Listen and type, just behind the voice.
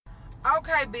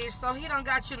Okay, bitch, so he done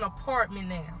got you an apartment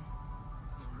now.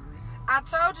 I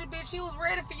told you, bitch, he was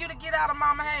ready for you to get out of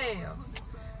mama's house.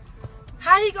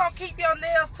 How he gonna keep your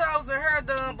nails, toes, and hair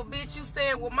done, but bitch, you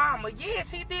staying with mama?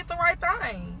 Yes, he did the right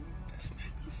thing. This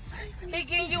nigga saving. He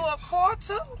getting you a car,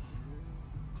 too?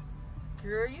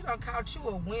 Girl, you done caught you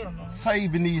a winner.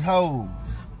 Saving these hoes.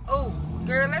 Oh,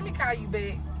 girl, let me call you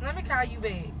back.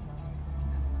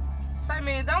 Say,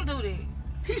 man, don't do that.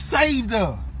 He saved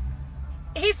her.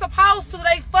 He supposed to.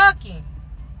 They fucking.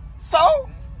 So?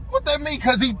 What that mean?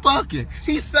 Cause he fucking.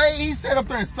 He sat up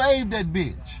there and saved that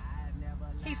bitch.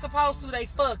 He supposed to. They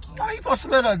fucking. How you supposed to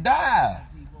let her die?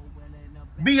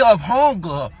 Be of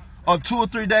hunger or 2 or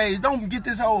 3 days. Don't get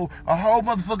a whole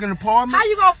motherfucking apartment. How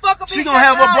you gonna fuck a bitch? She gonna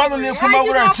have her brother and them come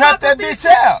over there and trap that bitch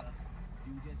out.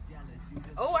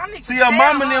 Oh, I need to see, her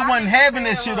mama and them wasn't having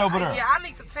that shit over there. Yeah, I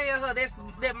need to tell her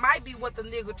that might be what the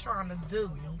nigga trying to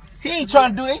do. He ain't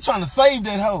trying to do that. He trying to save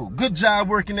that hoe. Good job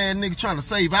working that nigga trying to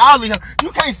save all of her. You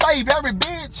can't save every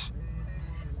bitch.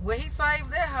 Well, he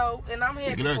saved that hoe, and I'm here.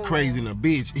 Look at her crazy in a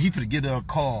bitch. He finna get her a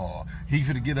car. He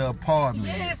finna get her an apartment.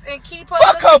 Yes, and keep her.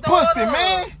 Fuck her pussy,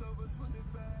 man.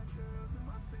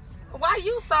 Why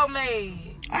you so mad?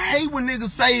 I hate when niggas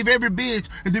save every bitch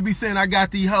and then be saying I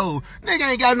got these hoes.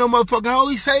 Nigga ain't got no motherfucking hoe.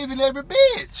 He saving every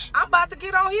bitch. I'm about to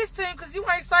get on his team because you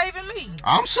ain't saving me.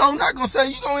 I'm sure not gonna say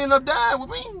you gonna end up dying with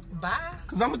me. Bye.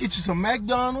 Cause I'm gonna get you some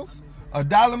McDonald's, a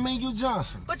Dollar Menu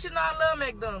Johnson. But you know I love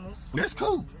McDonald's. That's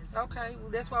cool. Okay, well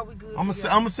that's why we good. I'm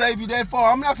gonna save you that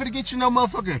far. I'm not finna get you no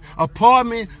motherfucking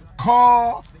apartment,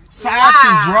 car, socks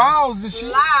and drawers and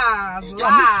shit. Lies. You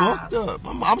got me fucked up.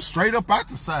 I'm straight up out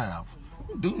the South. I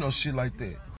don't do no shit like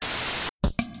that.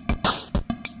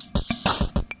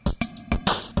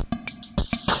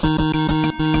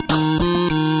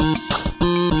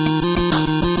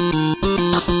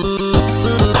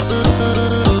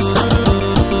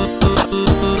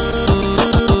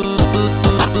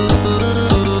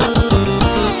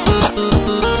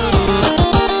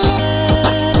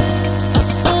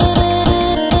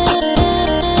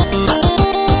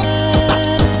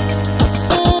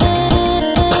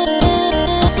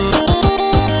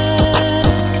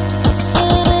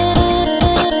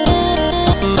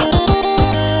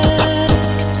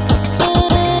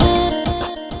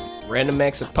 Random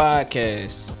Acts of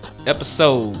Podcast,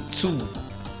 episode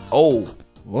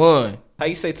 201. How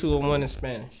you say 201 in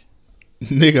Spanish?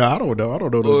 Nigga, I don't know.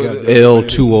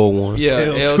 L201.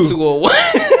 Yeah,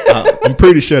 L201. I'm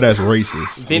pretty sure that's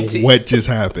racist. What just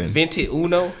happened?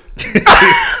 21. Is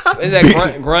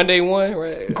that Grande 1,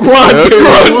 right? Grande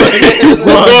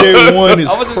 1 is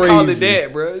I was just crazy. calling it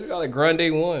that, bro. You call it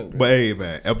Grande 1. Bro. But hey,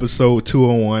 man, episode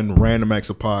 201, Random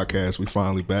Acts of Podcast. We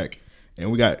finally back. And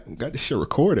we got this shit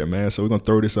recorded, man. So we're gonna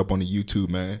throw this up on the YouTube,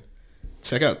 man.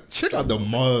 Check out the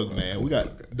mug, man. We got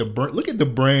look at the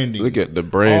branding. Look at the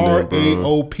branding,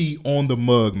 RAOP on the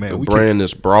mug, man. The brand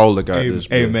is Brawler got this.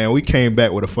 Hey, man, we came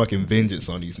back with a fucking vengeance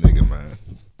on these niggas, man.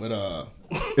 But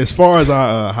as far as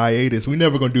our hiatus, we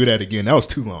never gonna do that again. That was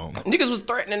too long. Niggas was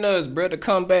threatening us, bro, to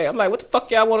come back. I'm like, what the fuck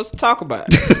y'all want us to talk about?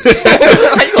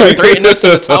 How you gonna threaten us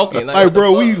into talking? Like,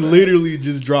 bro, we literally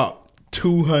just dropped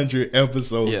 200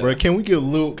 episodes, bro. Can we get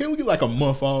like a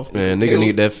month off? Man, nigga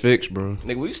need that fix, bro.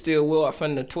 Nigga, we still well off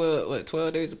from the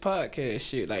 12 days of podcast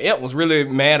shit. Like, Emp was really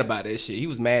mad about that shit. He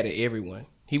was mad at everyone.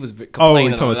 He was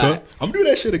complaining a lot. I'm gonna do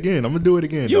that shit again. I'm gonna do it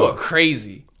again. You are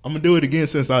crazy. I'm gonna do it again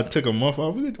since I took a month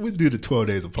off. We do the 12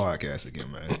 days of podcast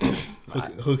again, man.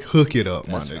 Hook it up,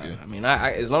 my nigga. I mean,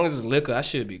 I as long as it's liquor, I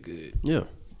should be good. Yeah.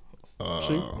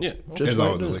 Yeah, as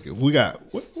long as liquor. We got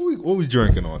what we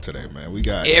drinking on today, man? We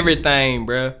got everything,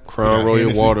 bro. Crown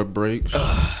Royal water breaks.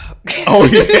 Oh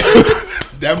yeah,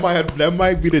 that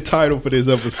might be the title for this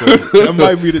episode. That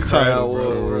might be the title,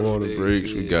 bro. Water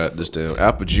breaks. We got this damn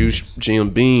apple juice,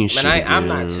 Jim Beam shit. Man, I'm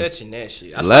not touching that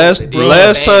shit. Last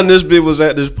time this bitch was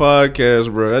at this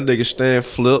podcast, bro, that nigga Stan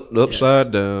flipped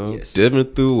upside down. Yes. Devin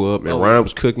threw up, and Ryan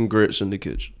was cooking grits in the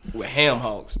kitchen with ham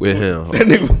hocks.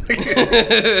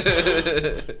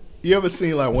 You ever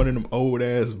seen like one of them old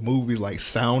ass movies like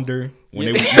Sounder? When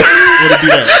would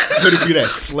it be that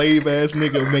slave ass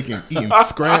nigga eating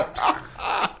scraps?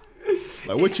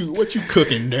 Like what you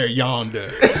cooking there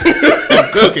yonder?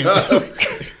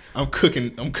 I'm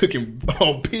cooking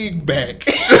on pig back.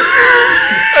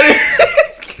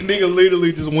 Nigga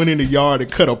literally just went in the yard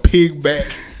and cut a pig back.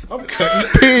 I'm cutting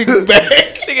pig back.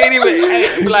 Nigga ain't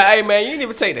even like, hey man, you didn't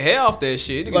even take the hair off that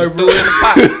shit. Nigga just threw it in the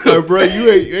pot. Like, bro, you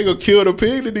ain't gonna kill the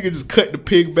pig. The nigga just cut the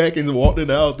pig back and walked in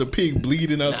the house. The pig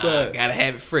bleeding outside. Gotta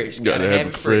have it fresh. Gotta have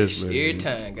it fresh. Every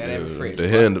time, gotta have it fresh.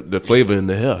 The flavor in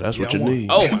the hair. That's what you need.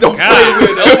 Oh my god.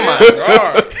 Oh my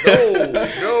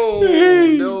god.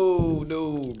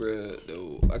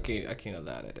 can't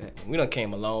allow that to happen. We done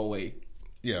came a long way.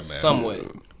 Yeah, man.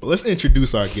 Somewhat. But let's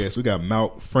introduce our guest. We got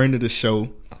Mount, friend of the show.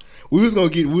 We was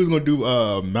gonna do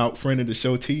Mount, friend of the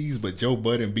show teas, but Joe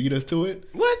Budden beat us to it.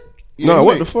 What? Yeah,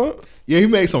 what the fuck? Yeah, he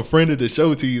made some friend of the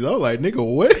show teas. I was like, nigga,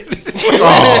 what?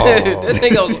 That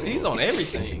nigga, he's on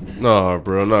everything. Nah,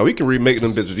 bro. Nah, we can remake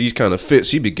them bitches. These kind of fits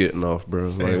he be getting off, bro.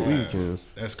 Like, we can.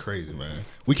 That's crazy, man.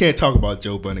 We can't talk about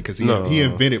Joe Budden because he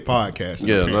invented podcasting.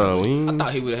 Yeah, apparently. nah. I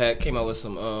thought he would have came out with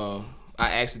some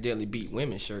I accidentally beat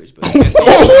women shirts, but I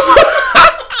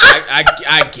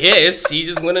guess he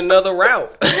just went another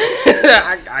route.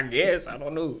 I guess. I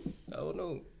don't know.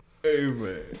 Hey,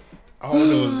 man. I don't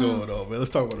know what's going on, man. Let's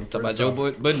talk about Talk about Joe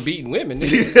Budden beating women.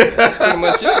 That's pretty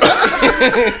much it.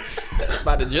 That's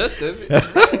about the gist of it.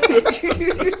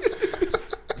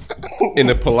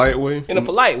 In a polite way? In a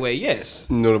polite way, yes.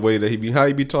 You know the way that how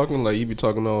he be talking? Like, he be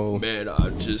talking all... Man,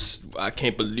 I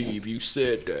can't believe you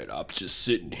said that. I'm just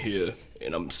sitting here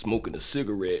and I'm smoking a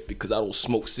cigarette because I don't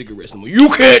smoke cigarettes no more. You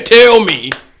can't tell me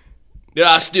that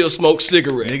I still smoke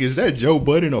cigarettes. Nigga, is that Joe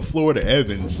Budden or Florida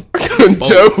Evans?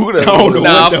 Joe, who that? I don't know.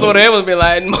 Nah, Florida Evans be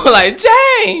like, more like,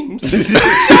 James!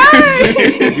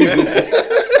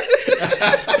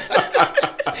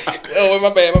 Oh,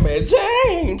 my bad.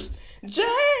 James! She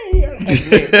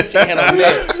had on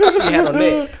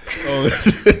that.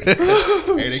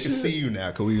 Hey, they can see you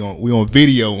now because we on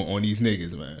video on these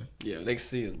niggas, man. Yeah, they can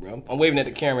see us, bro. I'm waving at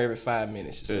the camera every 5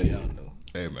 minutes, just so y'all know.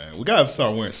 Hey, man, we gotta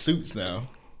start wearing suits now.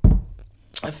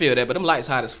 I feel that, but them lights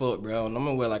hot as fuck, bro. And I'm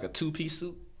gonna wear like a 2-piece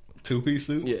suit. 2-piece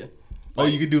suit? Yeah. Oh,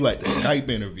 you could do like the Skype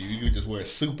interview. You could just wear a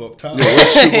soup up top.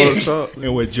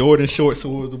 And wear Jordan shorts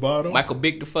towards the bottom. Michael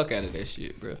big the fuck out of that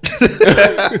shit, bro.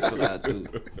 That's what I do.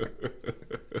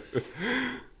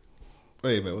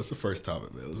 Hey, man, what's the first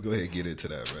topic, man? Let's go ahead and get into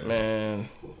that, man. Man,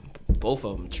 both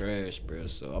of them trash, bro.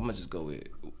 So I'm gonna just go with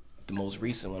the most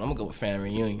recent one. I'm gonna go with family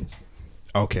reunions.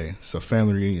 Okay, so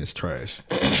family reunions trash.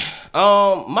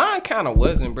 Mine kind of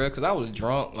wasn't, bro, because I was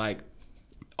drunk like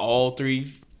all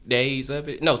 3 days of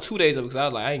it. No, 2 days of it, because I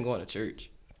was like, I ain't going to church.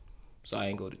 So I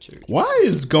ain't go to church. Why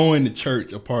is going to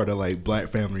church a part of like black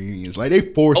family reunions? Like they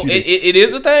force you. It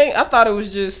is a thing. I thought it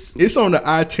was just. It's on the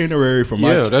itinerary for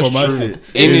my shit.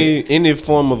 Any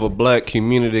form of a black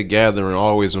community gathering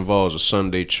always involves a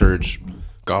Sunday church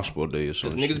gospel day or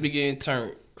something. Because niggas be getting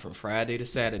turned from Friday to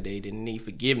Saturday. They need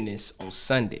forgiveness on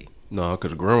Sunday. No,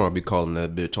 because grandma be calling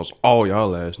that bitch. All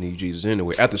y'all ass need Jesus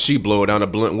anyway. After she blowed down a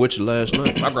blunt with you last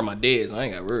night. My grandma dead, so I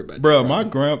ain't got worried about that. Bro, my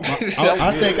grandma,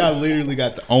 I think I literally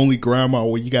got the only grandma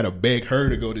where you got to beg her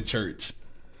to go to church.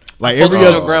 Like every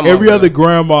other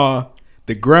grandma,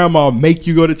 the grandma make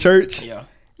you go to church. Yeah.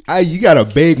 You got to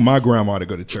beg my grandma to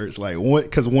go to church. Like,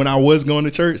 because when I was going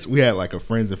to church, we had like a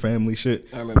friends and family shit.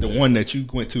 I remember the one that you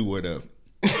went to where the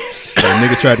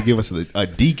nigga tried to give us a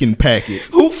deacon packet.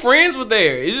 Who friends were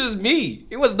there? It's just me.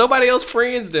 It was nobody else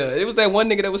friends there. It was that one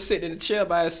nigga that was sitting in the chair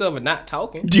by himself and not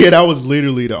talking. Yeah, that was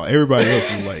literally though. Everybody else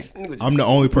was like, I'm the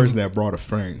only person that brought a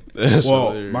friend. We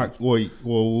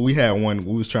had one.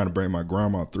 We was trying to bring my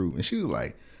grandma through, and she was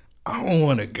like, I don't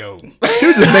want to go. She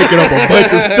was just making up a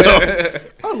bunch of stuff.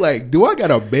 I was like, do I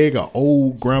gotta beg an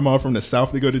old grandma from the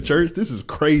South to go to church? This is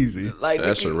crazy. Like,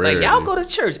 that's a rarity. Like, y'all go to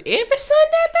church every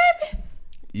Sunday, baby?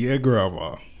 Yeah,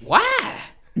 grandma. Why?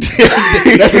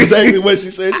 That's exactly what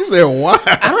she said. She said, why?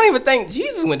 I don't even think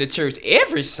Jesus went to church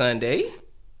every Sunday.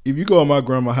 If you go to my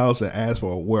grandma's house and ask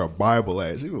for where a Bible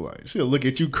at, she'll look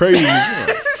at you crazy.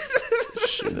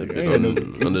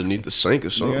 Underneath the sink or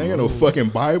something. I ain't got no fucking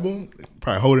Bible.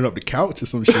 Probably holding up the couch or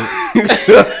some shit. Rev,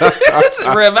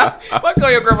 if I go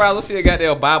to your grandma's, let's see a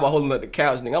goddamn Bible holding up the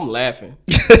couch, nigga, I'm laughing.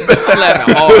 I'm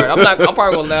laughing hard. I'm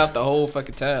probably gonna laugh the whole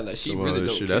fucking time. Like, she really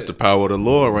don't care. That's the power of the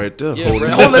Lord right there. Yeah,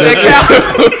 holding that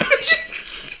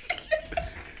couch.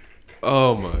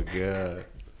 Oh my God.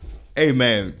 Hey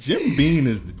man, Jim Beam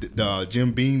is the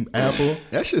Jim Beam apple.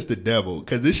 That's just the devil,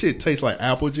 cause this shit tastes like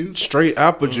apple juice, straight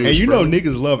apple juice. And you know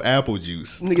niggas love apple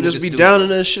juice. Nigga just be down in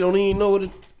that shit. Don't even know what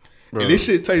it. And this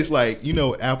shit tastes like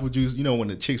apple juice. You know when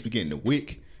the chicks be getting the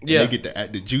wick. Yeah, they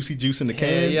get the juicy juice in the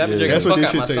can. Yeah, I've been drinking the fuck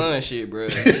out my son shit, bro.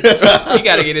 He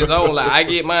gotta get his own. Like, I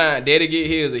get mine, daddy get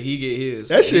his, or he get his.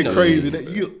 That shit crazy.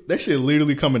 That shit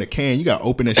literally come in a can. You gotta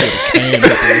open that shit in a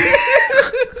can.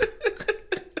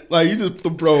 Like, you just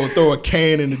throw a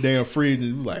can in the damn fridge and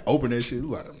you like open that shit.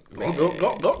 Like,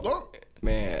 go.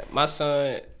 Man, my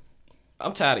son,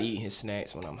 I'm tired of eating his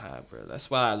snacks when I'm high, bro. That's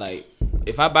why, like,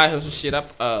 if I buy him some shit,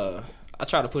 I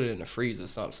try to put it in the freezer or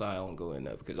something so I don't go in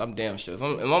there, because I'm damn sure. If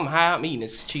I'm high, I'm eating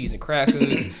this cheese and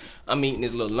crackers. I'm eating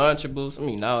this little Lunchables. I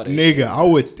mean, all that nigga, shit. I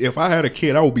would, if I had a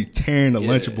kid, I would be tearing the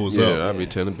Lunchables up. Yeah, I'd be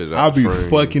tearing the bit out. I'd be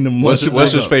fucking them Lunchables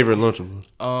What's his favorite Lunchable?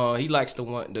 He likes the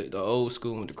old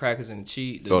school with the crackers and the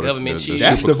cheese, the government cheese.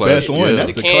 That's the best one. Yeah.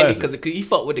 That's the the candy, classic. because he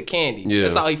fuck with the candy. Yeah.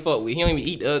 That's all he fuck with. He don't even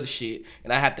eat the other shit.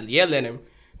 And I have to yell at him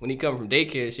when he come from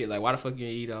daycare and shit. Like, why the fuck you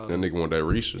ain't eat all That nigga want that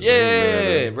Reese's.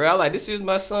 Yeah, bro. I like, this is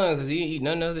my son because he ain't eat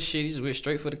none of the shit. He just went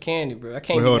straight for the candy, bro. I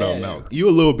can't. Hold on now. You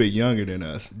a little bit younger than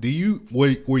us.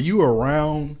 Were you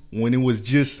around when it was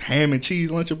just ham and cheese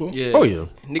Lunchable? Yeah. Oh yeah.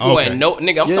 Nigga, Okay. I'm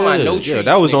talking about no treats. Yeah,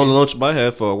 that was nigga. on the lunch I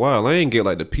had for a while. I ain't get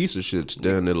like the pizza shits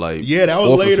down there like Yeah, that was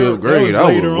 4th or later- 5th grade. that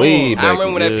was later way on. back. I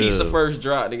remember when that yeah. pizza first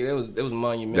dropped, nigga. That was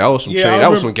monumental. That was some Yeah, change. I That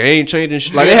was remember- some game changing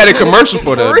shit. Like they had a commercial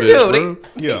for that For real, bitch,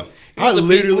 bro. Yeah. It was I a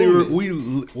big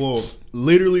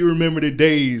literally remember the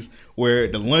days where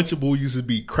the Lunchable used to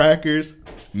be crackers,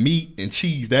 meat, and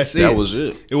cheese. That's it. That was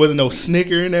it. It wasn't no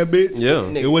Snicker in that bitch. Yeah.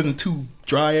 It wasn't two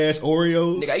dry ass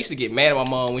Oreos. Nigga, I used to get mad at my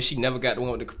mom when she never got the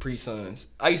one with the Capri Suns.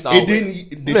 I used to It always.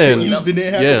 didn't. The Man, shit used to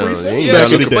didn't have yeah, Capri they Suns? ain't Yeah, got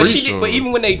she, no but Capri she did. But Sun.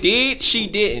 even when they did, she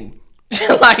didn't.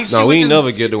 Like, she No, would we ain't just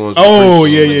never get the ones. Oh,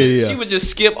 with the yeah, Reese's. yeah, yeah. She would just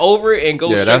skip over it and go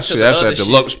Yeah, straight that's to the that's other that shit.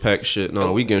 deluxe pack shit.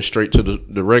 No, we getting straight to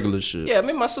the regular shit. Yeah,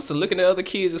 me and my sister looking at other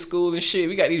kids at school and shit.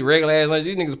 We got these regular ass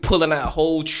lunches. These niggas pulling out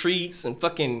whole treats and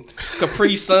fucking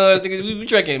Capri Suns. Niggas, we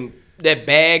drinking that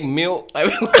bag milk.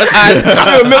 Like,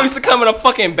 I remember milk used to come in a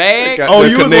fucking bag. Oh, The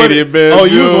you was Canadian one, bag oh,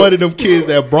 you was milk. one of them kids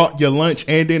that brought your lunch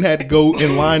and then had to go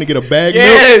in line to get a bag milk.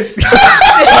 Yes.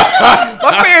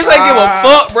 My parents ain't give a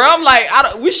fuck, bro. I'm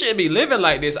like, we shouldn't be living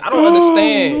like this. I don't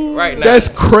understand right now. That's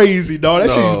crazy, dog. That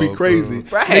shit used to be No, crazy.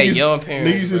 Bro, I had young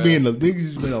parents, Niggas used to bro. be in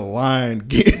the line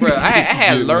getting. Bro, I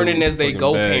had Get learning no as they fucking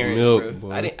go bag parents, milk, bro.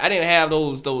 boy. I didn't have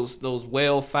those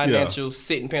well financial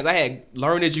sitting parents. I had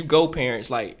learn as you go parents.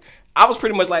 Like, I was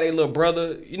pretty much like a little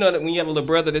brother. You know that when you have a little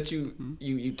brother that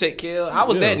you take care of. I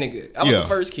was that nigga. I was Yeah. the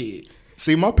first kid.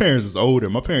 See, my parents was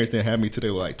older. My parents didn't have me till they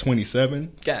were like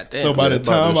 27. God damn. So by the about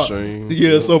time, the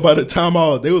same. so by the time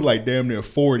they was like damn near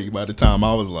 40. By the time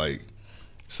I was like,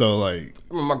 so like,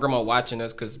 I remember my grandma watching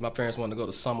us because my parents wanted to go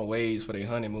to Summer Waves for their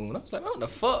honeymoon. I was like, what the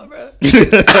fuck, bro?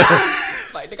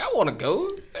 Like, nigga, I want to go.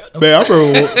 man,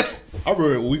 I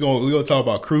remember we gonna talk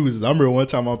about cruises. I remember one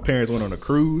time my parents went on a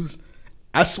cruise.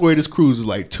 I swear this cruise was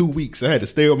like 2 weeks. I had to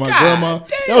stay with my God grandma. damn.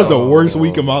 That was the worst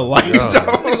week of my life.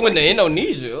 Niggas went to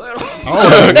Indonesia.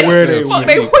 I don't know where they Fuck, went.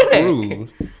 they went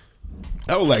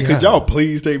at? I was like, could y'all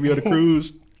please take me on a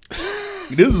cruise?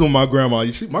 This is when my grandma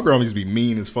used to be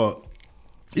mean as fuck.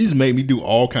 He just made me do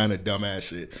all kind of dumbass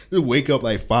shit. Just wake up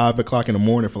like 5 o'clock in the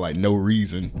morning for like no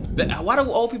reason. Why do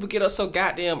old people get up so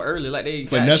goddamn early? Like they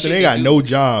For got nothing. shit They to got do. no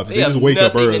jobs. They just have wake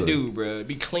up nothing early. to do, bro.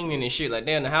 Be cleaning and shit. Like,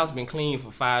 damn, the house been clean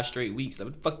for 5 straight weeks. Like,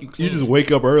 what the fuck you You cleaning? just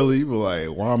wake up early. You be like,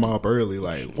 why am I up early?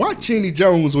 Like, watch Jenny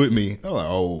Jones with me. I'm like,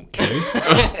 okay.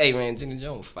 Hey, man, Jenny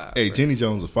Jones 5. Hey, bro. Jenny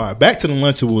Jones was fire. Back to the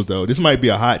Lunchables, though. This might be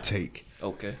a hot take.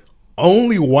 Okay.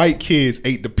 Only white kids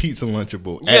ate the pizza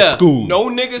Lunchable Yeah, at school. no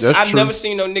niggas. That's I've true. never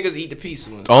seen no niggas eat the pizza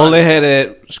ones. I only had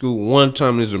at school one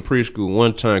time. This was in preschool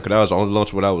one time because I was the only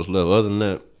lunch what I was left. Other than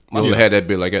that, I only had that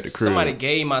bit like at the crib. Somebody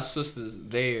gave my sisters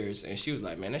theirs, and she was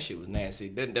like, "Man, that shit was nasty."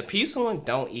 The pizza one,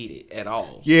 don't eat it at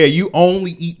all. Yeah, you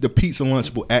only eat the pizza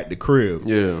Lunchable at the crib.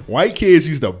 Yeah. White kids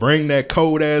used to bring that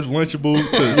cold ass Lunchable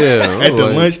to Yeah, at the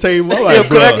like- lunch table. I'm Yeah, like, put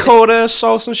bro, that cold ass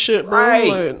sauce and shit, bro. Right.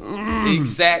 Like,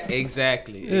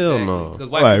 Exactly. Hell no. Because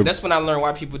Like- that's when I learned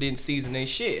why people didn't season their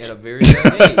shit at a very young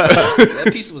age. That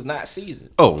pizza was not seasoned.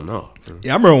 oh no.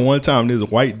 yeah, I remember one time this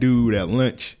white dude at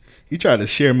lunch. He tried to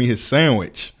share me his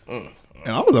sandwich.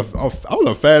 And I was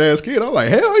a fat ass kid. I was like,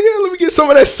 hell yeah, let me get some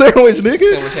of that sandwich, nigga.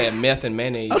 Sandwich had meth and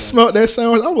mayonnaise. I smelled that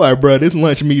sandwich. I was like, bro, this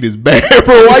lunch meat is bad,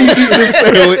 bro. Why you eating this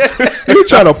sandwich? You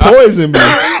trying to poison me.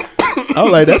 I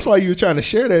was like, that's why you was trying to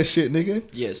share that shit, nigga.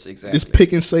 Yes, exactly. This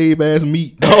pick and save ass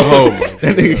meat. Oh my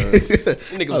That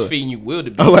nigga, Nigga was feeding you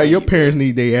wildebeest. I was like, your meat, parents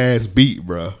need their ass beat,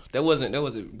 bro. That wasn't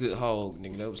a good hog,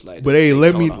 nigga. That was like. But hey,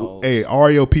 let me, Daytona hogs. hey,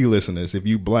 REOP listeners, if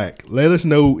you black, let us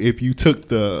know if you took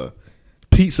the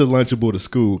pizza Lunchable to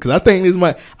school, because I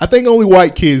think only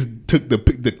white kids took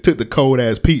the cold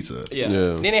ass pizza. Yeah.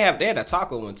 Yeah. Then they had a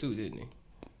taco one too, didn't they?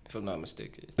 If I'm not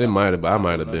mistaken. It might have. I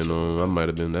might have been on. That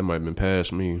might have been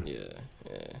past me. Yeah.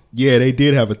 Yeah, they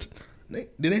did have did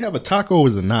they have a taco or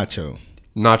was it a nacho?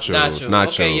 Nachos.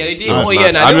 Okay, yeah, they did. Nachos. Oh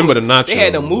yeah, now I they remember was- the nachos. They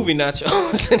had the movie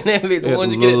nachos. And then the Had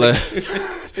ones the you little,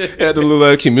 get. had the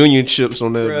little communion chips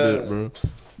on that Bruh. bit, bro.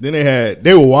 Then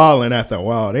they were wilding after a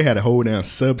while. They had a whole damn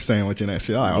sub sandwich in that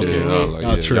shit. I like,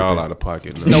 okay, y'all out of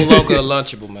pocket. It's no longer a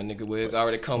Lunchable, my nigga. It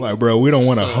already come. Like, bro, we don't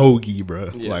want a hoagie, bro.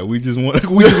 Yeah. Like, we just want a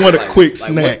quick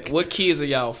snack. What kids are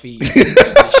y'all feeding?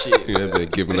 Shit, yeah, they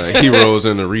giving out heroes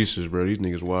and the Reese's, bro. These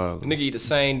niggas wild. The nigga eat the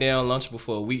same damn Lunchable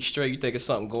for a week straight. You think it's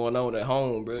something going on at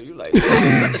home, bro? You like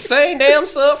the same damn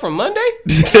sub from Monday?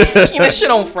 Eating that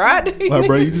shit on Friday? Like,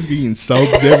 bro, you just eating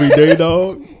subs every day,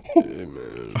 dog. Yeah, man.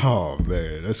 Oh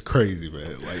man, that's crazy,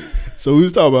 man. Like, so we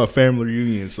was talking about family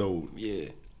reunion. So yeah,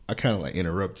 I kind of like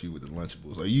interrupt you with the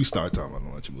Lunchables. Like, you start talking about the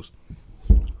Lunchables.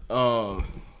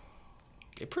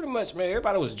 It pretty much, man.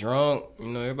 Everybody was drunk. You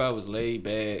know, everybody was laid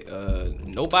back.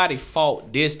 Nobody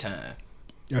fought this time.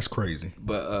 That's crazy.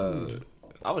 But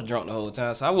I was drunk the whole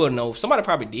time, so I wouldn't know. Somebody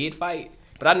probably did fight,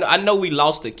 but I know we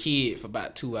lost a kid for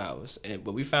about 2 hours,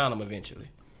 but we found him eventually.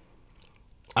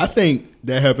 I think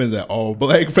that happens at all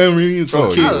black family reunions. Some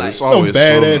kid, some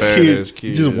badass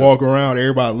kid just walk around,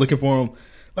 everybody looking for him.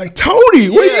 Like, Tony,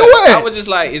 where you at? I was just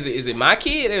like, is it my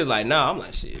kid? It was like, nah. I'm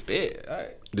like, shit, bet. All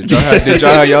right. Did y'all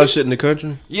have y'all shit in the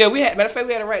country? Yeah, we had. Matter of fact,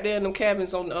 we had it right there in them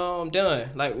cabins on Dunn,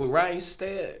 like where Ryan used to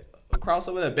stay at. Across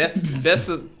over there, best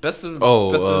of Lake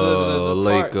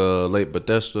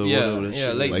Bethesda, whatever that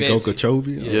shit. Lake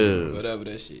Okeechobee, whatever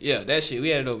that shit. Yeah, that shit. We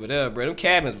had it over there, bro. Them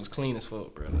cabins was clean as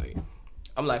fuck, bro. Like,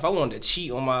 I'm like, if I wanted to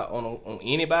cheat on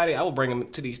anybody, I would bring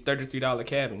them to these $33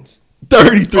 cabins.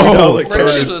 $33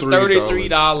 cabins. Shit was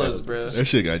 $33, bro. That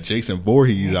shit got Jason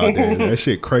Voorhees out there. That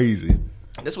shit crazy.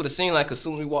 That's what it seemed like. As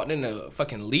soon as we walked in, the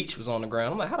fucking leech was on the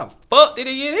ground. I'm like, how the fuck did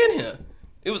it get in here?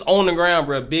 It was on the ground,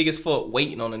 bro, big as fuck,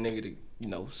 waiting on a nigga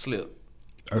to, slip.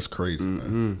 That's crazy,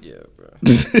 man. Yeah, bro.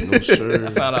 No, sir. I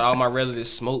found out all my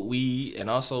relatives smoked weed and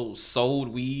also sold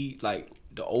weed, like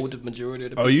the older majority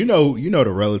of the people. Oh, you know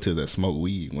the relatives that smoke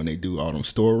weed when they do all them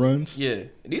store runs? Yeah.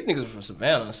 These niggas were from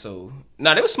Savannah, so...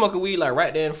 Nah, they was smoking weed, like,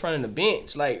 right there in front of the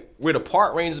bench, like, where the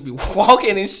park rangers be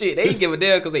walking and shit. They didn't give a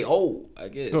damn because they old, I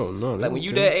guess. Oh, no. Like, when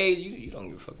you that age, you don't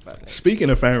give a fuck about that.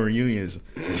 Speaking of family reunions,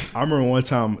 I remember one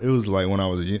time, it was like when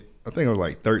I think I was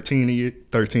like 13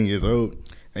 years old.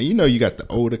 And you got the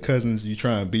older cousins you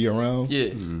try and be around. Yeah.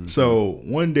 Mm-hmm. So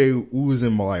one day we was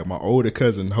in my older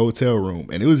cousin's hotel room,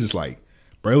 and it was just like,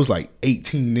 bro, it was like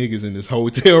 18 niggas in this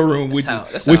hotel room, which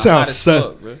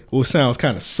sounds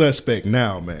kind of suspect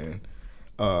now, man.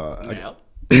 I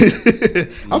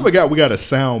forgot we got a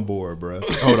soundboard, bro.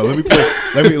 Hold on, let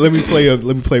me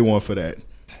play one for that.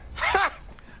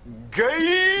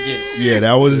 Yes. Yeah,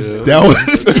 that was 18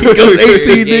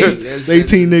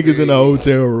 niggas in the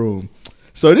hotel room.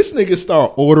 So this nigga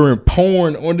start ordering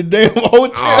porn on the damn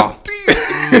hotel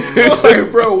TV.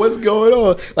 Like, bro, what's going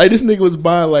on? Like, this nigga was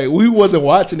buying, like, we wasn't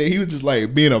watching it. He was just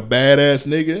like being a badass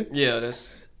nigga. Yeah,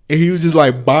 that's. And he was just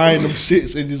like buying them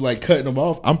shits and just like cutting them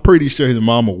off. I'm pretty sure his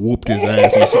mama whooped his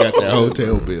ass when she got that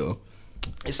hotel bill.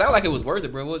 It sounded like it was worth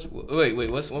it, bro. Wait,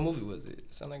 what movie was it?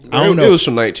 I don't know. It was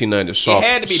from 1990. Soft, it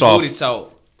had to be booty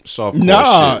talk. Soft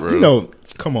nah, shit, bro.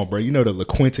 Come on, bro. The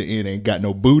LaQuinta Inn ain't got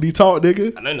no booty talk,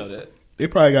 nigga. I didn't know that. They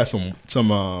probably got some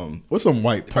what's some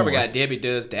white porn? Probably got Debbie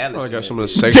Does Dallas. Probably got some of the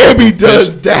sexual. Debbie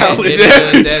Does Dallas.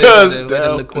 Debbie Does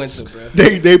Dallas.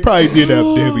 They probably did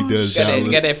have Debbie Does Dallas.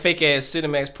 Got that fake ass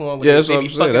Cinemax porn with that's baby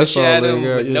fucking the shit out of them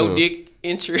with no dick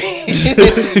entry.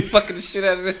 Fucking the shit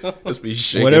out of them. Let's be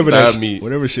shaking whatever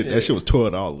shit. That shit was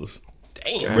 $12.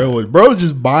 Damn. Bro was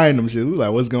just buying them shit. We was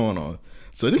like, what's going on?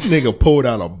 So this nigga pulled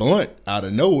out a blunt out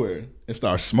of nowhere and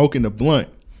started smoking the blunt.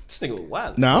 This nigga was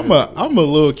wild. Now I'm a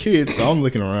little kid, so I'm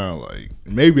looking around like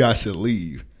maybe I should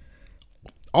leave.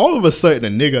 All of a sudden, a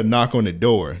nigga knock on the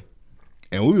door,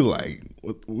 and we were like,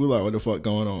 what the fuck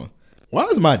going on? Why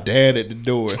is my dad at the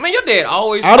door? Man, your dad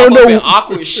always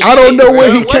awkward shit. I don't know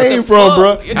where he came from,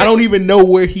 bro. I don't even know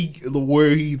where he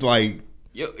like.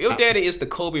 Your daddy is the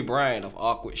Kobe Bryant of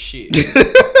awkward shit.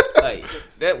 Like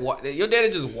that, your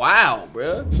daddy just wild,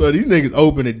 bro. So these niggas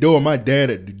open the door. My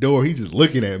dad at the door. He's just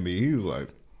looking at me. He was like,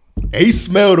 he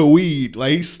smelled the weed.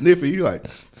 Like he's sniffing. He like,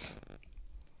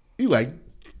 you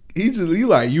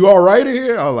all right in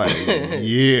here? I was like,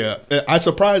 yeah. I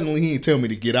surprisingly he didn't tell me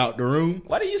to get out the room.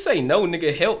 Why do you say no,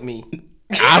 nigga? Help me.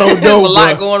 I don't know. There's a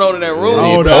lot going on in that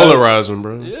room. Polarizing,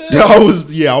 bro.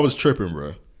 Yeah. I was tripping,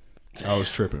 bro. I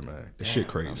was tripping, man. That shit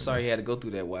crazy. I'm sorry you had to go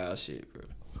through that wild shit, bro.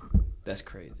 That's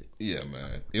crazy. Yeah,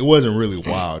 man. It wasn't really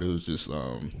wild. It was just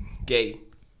gay.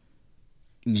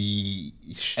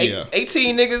 Yeah.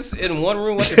 18 niggas in one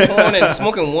room watching porn and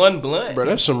smoking one blunt. Bro,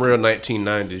 that's some real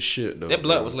 1990s shit, though. That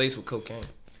blunt was laced with cocaine.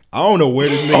 I don't know where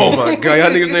this nigga. Oh my god, y'all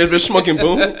niggas been smoking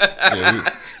boom.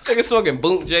 Niggas smoking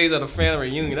boom J's at a family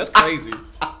reunion. That's crazy.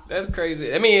 That's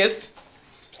crazy. I mean,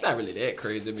 It's not really that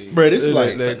crazy, man. Bro, this is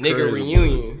like it's a nigga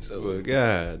reunion. So, but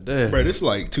god damn. Bro, this is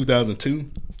like 2002.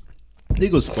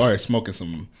 Niggas started smoking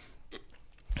some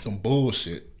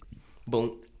bullshit.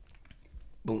 Boom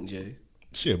J.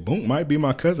 Shit, Boom might be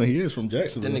my cousin. He is from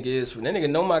Jacksonville. That nigga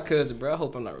know my cousin, bro. I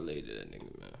hope I'm not related to that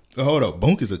nigga, man. Oh, hold up,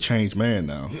 Boonk is a changed man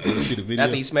now. You see the video?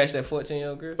 After he smashed that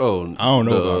 14-year-old girl. Oh, I don't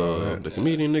know about all that. The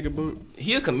comedian nigga, Boom.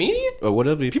 He a comedian? Or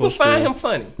whatever. People find him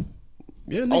funny.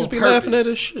 Yeah, On niggas be purpose. laughing at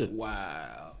his shit.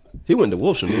 Wow. He went to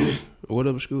Wilson, or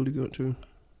whatever school he went to.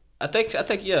 I think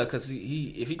yeah, cause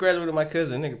he if he graduated with my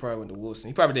cousin, nigga probably went to Wilson.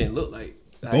 He probably didn't look like.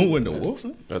 Boom went to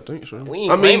Wilson? I think so. We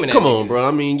ain't I mean, claiming that come nigga. on, bro. I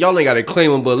mean, y'all ain't gotta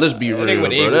claim him, but let's be real, bro.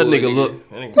 That nigga look.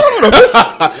 Bro,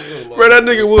 that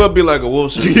nigga would be like a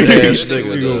Wilson ass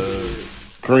nigga, though.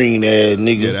 Green ass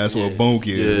nigga. Yeah, that's what Boonk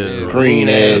is. Yeah. Green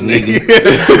ass nigga.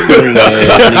 Green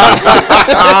ass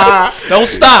nigga. Don't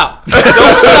stop. Don't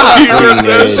stop. Green Don't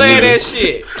ass say nigga. that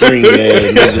shit. Green ass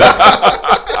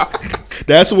nigga.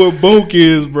 That's what Boonk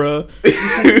is, bro. But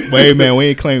hey, man, we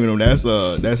ain't claiming him. That's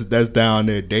down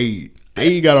there.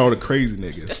 They got all the crazy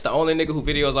niggas. That's the only nigga who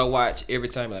videos I watch every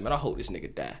time. Like, man, I hope this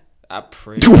nigga die. I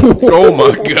pray. Oh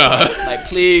my god. Like,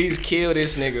 please kill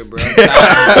this nigga, bro.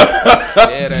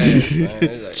 Dead ass, man.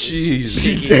 It's like,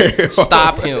 Jeez.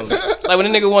 stop him. Like, when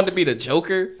the nigga wanted to be the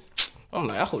Joker, I'm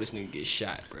like, I hope this nigga get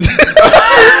shot, bro.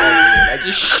 Like,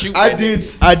 just shoot. I that did.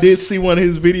 nigga. I did see one of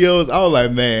his videos. I was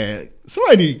like, man,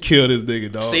 somebody need to kill this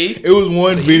nigga, dog. See? It was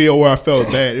one video where I felt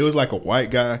bad. It was like a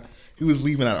white guy. He was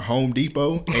leaving out of Home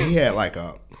Depot, and he had like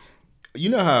you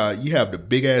know how you have the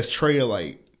big ass tray of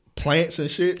like plants and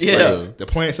shit? Yeah. Like, the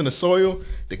plants in the soil.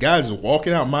 The guy just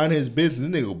walking out minding his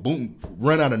business. This nigga boom,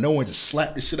 run out of nowhere and just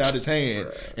slap the shit out of his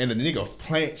hand. And the nigga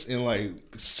plants and like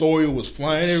soil was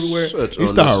flying everywhere. Such He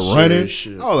started unnecessary running.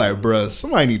 shit. I was like, bruh,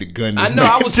 somebody need to gun this I know.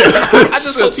 nigga I down.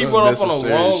 just hope people run up on a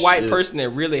unnecessary wrong white shit. person that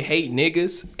really hate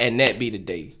niggas, and that be the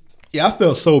day. Yeah, I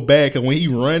felt so bad because when he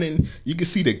running, you can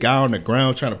see the guy on the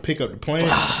ground trying to pick up the plant.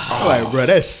 I'm like, bro,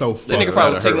 that's so That funny. nigga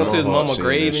probably hurt taking him my to his heart mama seeing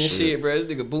grave that and shit. shit, bro.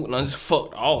 This nigga booting on just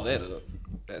fucked all that up.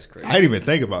 That's crazy. I didn't even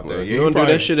think about that. You don't do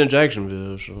that shit in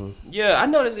Jacksonville, so. Yeah, I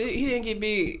noticed he didn't get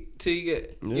big till you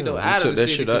get Yeah, out he of took the that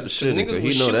city. shit out the city. Niggas He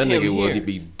was know that shooting nigga him would here.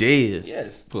 be dead.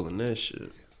 Yes. Pulling that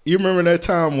shit. You remember that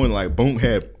time when like Boom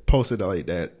had posted like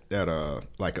that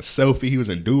like a selfie? He was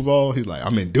in Duval. He's like,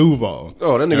 I'm in Duval.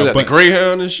 Oh, that And nigga a got the bunch-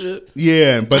 Greyhound and shit.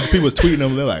 Yeah, and a bunch of people was tweeting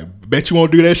him. They're like, bet you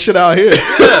won't do that shit out here.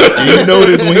 And you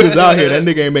notice when he was out here, that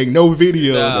nigga ain't make no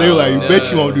videos. They were like, bet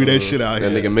you won't do that shit out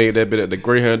That here. nigga made that bit at the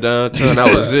Greyhound downtown.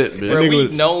 That was it, bitch. Bro, nigga we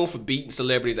was- known for beating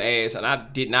celebrities' ass, and I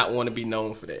did not want to be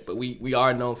known for that. But we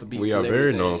are known for beating We are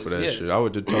celebrities' very known ass. for that Yes. shit. I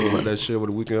was just talking about that shit with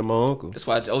the weekend of my uncle. That's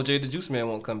why OJ the Juice Man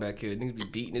won't come back here. Niggas be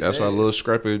beating his That's ass. why a little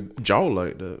scrappy jaw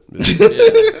like that.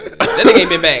 That nigga ain't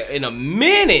been back in a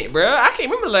minute, bro. I can't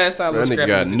remember the last time That Lil nigga Scrappy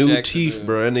got was in new Jacksonville. teeth,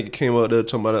 bro. That nigga came out there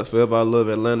talking about that Forever I Love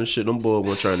Atlanta shit. Them boys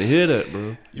weren't trying to hear that, bro.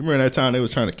 You remember that time they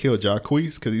was trying to kill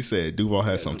Jacquees because he said Duval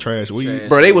had some trash weed? Trash.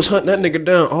 Bro, they was hunting that nigga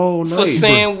down all night. For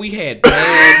saying we had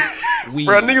bad weed.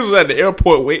 Bro, niggas was at the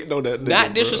airport waiting on that nigga.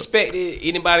 Not bro. disrespected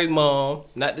anybody's mom.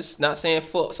 Not saying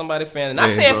fuck somebody's family. Not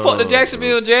Hey, saying bro, fuck the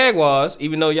Jacksonville Jaguars.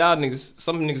 Even though y'all niggas,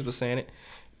 some niggas was saying it.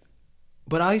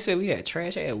 But all he said we had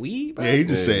trash ass weed, bro. Yeah, he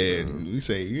just said, he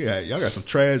said, yeah, y'all got some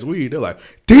trash weed. They're like,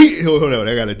 hold on,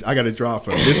 I gotta drop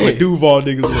him. This what Duval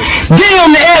niggas was.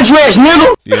 DM the address,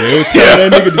 nigga. Yeah, they were telling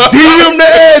that nigga to DM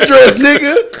the address,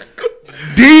 nigga.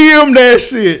 DM that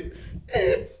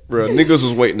shit. Bro, niggas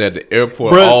was waiting at the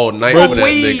airport Bro, all night bro, for that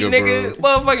weed, nigga,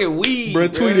 bro. Motherfucking weed. Bro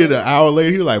tweeted an hour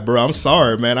later. He was like, bro, I'm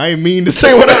sorry, man. I ain't mean to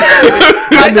say what I said.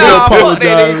 I Nigga know, fuck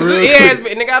that apologized nigga. real He quick. has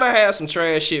been, nigga, I done had some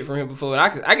trash shit from him before.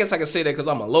 And I guess I can say that because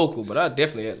I'm a local, but I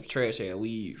definitely had some trash ass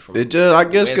weed from It just, I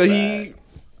guess, West cause side. he,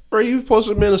 bro, he was supposed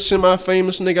to have been a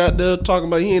semi-famous nigga out there talking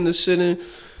about he in the city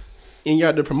and you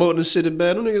out there promoting the city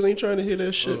bad. Them niggas ain't trying to hear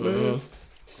that shit, man.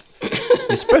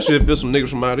 Especially if it's some niggas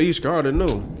from out east. I already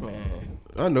know. Man.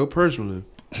 I know personally.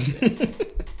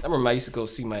 I remember I used to go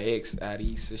see my ex out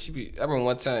east. So I remember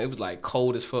one time it was like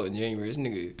cold as fuck in January. This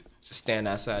nigga just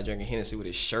standing outside drinking Hennessy with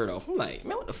his shirt off. I'm like,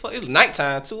 man, what the fuck? It was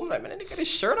nighttime too. I'm like, man, that nigga got his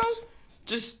shirt off?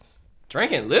 Just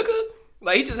drinking liquor?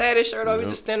 Like he just had his shirt off. He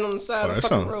just standing on the side of the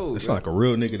fucking road. That bro. sound like a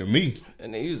real nigga to me.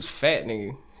 And then he was a fat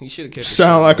nigga. He should have kept his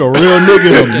Sound shirt like a real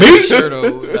nigga to His me. shirt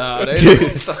off. Nah, that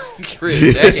sound like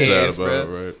real jackass, bro.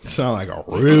 right. Sound like a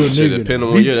real Shit, nigga to depending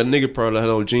on me. that nigga probably had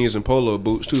on jeans and polo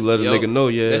boots too. Let a Yo, nigga know,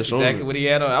 yeah. that's it's on exactly it. what he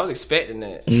had on. I was expecting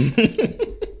that.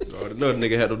 Another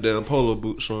nigga had them damn polo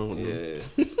boots on.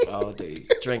 Yeah, all day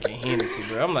drinking Hennessy,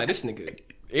 bro. I'm like, this nigga.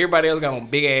 Everybody else got on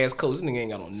big ass coats. This nigga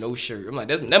ain't got on no shirt. I'm like,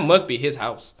 that must be his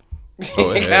house.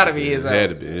 Oh, it gotta be his It had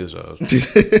house. to be his house.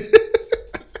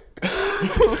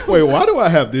 Wait, why do I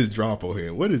have this drop on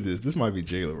here? What is this? This might be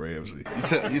Jalen Ramsey.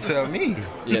 You tell me.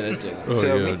 Yeah, that's Jalen. You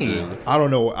tell me. Jalen. I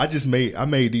don't know. I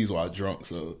made these while drunk,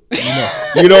 so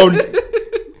you know.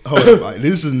 Hold on, like,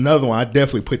 this is another one. I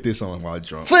definitely put this on while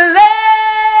drunk. But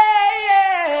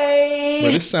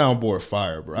this soundboard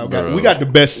fire, bro. We got the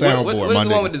best soundboard. What's the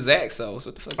one with the Zach sauce?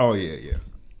 What the fuck? Oh yeah.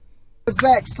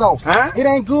 Zack sauce. Huh? It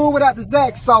ain't good without the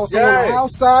Zack sauce. Yeah. On a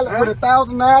house salad with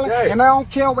 $1,000, and I don't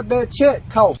care what that check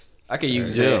costs. I can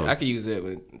use that. I can use that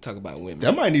when talk about women.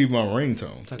 That might need to be my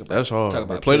ringtone. That's hard.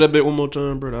 Play that bit one more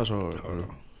time, bro. That's hard.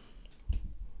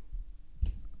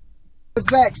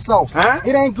 Zack sauce. Huh?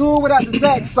 It ain't good without the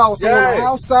Zack sauce. On a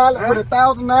house salad with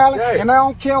 $1,000, and I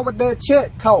don't care what that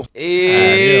check costs. That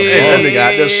nigga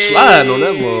out there sliding on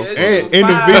that motherfucker. And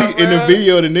in the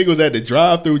video, the nigga was at the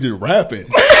drive-thru just rapping.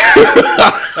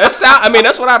 That's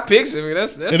what I picture.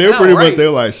 That's and they're pretty much they're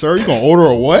like, "Sir, you gonna order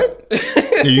a what?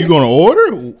 You gonna order?"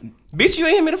 Bitch, you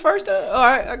ain't hit me the first time. All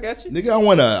right, I got you. Nigga, I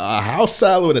want a house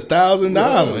salad with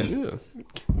 $1,000. Yeah.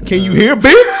 Can you hear,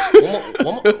 bitch?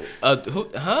 A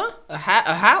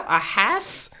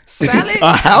house salad?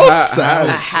 A house salad.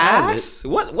 A house?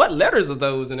 What letters are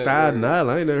those in there? I ain't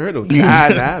never heard of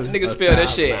Nigga spell that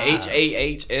shit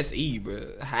HAHSE, bro.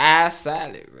 House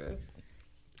salad, bro.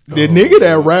 The nigga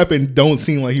that rapping don't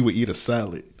seem like he would eat a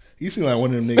salad. You seem like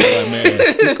one of them niggas like,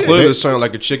 man. Clearly sound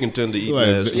like a chicken tender eating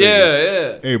ass.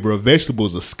 Yeah. Hey, bro,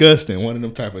 vegetables disgusting. One of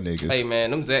them type of niggas. Hey,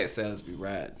 man, them Zack salads be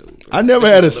right, dude. Bro. I never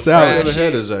had a salad. Never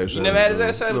had a Zack salad. You never had a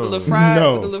Zack salad with the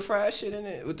little fried shit in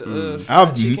it? With the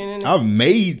fried chicken in it? I've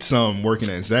made some working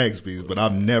at Zaxby's, but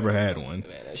I've never had one.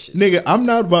 Man, nigga, I'm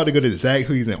not about to go to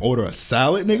Zaxby's and order a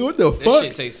salad, nigga. What the fuck? That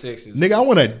shit tastes sexy. Nigga, I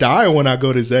want to die when I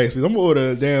go to Zaxby's. I'm going to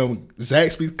order a damn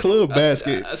Zaxby's club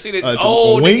basket. I see that.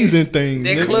 Wings nigga, and things.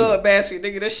 That nigga. Club basket,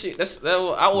 nigga. That shit.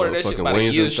 I ordered that shit about a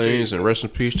year and straight. Things and rest in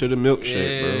peace to the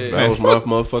milkshake, bro. That Man, was my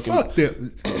motherfucking. Fuck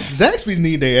them. Zaxby's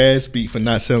need their ass beat for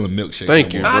not selling milkshakes.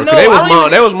 Thank you, bro. I know,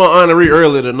 that was my honoree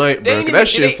earlier tonight, bro. That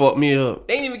shit fucked me up.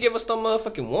 They didn't even give us no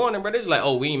motherfucking warning, bro. They just like,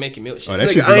 oh, we ain't making milkshake. Oh, that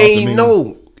shit I ain't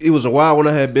know. It was a while when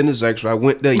I had been to Zaxby's. I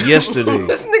went there yesterday.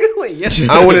 This nigga went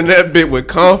yesterday. I went in that bit with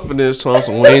confidence, talking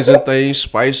some wings and things,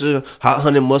 spicy, hot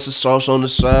honey mustard sauce on the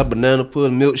side, banana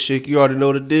pudding, milkshake. You already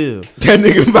know the deal. That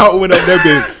nigga about went up that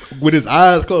bit with his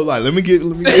eyes closed, like, let me get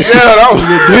yeah, that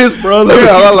was this, bro.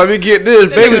 Let me get this.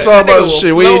 Baby talking about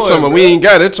shit. We ain't talking about. Bro. We ain't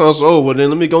got it. Talking over. Then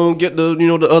let me go and get the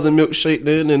the other milkshake.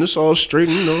 Then it's all straight.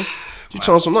 You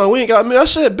talking some? No, we ain't got milk. I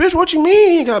said, bitch, what you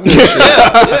mean you ain't got milk?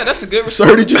 yeah, that's a good response.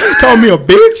 Sir, did you just call me a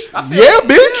bitch? Yeah,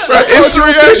 bitch. Instant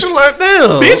reaction like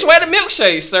damn. Bitch, where the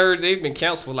milkshake, sir? They've been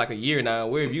canceled for like a year now.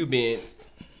 Where have you been?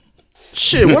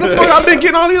 Shit, what the fuck I been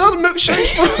getting all these other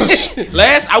milkshakes from?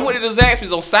 Last, I went to the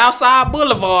Zaxby's on Southside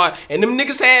Boulevard, and them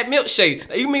niggas had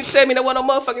milkshakes. You mean to tell me there wasn't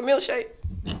no motherfucking milkshake?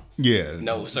 Yeah.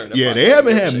 No, sir. Yeah, they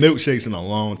haven't had milkshakes in a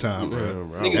long time,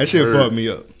 bro. That shit fucked me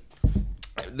up.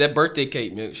 That birthday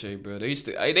cake milkshake, bro.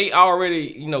 They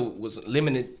already, was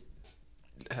limited.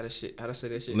 How to say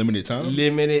that shit? Limited time?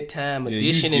 Limited time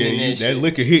edition and that shit. That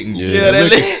liquor hitting you. Yeah,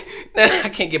 I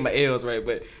can't get my L's right,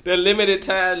 but the limited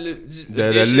time edition.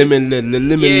 The lemon. They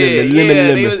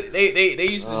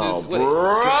used to just. Wait,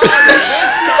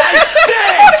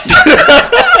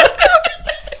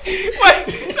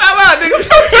 time out, nigga.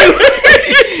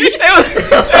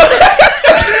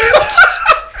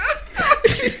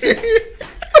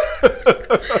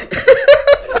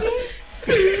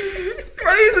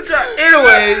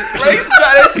 Anyway, they used to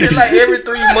try that shit like every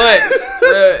 3 months,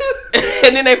 bro.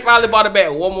 And then they finally bought it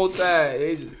back one more time.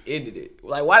 They just ended it.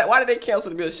 Like, why did they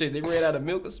cancel the milkshake? They ran out of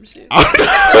milk or some shit.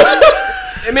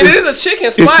 I mean, it is a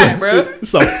chicken spot, bro.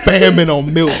 It's a famine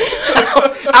on milk.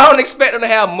 I don't expect them to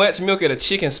have much milk at a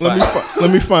chicken spot.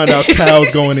 Let me find out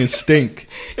cows going in stink.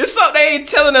 It's something they ain't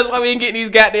telling us why we ain't getting these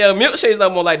goddamn milkshakes no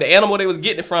more. Like the animal they was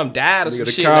getting it from died or some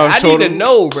shit. Like, I need to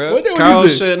know, bro.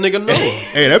 Cows said, nigga, no.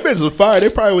 Hey, that bitch was fire. They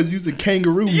probably was using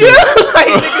kangaroo milk. Yeah,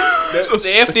 like,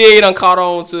 the FDA done caught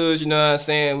on to us, you know what I'm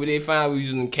saying? We did find we was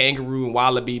using kangaroo and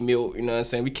wallaby milk, you know what I'm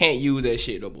saying? We can't use that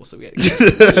shit no more, so we had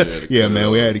to yeah,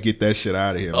 man, we had to get that shit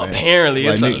out of here, man. Apparently,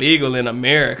 it's illegal in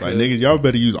America. Like, niggas, y'all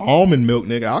better use almond milk,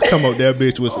 nigga. I'll come up that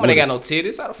bitch with some. Almond ain't got no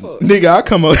titties. How the fuck? Nigga, I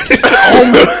come up.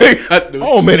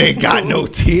 Almond ain't got no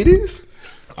titties.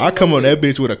 I come on that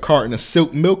bitch with a carton of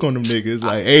silk milk on them niggas.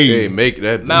 Like, hey, make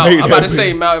that. Mal, I'm about to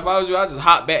say, Mal, if I was you, I'd just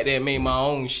hop back there and made my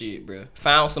own shit, bro.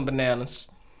 Found some bananas.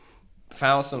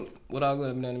 Found some. What all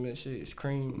good banana milk shit? It's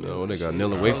cream. No, they got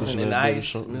vanilla wafers in that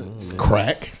ice.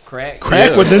 Crack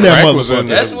Yeah. was in that motherfucker.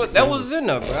 That's what that was in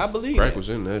there, bro. I believe crack was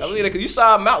in there. I believe that because you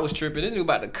saw him out was tripping. This nigga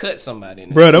about to cut somebody in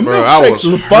there. Bro, them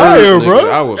milkshakes was fire, bro.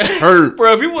 I was hurt.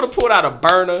 Bro, if he would have pulled out a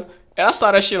burner And I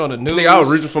saw that shit on the news. Nigga, I was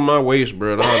reaching for my waist,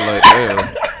 bro. And I was like,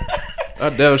 damn. I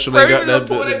damn sure they got that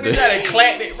pull that bitch out and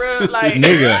clapped it, bro. Like,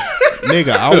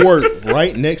 nigga, I worked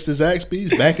right next to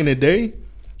Zaxby's back in the day.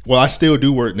 Well, I still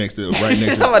do work right next to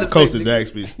close to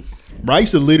Zaxby's. But I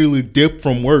used to literally dip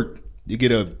from work to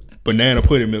get a banana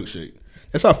pudding milkshake.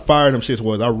 That's how fire them shits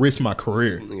was. I risked my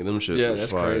career. Nigga, them shit yeah, was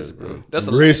that's fire, crazy, bro. bro.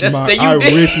 I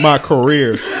risked my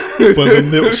career for the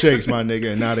milkshakes, my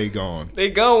nigga, and now they gone. They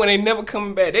go and they never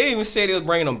coming back. They didn't even say they was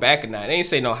bringing them back or not. They didn't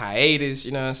say no hiatus.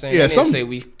 You know what I'm saying? Yeah, they didn't say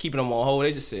we keeping them on hold.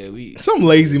 They just said we. Some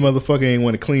lazy motherfucker ain't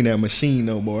want to clean that machine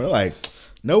no more. Like,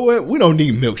 know what? We don't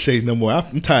need milkshakes no more.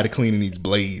 I'm tired of cleaning these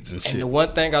blades and shit. And the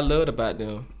one thing I loved about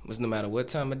them was no matter what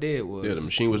time of day it was. Yeah, the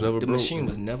machine was never broke. The machine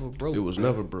was never broke. It was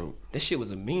never broke. That shit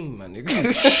was a meme, my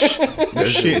nigga. That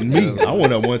shit me. I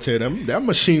went up one to them. That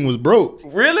machine was broke.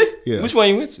 Really? Yeah. Which one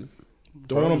you went to?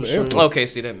 The one on the airport. Okay,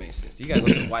 see, that makes sense. You gotta go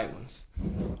to the white ones.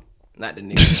 Not the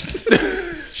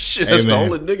niggas. Shit, Hey, that's the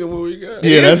man. only nigga what we got.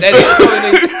 Yeah, That is the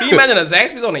only nigga. Can you imagine a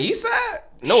Zaxby's on the east side?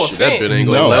 No Shit, that offense. bit ain't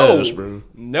gonna No. last, bro.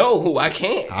 No, I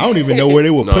can't. I don't even know where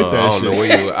they would No, put that I don't shit. know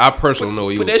where you. I personally know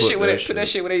where you Put would that shit where shit. put that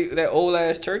shit where that old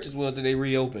ass churches was that they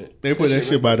reopened. They put that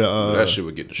shit by the That shit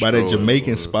would get by that destroyed,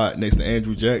 Jamaican bro. spot next to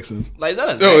Andrew Jackson. Like, is that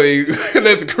a Oh, Zaxby's?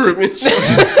 that's Caribbean.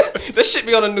 That shit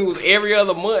be on the news every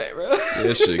other month, bro.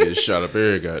 That shit gets shot up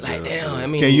every goddamn. Like, damn, I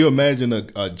mean, Can you imagine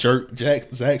a jerk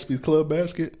Zaxby's club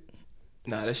basket?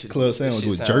 Nah, that shit. Club that sandwich shit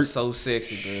with sounds jerk? so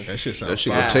sexy, bro. That shit That sounds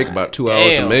shit fire. gonna take about 2 hours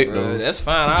to make, bro, though. that's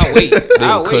fine. I'll wait.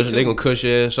 I'll wait. They gonna cuss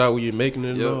your ass out when you're making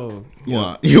it. Yo.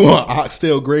 No. You want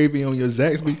oxtail gravy on your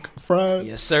Zaxby fries?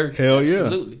 Yes, sir. Hell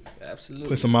yeah. Absolutely.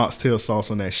 Put some oxtail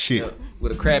sauce on that shit. Yeah,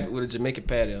 with a Jamaican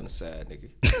patty on the side, nigga.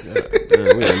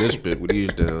 Damn, we on this bit with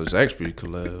these damn Zaxby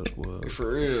collabs, boy.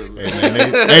 For real, bro. Hey,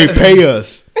 man, they pay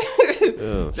us.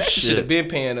 That should have been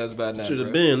paying us by now. Should have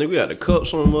bro. been. Nigga, we got the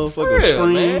cups on the motherfucking real,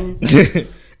 screen. man.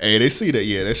 Hey, they see that.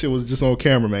 Yeah, that shit was just on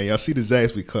camera, man. Y'all see the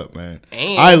Zaxby cup, man.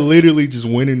 And- I literally just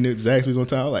went in the Zaxby's one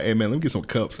time. I was like, hey, man, let me get some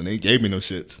cups. And they gave me no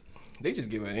shits. They just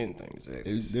give out anything.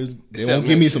 Exactly. They Except won't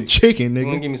give me some milkshakes. chicken, They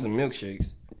gonna nigga. give me some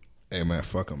milkshakes. Hey, man,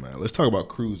 fuck them, man. Let's talk about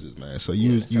cruises, man. So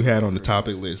you had on the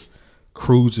topic list,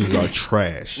 cruises are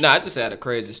trash. No, I just had a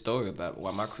crazy story about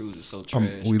why my cruise is so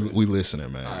trash. We listening,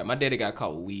 man. All right, my daddy got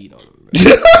caught with weed on him.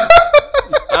 Bro.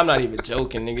 I'm not even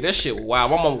joking, nigga. That shit wow.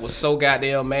 My mama was so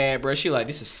goddamn mad, bro. She like,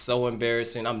 this is so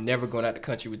embarrassing. I'm never going out the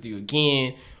country with you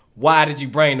again. Why did you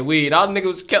bring the weed? All the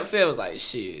niggas kept saying was like,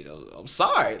 shit, I'm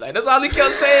sorry. Like, that's all he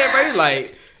kept saying, bro. He's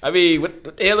like, I mean,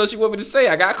 what the hell else you want me to say?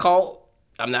 I got caught.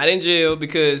 I'm not in jail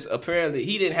because apparently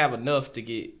he didn't have enough to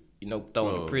get,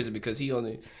 thrown in prison because you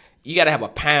got to have a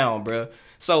pound, bro.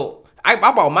 So I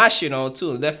bought my shit on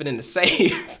too and left it in the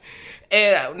safe.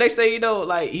 And next thing you know,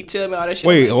 like, he tell me all that shit.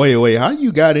 Wait. How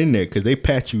you got in there? Because they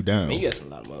pat you down. Man, you got a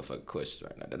lot of motherfucking questions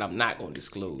right now that I'm not going to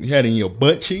disclose. You had it in your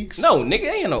butt cheeks? No,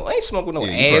 nigga, I ain't smoking no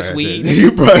Yeah, you ass probably weed. had that-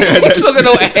 You probably had I ain't that smoking shit.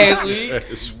 no ass weed. I'm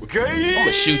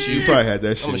gonna shoot you. You probably had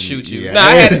that shit. I'm gonna shoot you.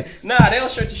 Yeah. Nah, they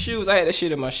don't shirt your shoes. I had that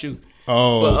shit in my shoe.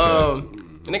 Oh, But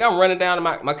okay. nigga, I'm running down to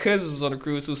my cousins was on the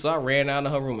cruise too, so I ran down to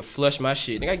her room and flushed my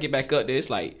shit. Nigga, I get back up there, it's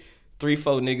like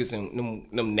 3-4 niggas in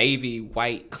them navy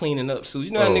white cleaning up suits.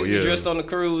 You know how niggas be dressed on the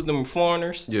cruise, them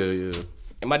foreigners. Yeah.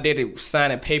 And my daddy was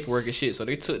signing paperwork and shit, so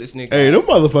they took this nigga. Hey, them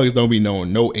motherfuckers don't be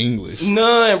knowing no English.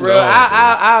 None, bro. No,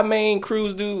 Our main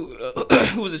cruise dude,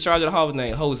 who was in charge of the hall, was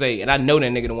named Jose, and I know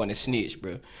that nigga the one that snitched,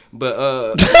 bro. But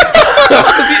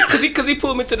cause he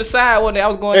pulled me to the side one day. I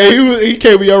was going. Hey, he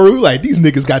came in your room like, these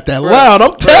niggas got that loud.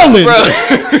 I'm telling.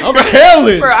 I'm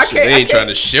telling. Bro, I can't. They ain't trying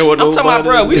to share with I'm nobody.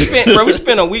 talking about, we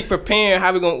spent a week preparing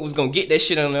how we was gonna get that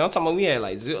shit on there. I'm talking about we had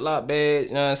like Ziploc bags,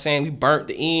 you know what I'm saying? We burnt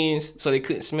the ends so they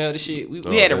couldn't smell the shit. We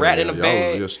had it wrapped in a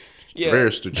bag. Yeah.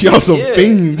 Very strategic. Y'all some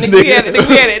fiends, nigga. We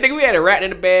had it wrapped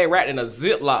in a bag, wrapped in a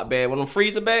Ziploc bag, one of them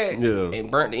freezer bags. Yeah.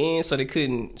 And burnt the ends so it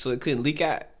couldn't leak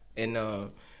out. And the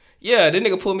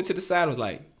nigga pulled me to the side and was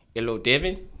like, hello,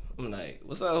 Devin. I'm like,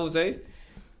 what's up, Jose?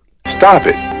 Stop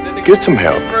it. Get some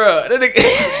help. Bro, that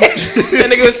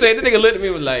nigga looked at me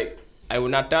and was like, I will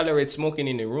not tolerate smoking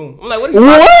in the room. I'm like, what are you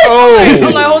talking about?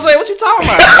 I'm like, Jose, what you talking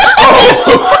about?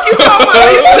 What you talking about?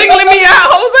 Are you singling me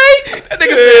out, Jose? That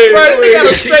nigga said, bro, that nigga had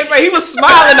a straight face. He was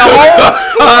smiling the whole,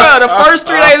 bro, the first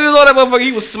 3 days we was on that motherfucker,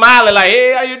 he was smiling like,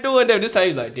 hey, how you doing there? This time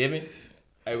he's like, Devin,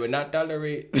 I will not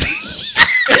tolerate.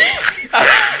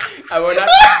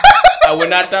 I would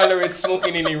not tolerate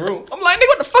smoking in the room. I'm like, nigga,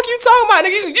 what the fuck you talking about?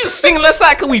 Nigga, you just singing left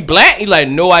side cause we black? He's like,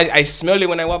 no, I smell it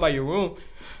when I walk by your room.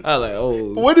 I was like,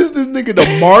 oh. What is this nigga, the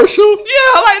marshal? Yeah,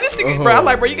 I like this nigga, bro. I'm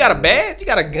like, bro, you got a badge? You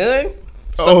got a gun?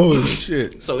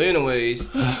 Shit. So anyways,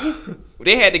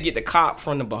 they had to get the cop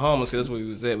from the Bahamas because that's where he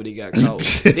was at when he got caught.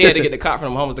 They had to get the cop from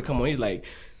the Bahamas to come on. He's like,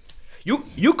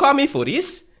 You call me for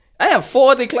this? I have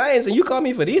 4 other clients and you call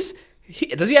me for this?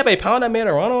 Does he have a pound that made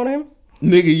a run on him?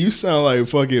 Nigga, you sound like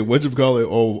fucking what you call it?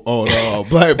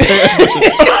 Black Panther.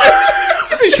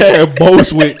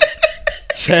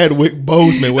 Chadwick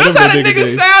Boseman. That's how the nigga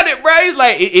sounded, bro. He's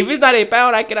like, if it's not a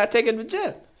pound, I cannot take it to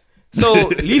jail. So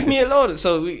leave me alone.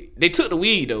 So they took the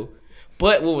weed though.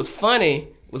 But what was funny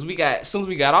was as soon as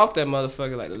we got off that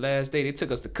motherfucker, like the last day, they took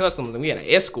us to customs and we had an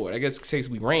escort. I guess in case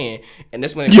we ran, and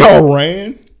that's when y'all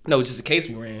ran. No, just in case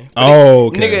we ran. But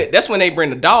okay. Nigga, that's when they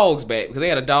bring the dogs back because they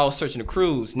had a dog searching the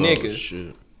cruise. Nigga, Oh,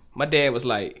 shit. My dad was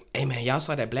like, "Hey man, y'all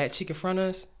saw that black chick in front of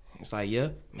us?" It's like, "Yeah,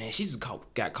 man, she just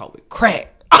got caught with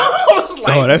crack." I was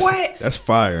like, "What?" That's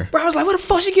fire, bro. I was like, "Where the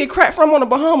fuck she get crack from on the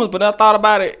Bahamas?" But I thought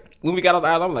about it when we got off the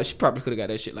island. I'm like, she probably could have got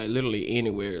that shit like literally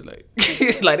anywhere. Like,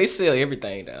 like they sell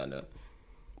everything down there.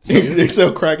 They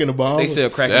sell crack in the Bahamas. They sell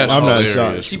crack. I'm not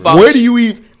shocked. Where do you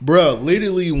eat, bro?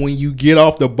 Literally, when you get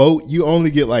off the boat, you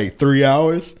only get like 3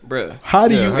 hours, bro. How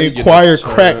do you acquire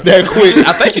crack that quick?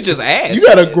 I think you just ask. You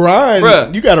gotta grind,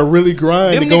 bro. You gotta really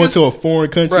grind to go into a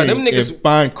foreign country bro, and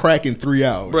find crack in 3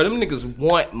 hours. Bro, them niggas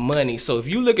want money. So if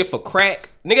you looking for crack,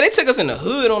 nigga, they took us in the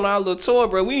hood on our little tour,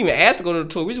 bro. We didn't even ask to go to the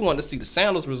tour. We just wanted to see the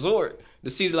Sandals Resort. To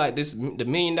see like the $1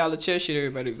 million chest shit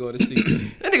everybody go to see.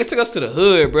 That nigga took us to the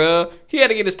hood, bro. He had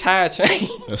to get his tire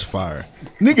changed. That's fire.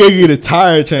 Nigga get a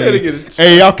tire change.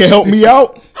 Hey, y'all can help me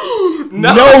out?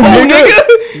 No,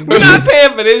 nigga. We're not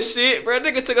paying for this shit, bro.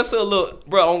 Nigga took us to a little,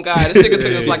 bro, on God. This nigga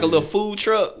took us like a little food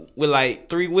truck with like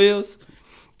 3 wheels.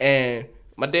 And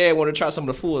my dad wanted to try some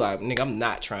of the food. Like, nigga, I'm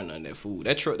not trying none of that food.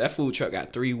 That food truck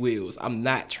got 3 wheels. I'm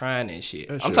not trying that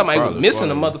shit. I'm talking about he was missing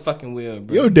a motherfucking wheel,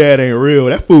 bro. Your dad ain't real.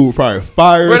 That food probably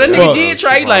fire. Bro, that nigga did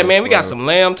try. He like, man, we got some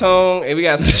lamb tongue and we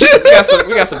got some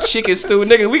chicken stew.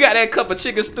 Nigga, we got that cup of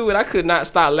chicken stew and I could not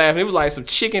stop laughing. It was like some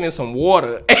chicken and some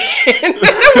water. And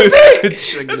that was it.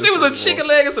 It was a chicken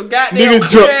leg and some goddamn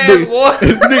ass water.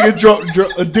 Nigga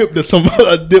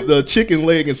dipped a chicken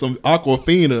leg in some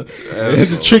Aquafina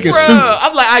and the chicken soup.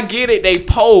 I'm like, I get it. They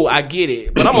po, I get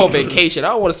it. But I'm on vacation. I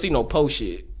don't want to see no po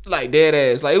shit. Like dead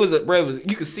ass. Like it was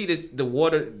you could see the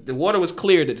water. The water was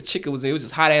clear that the chicken was in. It was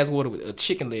just hot ass water with a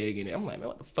chicken leg in it. I'm like, man,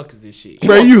 what the fuck is this shit?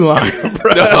 Bro, you lying,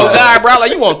 bro. Oh God, bro.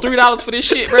 Like you want $3 for this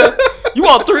shit, bro? You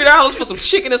want $3 for some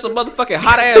chicken and some motherfucking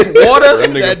hot ass water?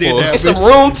 And some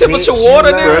room temperature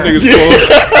water, nigga.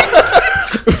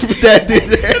 That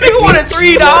nigga wanted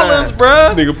 $3,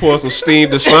 bro. Nigga pour some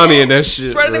steamed Dasani in that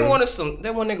shit. Bro, that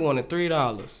one nigga wanted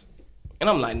 $3. And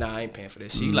I'm like, nah, I ain't paying for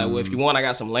that shit. Like, well, if you want, I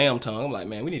got some lamb tongue. I'm like,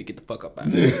 man, we need to get the fuck up out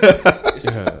of here.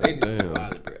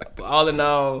 But all in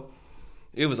all,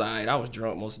 it was alright. I was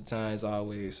drunk most of the time, as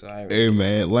always. So hey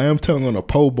man, lamb tongue on a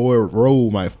po' boy roll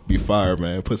might be fire,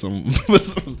 man. Put some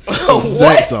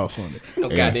Zach sauce on it. No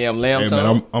goddamn lamb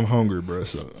tongue. Man, I'm hungry, bro.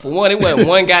 So for one, it wasn't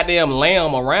one goddamn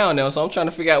lamb around there, so I'm trying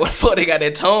to figure out where the fuck they got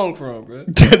that tongue from, bro.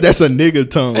 That's a nigga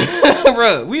tongue,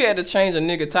 bro. We had to change a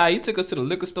nigga tire. He took us to the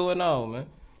liquor store and all, man.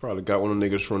 Probably got one of them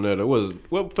niggas from there.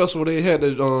 What festival they had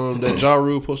that Ja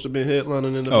Rule supposed to be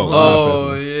headlining in the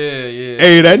Oh yeah.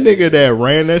 Hey, that nigga that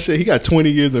ran that shit, he got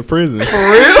 20 years in prison. For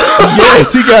real?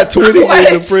 Yes, he got 20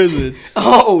 years in prison.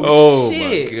 Oh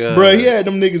shit. My God. Bro, he had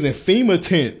them niggas in FEMA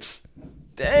tents.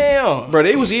 Damn. Bro,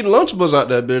 they was eating Lunchables out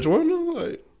that bitch, wasn't they?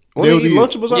 Like, they eating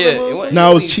Lunchables out there?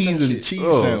 No, it was cheese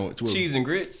sandwich. Cheese and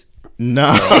grits?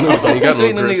 Nah. Ain't got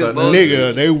no grits out there.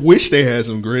 Nigga, they wish they had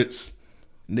some grits.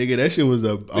 Nigga, that shit was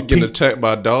getting attacked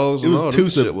by dogs. It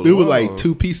was like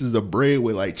 2 pieces of bread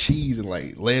with like cheese and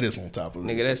like lettuce on top of it.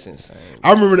 Nigga, that's insane.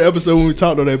 I remember the episode when we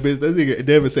talked to that bitch. That nigga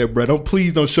Devin said, "Bro,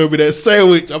 please don't show me that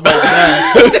sandwich. I'm about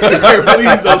to die.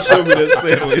 Please don't show me that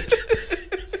sandwich."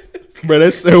 Bro,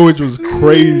 that sandwich was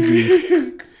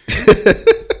crazy.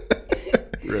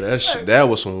 Bro, that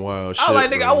was some wild shit. I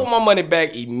like, nigga, bro. I want my money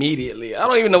back immediately. I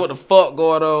don't even know what the fuck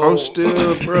going on. I'm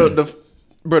still, bro. The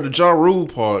Ja Rule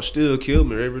part still killed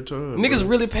me every time. Niggas bro.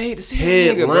 Really paid to see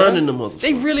that nigga, bro. Headlining the motherfucker.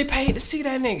 They really paid to see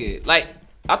that nigga. Like,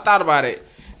 I thought about it.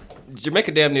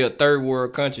 Jamaica damn near a third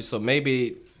world country, so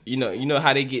maybe you know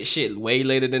how they get shit way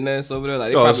later than us over there.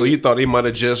 Like, so you thought they might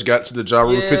have just got to the Ja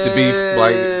Rule 50 beef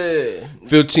like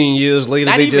 15 years later?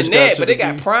 Not they even just that, got to but they the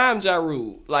got beef? prime Ja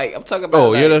Rule. Like, I'm talking about. Oh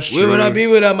like, yeah, that's true. Where would I be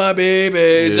without my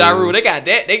baby? Yeah. Ja Rule. They got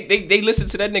that. They listen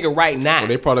to that nigga right now. Well,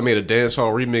 they probably made a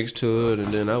dancehall remix to it, and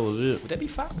then that was it. Would that be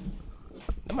fire?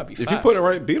 That might be fire. If you put the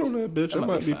right beat on that bitch, that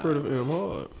might be pretty damn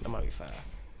hard. That might be fire.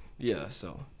 Yeah,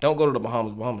 so don't go to the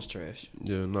Bahamas. Bahamas trash.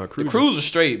 Yeah, not the cruise is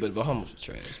straight, but Bahamas is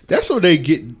trash. That's what they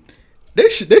get. They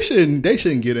shouldn't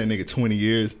give that nigga 20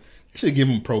 years. They should give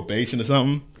him probation or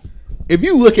something. If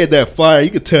you look at that flyer, you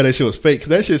could tell that shit was fake. Cause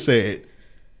that shit said,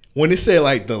 when it said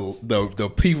like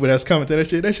the people that's coming to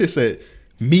that shit said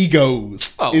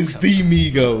Migos. Oh, It's the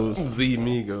Migos. The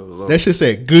Migos. That shit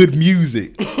said good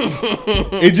music.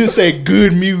 It just said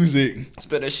good music.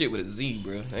 Spell that shit with a Z,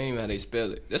 bro. That ain't even how they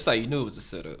spell it. That's how you knew it was a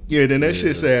setup. Yeah, then that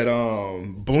shit said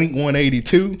Blink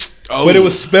 182. But it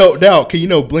was spelled out. Cause you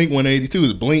know Blink 182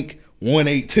 is Blink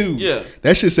 182. Yeah.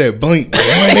 That shit said Blink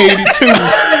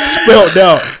 182 spelled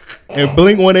out. And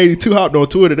Blink 182 hopped on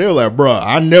Twitter. They were like, bro,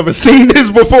 I never seen this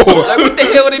before. Like, what the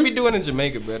hell would they be doing in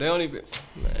Jamaica, bro? They don't even.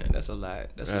 Man, that's a lie.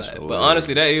 That's a lie. But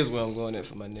honestly, that is where I'm going at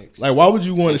for my next. Like, why would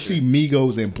you want to see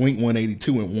Migos and Blink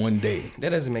 182 in one day?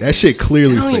 That doesn't make that shit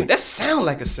clearly even, fake. that sound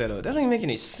like a setup. That don't even make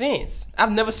any sense.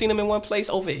 I've never seen them in one place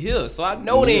over here, so I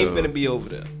know they ain't finna be over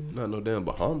there. Not no damn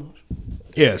Bahamas.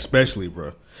 Yeah, especially,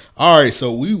 bro. All right,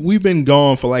 so we've been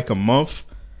gone for like a month.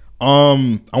 I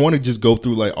want to just go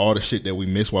through like all the shit that we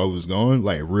missed while we was gone,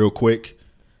 like real quick.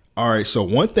 All right, so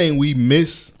one thing we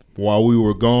missed while we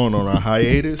were gone on our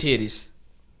hiatus. Titties.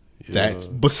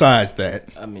 That besides that,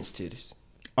 I miss titties.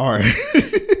 all right.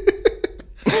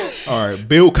 All right,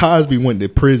 Bill Cosby went to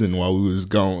prison while we was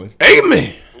gone.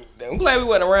 Amen. I'm glad we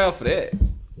wasn't around for that.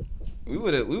 We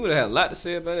would have had a lot to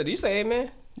say about it. Did you say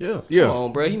amen? Yeah. Come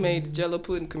on, bro. He made the Jello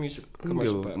pudding commercial.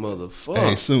 Motherfucker.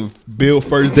 Hey, so Bill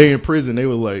first day in prison, they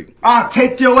were like, I'll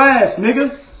take your ass,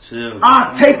 nigga.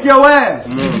 I'll take your ass.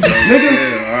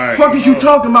 Nigga, fuck is you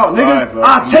talking about, nigga?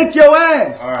 I'll take your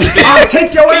ass. I'll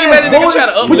take your Can you ass, imagine nigga boy.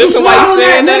 trying to Would you uplift him while smile he on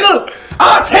saying that, that? nigga?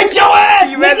 I'll take your ass,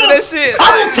 Can you imagine nigga. that shit?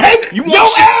 I'll take You your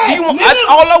want shit? ass, You want? nigga.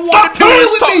 All I want Stop to do playing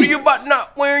is with talk me. to you about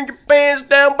not wearing your pants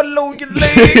down below your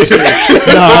legs.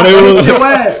 nah, they were Your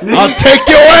like, ass, nigga. I'll take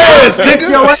your ass, nigga.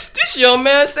 Your ass. This young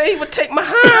man say he would take my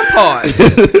hind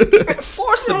parts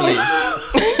forcibly. that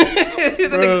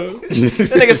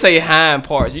nigga say hind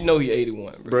parts. You know he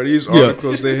 81, bro. Bro, these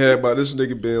articles they had about this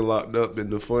nigga being locked up and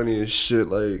the funniest shit,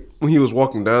 like when he was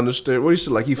walking down the stairs, what he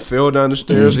said, like he fell down the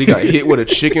stairs, he got hit with a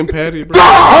chicken patty, bro.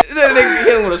 That nigga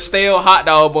hit him with a stale hot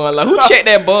dog bun. Like, who checked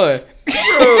that bun?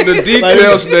 Bro, the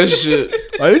details of that shit.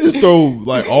 Like they just throw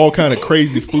like all kind of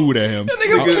crazy food at him. That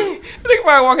nigga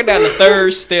probably walking down the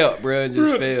third step, bro, and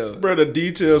just fell. Bro, the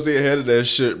details they had of that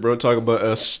shit, bro. Talking about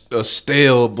a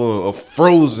stale bun, a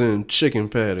frozen chicken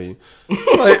patty.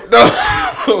 Like,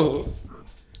 no.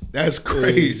 That's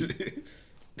crazy.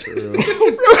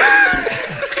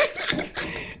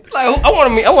 Like, I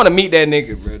want to meet that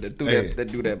nigga, bro. That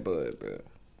do that bud, bro.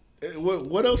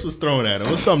 What else was thrown at him?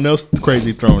 What's something else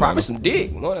crazy thrown Probably at him? some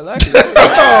dick, more than likely.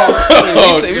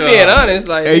 If you being honest,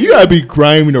 like, Hey, you gotta be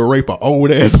grimy to rape an old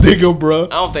ass nigga, bro. I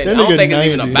don't think That it's nigga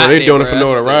even 90. about Bro, they that, doing it bro. for I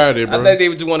just notoriety, think- bro. I think they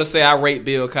just want to say I raped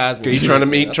Bill Cosby. He trying to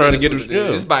get him.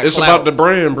 Yeah. It's about the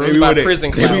brand, bro. It's about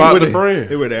prison They clout. It's be about with the it. brand.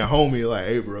 They were that homie like,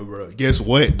 hey, bro. Guess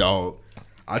what, dog?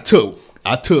 I took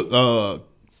what's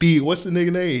the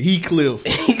nigga name? Heathcliff.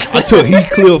 I took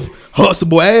Heathcliff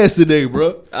Huxtable ass today,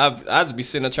 bro. I just be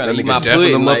sitting there trying That to eat nigga my dapping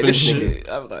pudding them like up this and nigga.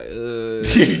 I was like,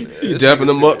 He dapping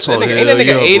them up, That nigga, ain't that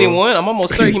nigga 81? I'm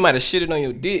almost certain he might have shitted on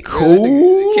your dick. bro.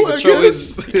 Cool, He I can't control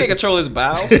guess. he can't control his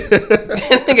bowels.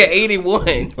 That nigga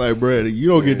 81. Like, bro, you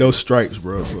don't get no stripes,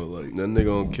 bro. So like, That nigga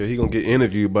gonna care. He gonna get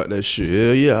interviewed about that shit.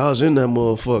 Hell yeah, I was in that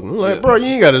motherfucker. I'm like, bro, you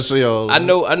ain't gotta say all that. I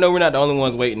know we're not the only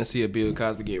ones waiting to see a Bill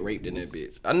Cosby get raped in that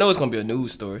bitch. I know it's gonna be a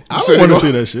news story. I don't want to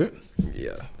see that shit.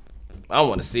 Yeah. I don't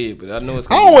want to see it, but I know it's I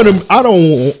gonna don't want him.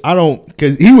 I don't,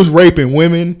 because he was raping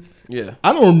women. Yeah.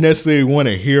 I don't necessarily want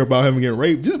to hear about him getting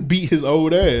raped. Just beat his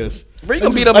old ass. Bro, you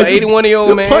gonna beat up an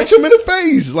 81-year-old man? Punch him in the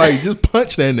face. Like, just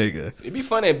punch that nigga. It'd be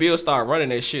funny if Bill start running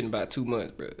that shit in about 2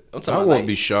 months, bro. I'm talking I about won't like,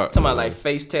 be shocked, Talking about bro. like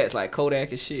face tats, like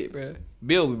Kodak and shit, bro.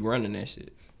 Bill be running that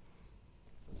shit.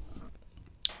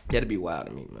 That'd be wild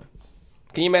to me, man.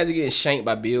 Can you imagine getting shanked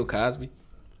by Bill Cosby?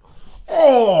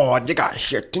 Oh, you got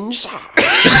shit inside.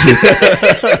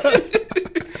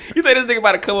 You think this nigga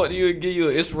about to come up to you and give you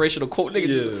an inspirational quote? Nigga,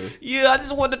 just, I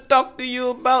just want to talk to you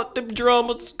about the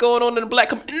drama that's going on in the black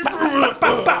community.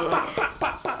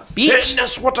 Bitch.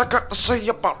 That's what I got to say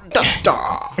about that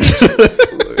dog.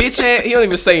 Bitch ass, he don't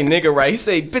even say nigga right. He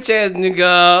say bitch ass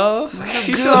nigga.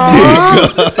 He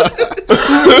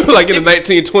Like in the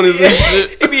 1920s and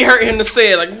shit. It be hurting him to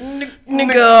say it like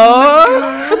nigga.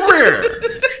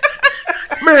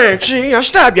 Man, see, I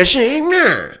stabbed you, see,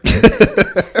 man.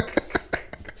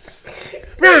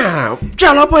 Now,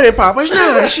 Jello pudding poppers,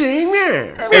 now, see,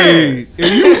 man. Hey,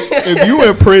 if you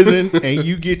in prison and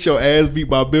you get your ass beat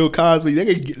by Bill Cosby,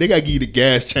 they gotta give you the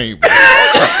gas chamber.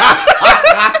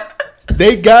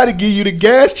 They gotta give you the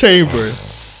gas chamber.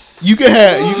 You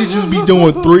can just be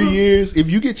doing 3 years. If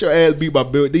you get your ass beat by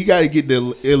Bill, you gotta get the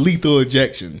lethal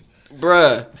ejection.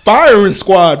 Bruh. Firing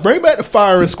squad, bring back the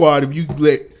firing squad. If you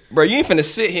let Bro, you ain't finna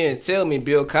sit here and tell me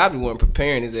Bill Cosby wasn't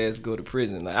preparing his ass to go to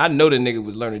prison. Like, I know the nigga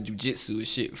was learning jujitsu and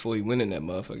shit before he went in that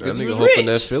motherfucker. That He nigga was hoping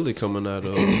rich. that Philly coming out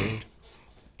of.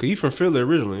 Cause he from Philly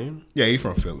originally. Ain't Yeah, he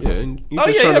from Philly. he? Yeah, and you Oh,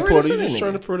 just yeah, trying yeah, to pour, really you just Philly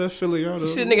trying nigga. to pour that Philly out. You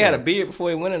see, the nigga had a beard before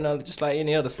he went in there, just like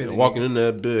any other Philly. Walking in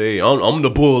that bitch, hey, I'm the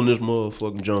bull in this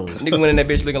motherfucking John. Nigga went in that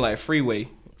bitch looking like Freeway.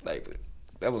 Like,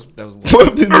 that was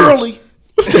Early.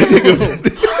 What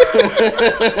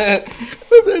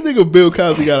if that nigga Bill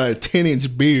Cosby got a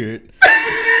 10-inch beard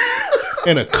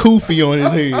and a kufi on his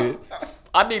head?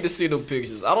 I need to see them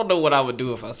pictures. I don't know what I would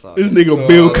do if I saw This it. nigga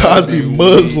Bill Cosby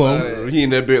Muslim. He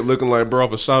in that bit looking like bro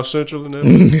off of South Central and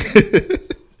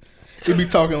that. He be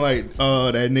talking like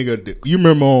that nigga. You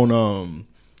remember on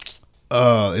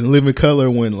in Living Color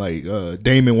when like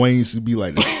Damon Wayne used to be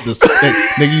like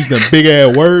that nigga used them big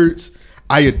ass words.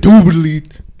 I indubitably.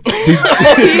 He was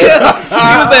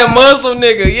that Muslim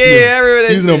nigga. Yeah, I remember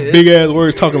that Using them shit. big ass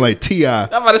words talking like T.I. I'm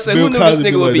about to say, Bill who knew this Cosby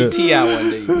nigga would be like that. T.I. one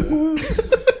day?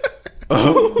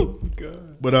 Bro?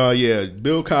 But yeah,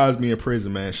 Bill Cosby in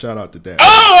prison, man. Shout out to that.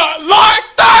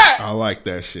 I like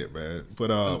that shit, man.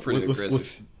 But Pretty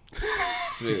aggressive.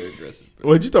 It's very aggressive, bro.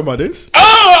 what you talking about this?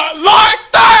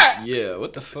 Yeah,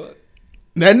 what the fuck?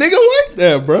 That nigga like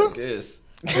that, bro. Yes.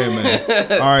 Hey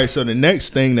man. All right, so the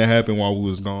next thing that happened while we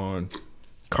was gone,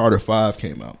 Carter 5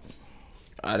 came out.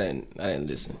 I didn't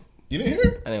listen. You didn't hear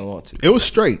it? I didn't want to. It was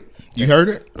straight. You heard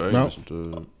it? I ain't No. listen to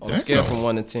it. On a scale from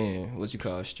 1 to 10, what you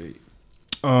call straight?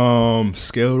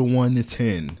 Scale to 1 to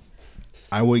 10,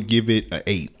 I would give it an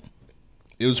 8.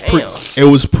 It was Damn. it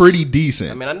was pretty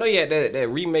decent. I mean, I know you had that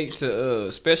remake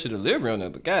to Special Delivery on there,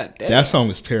 but god damn, That song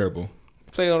is terrible.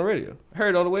 play it on the radio. I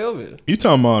heard it on the way over here. You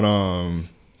talking about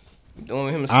Doing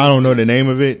with him and I don't know the name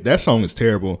of it. That song is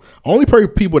terrible. Only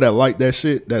people that like that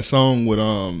shit, that song with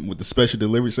the Special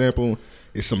Delivery sample,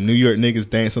 is some New York niggas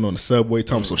dancing on the subway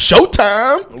talking some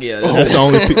Showtime. Yeah, That's the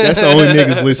only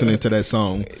niggas listening to that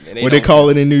song. they What they don't- call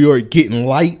it in New York, getting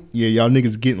light. Yeah, y'all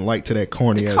niggas getting light to that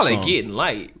corny ass call song. it getting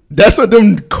light. That's what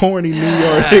them corny New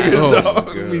York niggas dog. God.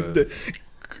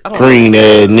 I mean, Green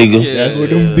ass nigga. Yeah, that's what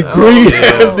them the green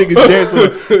ass niggas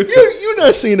dancing. You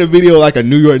not seen a video like a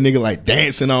New York nigga like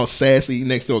dancing all sassy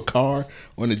next to a car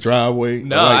on the driveway?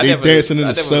 No, like I they never, dancing in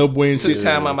I the never subway and took shit.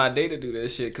 time out my day to do that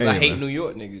shit because I Hey, hate man. New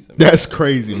York niggas. I mean, That's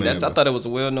crazy, man. I thought it was a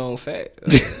well-known fact.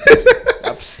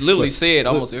 I've literally said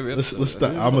almost every episode. Let's stop.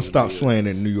 I'm gonna stop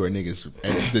slandering New York niggas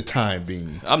at the time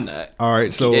being. I'm not. All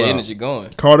right, so Keep that energy going.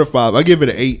 Carter 5, I give it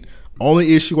an 8.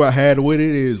 Only issue I had with it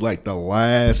is like the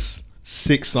last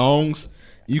 6 songs.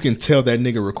 You can tell that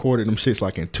nigga recorded them shits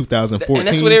like in 2014. And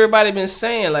that's what everybody been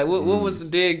saying. Like, what was the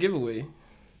dead giveaway?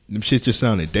 Them shits just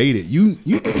sounded dated. You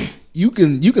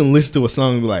can listen to a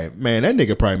song and be like, man, that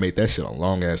nigga probably made that shit a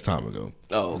long ass time ago.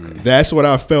 Oh, okay. That's what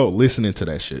I felt listening to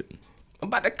that shit. I'm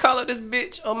about to color this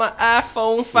bitch on my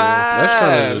iPhone 5. That's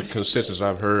kind of the consensus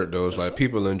I've heard though. It's like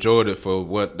people enjoyed it for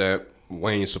what that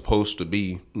Wayne's supposed to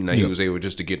be. Now he was able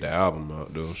just to get the album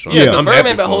out though. So Yeah, I'm Birdman happy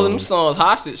been for holding him. them songs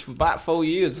hostage for about 4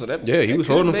 years. So that Yeah, he that was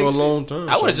could've holding them made for a long sense. time,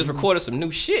 I would have so- just recorded some new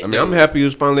shit. I mean, I'm happy he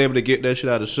was finally able to get that shit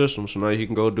out of the system, so now he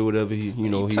can go do whatever he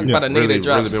Talking about a nigga really, that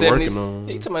dropped really been 70. working on.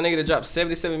 He talking about a nigga that dropped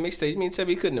 77 mixtapes. You mean to tell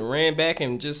me he couldn't have ran back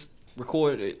and just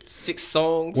recorded 6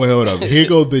 songs? Well, hold up. Here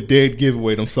goes the dead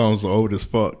giveaway. Them songs are old as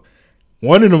fuck.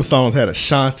 One of them songs had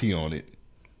Ashanti on it.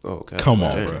 Oh, okay. Come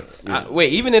on, Damn. bro.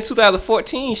 Wait, even in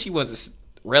 2014, she wasn't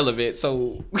relevant.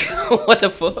 So what the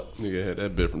fuck? Nigga had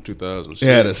that bit from 2006. It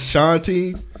had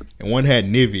Ashanti and one had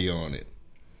Nivea on it.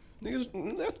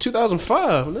 Niggas, that's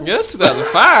 2005. nigga. Yeah, that's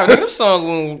 2005. Nigga, them songs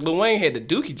when Lil Wayne had the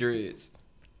Dookie dreads.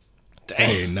 Damn.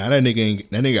 Hey, now that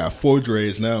nigga got 4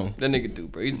 dreads now. That nigga do,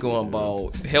 bro. He's going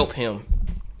bald. Help him.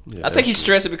 Yeah, I think he's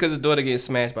stressing because his daughter getting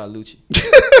smashed by Lucci.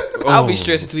 Oh. I'll be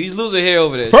stressing too. He's losing hair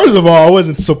over there. First of all, I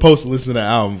wasn't supposed to listen to the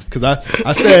album because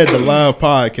I said the live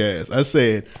podcast. I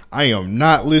said I am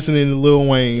not listening to Lil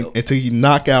Wayne until he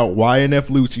knock out YNF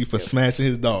Lucci for smashing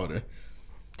his daughter.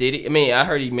 Did he? I mean, I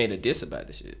heard he made a diss about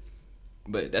the shit,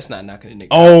 but that's not knocking the nigga.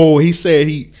 Oh, he said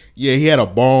he had a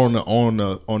bar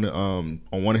on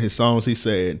one of his songs. He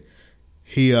said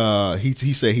he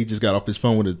said he just got off his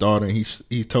phone with his daughter and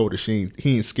he told her he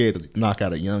ain't scared to knock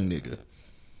out a young nigga.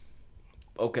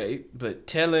 Okay, but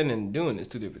telling and doing is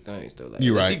 2 different things, though. Like,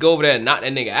 You unless right. he go over there and knock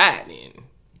that nigga out, then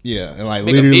Yeah, and like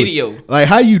Make a literally, video. like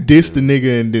how you diss the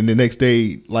nigga and then the next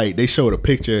day like they showed a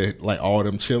picture like all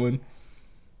them chilling.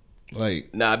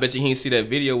 Like nah, I bet you he didn't see that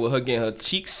video with her getting her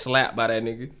cheeks slapped by that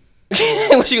nigga.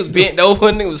 When she was bent over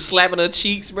and nigga was slapping her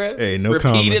cheeks, bro. hey, no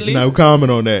repeatedly. comment, no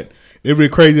comment on that. It'd be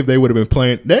crazy if they would have been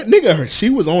playing that nigga.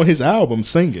 She was on his album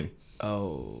singing.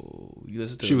 Oh You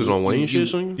listen to She was on Wayne shit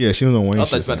singing? Yeah, she was on Wayne I thought you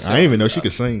shit. was about to I say- didn't even know she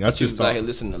could sing. I She just was out thought. here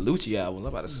listening to Lucci album. I'm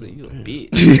about to say you a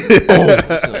bitch.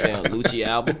 Listen to damn Lucci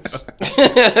albums.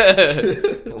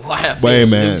 Why I But hey, feel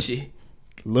man. Lucci?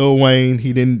 Lil Wayne,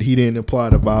 he didn't apply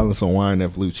the violence on Wine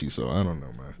F. Lucci, so I don't know,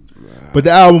 man. But the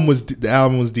album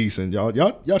was decent,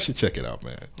 y'all should check it out,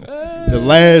 man. The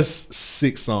last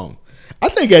 6 songs. I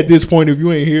think at this point, if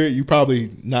you ain't hear it, you probably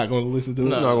not gonna listen to it.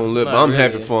 No. I'm not gonna live, but Not I'm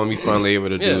happy really. for him. He finally able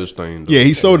to do his thing. Though. Yeah,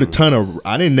 he sold a ton of.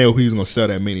 I didn't know he was gonna sell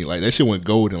that many. Like that shit went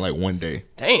gold in like one day.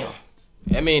 Damn.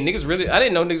 I mean, niggas really. I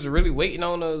didn't know niggas were really waiting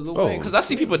on Lil Wayne because I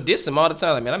see people diss him all the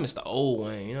time. Like, man, I miss the old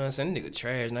Wayne. You know what I'm saying? Nigga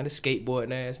trash. Not this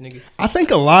skateboarding ass nigga. I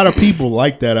think a lot of people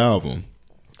like that album.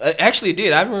 Actually, it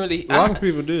did. I haven't really. A lot of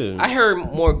people did. I heard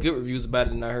more good reviews about it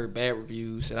than I heard bad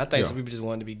reviews, and I think some people just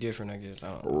wanted to be different. I guess.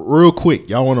 I don't know. Real quick,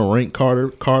 y'all want to rank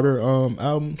Carter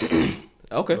album?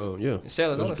 Okay. Yeah. Sell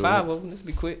there's only 5 of them. Let's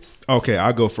be quick. Okay,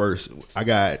 I'll go first. I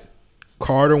got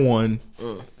Carter 1.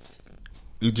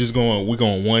 We're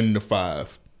going 1 to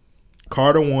 5.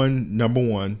 Carter 1, number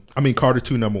 1. I mean Carter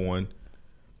 2, number 1.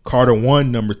 Carter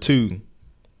 1, number 2.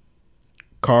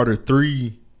 Carter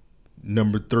 3,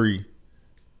 number 3.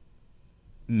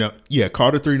 No, yeah,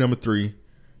 Carter 3, number 3.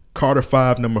 Carter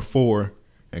 5, number 4,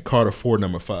 and Carter 4,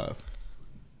 number 5.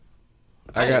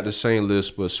 I got the same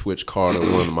list, but switch Carter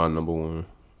 1 to my number 1.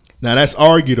 Now that's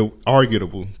arguable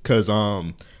because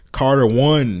Carter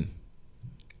 1,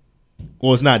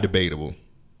 well, it's not debatable.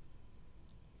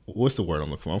 What's the word I'm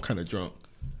looking for? I'm kind of drunk.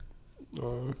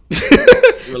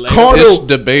 Carter, It's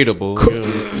debatable.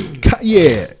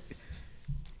 yeah.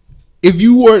 If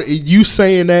you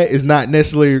saying that is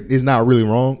not really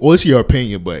wrong. Well, it's your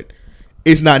opinion, but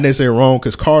it's not necessarily wrong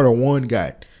because Carter 1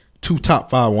 got 2 top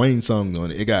 5 Wayne songs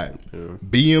on it. It got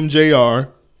BMJR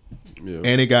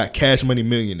and it got Cash Money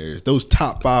Millionaires. Those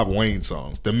top 5 Wayne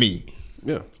songs to me.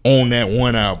 Yeah. On that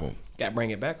one album. Got to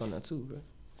bring it back on that too, bro.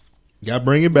 Got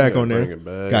Bring It Back on there. Bring It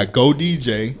Back. Got Go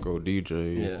DJ. Go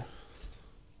DJ. Yeah.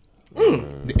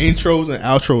 The intros and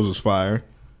outros was fire.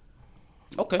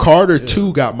 Okay. Carter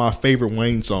 2 got my favorite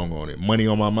Wayne song on it. Money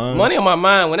on My Mind. Money on My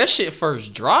Mind. When that shit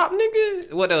first dropped,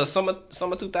 nigga. What else? Summer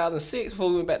 2006 before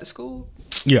we went back to school.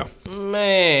 Yeah.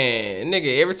 Man,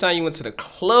 nigga. Every time you went to the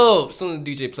club, as soon as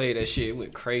the DJ played that shit, it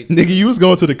went crazy. Nigga, you was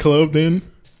going to the club then?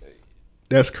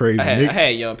 That's crazy. I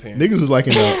had young parents. Niggas was like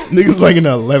in the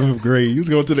 11th grade. You was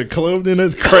going to the club then?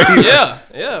 That's crazy.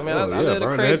 Yeah, man. I yeah, lived a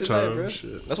around crazy that life, time, bro.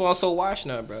 shit. That's why I'm so washed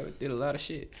now, bro. Did a lot of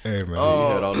shit. Hey, man. He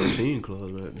had all the teen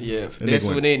clubs back then. Yeah, nigga that's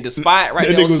went- when they the spot right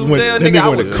That there on nigga was Sutel, that nigga. I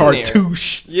nigga was went in there.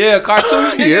 cartouche. Yeah,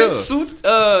 cartouche, nigga.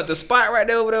 Yeah. The spot right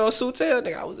there over there on Sutel,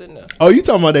 nigga. I was in there. Oh, you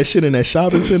talking about that shit in that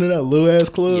shopping center, that little ass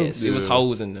club? Yes, it was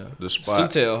hoes in there. The spot.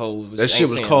 Sutel hoes. which That ain't shit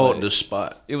was saying called much. The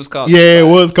Spot. It was called. Yeah, The it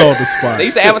Spot. was called the spot. They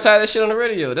used to advertise that shit on the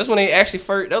radio. That's when they actually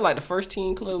first. That was like the first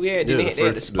teen club we had. Then Yeah, they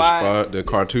had the spot. The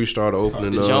cartouche started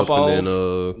opening The up, jump off. and then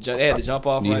They had the jump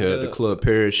off. you right had there. the Club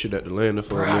Paris shit at the Landing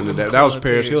for a Bro, I minute. remember That was Club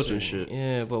Paris Paris Hilton shit. shit.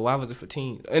 Yeah, but why was it for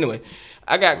teens? Anyway,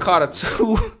 I got Carter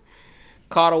 2,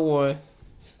 Carter 1,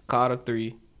 Carter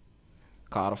 3,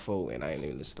 Carter 4, and I ain't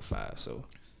even listen to 5, so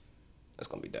that's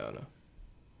gonna be down now.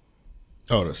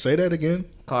 Oh, to say that again?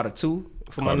 Carter 2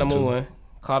 for my Carter number 2. 1,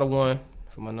 Carter 1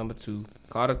 for my number 2,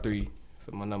 Carter 3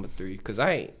 for my number 3. Cause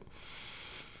I ain't.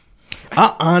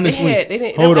 I honestly They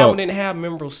didn't. hold That up. album didn't have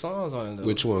memorable songs on it though.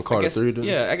 Which one, I Carter guess- 3 did?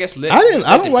 Yeah, I guess. I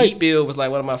don't the like- Beat Bill was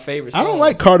like one of my favorite. songs. I don't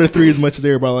like Carter 3 as much as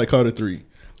everybody like Carter 3.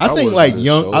 I think wasn't like as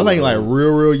young, so I think like good.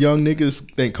 real young niggas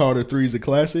think Carter 3 is a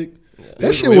classic. That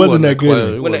It shit wasn't that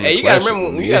good. When hey, you gotta remember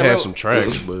when you it gotta had remember- some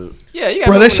tracks, but Yeah, you got.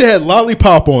 Bro, that shit had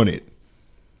Lollipop on it.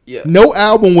 Yeah. No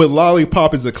album with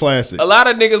Lollipop is a classic. A lot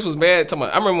of niggas was mad. Talking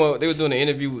about, I remember when they was doing an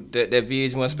interview with that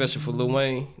VH1 special for Lil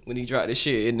Wayne when he dropped this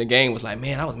shit. And the game was like,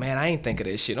 man, I was mad. I ain't think of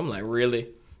that shit. I'm like, really?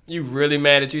 You really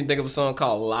mad that you didn't think of a song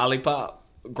called Lollipop?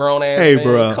 Grown ass Hey, man.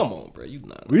 bruh. Come on, bro. You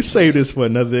not. We saved this for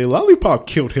another day. Lollipop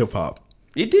killed hip hop.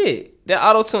 It did. That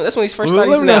auto tune. That's when he first Well,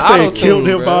 started let using me that not say auto it tune. killed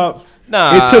hip hop.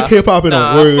 Nah, It took hip hop in a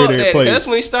fuck weird that. place. That's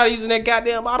when he started using that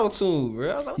goddamn auto tune, bro.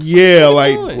 I was like, what the Yeah, fuck you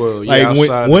like, doing? well, yeah, like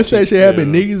outside once the that shit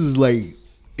happened, yeah. niggas was like,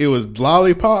 it was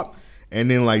Lollipop, and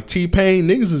then like T-Pain,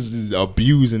 niggas is just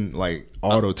abusing like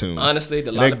auto tune. Honestly,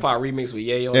 the That- Lollipop remix with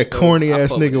Ye on that it, though, corny I ass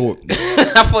fuck with nigga.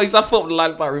 that. I fuck with the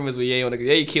Lollipop remix with Ye on it.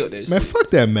 Ye killed that shit. Man, fuck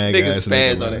that mag Niggas ass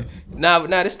spaz nigga, on man. it.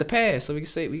 Nah, this the past, so we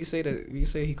can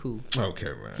say he cool. Okay,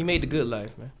 man. He made the good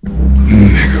life, man.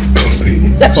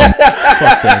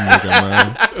 Fuck that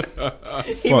nigga,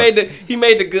 man. He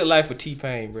made the good life with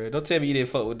T-Pain, bro. Don't tell me you didn't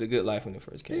fuck with the good life when it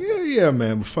first came. Yeah,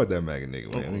 man. But fuck that MAGA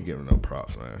nigga, man. We ain't giving him no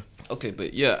props, man. Okay,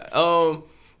 but yeah,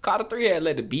 Carter 3 had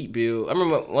let the beat build. I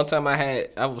remember one time I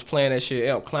was playing that shit.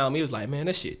 Elk clown me. He was like, man,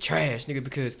 that shit trash, nigga.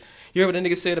 Because you heard what the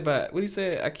nigga said about what he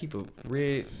said? I keep a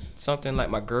red something like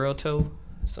my girl toe.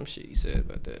 Some shit he said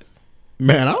about that.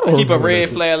 Man, I don't keep a remember red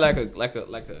that flag like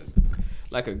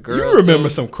a girl. You remember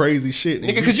toe. some crazy shit,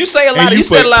 nigga? Because you say a lot. You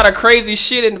said a lot of crazy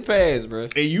shit in the past, bro.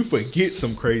 And you forget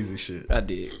some crazy shit. I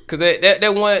did. Cause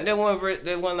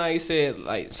that one night you said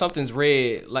like something's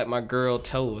red like my girl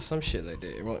toe or some shit like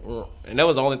that, and that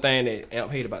was the only thing that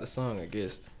Amp hated about the song, I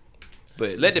guess.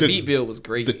 But Let the Beat Build was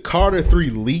great. The Carter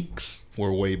 3 leaks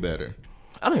were way better.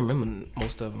 I don't remember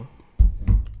most of them.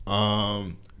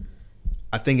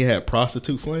 I think it had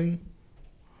Prostitute Flame.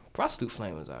 Prostitute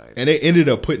Flame was alright. And they ended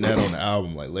up putting that on the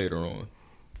album like later on.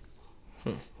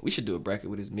 We should do a bracket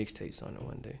with his mixtapes on it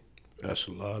one day. That's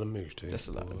a lot of mixtapes. That's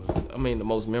a lot. I mean, the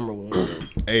most memorable one.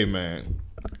 Hey man,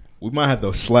 we might have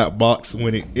to slap box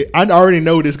when I already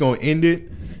know this gonna end it.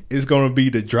 It's gonna be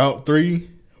the Drought 3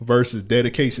 versus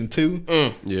Dedication 2.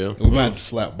 Yeah, we might have to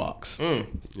slap box.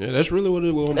 Yeah, that's really what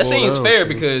it was. That seems fair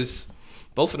because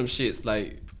both of them shits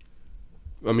like.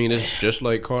 I mean, it's just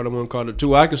like Carter 1, Carter 2.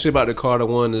 What I can say about the Carter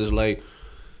 1 is like,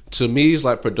 to me, it's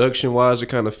like production wise, it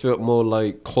kind of felt more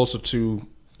like closer to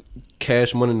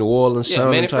Cash Money New Orleans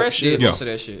sound. Manny type Fresh shit. did most of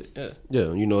that shit.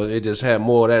 Yeah, you know, it just had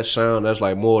more of that sound. That's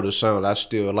like more of the sound I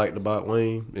still liked about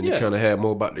Wayne, and it kind of had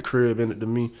more about the crib in it to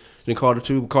me than Carter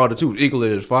 2. Carter 2 was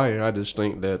equally as fire. I just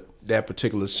think that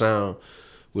particular sound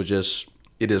was just.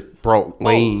 It just brought the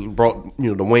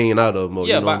Wayne out of him. Yeah,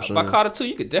 you know what I'm by saying? Carter 2,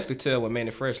 you could definitely tell when Manny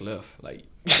Fresh left. Like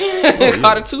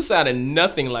Carter 2 sounded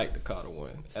nothing like the Carter 1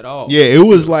 at all. Yeah, it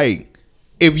was like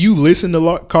if you listen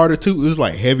to Carter 2, it was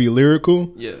like heavy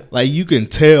lyrical. Yeah, like you can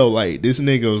tell like this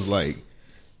nigga was like,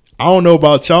 I don't know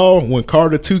about y'all. When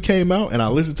Carter 2 came out and I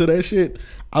listened to that shit,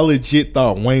 I legit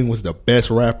thought Wayne was the best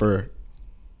rapper.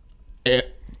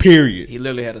 Period. He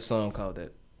literally had a song called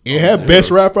that. It had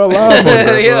Best Rapper Alive on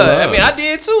it. Yeah, I mean, I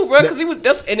did too, bro. Because he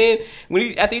was and then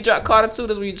after he dropped Carter 2,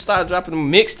 that's when he started dropping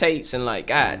them mixtapes and like,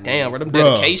 god damn, bro, them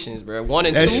dedications, bro. 1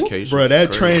 and 2, bro.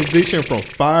 That transition from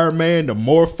Fireman to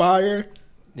More Fire,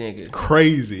 nigga,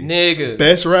 crazy, nigga.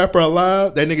 Best Rapper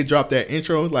Alive. That nigga dropped that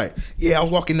intro. Like, yeah, I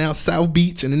was walking down South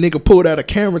Beach and the nigga pulled out a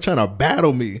camera trying to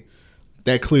battle me.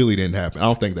 That clearly didn't happen. I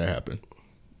don't think that happened.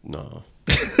 No.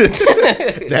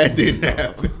 That didn't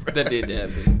happen. That didn't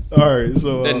happen. All right,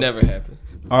 so that never happened.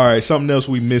 All right, something else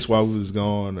we missed while we was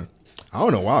gone. I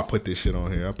don't know why I put this shit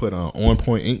on here. I put On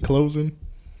Point Ink closing,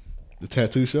 the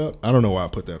tattoo shop. I don't know why I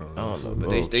put that on. I don't know, but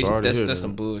that's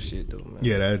some bullshit though, man.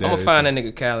 Yeah, that I'm gonna find that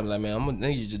nigga Callum. Like, man, I'm gonna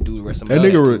need you to do the rest of my that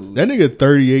nigga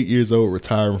 38 years old,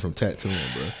 retiring from tattooing,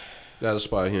 bro. That's a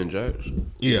spot here in Jax.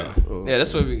 Yeah. Yeah,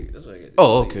 that's what we.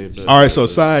 Oh, okay. All right. So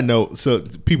side note, so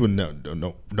people don't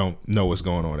know what's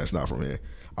going on. That's not from here.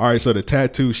 All right. So the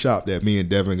tattoo shop that me and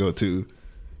Devin go to,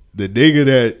 the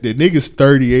nigga's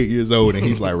 38 years old and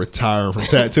he's like retiring from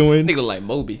tattooing. Nigga like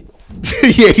Moby.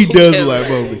 Yeah, he does look like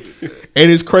Moby. And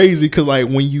it's crazy because like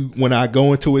when I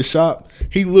go into his shop,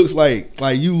 he looks like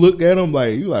you look at him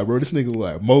like you like, bro, this nigga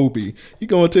look like Moby. You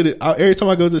go into every time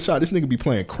I go to the shop, this nigga be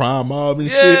playing Crime Mob and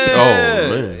shit. Oh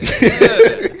man.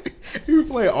 Yeah. He was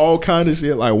playing all kind of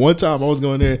shit. Like one time I was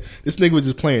going there, this nigga was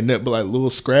just playing nothing but like little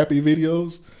scrappy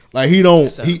videos. Like he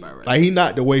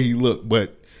not the way he looked,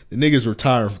 but the nigga's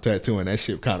retiring from tattooing. That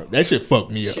shit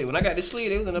fucked me up. Shit, when I got this sleeve,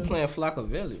 they was in there playing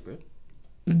Flockavelli, bro.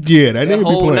 Yeah, that nigga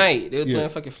whole be playing, night they was playing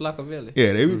fucking Flockavelli.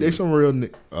 Yeah, they some real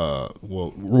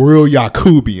real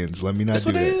Yakubians. Let me not That's do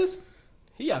what that. They is?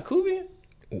 He Yakubian?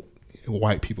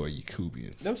 White people are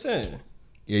Yakubians. I'm saying.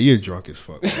 Yeah, you're drunk as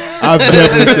fuck.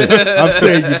 I've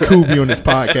said Yakubi on this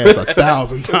podcast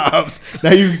 1,000 times.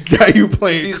 Now you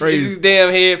playing crazy. These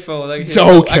damn headphones. Like,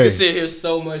 okay. I can sit here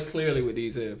so much clearly with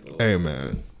these headphones. Hey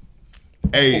man.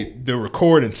 Hey, the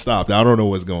recording stopped. I don't know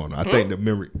what's going on. I think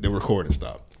the recording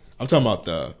stopped. I'm talking about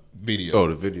the video. Oh,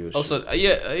 the video. Oh, so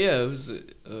yeah, it was.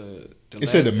 It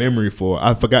said the memory for.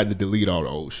 I forgot to delete all the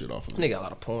old shit off of it. Nigga got a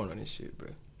lot of porn on this shit, bro.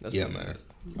 That's yeah, man.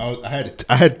 I had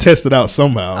to test it out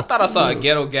somehow. I thought I saw a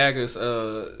Ghetto Gaggers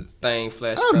thing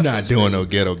flash. I'm not doing no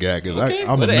Ghetto Gaggers. Okay.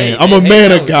 I'm a man. I'm a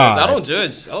man of God. I don't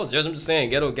judge. I'm just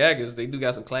saying Ghetto Gaggers. They do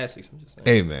got some classics. I'm just saying.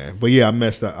 Hey man, but yeah, I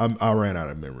messed up. I ran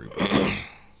out of memory.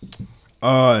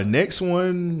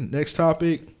 Next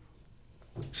topic.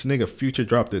 This nigga Future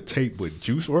dropped a tape with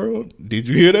Juice WRLD. Did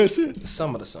you hear that shit?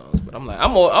 Some of the songs, but I'm like, I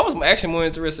was actually more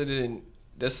interested in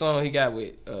that song he got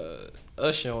with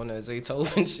Usher on that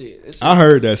Zaytoven shit. I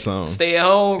heard that song. Stay at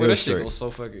home, bro. That shit goes so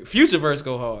fucking. Future verse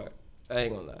go hard. I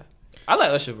ain't gonna lie. I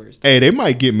like Usher verse. Hey, they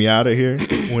might get me out of here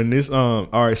when this. All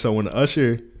right, so when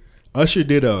Usher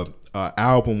did a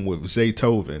album with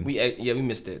Zaytoven. We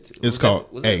missed that too. It's called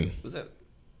A. Was that?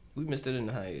 We missed it in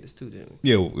the hiatus too, didn't we?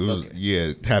 Yeah, it was. Okay. Yeah,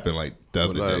 it happened like the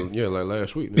other day. Yeah, like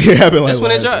last week. It happened like That's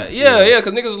when it last dropped. week. Yeah,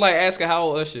 because niggas was like asking how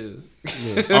old Usher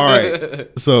is. All right,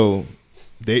 so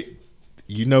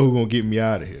you know who gonna get me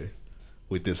out of here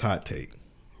with this hot take?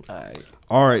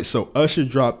 All right, so Usher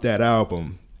dropped that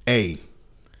album A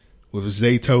with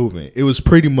Zaytoven. It was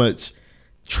pretty much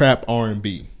trap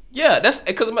R&B. Yeah, that's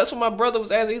what my brother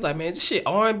was asking. He's like, man, this shit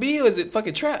R&B or is it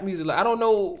fucking trap music? Like, I don't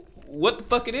know what the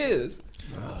fuck it is.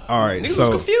 All right, Niggas was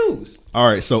confused. All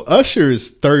right, so Usher is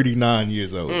 39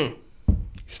 years old.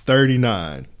 He's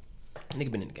 39.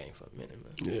 Nigga been in the game for a minute,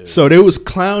 man. Yeah. So they was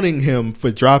clowning him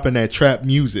for dropping that trap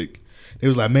music. They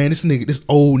was like, man, this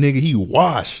old nigga, he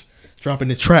washed dropping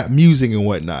the trap music and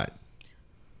whatnot.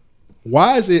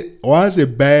 Why is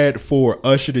it bad for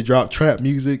Usher to drop trap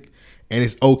music and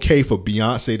it's okay for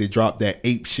Beyonce to drop that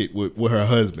ape shit with her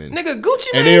husband? Nigga, Gucci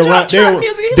and Mane drop trap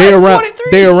music. He like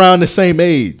 43. They around the same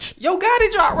age. Yo,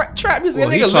 Gotti drop trap music. Well,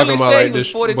 That he nigga talking literally about said like he was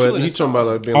this, 42 but in he the talking song. about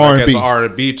like being like as R&B. an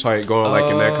R&B type, going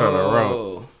like in that kind of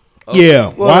route. Yeah.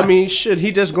 Well, why, I mean, shit,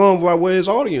 he just going by where his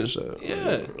audience at.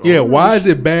 Yeah. Yeah. Why is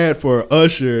it bad for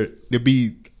Usher to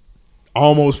be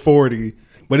almost 40,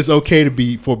 but it's okay to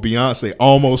be for Beyonce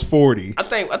almost 40? I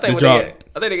think what they got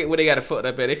it fucked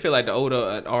up at. They feel like the older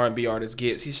an R&B artist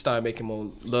gets, he started making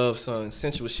more love songs,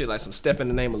 sensual shit, like some "Step in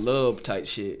the Name of Love" type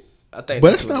shit. I think, But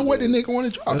that's not what the nigga want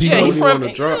to drop. That's Yeah, not he what he from- want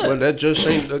to drop, yeah. but that just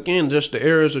ain't, again, just the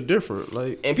eras are different.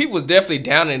 Like, And people was definitely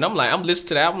down it. And I'm listening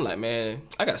to the album, like, man,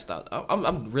 I gotta stop.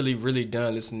 I'm really, really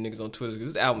done listening to niggas on Twitter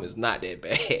because this album is not that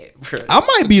bad, bro. I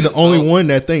might be the It's only songs. one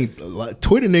that think like,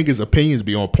 Twitter niggas' opinions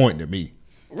be on point to me.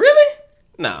 Really?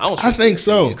 Nah, I don't. I think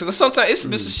so. Because sometimes it's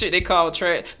some shit they call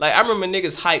trash. Like I remember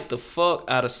niggas hyped the fuck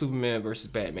out of Superman versus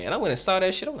Batman. I went and saw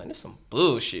that shit. I'm like, this some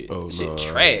bullshit. This shit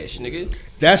trash, nigga.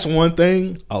 That's one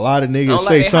thing. A lot of niggas don't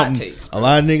say like they hot something. takes, A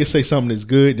lot of niggas say something is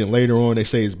good, then later on they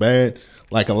say it's bad.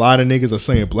 Like a lot of niggas are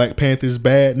saying Black Panther's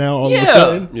bad now. All of a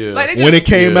sudden, yeah. Like, they when just- it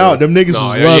came out, them niggas was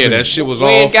loving. Yeah, that shit was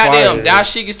when all goddamn fire.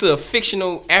 dashikis to a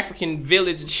fictional African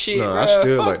village and shit. No, I bruh,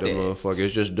 still fuck like the that. motherfucker.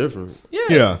 It's just different.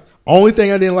 Yeah. Only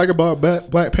thing I didn't like about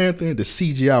Black Panther, the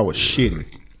CGI was shitty.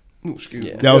 Ooh, excuse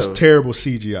me. That was terrible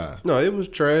CGI. No, it was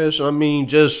trash. I mean,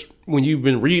 just when you've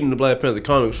been reading the Black Panther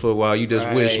comics for a while, you just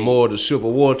wish Right. more of the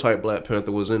Civil War type Black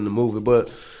Panther was in the movie.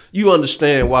 But you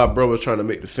understand why bro was trying to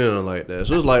make the film like that.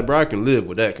 So it's like, bro, I can live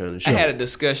with that kind of I shit. had a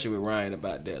discussion with Ryan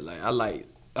about that. Like, I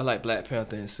like Black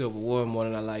Panther and Civil War more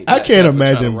than I like. I Black can't Panther trying to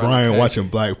imagine run Brian the watching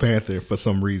Black Panther for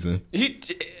some reason.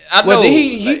 I know. Well,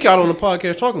 he got on the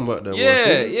podcast talking about that.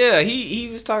 Yeah. He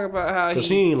was talking about how Because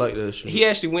he ain't like that shit. he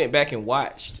actually went back and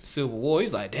watched Civil War.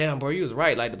 He's like, damn, bro, you was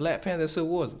right. Like the Black Panther Civil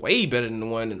War is way better than the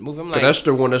one in the movie. I'm like, that's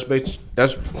the one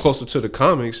that's closer to the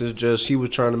comics. It's just he was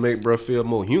trying to make bro feel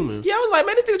more human. yeah, I was like,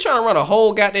 man, this dude trying to run a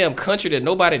whole goddamn country that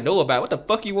nobody know about. What the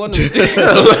fuck you want him to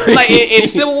do? Like in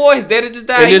Civil War, his daddy just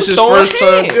died. And He this was is throwing first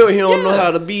time hands. he don't know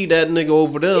how to be that nigga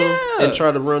over there Yeah. and try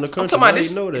to run the I'm country. talking about Now this.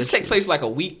 you know that This shit. take place like a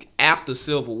week after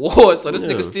Civil War, so this Yeah.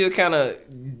 nigga still kind of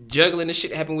juggling the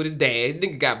shit that happened with his dad.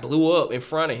 Nigga got blew up in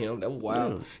front of him. That was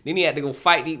wild. Then he had to go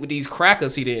fight with these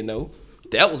crackers he didn't know.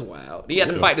 That was wild. He had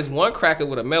to fight this one cracker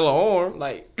with a metal arm.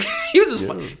 Like he was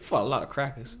just he fought a lot of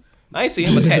crackers. I ain't seen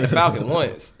him attack the Falcon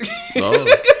once.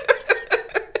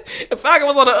 The Falcon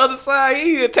was on the other side.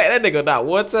 He attacked that nigga not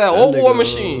one time. Or That War nigga,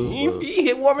 Machine. He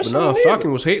hit War But Machine. nah, either.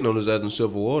 Falcon was hating on his ass in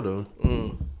Civil War though.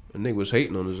 The nigga was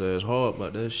hating on his ass hard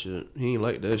about that shit. He ain't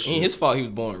like that shit. Ain't his fault he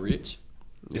was born rich.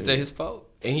 Is that his fault?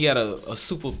 And he had a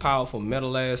super powerful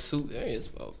metal ass suit. That ain't his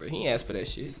fault, bro. He ain't asked for that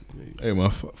shit. Hey man,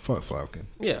 fuck Falcon.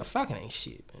 Yeah, Falcon ain't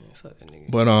shit, man. Fuck that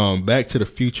nigga. But back to the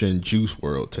Future and Juice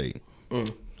World tape.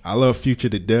 I love Future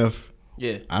to death.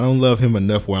 Yeah. I don't love him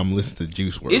enough where I'm listening to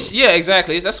Juice World. It's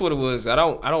exactly. That's what it was.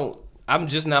 I'm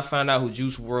just not finding out who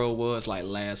Juice WRLD was like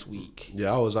last week.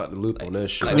 Yeah, I was out the loop on that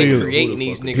shit. Like they Clearly. creating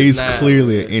these niggas. He's now,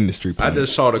 clearly man. an industry I plant.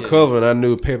 just saw the cover and I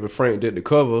knew Paper Frank did the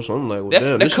cover, so I'm like, well,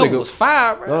 damn, That this cover nigga was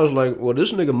fire, bro. I was like, well,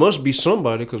 this nigga must be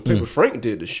somebody because Paper Frank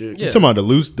did the shit. Yeah. You talking about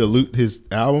the loot his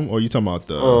album, or you talking about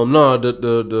the? No,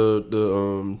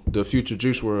 the Future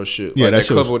Juice WRLD shit. Yeah, Like that that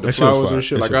shit was- cover with the that shit was flowers fire. and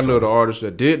shit. That Like shit I was know the fire. artist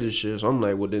that did this shit, so I'm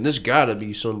like, well, then this gotta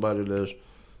be somebody that's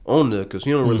on there because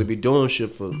he don't really be doing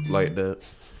shit for like that.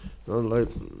 I'm like,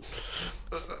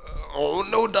 oh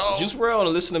no, dog. Juice WRLD on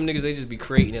the list of them niggas, they just be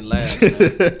creating and laughing. Man.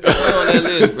 Put on that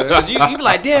list, bro. 'Cause you be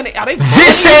like, damn, are they?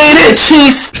 This ain't it,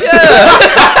 Chief.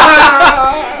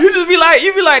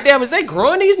 You be like, damn, is they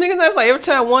growing these niggas? That's like every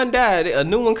time one died, a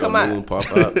new one come out. Pop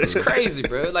out. It's crazy,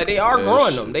 bro. Like they are Yeah,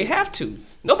 growing shit. them. They have to.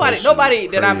 Nobody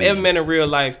shit that I've crazy. ever met in real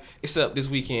life, except this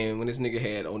weekend when this nigga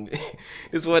had on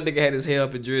this one nigga had his hair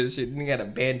up in dreads and shit. Nigga had a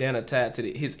bandana tied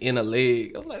to his inner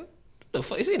leg. I was like, The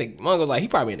fuck? Is he in the Mongo's like he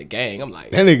probably in the gang. I'm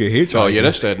like, That nigga hit y'all. Oh yeah,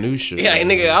 that's that new shit. yeah,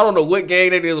 nigga. I don't know what gang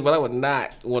that is, but I would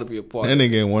not want to be a part. That of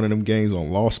it. nigga in one of them gangs on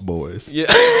Lost Boys. Yeah,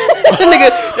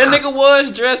 that nigga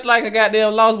was dressed like a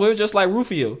goddamn Lost Boy, just like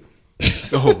Rufio.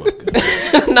 Oh my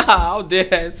god. Nah, I'm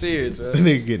dead ass serious, bro. That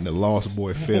nigga getting the Lost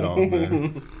Boy fit off,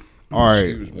 man. All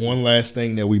right, one last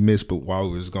thing that we missed, but while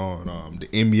we was gone, the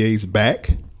NBA's back.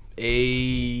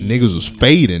 Hey, Niggas was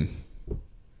fading.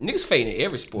 niggas fading in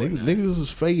every sport. now. Niggas was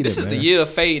fading. This is man. the year of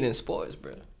fading in sports,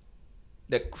 bro.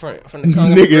 From the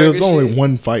Conor Nigga, McGregor there's only shit.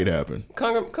 one fight happened.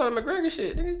 Conor McGregor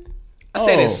shit, nigga. I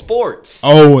said in sports.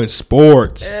 Oh, in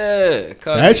sports. Yeah,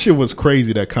 That shit was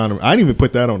crazy. That Conor. I didn't even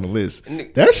put that on the list.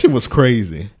 That shit was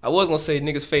crazy. I was gonna say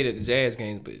niggas faded the Jazz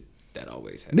games, but that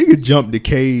always happens. Niggas jumped the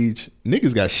cage.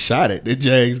 Niggas got shot at the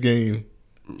Jags game.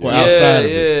 Well, Yeah, outside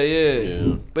of it.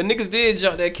 yeah. But niggas did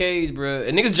jump that cage, bro.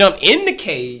 And niggas jumped in the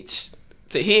cage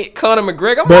to hit Conor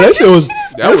McGregor. I'm Bro, like, that shit was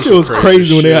that was shit was some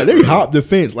crazy when crazy they shit, hopped the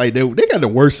fence. Like they got the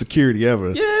worst security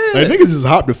ever. Yeah. Like niggas just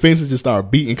hopped the fence and just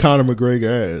started beating Conor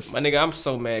McGregor ass. My nigga, I'm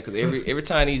so mad because every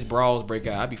time these brawls break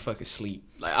out, I be fucking sleep.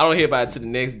 Like I don't hear about it till the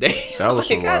next day. That was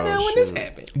I'm some like, goddamn, wild when this shit.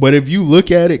 happened? But if you look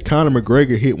at it, Conor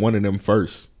McGregor hit one of them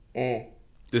first.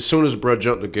 As soon as bro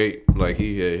jumped the gate, like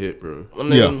he had hit, bro. I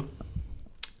mean, Yeah.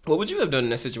 what would you have done in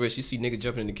that situation? You see nigga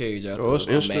jumping in the cage out Oh, it's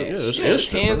there, instant. match. Yeah, it's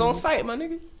instant, hands man. on sight, my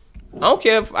nigga. I don't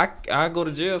care if I go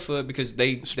to jail for it because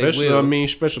they Especially, will. I mean,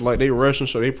 especially like they rushing,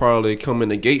 so they probably come in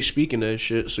the gate speaking that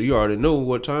shit. So you already know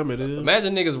what time it is.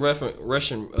 Imagine niggas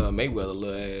rushing Mayweather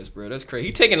little ass, bro. That's crazy.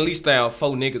 He taking at least down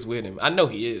 4 niggas with him. I know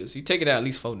he is. He taking down at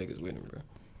least 4 niggas with him, bro.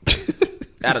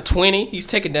 Out of 20, he's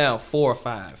taking down 4 or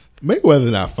 5.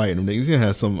 Mayweather not fighting them niggas. He gonna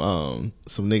have some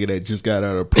nigga that just got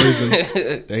out of prison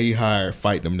that he hired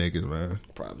fight them niggas, man.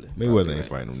 Probably. Mayweather ain't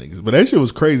fighting them niggas. But that shit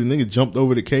was crazy. Nigga jumped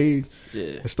over the cage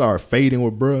Yeah. and started fading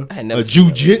with bruh. I had never A seen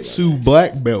that jujitsu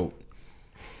black belt.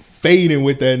 Fading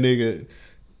with that nigga.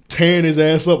 Tearing his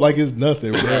ass up like it's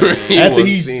nothing, bro.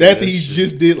 after he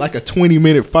just did like a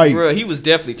 20-minute fight. Bro, he was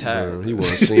definitely tired. Bro, he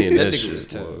wasn't seeing That that, nigga shit. was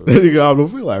tired. That nigga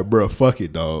out feel like, bro, fuck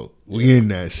it, dog. We in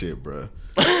that shit, bro.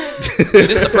 This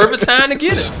is the perfect time to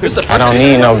get it. This the perfect I don't time.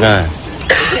 need no gun.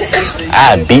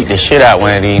 I beat the shit out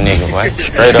one of these niggas, boy.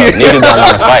 Straight up. Niggas don't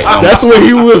want to fight no more. That's what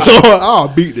he was on. I'll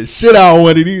beat the shit out of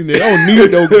one of these niggas. I don't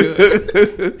need no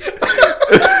gun.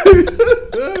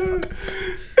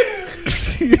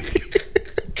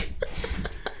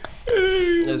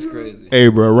 That's crazy. Hey,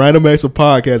 bro, Random Acts of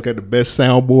Podcast got the best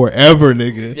soundboard ever,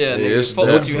 nigga. Yeah, nigga. it's Fuck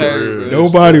what you definitely heard, bro. real.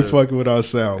 Nobody Yeah. fucking with our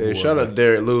soundboard. Hey, shout out man.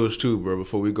 Derek Lewis too, bro.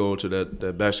 Before we go into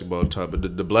that basketball topic,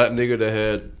 the black nigga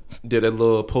that did that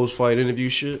little post fight interview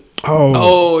shit.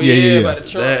 Oh, yeah, about the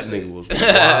Trump That shit. nigga was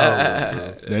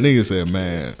wild, bro. That nigga said,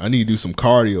 man, I need to do some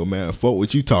cardio, man. Fuck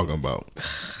what you talking about.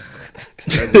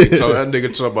 That nigga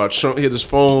talking about Trump hit his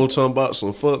phone talking about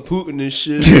some fuck Putin and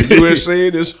shit. USA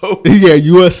and this hoe. Yeah,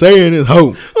 USA and his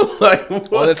hoe. Like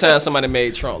what? Only time somebody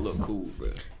made Trump look cool, bro.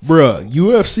 Bruh,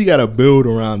 UFC got to build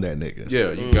around that nigga.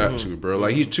 Yeah, you got to, bro.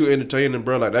 Like he's too entertaining,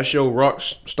 bro. Like that's your rock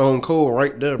Stone Cold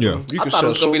right there, bro. Yeah. You I can thought it sell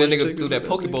was so gonna be the much nigga tickets threw that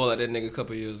with Pokeball at that nigga a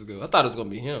couple years ago. I thought it was gonna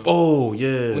be him. Oh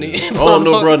yeah. When he- I don't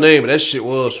know bro name, but that shit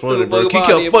was funny, Threw bro. He Pokeball,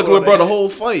 kept he fucking put with bro on the that. whole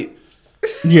fight.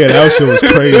 Yeah, that shit was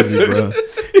crazy, bro.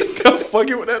 He kept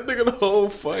fucking with that nigga the whole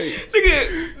fight.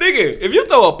 Nigga, if you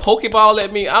throw a Pokeball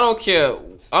at me, I don't care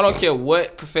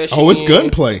what profession. Oh, it's you in.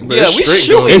 gunplay. Yeah, It's we straight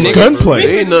shooting. It's nigga. gunplay.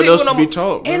 We Ain't finna nothing see else what to I'm- be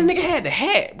taught, bro. And the nigga had the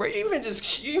hat, bro. You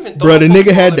even Bro, the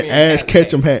nigga had Pokeball the at me Ash and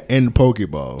Ketchum hat. hat and the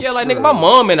Pokeball. Yeah, like nigga, my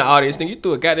mom in the audience. Nigga, you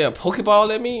threw a goddamn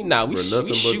Pokeball at me? Nah, we nothing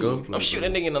but shooting. gunplay, I'm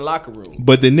shooting that nigga in the locker room.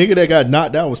 But the nigga that got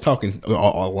knocked out was talking a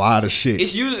lot of shit.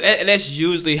 It's usually, and that's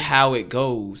usually how it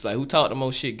goes. Like, who talk the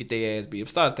most shit get their ass beat. I'm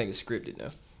starting to think it's scripted now.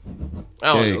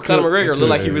 I don't Yeah, know. it Conor could- McGregor it looked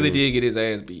like could, he really yeah. did get his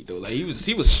ass beat though. Like he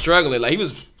was struggling. Like he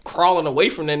was crawling away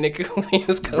from that nigga when he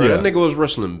was coming. Bro, that nigga was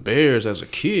wrestling bears as a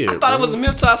kid. I thought it was a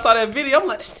myth till I saw that video. I'm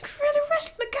like, this nigga really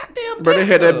wrestling the goddamn. Bro, they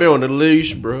had that bear. bear on the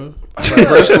leash, bro. Like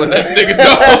wrestling that nigga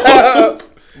dog.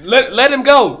 Let him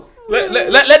go.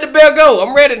 Let the bear go.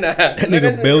 I'm ready now. That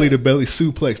nigga belly to belly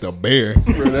suplexed a bear.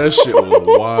 Bro, that shit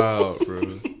was wild,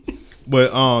 bro.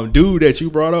 But dude that you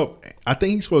brought up, I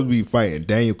think he's supposed to be fighting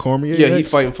Daniel Cormier. Yeah, he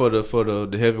next. fighting for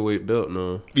the heavyweight belt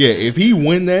now. Yeah, if he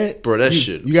win that, Bro, that you,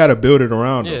 shit- you got to build it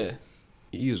around him. Yeah.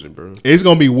 Easy, bro. It's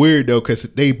gonna be weird though, cause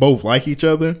they both like each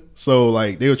other. So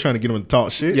like they were trying to get him to talk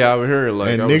shit. Yeah, I was hearing like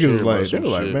and I was niggas hearing was about like, they some were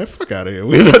like, shit. man, fuck out of here.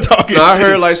 We're not talking. No, I shit."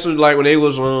 heard like some like when they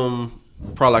was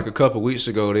probably like a couple weeks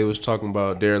ago, they was talking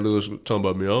about Derek Lewis talking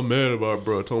about me. I'm mad about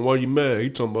bro. I told him, why you mad? He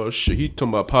talking about shit. He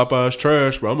talking about Popeye's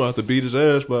trash, bro. I'm gonna have to beat his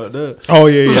ass about that. Oh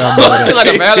yeah, yeah. I know That that. seemed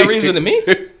like a valid reason to me.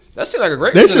 That seemed like a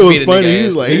great. That shit to was beat a funny. nigga He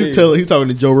was ass. like, he talking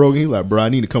to Joe Rogan. He like, bro, I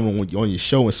need to come on your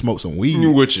show and smoke some weed.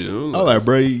 You with you? I was like,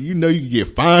 bro, you know you can get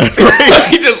fined.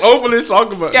 He just openly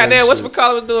talking about. Goddamn, what's shit.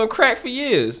 McCullough was doing crack for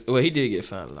years. Well, he did get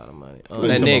fined a lot of money.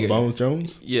 That nigga, Bones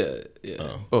Jones. yeah.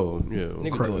 Oh yeah.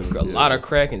 Nigga doing a lot of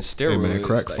crack and steroids. man,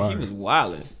 crack like, fire. he was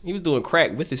wilding. He was doing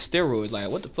crack with his steroids. Like,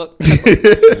 what the fuck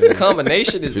type of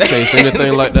combination is If it that? tastes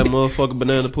anything like that motherfucker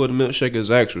banana pudding milkshake is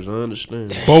actress, I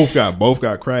understand. Both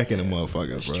got crack in the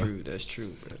motherfuckers, That's bro. true. That's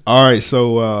true, bro. All right,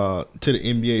 so to the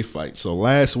NBA fight. So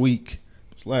last week,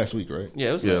 right? Yeah,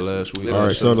 it was last week. All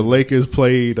right, so the Lakers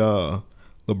played.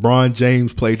 LeBron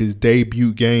James played his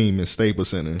debut game in Staples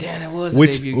Center. Damn, that was a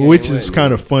which debut game, which is wasn't it?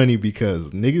 kind of funny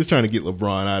because niggas trying to get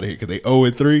LeBron out of here because they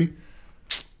 0-3.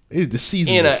 The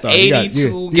season In just a started. 82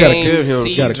 You gotta game give him- season,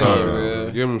 you gotta calm down.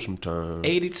 bro. Give him some time.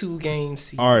 82 game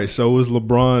season. All right, so it was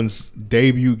LeBron's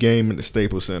debut game at the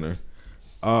Staples Center.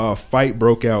 Fight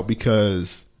broke out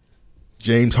because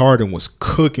James Harden was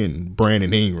cooking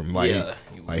Brandon Ingram. Like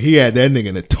he had that nigga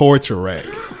in a torture rack.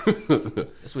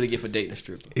 That's what he get for dating a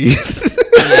stripper.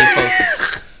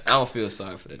 I don't feel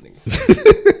sorry for that nigga.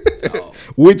 Oh.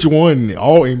 Which one?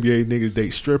 All NBA niggas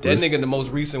date strippers. That nigga the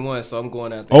most recent one, so I'm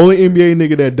going out there. Only NBA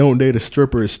nigga that don't date a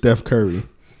stripper is Steph Curry.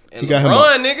 And he got him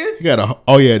LeBron, nigga. He got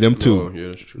them two. Oh, yeah,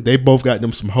 that's true. They both got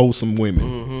them some wholesome women.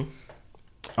 Mm-hmm.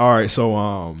 All right,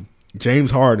 so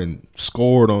James Harden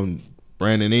scored on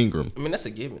Brandon Ingram. I mean, that's a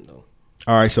given, though.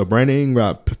 All right, so Brandon Ingram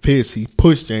got pissed. He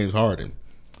pushed James Harden.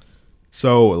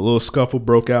 So a little scuffle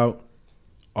broke out.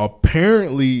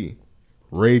 Apparently,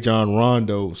 Rajon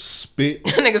Rondo spit.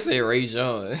 That nigga said Ray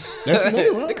John. That's his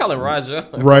name, right? They call him Rajon.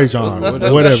 Rajon,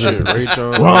 whatever. Shit, Ray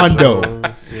John, Rondo.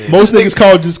 Yeah. Most niggas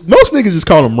just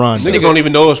call him Rondo. Niggas don't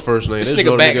even know his first name. This They just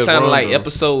know nigga back the nigga sounded like Rondo.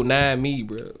 episode 9 me,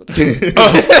 bro.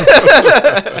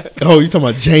 Oh, you talking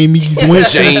about James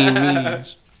Winston?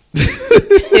 James.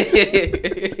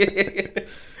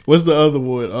 What's the other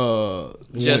one?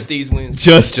 Justice wins.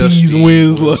 Justice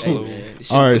Winslow. Hey, man, this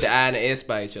shit All right. put the I and the S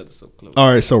by each other so close.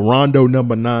 All right, so Rondo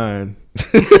number 9.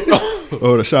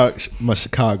 Oh, my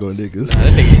Chicago niggas.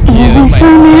 That nigga in jail.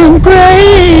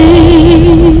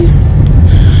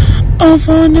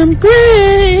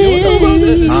 You don't know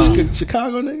about that?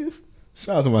 Chicago niggas?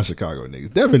 Shout out to my Chicago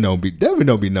niggas. Devin don't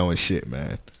be knowing shit,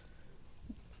 man.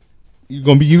 You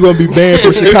gonna be banned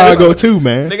from Chicago too,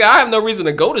 man. Nigga, I have no reason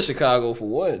to go to Chicago for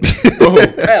one.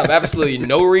 I have absolutely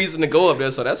no reason to go up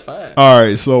there, so that's fine. All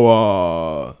right,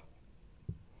 so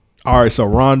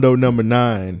Rondo number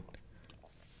 9,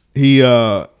 he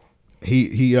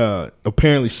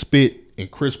apparently spit in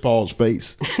Chris Paul's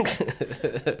face.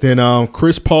 Then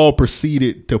Chris Paul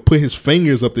proceeded to put his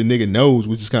fingers up the nigga nose,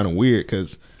 which is kind of weird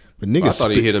because the nigga. I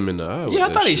thought he hit him in the eye. with Yeah, I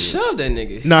that thought he shit. shoved that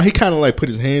nigga. Nah, he kind of like put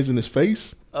his hands in his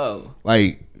face. Oh.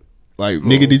 Like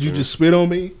nigga, did you just spit on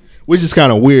me? Which is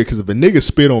kind of weird because if a nigga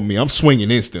spit on me, I'm swinging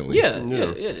instantly. Yeah.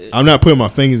 I'm not putting my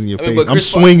fingers in your face. but I'm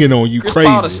Chris Paul- swinging on you Chris crazy.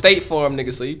 Paul the State Farm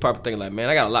nigga, so you probably thinking like, man,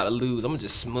 I got a lot to lose. I'm gonna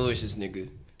just smudge this nigga.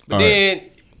 But All then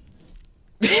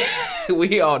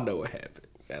we all know what happened.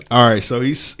 All right, so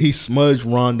he smudged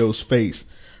Rondo's face.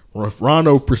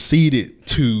 Rondo proceeded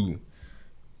to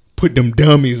put them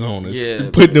dummies on us. Yeah,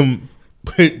 putting them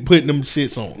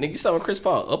shits on. Nigga, you saw when Chris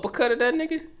Paul uppercutted that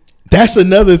nigga? That's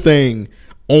another thing.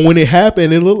 On when it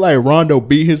happened, it looked like Rondo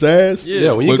beat his ass.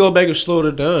 Yeah, when you go back and slow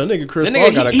it down, nigga Chris That Paul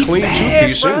nigga, got a he clean fast,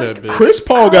 2-piece bro. in that bitch. Chris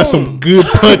Paul got some good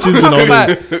punches in on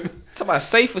him. Talk about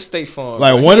safe for State Farm.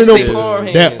 Like bro. one He of them, State Farm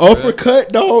that hands, bro. uppercut,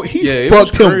 dog. He Yeah, it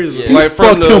fucked was him. crazy. He Like,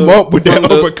 fucked him up with that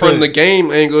from uppercut. the game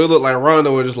angle, it looked like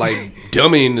Rondo was just like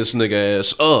dummying this nigga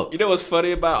ass up. You know what's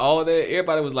funny about all that?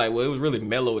 Everybody was like, well, it was really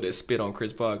Melo that spit on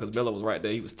Chris Paul because Melo was right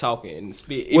there. He was talking and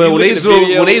spit. If Well, you when look they at the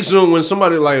video- when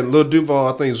somebody like Lil Duval,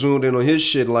 I think zoomed in on his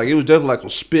shit, like it was definitely like some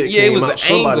spit. yeah, it came was out an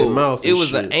somebody's angle. mouth. It and was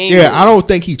shit. an angle. Yeah, I don't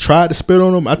think he tried to spit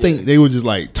on him. I think they were just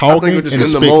like I talking think it was and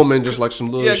just in the spit. moment, just like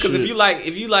some little. Yeah, because shit. if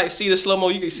you like see the slow mo,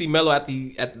 you can see Melo at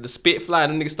the spit fly,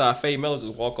 and them niggas start fading. Melo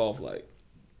just walk off like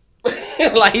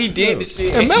like he did the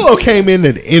shit. And Melo came in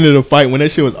at the end of the fight when that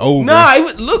shit was over. Nah, go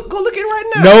look at it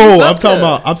right now. No, He's I'm up talking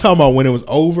there. about when it was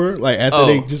over. Like after Oh.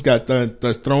 they just got done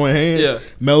throwing hands. Yeah.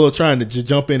 Melo trying to just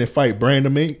jump in and fight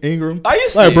Brandon Ingram. Are you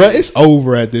like, bro? serious? It's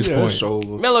over at this Yeah, point. it's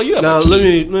over. Melo, you have Now a let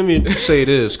key. me say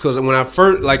this, because when I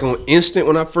first on instant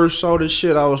when I first saw this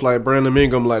shit, I was like Brandon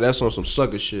Ingram, like that's on some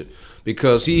sucker shit.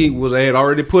 because he had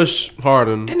already pushed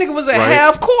Harden. That nigga was at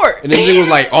half court. And then nigga was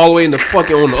like all the way in the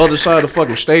fucking on the other side of the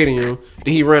fucking stadium.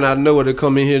 Then he ran out of nowhere to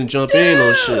come in here and jump in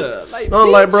on shit. Like,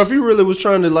 I'm like, bro, if you really was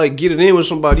trying to like get it in with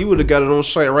somebody, you would have got it on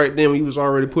site right then when he was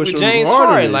already pushing with James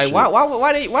Harden. Like, why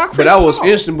Chris But that was Paul?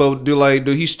 instant. But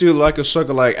do he still like a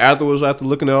sucker like afterwards after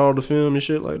looking at all the film and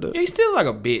shit like that? Yeah, he's still like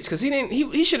a bitch because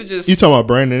he should have just. You talking about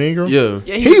Brandon Ingram? Yeah.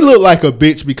 He looked like a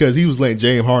bitch because he was letting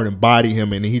James Harden body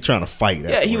him and he trying to fight.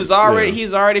 Yeah, he was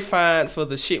already fined for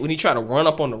the shit when he tried to run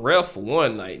up on the ref for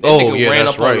one. Like that Oh, nigga yeah, ran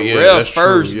that's up on right. the Yeah, ref that's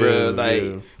first, true. bro. Yeah, Like,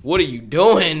 yeah. what are you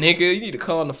doing, nigga? You need to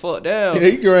calm the fuck down. Yeah,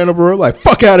 he ran up bro like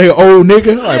fuck out of here, old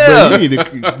nigga. Like, Yeah. bro,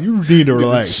 you need to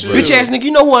relax, bro. Bitch ass nigga,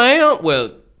 you know who I am?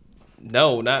 Well,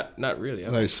 no, not really.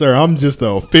 Like, sir, I'm just the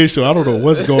official. I don't know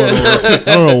what's going on. I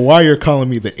don't know why you're calling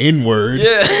me the N-word.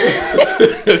 Yeah.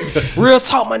 Real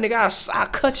talk, my nigga. I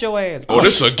cut your ass. Oh,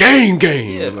 this is a game.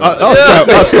 Yeah. I'll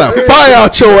slap fire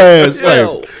out your ass.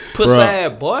 Yo, Like, pussy bruh.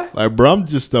 ass boy. Like, bro, I'm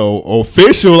just the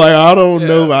official. Like, I don't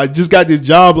know. I just got this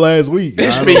job last week.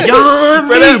 It's I don't- beyond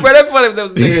Bro, me. that funny. That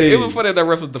was it was funny that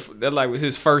ref was that like was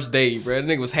his first day, bro. That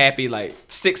nigga was happy like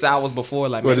 6 hours before.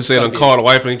 Like, What man, they say? it's Done call the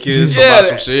wife and kids Yeah, about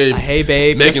some shit. like, hey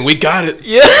babe, Megan, we got it.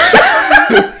 yeah.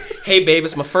 Hey babe,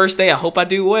 it's my first day. I hope I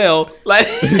do well. Like,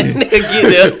 nigga get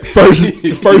there.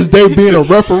 First day being a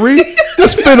referee.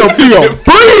 This finna be a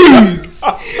breeze.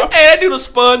 Hey, that dude a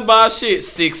SpongeBob shit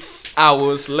 6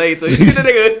 hours later. You see that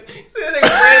nigga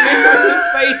brand new in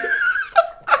his face.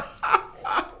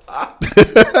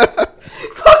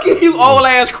 Fucking you old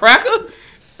ass cracker.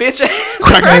 Bitch ass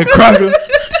Cracker.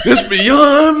 It's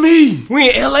beyond me. We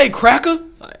in LA, cracker.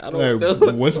 Like, I don't know.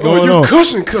 Like, what's going You on?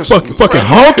 cussing. Fucking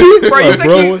honky. Bro, you Like,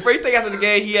 think bro, you think after the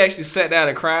game he actually sat down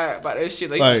and cried about that shit?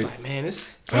 Like, just like, man,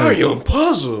 this I am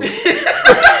puzzled.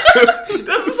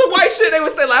 this is some white shit. They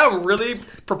would say like, I'm really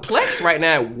perplexed right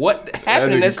now. What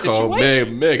happened in that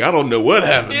situation? Meg, I don't know what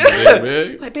happened. Yeah.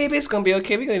 Meg. Like, baby, it's gonna be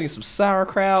okay. We're gonna need some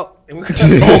sauerkraut. And we're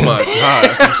Oh my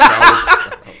god, some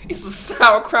sour. eat some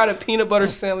sauerkraut and peanut butter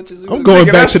sandwiches. I'm going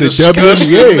back to the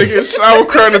WNBA. Nigga,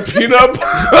 sauerkraut and peanut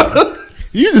butter.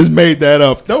 You just made that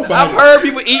up. Nobody. I've heard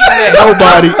people eating that.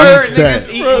 Nobody I've heard eats niggas that.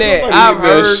 eating Bro, that. nobody I've eat that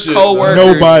heard shit,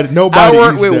 coworkers. Nobody I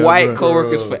worked eats with that, white bro.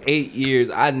 coworkers for 8 years.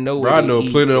 I know. What Bro, I they know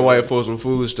eat, plenty of bro. white folks and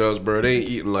food stuffs, bro. They ain't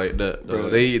eating like that. Though. Bro.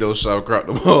 They eat those sauerkraut,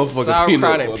 the motherfucking Sauerkraut and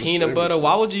butter peanut sandwich. butter.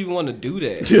 Why would you even want to do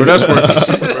that? Bro, that's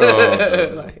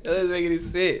where. Like, that doesn't make any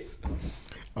sense.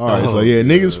 All right, so yeah,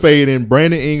 niggas fading.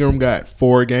 Brandon Ingram got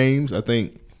 4 games, I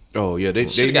think. Oh yeah, they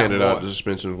Should've got handed out more. the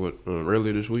suspension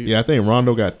earlier this week. Yeah, I think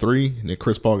Rondo got 3, and then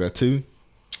Chris Paul got 2.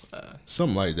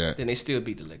 Something like that. Then they still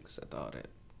beat the Lakers after all that.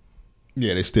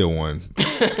 Yeah, they still won.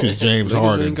 Because James Lakers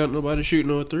Harden. ain't got nobody shooting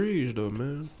no threes though,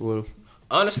 man. Well,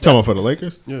 Honestly, You talking about for the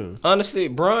Lakers? yeah. honestly,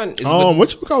 Bron is.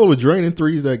 What you call it with draining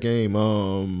threes that game?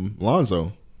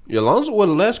 Lonzo. Yeah, Lonzo won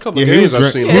the last couple of Yeah, he games was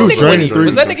I've seen. he was Lonzo draining win threes.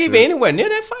 Was that and nigga even shit. anywhere near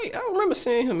that fight? I don't remember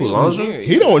seeing him. Who, He Lonzo? was near it.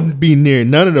 He don't be near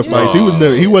none of the fights.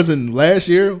 Yeah. He wasn't last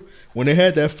year when they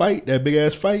had that fight, that big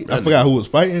ass fight. I forgot who was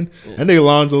fighting. That nigga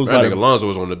Lonzo was That like, nigga Lonzo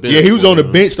was on the bench. yeah, he was on the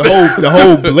bro. bench. The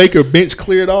whole Laker bench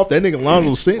cleared off. That nigga Lonzo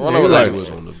was sitting there. Lonzo was Like, He was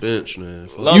on the bench, man.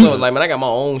 Fuck. Lonzo was like, man, I got my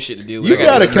own shit to deal with. You I got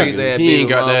gotta this crazy count- ass He ain't big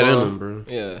got that in mama. him, bro.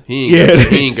 Yeah. He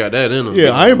ain't got that in him. yeah,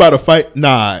 bro. I ain't about to fight.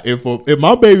 Nah, if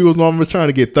my baby was mama was trying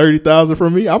to get 30,000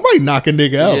 from me, I might knock a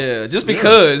nigga out. Yeah, just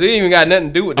because it ain't even got nothing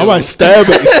to do with I them. might stab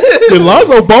it. Did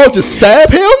Lonzo Ball just stab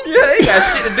him? Yeah, he got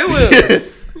shit to do with it.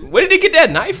 Where did he get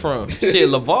that knife from? Shit,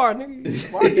 LeVar, nigga.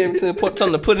 LeVar gave him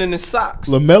something to put in his socks.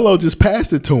 LaMelo just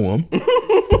passed it to him.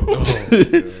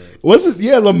 Was it?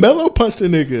 Yeah, LaMelo punched a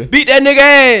nigga. Beat that nigga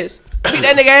ass. Beat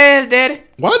that nigga ass, daddy.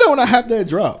 Why don't I have that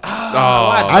drop?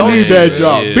 I I need that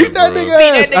drop. yeah, Beat that bro. nigga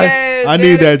that ass. nigga ass, I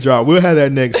need that drop. We'll have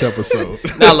that next episode.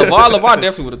 Now, LeVar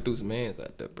definitely would have threw some hands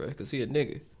out there, bro, because he a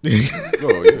nigga.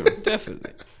 Oh yeah.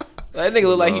 Definitely. Like, that nigga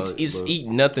look like he's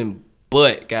eating nothing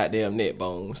but goddamn neck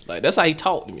bones. Like, that's how he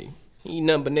talked to me. He eat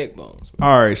nothing but neck bones.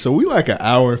 All right, so we like an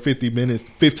hour and 15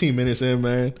 minutes in,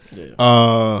 man.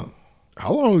 Yeah.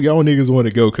 How long y'all niggas want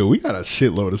to go? Cause we got a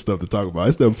shitload of stuff to talk about.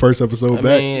 It's the first episode I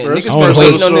back. mean, Bro, niggas it's first the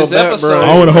waiting first on this episode back, bro. episode. I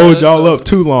don't want to hold y'all so- up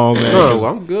too long, man. Bro,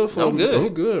 I'm good for I'm good.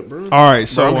 I'm good, bro. All right,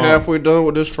 so I'm halfway done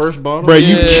with this first bottle. bro,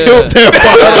 you Yeah. killed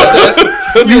that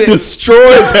bottle. You destroyed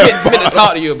that I'm to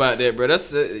talk to you about that, bro.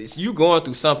 That's it's you going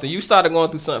through something. You started going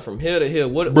through something from here to here.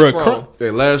 What's Bruh, wrong?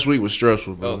 Hey, last week was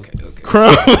stressful, bro. Okay.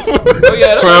 crown. Oh yeah,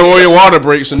 that's Crying right. on your water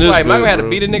breaks in That's this. right. Michael bitch, had to bro.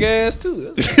 beat a nigga ass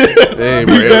too. Hey, Beat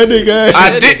bro. that nigga ass. I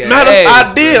That did. nigga Matter of ass.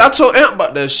 I did. I told Amp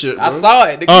about that shit, bro. I saw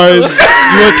it. All right, you want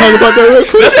to talk about that real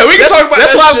quick? We can talk about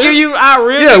That's that why shit. I'm giving you our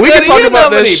real. Yeah, we can talk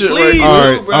about that shit right Please,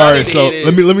 now. All right. So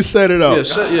let me set it up. You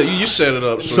set it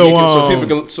up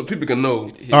so people can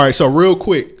know. All right, so real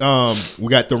quick, we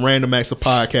got the Random Acts of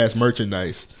Podcast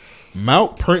merchandise.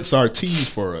 Mount prints our tees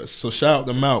for us, so shout out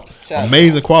to Mount.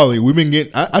 Amazing quality. We've been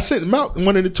getting. I sent Mount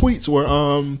one of the tweets where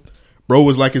bro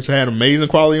was like it's had amazing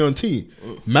quality on tee.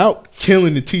 Mount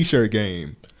killing the t-shirt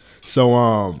game.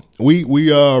 So we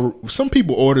some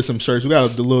people ordered some shirts. We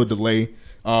got a little delay.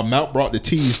 Mount brought the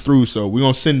tees through, so we're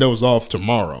gonna send those off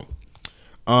tomorrow.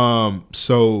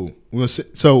 So we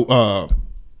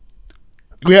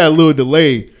had a little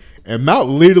delay, and Mount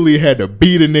literally had to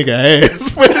beat a nigga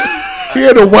ass. He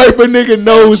had to wipe a nigga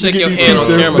nose to get these t-shirts.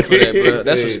 On camera for that, bro.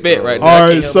 That's respect right there. All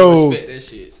right, so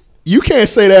you can't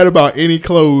say that about any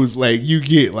clothes like you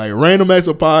get, like Random Acts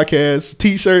of Podcast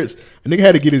t-shirts. A nigga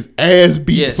had to get his ass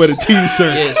beat for the t-shirt.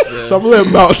 Yes, bro. So I'm gonna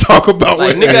let Mount talk about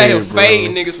like what nigga out here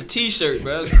fading niggas for t-shirt,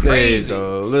 bro. That's crazy.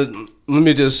 Let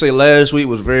me just say, last week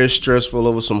was very stressful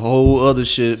over some whole other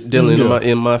shit dealing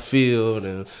in my field,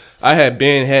 and I had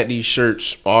these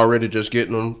shirts already, just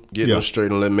getting them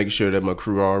straight and making sure that my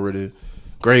crew already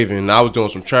graving. And I was doing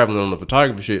some traveling on the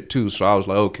photography shit too, so I was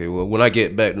like, okay, well, when I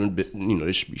get back,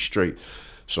 this should be straight.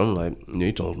 So I'm like,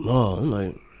 you don't know. I'm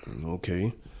like,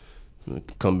 okay.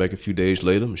 Come back a few days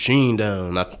later, machine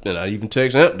down. And I even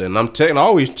text Amp. Then I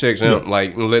always text Amp,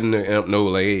 like letting the Amp know,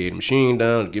 like, hey, machine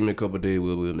down. Give me a couple of days.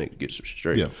 We'll get some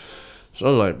straight. Yeah. So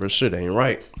I'm like, bro, shit ain't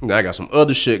right. Now I got some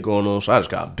other shit going on, so I just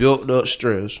got built up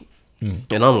stress. And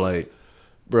I'm like,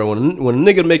 bro, when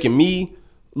a nigga making me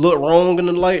look wrong in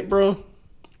the light, bro,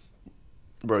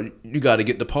 you got to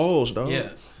get the pause, dog. Yeah.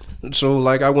 So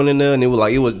like I went in there and it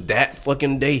was that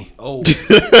fucking day. Oh.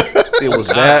 It was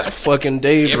that fucking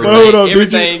day, bro. Hold up,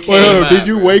 did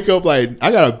you wake up like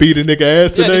I gotta beat a nigga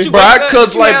ass today, bro?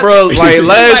 Cause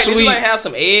last week, have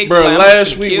some eggs, bro.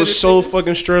 Last week was so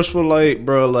fucking stressful, like,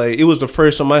 bro. Like it was the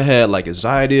first time I had like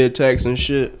anxiety attacks and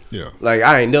shit. Yeah, like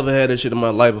I ain't never had that shit in my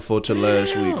life before till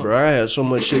last week, bro. I had so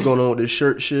much shit going on with this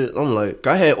shirt shit. I'm like,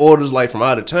 I had orders like from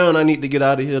out of town. I need to get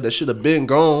out of here. That should have been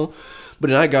gone. But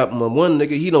then I got my one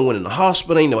nigga, he done went in the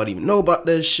hospital. Ain't nobody even know about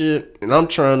that shit. And I'm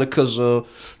trying to, cause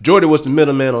Jordy was the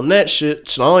middleman on that shit.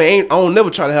 So I don't never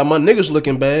try to have my niggas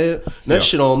looking bad. That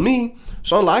shit on me.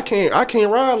 So I'm like, I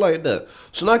can't ride like that.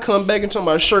 So then I come back into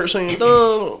my shirt saying,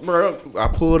 done, bro. I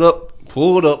pulled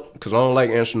up, cause I don't like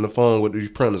answering the phone with these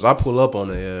printers. I pull up on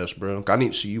their ass, bro. I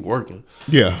need to see you working.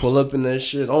 Yeah. Pull up in that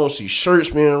shit. I don't see shirts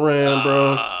being ran,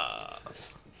 bro.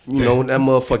 You know, that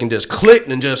motherfucking just clicked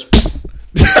and just...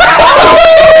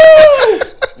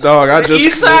 Dog, I just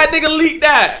East Side nigga leaked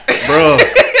that, bro.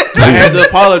 I had to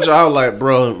apologize. I was like,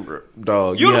 bro,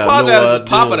 dog. You apologize just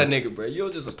pop at a nigga, bro. You'll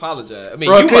just apologize. I mean,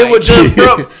 bro, you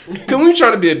can we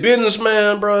try to be a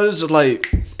businessman, bro? It's just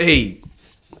like, hey,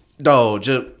 dog,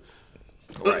 just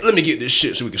let me get this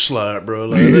shit so we can slide, bro.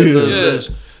 Like,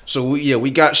 so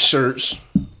we got shirts.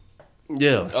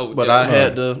 Yeah, but I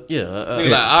had to. Yeah, like,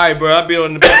 all right, bro. I be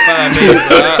on the back 5 minutes.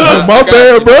 My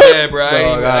bad, bro. Yeah, bro.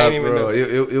 I ain't even know.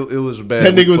 It was bad.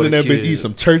 That nigga was in that bitch eating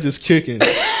some Church's chicken.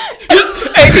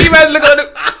 Hey, can you imagine look at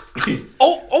the?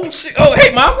 Oh shit! Oh,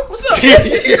 hey, mom, what's up?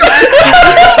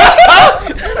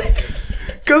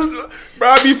 Cause, bro,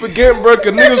 I be forgetting, bro.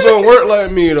 Cause niggas don't work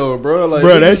like me though, bro. Like,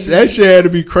 bro, that shit had to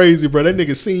be crazy, bro. That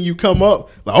nigga seen you come up,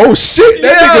 like, oh shit,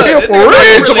 that nigga here for real.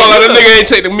 That nigga ain't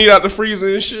take the meat out the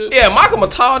freezer and shit. Yeah, Malcolm a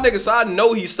tall nigga, so I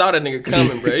know he saw that nigga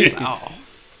coming, bro. He's like, oh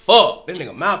fuck, that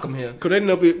nigga Malcolm here. Cause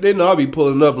they know I be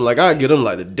pulling up and like I get them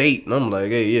like the date, and I'm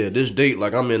like, hey, yeah, this date,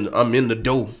 like I'm in the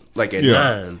dough. Like at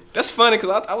 9. That's funny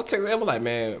because I was texting him like,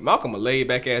 man, Malcolm a laid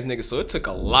back ass nigga, so it took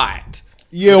a lot.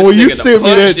 Yeah, when you sent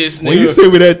me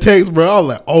that text, bro, I was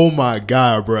like, oh my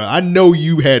god, bro, I know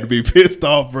you had to be pissed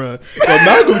off, bro. So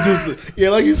Malcolm just,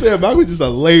 like you said, Malcolm just a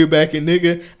laid back and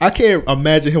nigga. I can't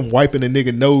imagine him wiping a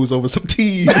nigga nose over some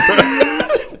teas, bro.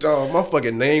 Dog, my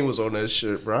fucking name was on that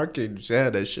shit, bro. I can't just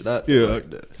have that shit out. Yeah, like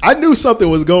that. I knew something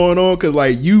was going on because,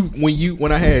 like,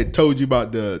 when I had told you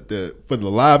about the for the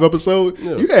live episode,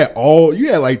 you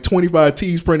had like 25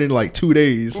 tees printed in like 2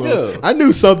 days. So I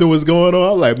knew something was going on.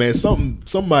 I was like, man,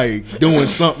 somebody doing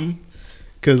something.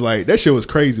 Cause like that shit was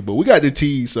crazy, but we got the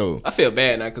tees. So I feel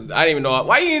bad now because I didn't even know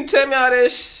why you didn't tell me all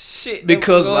that shit.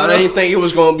 Because I didn't think it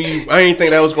was gonna be. I didn't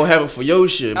think that was gonna happen for your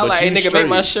shit. I was like, hey nigga, make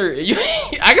my shirt.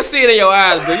 I can see it in your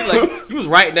eyes, bro. You was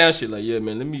writing down shit like, yeah,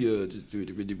 man, let me just do it.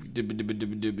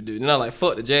 And I like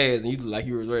fuck the jazz, and you like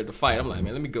you were ready to fight. I'm like,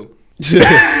 man, let me go. I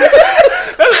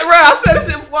said that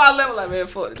shit before I left. Like, man,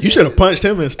 fuck the you should have punched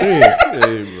him instead.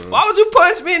 Hey, why would you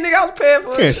punch me, nigga? I was paying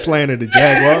for it. Can't slander the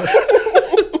Jaguars.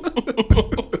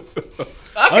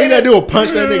 All you gotta do is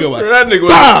punch that nigga like. Bro, that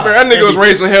nigga was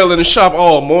raising hell in the shop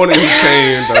all morning. He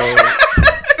came, dog.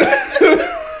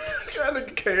 That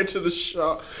nigga came to the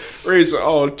shop raising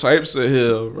all types of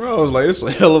hell. Bro, I was like, it's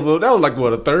a hell of a. That was like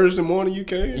what, a Thursday morning you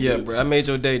came? Yeah, bro. I made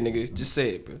your day, nigga. Just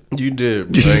say it, bro. You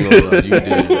did, bro. I ain't gonna lie, you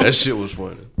did. That shit was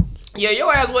funny. Yeah,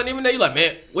 your ass wasn't even there. You like,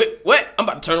 man, what? I'm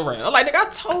about to turn around. I'm like, nigga, I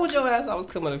told your ass I was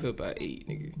coming up here by 8,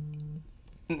 nigga.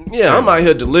 Yeah, I'm out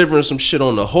here delivering some shit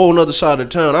on the whole nother side of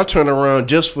town. I turned around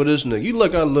just for this nigga. You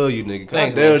look, I love you, nigga.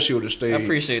 Thanks, damn, man. she would have stayed. I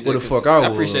appreciate that. Where the fuck I was.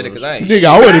 I appreciate it because I ain't. Nigga,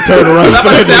 I would have turned around for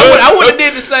that nigga. I would have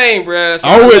did the same, bro. So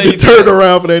I would have turned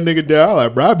around for that nigga down. I was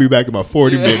like, bro, I'll be back in about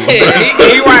 40 minutes.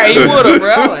 he right. He would have,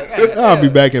 bro. I'm like, I'll be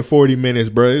back in 40 minutes,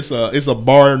 bro. It's a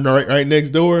bar right next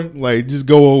door. Like, just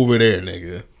go over there,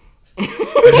 nigga. Yeah,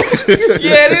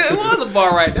 it was a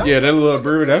bar right there. Yeah, that little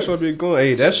brewery, that's what be going.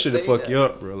 Hey, that shit'll fuck you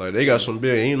up, bro. Like, they got some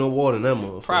beer. Ain't no water in that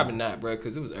motherfucker. Probably not, bro,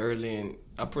 because it was early and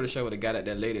I'm pretty sure I would have got at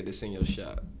that lady that's in your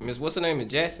shop. Miss, what's her name?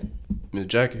 Miss Jackson? Miss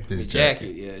Jackie. Miss Jackie,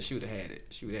 yeah, she would have had it.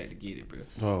 She would have had to get it, bro.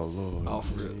 Oh, Lord. All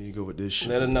for real. You go with this shit.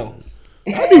 Let her know.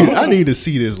 I need to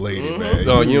see this lady, man.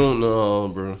 No, you don't know,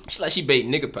 bro. She's like she bake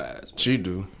nigga pies. She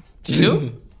do. She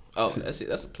do? Oh, that's it.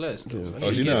 That's a plus. Though.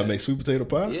 Oh, she know how to make sweet potato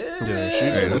pie? Yeah, Yeah, she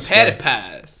Hey, that's patty fine.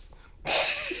 pies.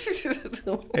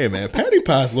 Hey, man, patty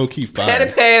pie's low-key fire.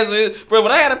 Patty pies, bro.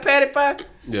 When I had a patty pie,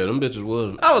 Yeah, them bitches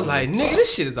was. I was like, nigga,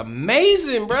 this shit is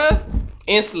amazing, bro.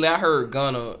 Instantly, I heard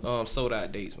Gunna sold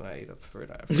out dates when I ate a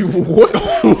preferred eye. What?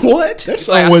 What? That like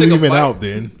song I wasn't took a even bite. out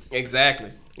then.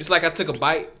 Exactly. It's like I took a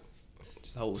bite.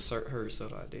 Just heard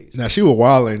sold out dates. Now, she was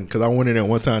wilding because I went in there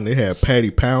one time. They had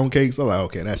patty pound cakes. I was like,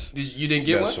 okay, that's... You didn't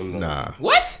get That's one? some- Nah.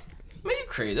 What? Man, you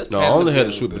crazy. That's No, I Patty only had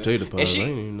the LaBelle, sweet bro. potato And pies. I she,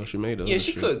 didn't even know she made that. yeah,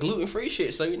 she cooked gluten-free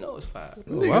shit, so you know it's fine.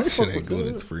 Nigga, I that shit fuck ain't with that.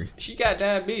 gluten-free. She got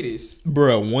diabetes.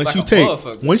 Bro, once Like you a take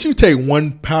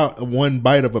motherfucker. one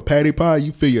bite of a patty pie,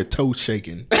 you feel your toe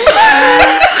shaking.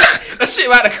 That shit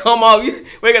about to come off. You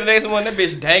wake up the next morning, that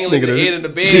bitch dangling Nigga, the that- end of the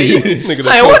bed. Nigga,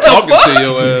 Like, what the talking fuck? to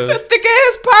your ass. That thick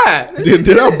ass pie.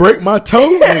 Did I break my toe?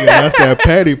 Nigga, that's that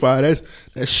patty pie. That's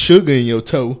sugar in your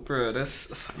toe. Bro, that's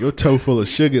Your toe full of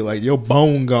sugar, like your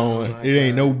bone gone. It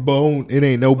ain't no bone. It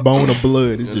ain't no bone or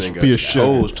blood. It's just pure sugar.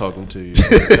 Toes talking to you.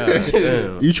 God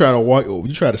damn. You try to walk.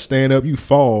 You try to stand up. You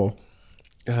fall.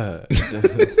 God.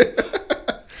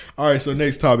 All right. So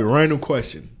next topic. Random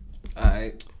question.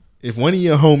 alright. If one of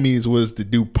your homies was to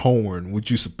do porn, would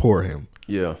you support him?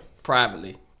 Yeah.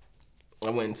 Privately. I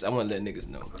wouldn't let niggas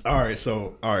know. All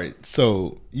right.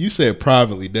 So you said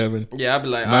privately, Devin. Yeah, I'd be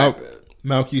like, Malk, alright,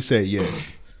 Malk, you said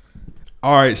yes.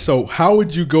 All right, so how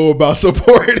would you go about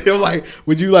supporting him? Like,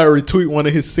 would you like retweet one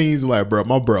of his scenes? Like, bro,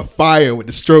 my bro fire with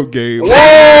the stroke game. Would you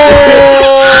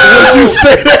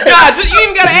say that? God, you ain't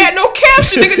even gotta add no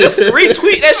caption, nigga. Just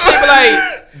retweet that shit. Be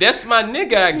like, that's my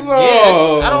nigga, I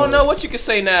guess. I don't know what you can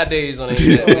say nowadays on the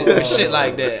internet with shit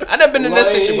like that. I never been in that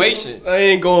situation. I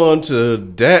ain't going to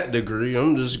that degree.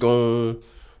 I'm just going.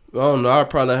 I don't know. I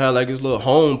probably have like his little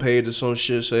homepage or some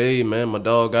shit. Say, hey man, my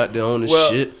dog got there on this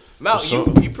shit. Mal, or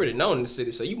something. you pretty known in the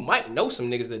city, so you might know some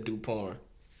niggas that do porn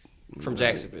from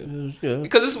Jacksonville. Yeah.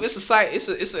 Because it's a site,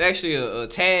 it's actually a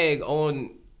tag on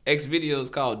X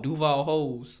videos called Duval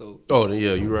Hoes. So Oh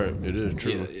yeah, you're right. It is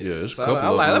true. Yeah, it's So a couple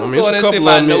I'm of like, them. let me go in and see if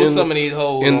I know some of these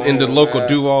hoes in the on, local bruh.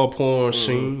 Duval porn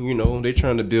scene. You know, they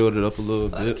trying to build it up a little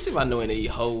Let me bit. see if I know any of these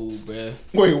hoes, bruh.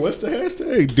 Wait, what's the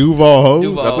hashtag? Duval Hoes?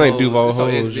 Duval I think Hoes. Duval It's on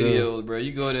X Hoes, yeah. videos, bro.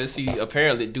 You go there and see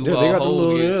apparently Duval Yeah, they got the Hoes.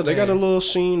 little. get Yeah, they got a slammed. little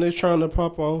scene they trying to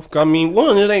pop off. I mean,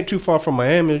 one, it ain't too far from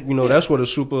Miami. You know, that's where the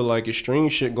super like extreme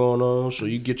shit going on. So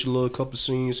you get your little couple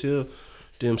scenes here,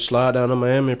 then slide down to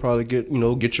Miami, probably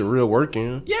get your real work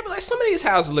in. Yeah, but like some of these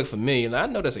houses look familiar. Like,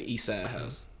 I know that's an East Side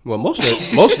house. Well, most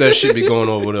of that shit be going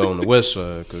over there on the west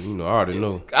side, cause I already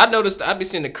know. I noticed I be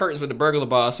seeing the curtains with the burglar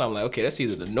bar or something. Like, okay, that's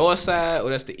either the north side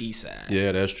or that's the east side.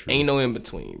 Yeah, that's true. Ain't no in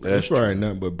between. Bro. That's probably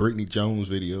nothing but Brittany Jones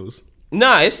videos.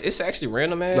 Nah, it's actually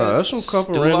random ass. Nah, that's some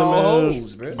couple Duval random ass-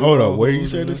 hoes, bro. Hold up, where you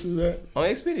said this is at? On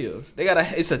X videos, they got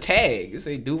it's a tag. It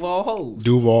say Duval hoes.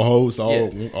 Duval Hoes all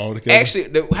together. Actually,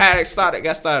 how it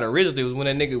got started originally was when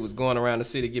that nigga was going around the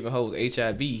city giving hoes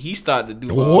HIV. He started the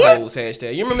Duval What? hoes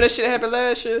hashtag. You remember that shit happened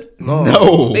last year?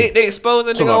 no. They exposed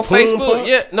that Talking nigga on about Poom Facebook. Pop?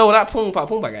 Yeah, no, not Poom Pop.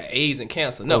 Poom Pop got AIDS and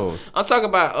cancer. No, Oh. I'm talking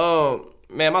about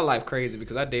man, my life crazy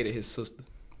because I dated his sister.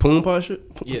 Poom pie shit?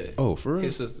 Yeah. Oh, for real?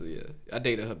 His sister, yeah. I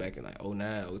dated her back in like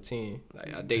 09, 010.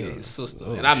 Like I dated his sister.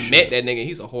 And I met that nigga.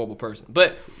 He's a horrible person.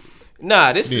 But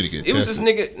nah, Need to get it was this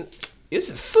tested. nigga. It's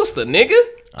his sister, nigga.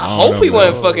 I don't hope know, he bro.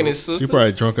 wasn't fucking his sister. She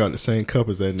probably drunk out the same cup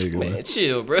as that nigga. Man, Man.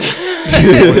 chill, bro.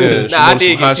 Yeah, Nah, I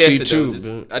did get tested too.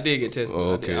 though. I did get tested.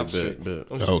 Oh, I did. okay, I'm straight. bet.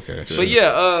 I'm straight. Okay. But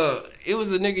yeah, it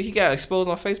was a nigga. He got exposed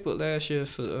on Facebook last year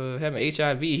for having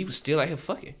HIV. He was still out here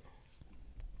fucking.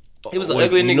 It was an Wait,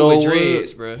 ugly you nigga know with what?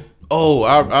 dreads, bro. Oh,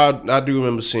 I do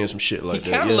remember seeing some shit like He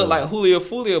that. kind of Yeah. looked like Julio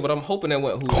Fulio, but I'm hoping that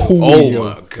went Julio. Oh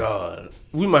my god,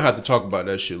 we might have to talk about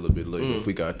that shit a little bit later if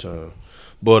we got time.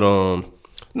 But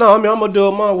no, I mean I'm gonna do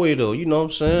it my way though. You know what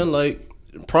I'm saying? Like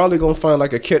probably gonna find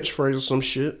like a catchphrase or some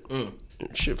shit.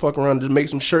 Shit, fuck around, just make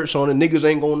some shirts on it. Niggas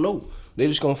ain't gonna know. They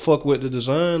just gonna fuck with the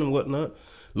design and whatnot.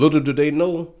 Little do they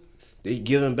know, they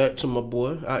giving back to my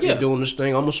boy out here doing this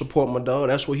thing. I'm gonna support my dog.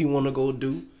 That's what he wanna go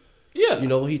do. Yeah, You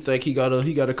know, he think he got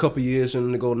a couple years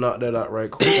in to go knock that out right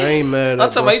quick. I ain't mad at I'm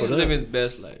talking about bro he's for living that. his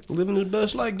best life. Living his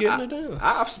best life, getting it down.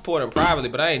 I support him privately,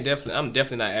 but I'm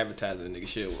definitely not advertising the nigga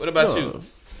shit. What about you?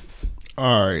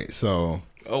 All right. So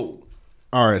Oh,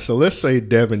 so let's say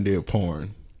Devin did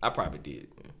porn. I probably did.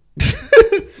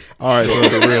 All right.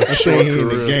 So let's say he in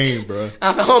the game, bro.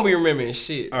 I don't be remembering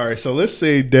shit. All right. So let's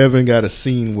say Devin got a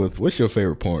scene with what's your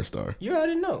favorite porn star? You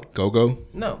already know. Go.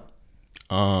 No.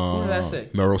 Who did I say?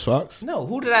 Melrose Fox. No,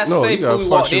 who did I No, say you got before we Fox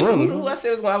walked in? Runner. Who I said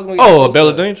I was going to get Oh, the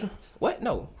Bella poster? Danger. What?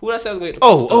 No. Who did I say I was going to get the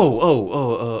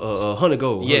poster? Honey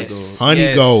Gold. Yes. Honey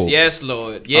yes, Gold. Yes,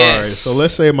 Lord. Yes. All right. So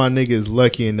let's say my nigga is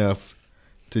lucky enough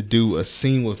to do a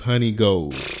scene with Honey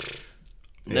Gold.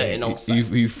 Nothing on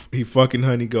He site. he fucking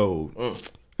Honey Gold,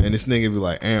 and this nigga be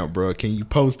like, "Amp, bro, can you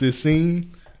post this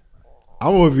scene?"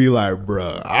 I'm gonna be like,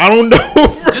 "Bro, I don't know."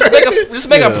 Bro. Just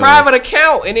make a private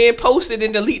account and then post it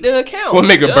and delete the account. Well,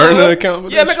 make a burner account for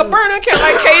Yeah, that make a shit? burner account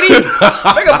like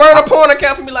KD. Make a burner porn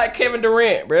account for me like Kevin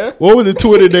Durant, bro. What would the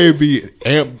Twitter name be?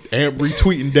 Amp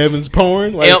retweeting Devin's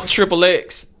porn? Like Amp Triple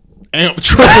X. Amp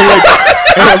Triple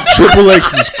X. Amp Triple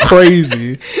X is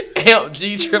crazy. Amp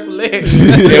G Triple X.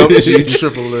 LG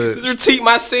Triple X. Just retweet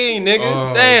my scene, nigga.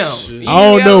 Oh, Damn. shit. You I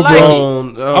don't gotta know,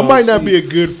 like bro. it. I might not be a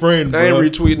good friend, I ain't bro.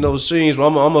 retweeting those scenes, but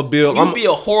I'm gonna build. You I'm be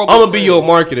a horrible I'm gonna be friend. your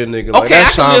marketing nigga. Like, Okay,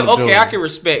 that's how I'm doing. I can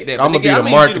respect that. I'ma but be nigga, the I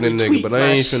need marketing you to nigga, retweet but I my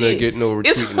ain't finna shit. get no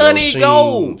It's retweeting no Honey scenes.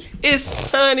 Gold.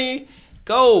 It's Honey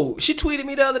Gold. She tweeted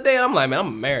me the other day, and I'm like, man, I'm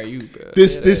gonna marry you, bro.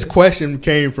 This question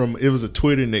came from, it was a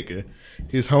Twitter nigga.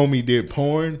 His homie did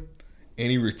porn,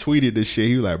 and he retweeted this shit.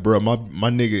 He was like, bro, my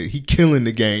nigga, he killing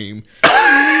the game.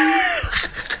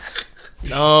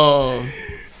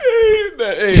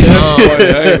 Hey, that's funny.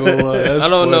 I ain't gonna lie. That's I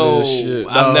don't funny know. as shit.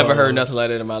 I've never heard nothing like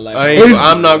that in my life.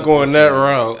 I'm not going that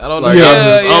route. I don't Like,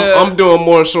 know. I'm doing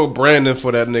more so branding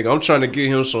for that nigga. I'm trying to get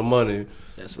him some money.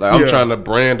 That's Like I'm trying to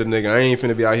brand the nigga. I ain't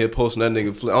finna be out here posting that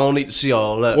nigga. I don't need to see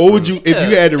all that. What would you, if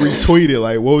you had to retweet it,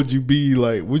 like, what would you be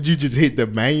like? Would you just hit the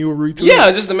manual retweet?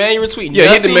 Yeah, just the man you retweet. Yeah,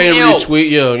 hit the Nothing man else. retweet.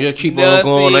 Yeah, keep on Nothing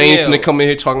going. I ain't finna else. come in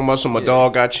here talking about some my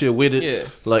dog got chill with it. Yeah.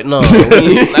 Like no. Like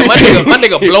my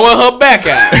nigga blowing her back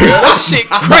out. That shit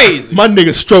crazy. My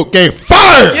nigga stroke game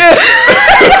fire. Yeah.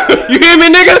 You hear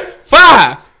me, nigga?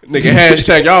 Fire. Nigga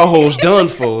hashtag y'all hoes done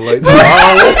for. Like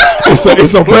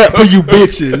It's a rap for you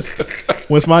bitches.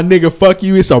 Once my nigga fuck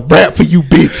you, it's a rap for you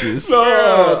bitches.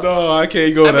 no, I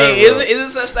can't go I that mean, route. is it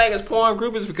such thing as porn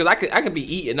groupies? Because I could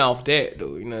be eating off that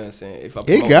though. You know what I'm saying? If I It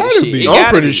promote gotta this shit. be. It I'm gotta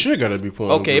pretty be. sure gotta be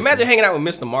porn. Okay, imagine hanging out with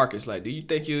Mr. Marcus. Like, do you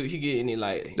think he get any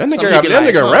like that something nigga. he That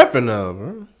get nigga like, rapping now,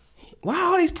 bro. Why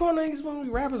all these porn niggas want to be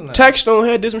rappers now? Taxstone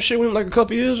had did some shit with him like a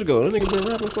couple years ago. That nigga been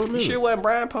rapping for a minute. Sure wasn't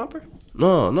Brian Pumper?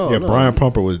 No. Yeah, Brian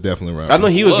Pumper was definitely rapping. I know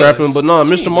he was Was. rapping, but no,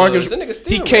 He Mr. Marcus, was. That nigga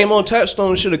still he came rap. on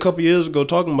Taxstone shit a couple years ago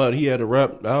talking about he had a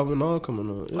rap album and all coming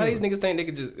on. Why these niggas think they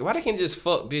could just? Why they can't just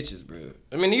fuck bitches, bro?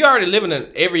 I mean, you already living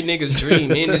every nigga's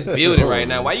dream in this building right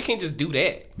now. Why you can't just do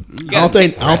that? I don't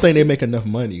think they make enough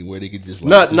money where they could just like,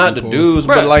 Not just not do the porn. dudes,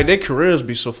 Bruh. but like their careers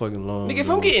be so fucking long. Nigga, if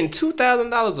I'm getting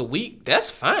 $2,000 a week, that's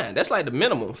fine. That's like the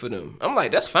minimum for them. I'm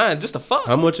like, that's fine, just to fuck.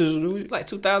 How much is it a week? Like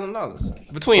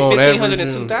 $2,000 between On 1,500 and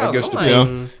average, 2,000. I guess I'm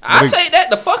depending. like, I take that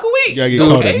the fuck a week. You gotta get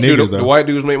called a nigga, Do though. the white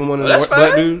dudes make more money Well, than that's the black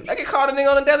fine. dudes? I get called a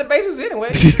nigga on a daily basis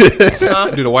anyway.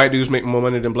 Do the white dudes make more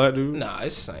money than black dudes? Nah,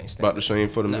 it's the same standard. About the same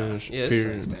for the men. Yeah, it's the period.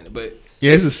 same standard. But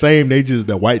Yeah, it's the same. They just,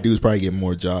 the white dudes probably get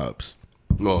more jobs.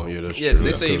 Oh yeah, that's yeah, true.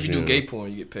 they say if you do Yeah. gay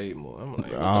porn, you get paid more. I'm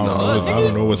like, I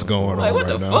don't know what's going like, on what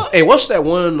right the now. fuck? Hey, what's that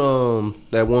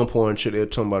one porn chick they were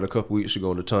talking about a couple weeks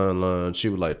ago on the timeline? She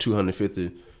was like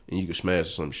 250 and you could smash or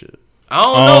some shit. I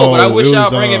don't know, but I wish it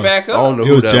y'all was, bring it back I up. don't know It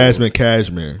who was that Jasmine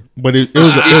Cashmere, but it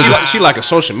was She like a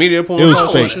social media porn? It was I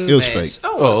don't fake. wanna It was smash- fake. I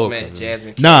don't want to Oh, okay. smash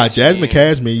Jasmine. nah. Cashmere. Jasmine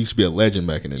Cashmere used to be a legend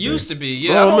back in the day. Used to be, I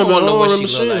yeah. I don't don't remember- want to know I what don't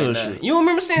she remember look like seeing now. that shit. You don't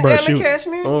remember seeing Bruh, Jasmine she-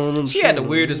 Cashmere? I don't remember She had the seeing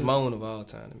weirdest moan of all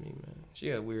time to me, man. She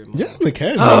had a weird moan. Jasmine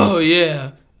Cashmere. Oh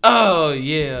yeah. Oh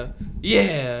yeah.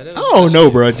 Yeah. I don't know,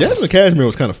 bro. Jasmine Cashmere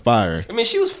was kind of fire. I mean,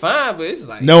 she was fine, but it's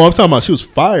like No, I'm talking about she was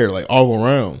fire, like all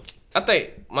around. I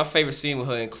think my favorite scene with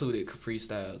her included Capri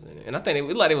Styles in it, and I think it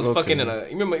was like they was fucking in a.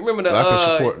 Remember the I can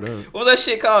support that. what was that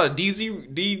shit called?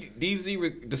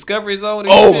 DZ Discovery Zone.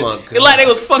 Oh my god! It like they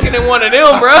was fucking in one of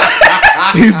them, bro.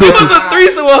 It was a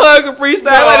threesome with her and Capri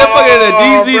Styles. Like they fucking in a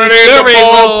DZ Discovery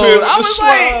Zone. I was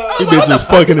like, This bitch was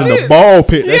fucking in the ball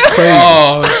pit. That's crazy.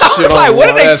 Oh shit! I was like, where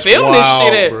did they film this wild,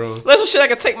 shit at? bro. That's some shit I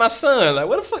could take my son. Like,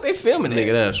 where the fuck they filming Nigga,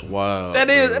 it? that's wild. That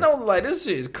is, bro. and I was like, this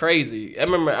shit is crazy. I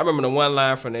remember the one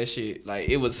line from that shit. Like,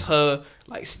 it was her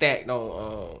like stacked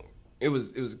on. It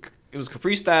was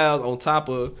Capri Styles on top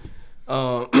of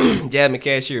Jasmine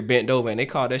Cashier bent over, and they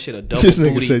called that shit a double This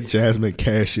nigga booty said Jasmine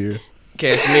Cashier.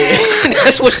 Cashmere.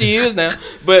 That's what she is now.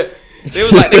 But they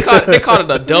was like they called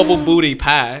it a double booty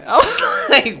pie. I was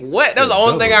like, what? That was the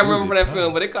only thing I remember from that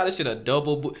film. But they called that shit a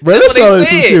double booty. Bro, That's that's what all they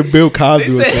some said. shit Bill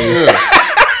Cosby was saying.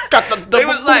 They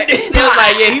was like,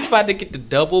 yeah, he's about to get the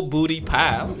double booty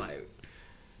pie. I'm like,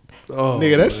 Oh,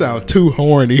 Nigga, that sounds too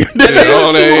horny. that is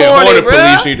too horny, Horny bro.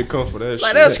 police need to come for that Like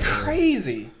shit. that's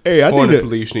crazy. Hey, I Horny need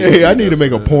police need to. to Hey, I do need that to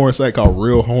make a for that. porn site called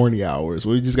Real Horny Hours,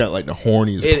 where you just got like the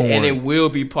horniest porn. And it will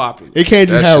be popular. It can't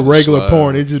just That have shit regular slide.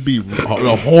 porn. It just be the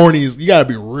horniest. You gotta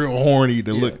be real horny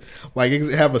to look. Like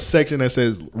it have a section that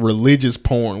says religious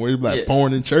porn, where it's like Yeah.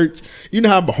 porn in church. You know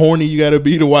how horny you gotta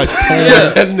be to watch porn Yeah.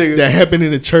 that happened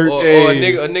in the church. Or a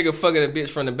nigga fucking a bitch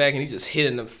from the back and he just hit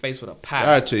in the face with a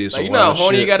pie. I tell you like, some you know how wild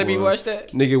horny you shit, gotta be boy. watch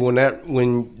that? Nigga, when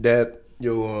that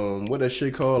your what that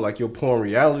shit called, like your porn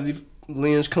reality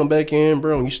lens come back in,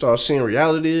 bro, and you start seeing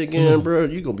reality again, bro,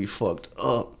 you gonna be fucked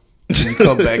up. When you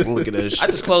come back and look at that shit. I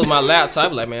just closed my laptop. I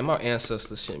be like, man, my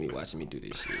ancestors shouldn't be watching me do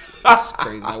this shit. It's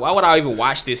crazy. Like, why would I even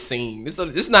watch this scene?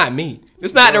 This not me.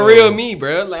 This not the real me,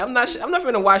 bro. Like, I'm not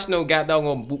finna watch no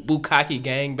goddamn bukkake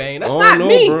gangbang. That's not know,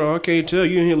 me. bro. I can't tell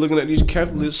you in here looking at these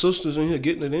Catholic sisters in here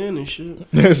getting it in and shit.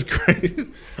 That's crazy.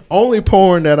 Only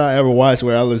porn that I ever watched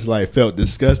where I was like felt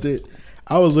disgusted.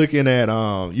 I was looking at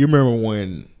you remember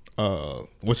when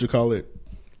what you call it,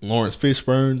 Lawrence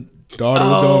Fishburne daughter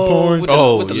was doing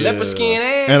porn, with the leopard skin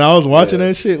ass. and I was watching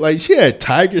that shit. Like she had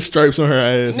tiger stripes on her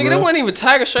ass. Nigga, bro. that wasn't even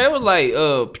tiger stripe. It was like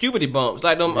puberty bumps,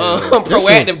 like them shit-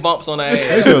 proactive bumps on her ass.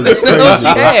 That shit was That's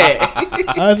what she crazy.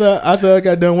 had. I thought I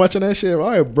got done watching that shit.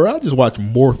 Like, bro, I just watched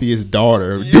Morpheus'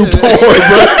 daughter do porn,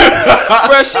 bro.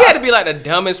 Bro, she had to be like the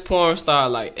dumbest porn star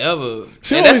like ever,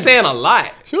 She and that's only- saying a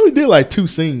lot. She only did like 2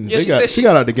 scenes. Yeah, she she said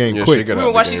got out the game Yeah, quick. she got out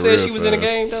Remember why the she game said real she was in the fast.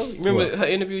 game though? Remember her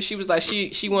interview? She was like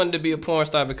she wanted to be a porn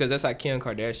star because that's how Kim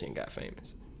Kardashian got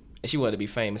famous, and she wanted to be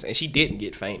famous, and she didn't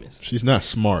get famous. She's not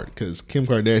smart because Kim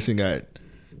Kardashian got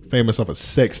famous off a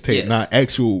sex tape, Yes. not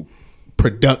actual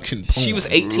production porn. She was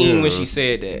 18 when she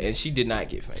said that, and she did not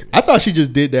get famous. I thought she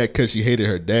just did that because she hated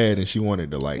her dad and she wanted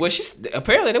to like. Well,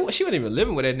 apparently she wasn't even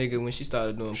living with that nigga when she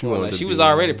started doing porn. wanted Like to she be- was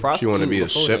already She prostituting. wanted to be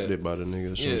before accepted that. by the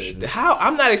nigga or some Yeah, shit. how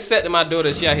I'm not accepting my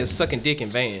daughter. She out here sucking dick in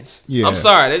vans. Yeah. I'm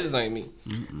sorry, that just ain't me.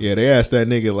 Yeah, they asked that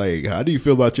nigga like, "How do you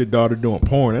feel about your daughter doing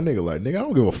porn?" That nigga like, "Nigga, I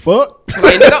don't give a fuck."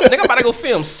 Like nigga, I'm about to go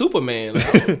film Superman.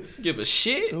 Like, I don't give a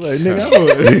shit. Like,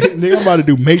 nigga, I'm about to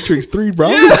do Matrix 3, bro.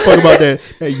 I don't give a fuck about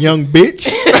that young bitch.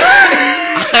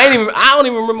 I don't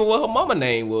even remember what her mama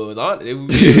name was. It would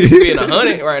be in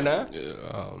 100 right now.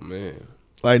 Oh man.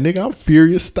 Like, nigga, I'm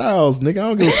Furious Styles. Nigga, I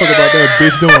don't give a fuck about that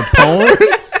bitch doing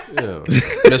porn.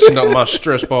 Yeah. Messing up my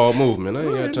stress ball movement. I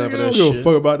ain't got time Nigga, for I that don't give a shit.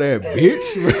 fuck about that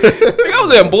bitch. Nigga, I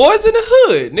was in Boys in the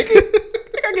Hood,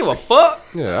 nigga. I give a fuck.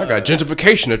 Yeah, I got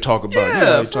gentrification to talk about. Yeah, you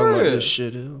know, for talking about real. this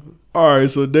shit. All right,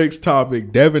 so next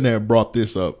topic. Devin had brought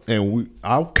this up, and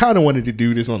I kind of wanted to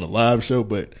do this on the live show,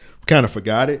 but kind of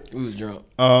forgot it. We was drunk.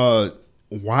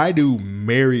 Why do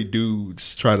married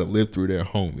dudes try to live through their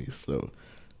homies? So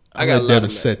I got a lot Devin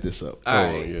of set this up. All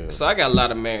right, yeah. so I got a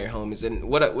lot of married homies, and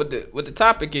what the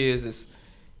topic is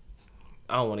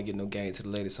I don't want to get no game to the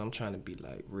ladies, so I'm trying to be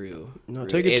like real. No, real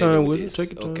take your edited time with it. this.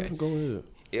 Take your time. Okay. Go ahead.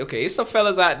 Okay, it's some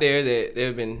fellas out there that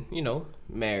they've been,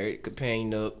 married,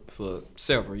 companioned up for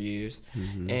several years,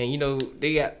 and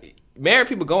they got married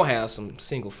people gonna have some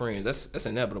single friends. That's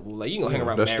inevitable. Like you gonna hang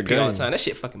around that's married the people all the game. time. That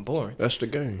shit fucking boring. That's the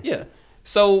game. Yeah.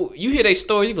 So you hear their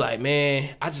story, you be like, man,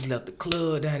 I just left the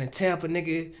club down in Tampa,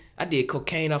 nigga. I did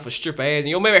cocaine off a stripper ass, and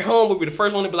your married home would be the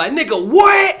first one to be like, nigga,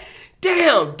 what?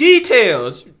 Damn,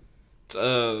 details.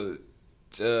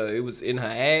 It was in her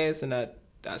ass, and I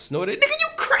snorted. Nigga, you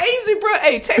crazy, bro?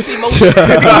 Hey, text me more shit.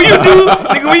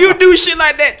 Nigga, when you do shit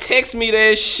like that, text me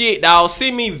that shit, dawg.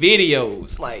 Send me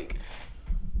videos. Like,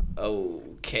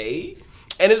 okay.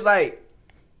 And it's like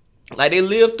they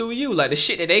live through you. Like the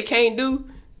shit that they can't do.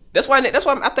 That's why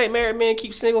I think married men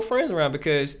keep single friends around,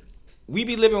 because we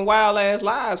be living wild ass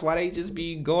lives while they just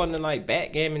be going to like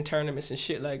backgammon tournaments and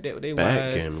shit like that with they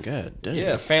wives. Backgammon, god damn.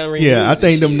 Yeah, family. Yeah, I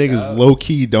think them shit, niggas low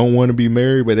key don't want to be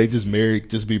married, but they just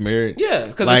be married. Yeah,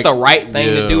 because Like, it's the right thing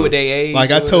to do with their age.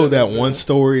 Like I or told that whatever. one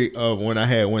story of when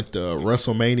I went to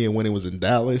WrestleMania when it was in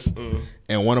Dallas,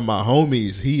 and one of my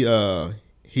homies,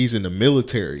 he's in the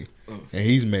military. And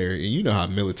he's married, and you know how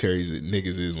military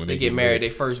niggas is when They get married. They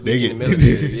first week in the Yeah.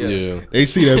 military. They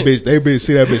see that bitch. They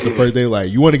see that bitch the first day. Like,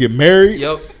 you want to get married?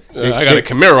 Yep. I got a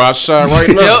Camaro outside right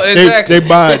now. Yep, exactly.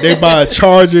 They buy a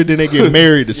Charger, then they get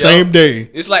married the same day.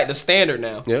 It's like the standard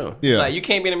now. Yeah. It's like you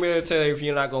can't be in the military if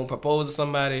you're not gonna propose to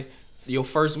somebody. Your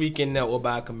first weekend there will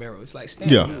buy a Camaro. It's like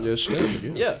standard. Yeah. now. Yeah,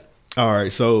 standard, Yeah. All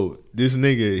right, so this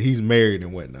nigga, he's married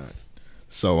and whatnot.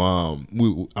 So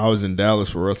I was in Dallas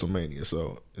for WrestleMania.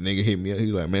 So the nigga hit me up.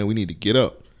 He's like, man, we need to get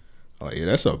up. I'm like, yeah,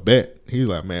 that's a bet. He's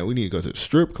like, man, we need to go to the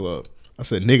strip club. I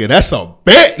said, nigga, that's a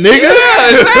bet, nigga. Yeah,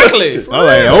 exactly. I'm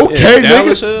like, okay,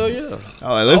 Dallas, nigga. hell yeah. I'm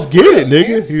like, let's get it,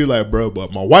 nigga. He was like, bro,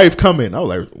 but my wife coming. I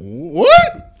was like,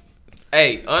 what?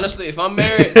 Hey, honestly, if I'm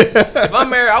married,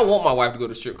 I want my wife to go to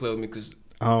the strip club with me because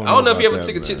I don't know if you ever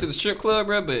took a chick to the strip club,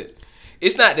 bro, but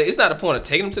it's not the point of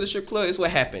taking them to the strip club. It's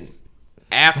what happened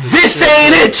after. This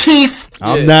ain't it, Chief.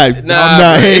 I'm not.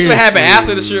 Bro, it's what happened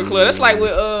after the strip club. That's like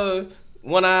with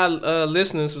one of our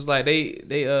listeners was like they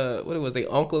what it was, they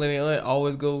uncle and their aunt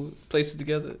always go places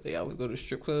together. They always go to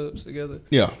strip clubs together.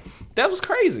 Yeah. That was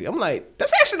crazy. I'm like,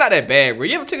 that's actually not that bad, bro.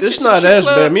 You ever take a It's chick to the not strip as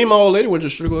club? bad. Me and my old lady went to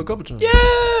the strip club a couple times.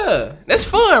 Yeah, that's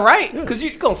fun, right? Because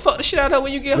you gonna fuck the shit out of her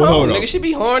when you get Well, home. hold on. Nigga, she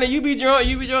be horny, you be drunk,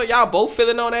 y'all both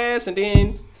feeling on ass, and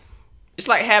then it's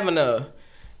like having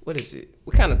what is it?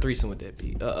 What kind of threesome would that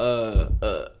be?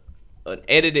 An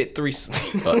edited threesome.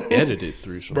 Edited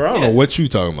threesome. Bro, I don't know what you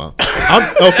talking about.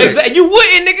 Okay. Exactly. You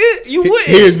wouldn't, nigga. You wouldn't.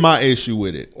 Here's my issue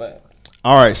with it. What?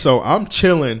 All right, so I'm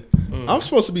chilling. I'm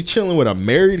supposed to be chilling with a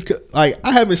married. Like,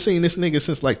 I haven't seen this nigga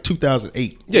since like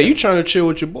 2008. Yeah, you trying to chill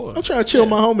with your boy. I'm trying to chill with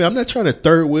my homie. I'm not trying to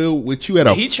third wheel with you at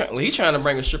a. He trying to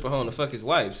bring a stripper home to fuck his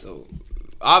wife. So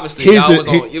obviously, Here's y'all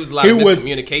the- it was a lot of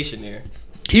miscommunication there.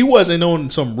 He wasn't on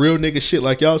some real nigga shit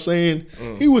like y'all saying.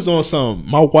 He was on some.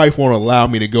 My wife won't allow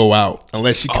me to go out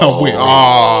unless she come with me.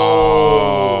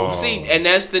 See, and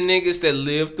that's the niggas that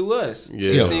live through us.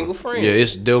 Yeah. The single friends. Yeah,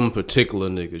 it's them particular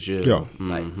niggas. Yeah. Yeah.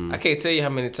 Like, I can't tell you how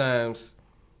many times,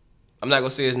 I'm not gonna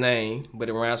say his name, but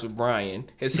it rhymes with Brian.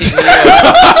 Has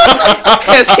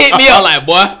hit me up like,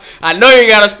 boy, I know you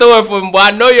got a story for me, boy.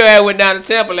 I know your ass went down to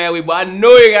Tampa last week, boy. I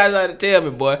know you guys had to tell me,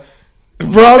 boy.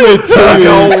 Bro, I'm in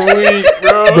tears.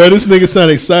 Bro, this nigga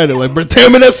sound excited. Like, bro, tell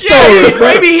me that story, Yeah, bro.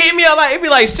 it be hitting me up like, it be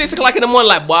like 6 o'clock in the morning,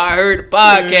 like, boy, I heard the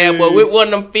podcast, boy. With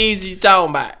one of them feeds you talking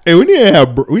about. Hey, we need to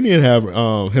have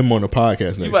him on the podcast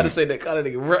next You about to week. say that kind of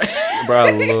nigga, right? Bro,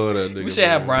 I love that nigga. We should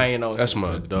have Brian on. That's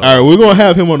my dog. All right, we're gonna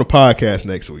have him on the podcast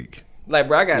next week. Like,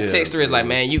 bro, I got Yeah, text her like,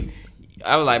 man,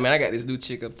 I was like, man, I got this new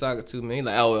chick I'm talking to, man. He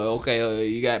like, oh, okay,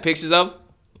 you got pictures of her?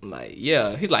 I'm like,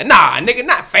 yeah. He's like, nah, nigga,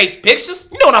 not face pictures.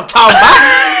 You know what I'm talking about?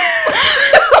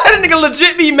 That nigga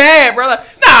legit be mad, bro. Like,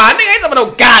 nah, nigga ain't talking about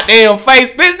no goddamn face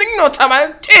pictures. Nigga, you know what I'm talking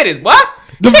about? Titties, boy.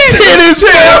 The titties,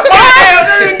 yeah.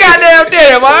 Damn, goddamn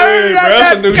titties, boy.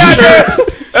 That's a new shirt.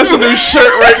 That's a new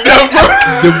shirt right there, bro.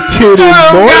 The titties,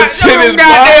 boy.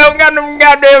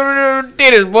 Goddamn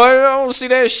titties, boy. I don't see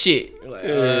that shit. Like,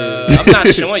 I'm not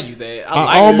showing you that.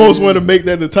 I almost want to make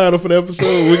that the title for the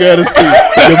episode. We gotta see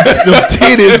them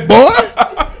titties, boy.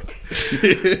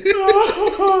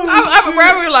 I'm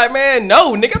probably like, man,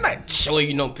 no, nigga, I'm not showing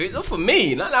you no pictures. That's for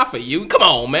me, not for you. Come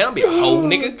on, man, I'm be a hoe,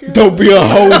 nigga. Don't be a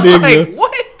hoe, nigga. Like,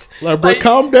 what? Like, bro,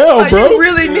 calm down, Like, bro. you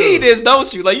really need this,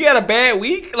 don't you? Like, you had a bad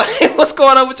week. Like, what's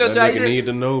going on with your That job? nigga need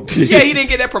to know. Yeah, he didn't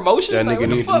get that promotion. That Like, nigga what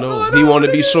the need to fuck know. going He on, want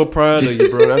to be nigga? so proud of you,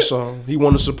 bro. That's all. He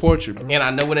want to support you, bro. And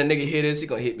I know when that nigga hear this, he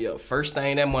gonna hit me up first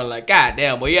thing that morning. Like, God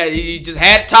damn, boy, yeah, you just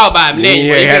had to talk about him. Then,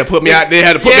 Yeah, boy. he had to put me out there.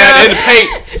 Had to put me out there in the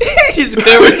paint. You just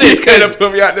couldn't resist. Had to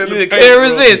put me out there in the You paint. couldn't bro.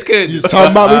 resist, could you? You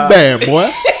talking about me bad,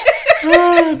 boy.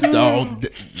 Dog,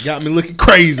 you got me looking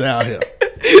crazy out here.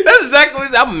 That's exactly what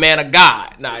he said. I'm a man of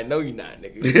God. Nah, I know you not,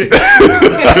 nigga.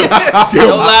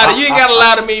 Don't lie to you. Ain't gotta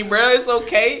lie to me, bro. It's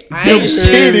okay. I Them ain't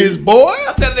shit. titties, boy.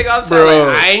 I tell the nigga all the time, Bro.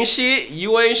 like, I ain't shit.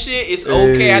 You ain't shit. It's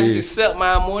okay. I just Hey. accept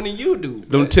mine more than you do.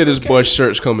 Them But titties, it's okay. boy,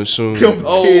 shirts coming soon. Them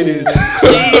Oh, titties.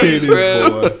 please, Titties,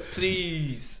 bro. boy.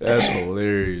 Please. That's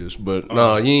hilarious. But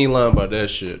nah, you ain't lying about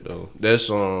that shit though. That's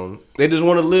they just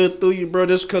want to live through you, bro.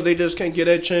 Just cause they just can't get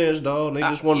that chance, dog. They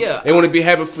just want they want to be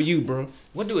happy for you, bro.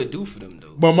 What do it do for them,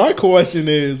 though? But my question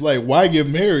is, like, why get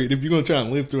married if you're gonna try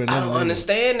and live through another? I don't nigga?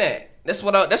 understand that. That's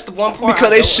the one part. Because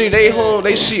they see they home,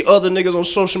 they see other niggas on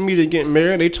social media getting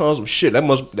married. They tell them shit. That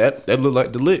look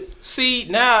like the lick. See,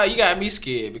 now you got me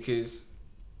scared because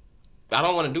I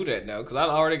don't want to do that now because I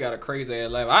already got a crazy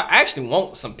ass life. I actually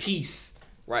want some peace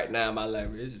right now in my life.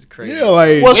 This is crazy. Yeah,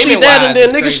 like well, see that, and then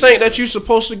niggas think that you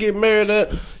supposed to get married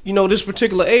at this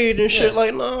particular age and shit.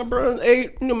 Like, nah, bro,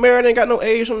 married ain't got no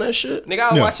age on that shit.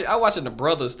 Nigga, I watching the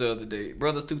Brothers the other day,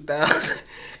 Brothers 2000,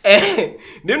 and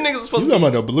them niggas was supposed you to talking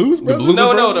about the Blues, bro?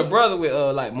 No, the brother with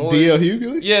like Morris. D.L.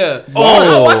 Hughley. Yeah.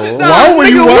 Oh, why were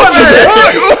you watching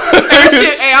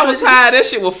that? Hey, I was high. That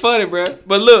shit was funny, bro.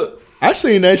 But look. I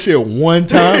seen that shit one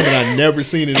time and I never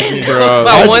seen it again. Bro. It's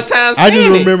about one time. I just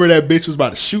remember that bitch was about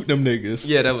to shoot them niggas.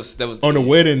 Yeah, that was on the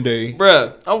wedding day.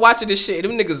 Bro, I'm watching this shit.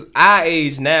 Them niggas our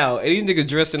age now, and these niggas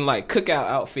dressing like cookout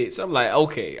outfits. I'm like,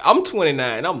 okay, I'm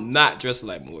 29. I'm not dressing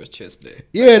like Morris Chestnut.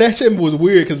 Yeah, that shit was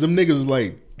weird because them niggas was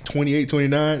like 28,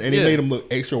 29, and they made them look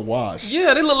extra washed.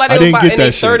 Yeah, they look like they were about in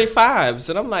their 35s,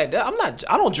 and I'm like, I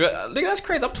don't dress. Nigga, that's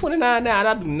crazy. I'm 29 now, and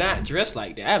I do not dress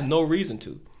like that. I have no reason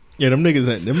to. Yeah, them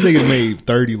niggas made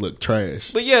 30 look trash.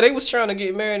 But yeah, they was trying to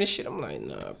get married and shit. I'm like,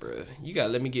 nah, bro, you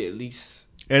gotta let me get at least.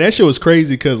 And that shit was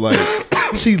crazy because like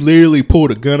she literally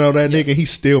pulled a gun on that nigga and he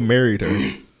still married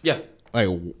her. Yeah, like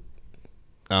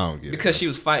I don't get it. Because she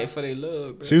was fighting for their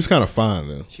love, bro. She was kind of fine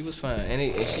though. She was fine,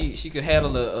 and she could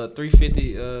handle a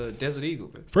 350 Desert Eagle,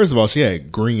 bro. First of all, she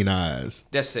had green eyes.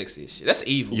 That's sexy as shit. That's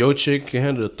evil. Your chick can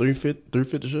handle a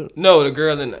 350 shit? No, the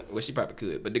girl she probably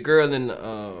could, but the girl in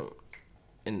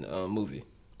the movie.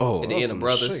 Oh, at the end of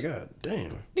Brothers. Shit, God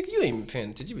damn. Nigga, you ain't been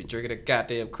paying attention. You been drinking a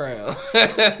goddamn Crown.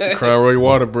 Crown Royal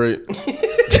water break. Hey,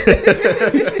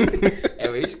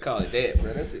 we should call it that,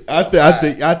 bro. That shit's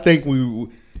I think we.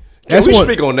 Can we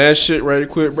speak on that shit right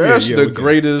quick, bro? Yeah, That's the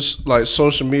greatest like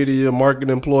social media marketing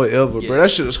employee ever, bro.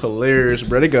 That shit is hilarious,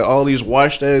 bro. They got all these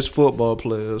washed ass football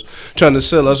players trying to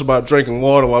sell us about drinking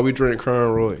water while we drink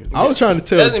Crown Royal. I was trying to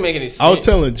tell. Doesn't make any sense. I was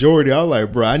telling Jordy, I was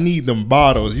like, bro, I need them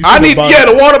bottles.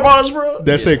 The water bottles, bro.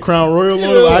 That say Crown Royal on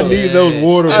it. I need those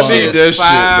water bottles. I need that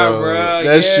fire, shit, bro.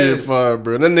 That shit fire,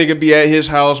 bro. That nigga be at his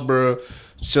house, bro,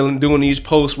 doing these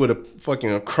posts with a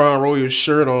fucking Crown Royal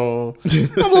shirt on.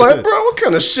 I'm like, bro, what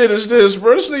kind of shit is this,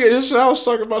 bro? This nigga at his house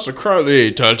talking about some Crown.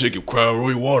 Hey, time to take your Crown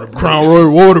Royal water break. Crown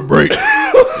Royal water break.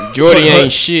 Jordy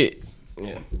ain't shit.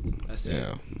 Yeah, that's it.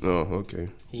 Yeah. Oh, okay.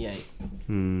 He ain't.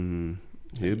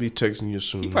 He'll be texting you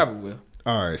soon. He probably will.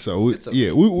 All right, so we're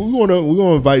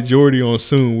gonna invite Jordy on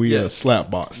soon. We slap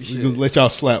box. We gonna let y'all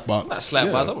slap box. Not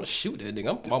slap box. I'm gonna shoot that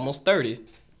nigga. I'm almost 30.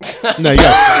 No, you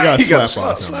got slap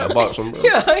box. Slap box him, bro.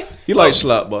 Yeah, he like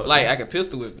slap box. Like I can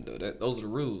pistol whip him though. Those are the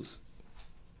rules.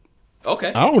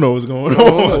 Okay. I don't know what's going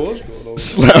on.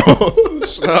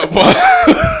 Slap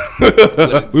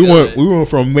box. We went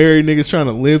from married niggas trying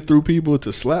to live through people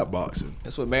to slap boxing.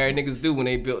 That's what married niggas do when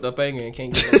they built up anger and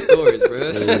can't get no stories, bro.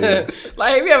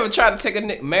 Like, have you ever tried to take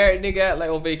a married nigga out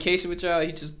like on vacation with y'all?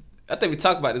 I think we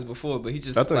talked about this before, but he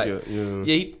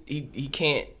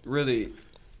can't really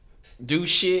do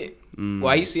shit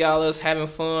while he see all us having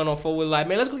fun on 4-wheel. Like,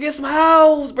 man, let's go get some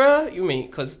hoes, bro. You mean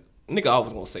because nigga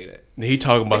always gonna say that. He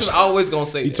talking about always gonna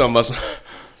say that. He talking about some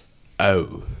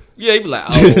yeah, he be like,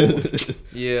 oh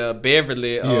yeah,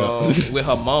 Beverly with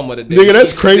her mama today. Nigga,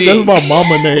 that's crazy. That's my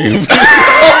mama name. It is.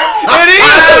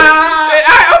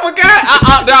 I forgot.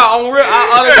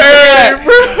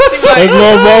 That's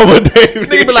my mama name.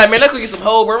 Nigga be like, man, let's go get some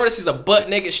hoes, bro. This is a butt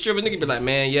naked stripper. Nigga be like,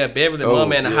 man, yeah, Beverly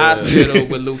mama in the hospital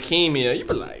with leukemia. You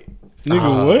be like,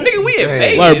 nigga, what? Nigga, we in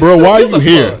Vegas. Like, bro, why are you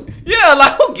here? Yeah,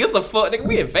 like, who gives a fuck? Nigga,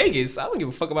 we in Vegas. I don't give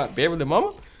a fuck about Beverly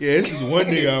mama. Yeah, this is one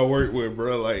nigga I work with,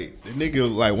 bro. Like, the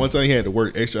nigga, like, one time he had to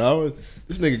work extra hours.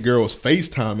 This nigga girl was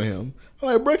FaceTiming him. I'm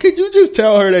like, bro, could you just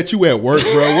tell her that you at work,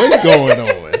 bro? What's going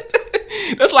on?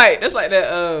 That's like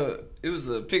that. It was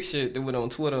a picture that went on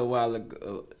Twitter a while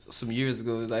ago, some years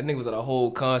ago. Like, nigga was at a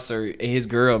whole concert and his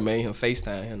girl made him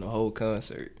FaceTime him the whole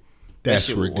concert.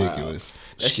 That's ridiculous.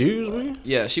 Excuse me?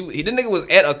 Yeah, the nigga was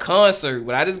at a concert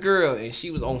without his girl and she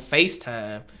was on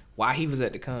FaceTime while he was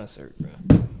at the concert, bro.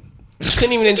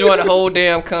 Couldn't even enjoy the whole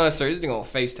damn concert. This nigga on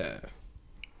FaceTime.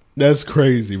 That's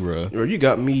crazy, bro. Bro, you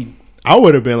got me. I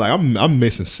would have been like, I'm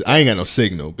missing. I ain't got no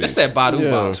signal, bitch. That's that Badu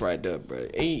box right there, bro.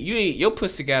 Your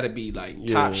pussy gotta be like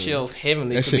top shelf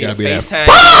heavenly that for shit me to gotta be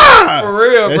FaceTime. For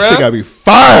real, bro. That shit gotta be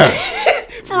fire.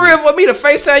 For real, for me to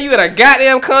FaceTime you at a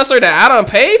goddamn concert that I done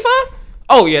paid for?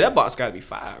 Oh yeah, that box gotta be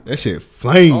fire, bro. That shit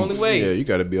flame. Only way. Yeah, you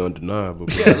gotta be undeniable,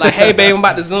 bro. Yeah, like, hey babe, I'm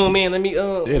about to zoom in. Let me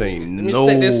It ain't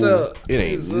set this up. It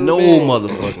ain't Zoom no in.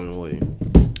 motherfucking way.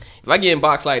 If I get in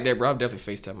box like that, bro, I'm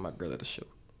definitely FaceTiming my girl at the show.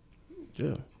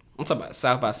 Yeah. I'm talking about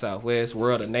South by Southwest,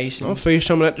 World of Nations. I'm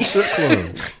FaceTiming at the strip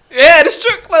club. Yeah, the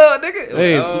strip club, nigga.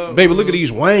 Hey, baby, look at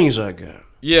these wangs I got.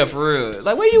 Yeah, for real.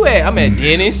 Like, where you at? I'm at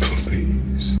Dennis.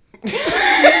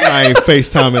 I ain't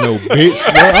FaceTiming no bitch.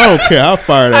 Bro. I don't care. I'll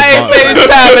fire I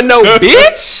that. ain't FaceTiming no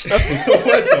bitch.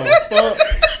 What the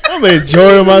fuck? I'm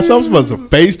enjoying myself. I'm supposed to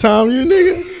FaceTime you,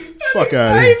 nigga. Fuck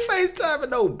out of I here. ain't FaceTiming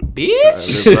no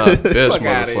bitch. Live my best Fuck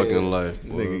outta here. motherfucking life, boy.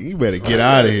 Nigga, you better get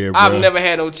out of here, bro. I've never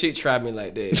had no chick try me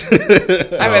like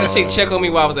that. I've had a chick check on me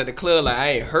while I was at the club. Like, I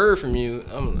ain't heard from you.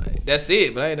 I'm like, that's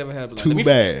it. But I ain't never had. Like, Too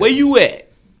bad. Where you at?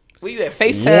 Where you at?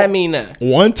 FaceTime me now.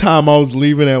 One time I was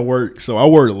leaving at work, so I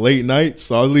work late nights,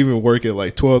 so I was leaving work at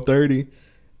like 12:30.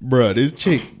 Bruh, this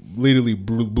chick literally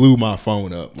blew my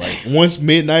phone up. Like once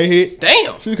midnight hit,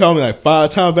 Damn. she called me like 5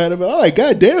 times back. I'm like,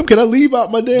 God damn, can I leave out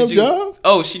my damn job?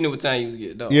 Oh, she knew what time you was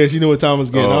getting off. Yeah, she knew what time I was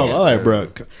getting off. yeah. I'm like,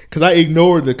 bruh, because I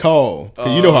ignored the call.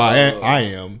 Cause you know how I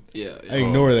am. Yeah. I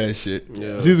ignore that shit.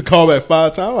 Yeah. She used to call back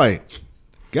 5 times. I'm like,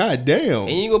 God damn.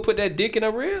 And you gonna put that dick in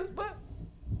her ribs? But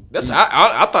that's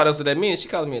I thought that's what that means. She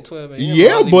called me at 12 a.m.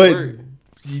 Yeah, but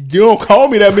you don't call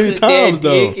me that many Put times that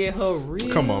though. dick in her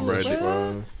ribs, Come on, bro.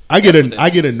 bro. I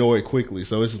get annoyed quickly,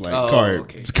 so it's just like, Card,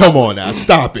 okay. come on now,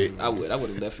 stop it. I would have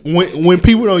left it. When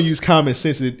people don't use common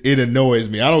sense, it annoys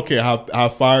me. I don't care how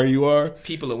fire you are.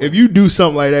 People are If women. you do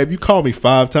something like that, if you call me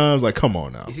 5 times, like, come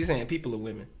on now, Is he saying people are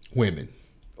women? women.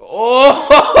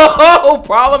 Oh,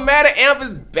 problematic amp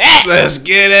is back. Let's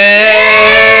get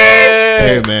it.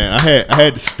 Hey man, I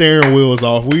had the steering wheels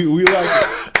off. We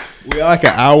like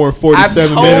an hour and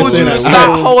 47 I minutes told you in. to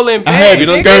stop holding I had back.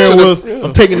 the nigga. steering Get to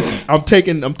wheels.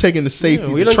 I'm taking the safety,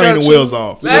 we the done training got wheels to-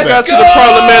 off. Let's got go. to the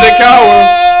problematic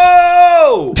hour.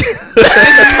 Oh,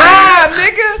 it's time,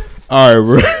 nigga. All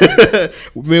right,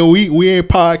 bro. Man, we ain't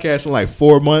podcasting like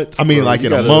 4 months. I mean, like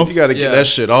in a month. You gotta get Yeah. that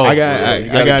shit off. I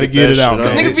gotta get that it out,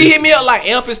 shit man. Niggas be hitting me up like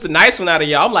Amp is the nice one out of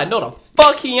y'all. I'm like, no, the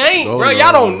fuck he ain't, No, bro. no,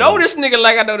 Y'all don't no. know this nigga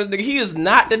like I know this nigga. He is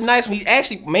not the nice one. He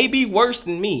actually may be worse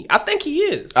than me. I think he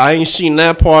is. I ain't seen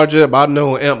that part yet, but I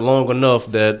know Amp long enough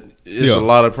that it's Yeah. a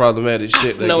lot of problematic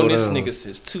shit. I've that known go this down. nigga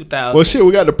since 2000. Well, shit,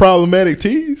 we got the problematic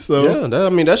teas. So Yeah,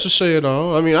 that should say it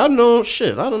all. I mean, I know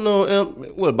shit. I don't know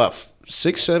Amp. What about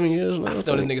 6-7 years now? I've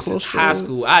known this nigga Close since to high it.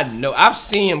 school. I know. I've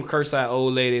seen him curse out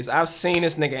old ladies. I've seen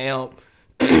this nigga Amp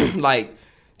like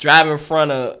drive in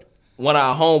front of one of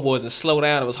our homeboys and slow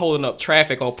down and was holding up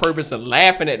traffic on purpose and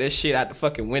laughing at that shit out the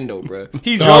fucking window, bro.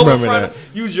 He drove in remember front that.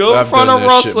 of you drove in I've front done of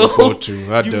that shit Russell. before, too.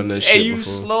 I've You- done that and shit you before.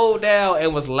 slowed down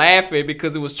and was laughing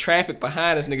because it was traffic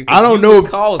behind this nigga. I don't you know. was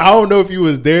causing. I don't know if you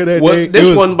was there that What? day. This It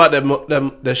was- wasn't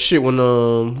about that shit when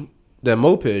that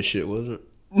moped shit, was it?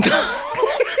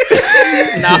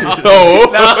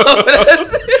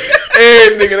 Hey,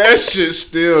 nigga, that shit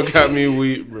still got me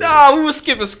weak, bro. Nah, we was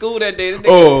skipping school that day. That nigga-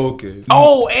 Oh, okay.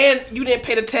 Oh, and you didn't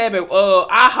pay the tab at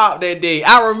IHOP that day.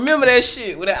 I remember that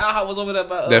shit when that IHOP was over there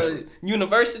by That-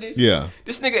 university. Yeah,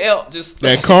 This nigga Elk just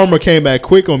that karma came back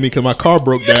quick on me because my car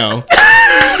broke down.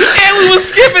 and we was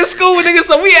skipping school, nigga.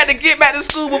 So we had to get back to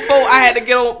school before I had to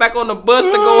get back on the bus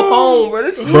to go home, bro.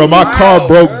 This Bro, my wild, car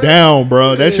broke bro. down,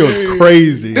 bro. That shit was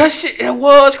crazy. That shit, it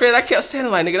was crazy. I kept saying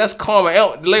like, nigga, that's karma.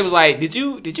 The lady was like, did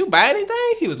you buy anything?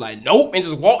 He was like, nope, and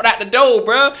just walked out the door,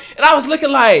 bro. And I was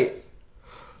looking like,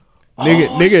 this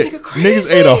nigga crazy.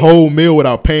 Niggas ate a whole meal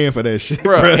without paying for that shit,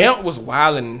 bro. bro. Elk was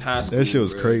wilding in high school. That shit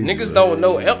was bro. crazy, Niggas bro. don't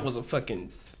know Elk was a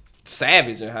fucking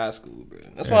savage in high school, bro.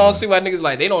 That's why I don't see why niggas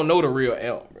like they don't know the real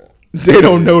Elk, bro. They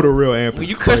don't know the real Amp. When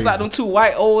It's you cussed crazy. out them 2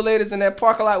 white old ladies in that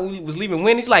parking lot when we was leaving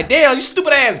Wendy's, like, damn, you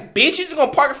stupid ass bitch, you just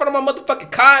gonna park in front of my motherfucking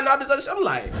car and all this other shit. I'm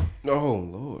like, Oh,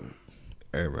 Lord.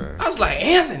 Hey man, I was like,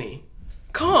 Anthony,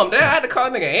 calm down. I had to call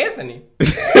that nigga Anthony.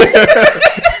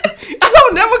 I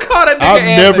don't never call that nigga I've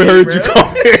Anthony, never heard bro. you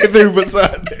call me Anthony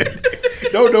beside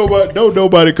that. Don't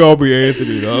nobody call me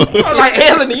Anthony though. I'm like,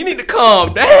 Anthony, you need to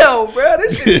calm down, bro.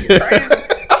 This shit is crazy.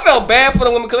 I felt bad for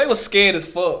the women because they was scared as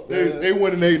fuck. Bro. They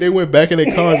went back in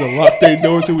their cars and locked their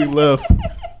doors till we left.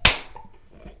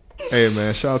 Hey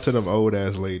man, shout out to them old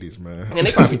ass ladies, man. And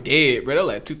they probably dead, bro. They're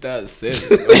like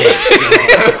 2007. Bro.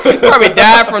 They probably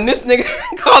died from this nigga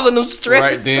causing them stress.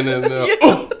 Right then and there.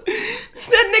 Yeah.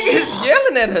 That nigga is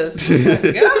yelling at us.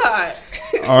 God.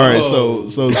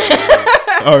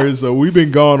 All right, so we've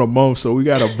been gone a month, so we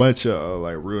got a bunch of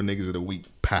like real niggas of the week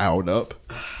piled up.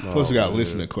 Plus we got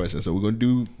listener questions, so we're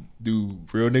gonna do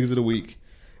real niggas of the week.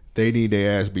 They need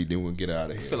their ass beat, then we'll get out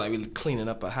of I here. feel like we cleaning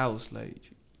up a house. Like,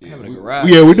 Having a garage.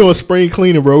 Yeah, we're doing spring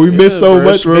cleaning, bro. We miss so bro,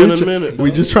 much, it's bro. been a minute, bro.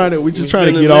 We just trying to Been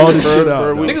a get all minute, this bro, shit bro.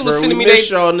 out. We, Bro, Niggas was bro, sending we me miss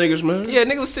they- y'all niggas, man. Yeah,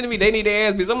 niggas was sending me they need their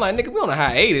ass because I'm like, nigga, we on a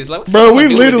hiatus. Like, what the bro fuck we am I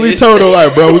doing literally with told this? them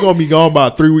like, bro, we're gonna be gone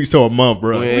about 3 weeks to a month,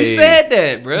 bro. Man. We said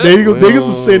that, bro. Niggas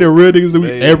was sending real niggas to me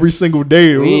Man. every single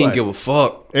day. We We ain't like, give a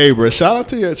fuck. hey, bro, shout out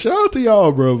to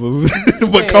y'all, bro.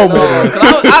 But Yeah, come no, on,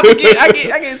 'cause I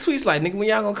get tweets like, nigga, when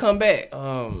y'all gonna come back?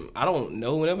 I don't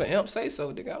know. Whenever Amp say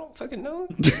so, nigga, I don't fucking know.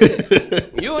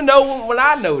 You'll know when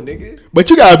I know, nigga. but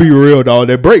you gotta be real, dog.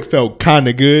 That break felt kind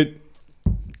of good.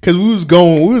 Cause we was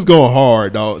going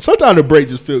hard, dog. Sometimes the break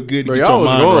just felt good to Bro, get y'all your was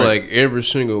mind going right. like every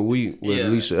single week with Yeah. at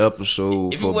least an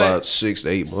episode If for you went- about 6 to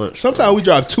 8 months. Sometimes we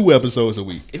drop 2 episodes a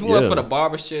week. If it wasn't Yeah. for the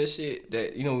barber chair shit,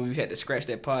 that you know we had to scratch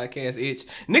that podcast itch.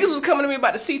 Niggas was coming to me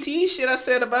about the CTE shit I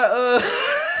said about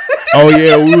Oh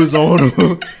yeah, we was on.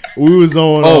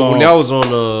 Oh, when y'all was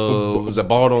on was that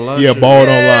Bald Online? yeah, shit? balled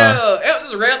online. Yeah, Amp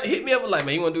just hit me up and like,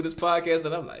 man, you want to do this podcast?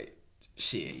 And I'm like,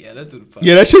 shit, yeah, let's do the podcast.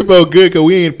 Yeah, that shit felt good because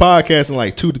we ain't podcasting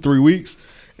like 2 to 3 weeks.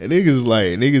 And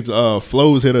niggas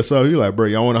flows hit us up. He like, bro,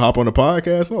 y'all want to hop on the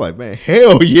podcast? I'm like, man,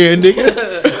 hell yeah, nigga.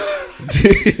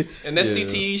 And that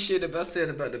CTE shit that I said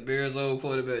about the Bears old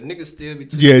quarterback, niggas still be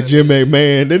tweeting Yeah, that Jim shit.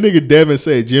 McMahon. That nigga Devin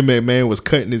said Jim McMahon was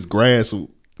cutting his grass.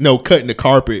 No, cutting the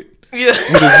carpet Yeah. with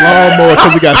his lawnmower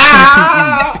because he got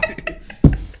CTE.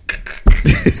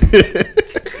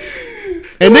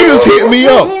 And niggas hit me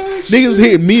up. Niggas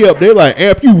hit me up. They like,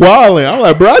 Amp, you wildin'. I'm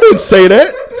like, bro, I didn't say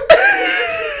that.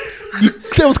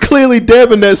 That was clearly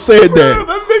Devin that said that. That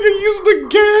nigga used the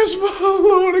gas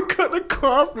bottle to cut the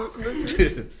carpet.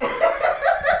 Nigga.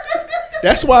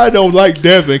 That's why I don't like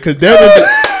Devin, because Devin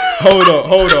hold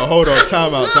on,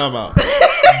 time out.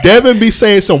 Devin be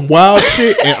saying some wild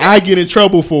shit and I get in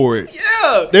trouble for it.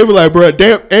 Yeah. They were like, bro,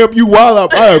 damn, Amp, you wild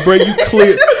up. All right, bro, you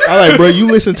clear. I like, bro, you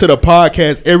listen to the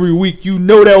podcast every week. You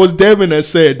know that was Devin that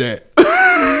said that.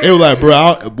 They were like,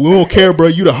 bro, we don't care, bro.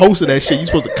 You the host of that shit. You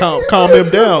supposed to calm him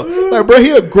down. Like, bro,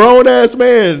 he a grown ass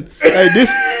man. Like,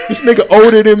 this nigga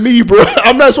older than me, bro.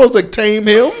 I'm not supposed to tame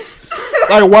him.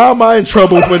 Like, why am I in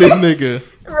trouble for this nigga?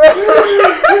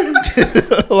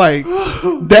 Like,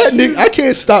 that nigga, I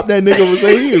can't stop that nigga from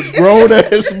saying he a grown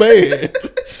ass man.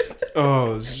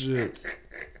 Oh shit.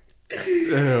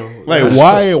 Damn. Like,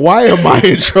 why am I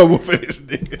in trouble for this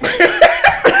nigga?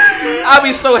 I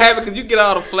be so happy because you get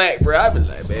all the flack, bro. I be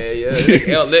like, man, yeah, they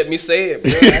don't let me say it,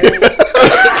 bro.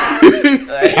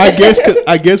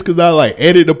 I guess cause I like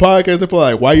edit the podcast. They're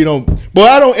like, why you don't? Boy,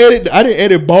 I didn't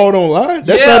edit Bald Online.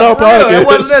 That's not our for real. It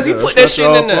wasn't podcast. us. He put that That's shit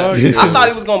not in there. our podcast. I thought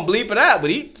he was gonna bleep it out, but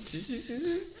he.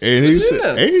 And he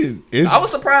said, hey, I was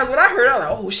surprised when I heard it. I was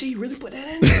like, oh, she really put that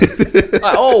in there?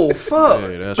 Like, oh, fuck.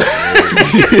 Hey, that's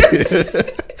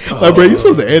crazy. like, bro, you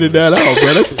supposed to edit that out,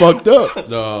 bro. That's fucked up.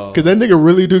 No. Cause that nigga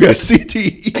really do got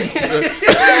CTE.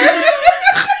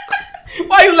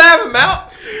 Why you laughing,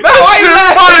 Mal? Mal, why you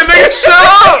laughing? Nigga, shut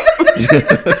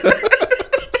up.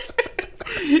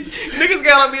 Niggas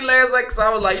got on me last night because I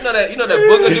was like, you know that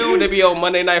booger dude that be on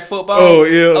Monday Night Football? Oh,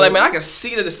 yeah. I'm like, man, I can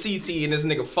see the CT in this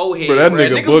nigga forehead, Bro, bro.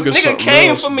 that nigga booger nigga something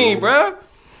came else, for me, bro. bro.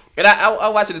 And I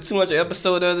watched the 200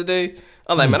 episode the other day.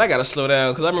 I'm like, man, I gotta slow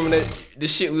down because I remember that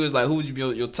this shit. We was like, who would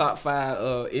your top 5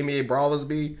 NBA brawlers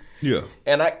be? Yeah.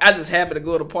 And I just happened to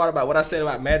go to the part about what I said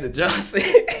about Magic Johnson.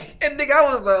 And nigga, I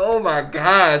was like, oh my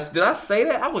gosh, did I say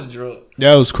that? I was drunk.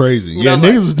 That was crazy. You Yeah, know,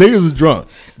 niggas was drunk.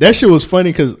 That shit was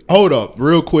funny because, hold up,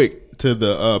 real quick to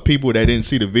the people that didn't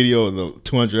see the video of the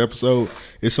 200 episode.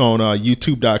 It's on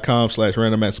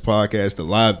youtube.com/Random Acts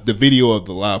Podcast. The video of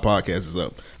the live podcast is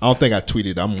up. I don't think I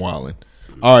tweeted. I'm wilding.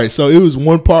 All right, so it was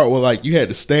one part where like you had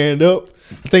to stand up.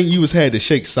 I think you had to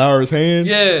shake Cyrus' hand.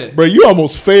 Yeah. Bro, you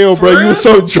almost failed, For bro. You real? were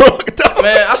so drunk, dog.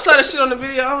 Man, I saw that shit on the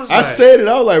video. I was I like, said it.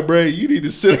 I was like, bro, you need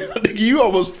to sit down. Nigga, you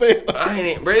almost failed. I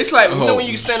ain't, bro. It's like, you know Oh, when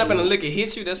you stand up and the liquor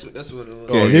hits you? That's what it was.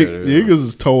 Yeah, yeah, niggas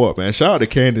is toe up, man. Shout out to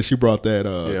Candace. She brought that.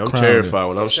 Yeah, I'm crown terrified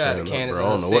when I'm Shout out to standing up, Candace bro.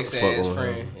 I and don't her know what the sex fuck ass going on.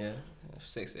 friend. Yeah,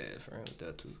 sex ass friend with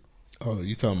that too. in. Oh,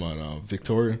 you talking about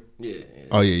Victoria? Yeah.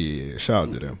 Oh yeah. Shout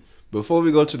out to them. Before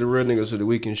we go to the real niggas of the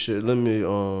week and shit, let me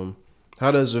how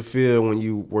does it feel when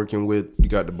you working with, you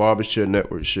got the Barbershop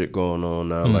Network shit going on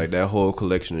now, like that whole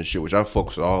collection of shit, which I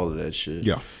focus on all of that shit.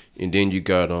 Yeah. And then you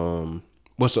got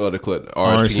what's the other club?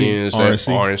 RNC.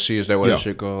 RNC, is that what Yeah. that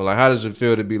shit called? Like, how does it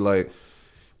feel to be like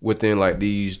within like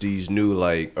these new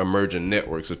like emerging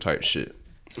networks of type shit?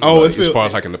 Oh, like, it feel- as far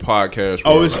as like in the podcast.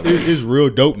 Oh, world, it's real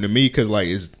dope to me because like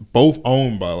it's both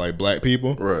owned by like black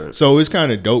people, Right. So it's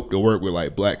kind of dope to work with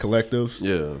like black collectives.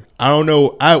 yeah. I don't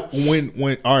know.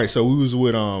 When all right. So we was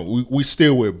with we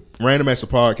still with Random Acts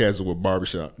Podcast with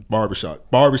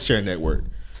Barbershop Network.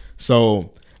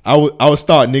 So I was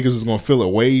thought niggas was gonna feel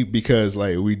away because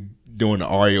like we doing the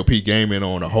REOP gaming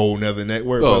on a whole nother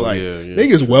network, but like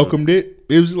niggas welcomed it.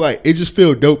 It was like it just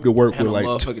feel dope to work with like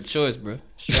motherfucking choice, bro.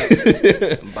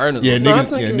 Burning.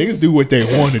 Niggas do what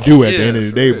they want to do at the end of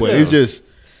the day, but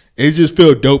it just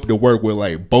feel dope to work with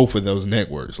like both of those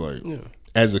networks, like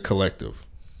as a collective.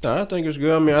 I think it's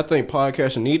good. I mean, I think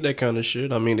podcasting need that kind of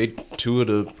shit. I mean, they two of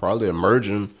the probably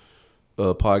emerging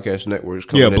podcast networks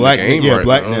coming in the game right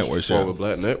black now. networks,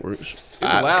 Black networks.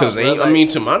 Because I mean,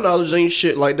 to my knowledge, ain't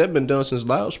shit like that been done since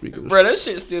loudspeakers. Bro, that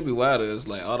shit still be wild. It's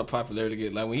like all the popularity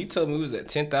get. Like when he told me we was at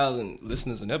 10,000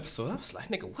 listeners an episode, I was like,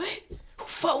 nigga, what? Who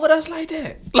fuck with us like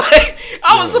that? Like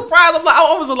I was surprised.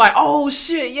 I was like, oh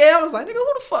shit, yeah. I was like, nigga,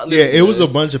 who the fuck? Yeah, it was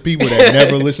a bunch of people that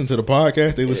never listened to the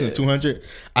podcast. They listened to 200.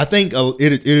 I think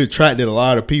it attracted a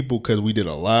lot of people because we did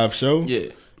a live show.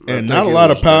 Yeah. And not a lot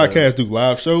of podcasts do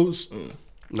live shows.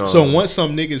 No. So once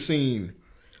some niggas seen,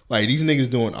 like, these niggas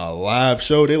doing a live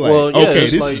show, they like, okay,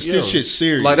 this shit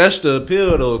serious. Like, that's the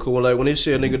appeal, though. Cause when they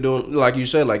see a nigga doing, like you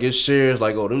said, like, it's serious.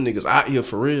 Like, oh, them niggas out here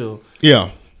for real.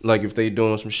 Yeah. Like, if they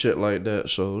doing some shit like that.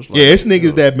 So, it's like, it's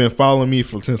niggas that been following me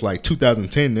since, like,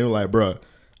 2010. They were like, bro,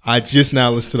 I just now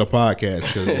listened to the podcast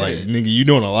because, like, nigga, you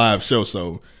doing a live show,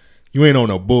 so you ain't on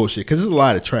no bullshit. Because there's a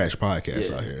lot of trash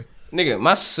podcasts out here. Nigga,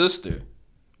 my sister,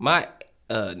 my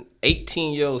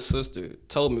 18-year-old sister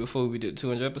told me before we did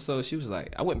 200 episodes, she was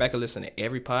like, I went back and listened to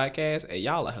every podcast, and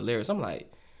y'all are hilarious. I'm like,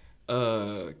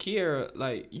 Kiera,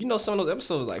 like, you know some of those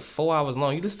episodes like 4 hours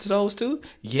long. You listen to those too?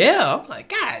 Yeah. I'm like,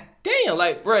 God damn.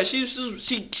 Like, bro, she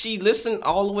listened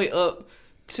all the way up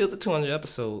till the 200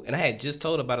 episode, and I had just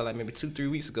told her about it like maybe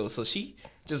 2-3 weeks ago. So she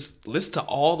just listened to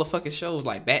all the fucking shows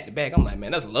like back to back. I'm like,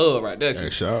 man, that's love right there.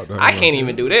 I can't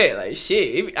even do that. Like,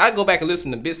 shit. I go back and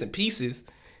listen to bits and pieces.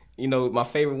 You know, my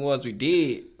favorite ones we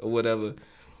did or whatever.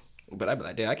 But I'd be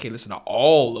like, damn, I can't listen to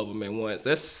all of them at once.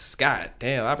 That's, god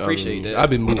damn, I appreciate that. I've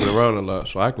been moving around a lot,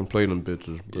 so I can play them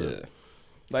bitches. But. Yeah.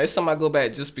 Like, it's something I go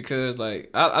back just because, like,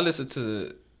 I listen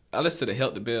to the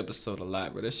Help the Bear episode a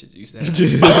lot, bro. That shit used to happen.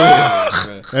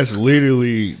 That's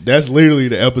literally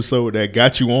the episode that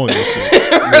got you on this shit.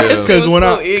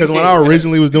 Because when I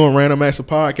originally was doing Random Acts of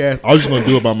Podcast, I was just going to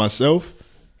do it by myself.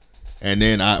 And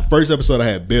then first episode I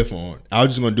had Biff on. I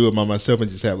was just gonna do it by myself and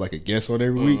just have like a guest on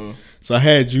every week. So I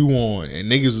had you on, and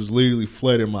niggas was literally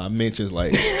flooding my mentions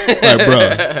like bro,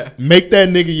 make that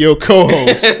nigga your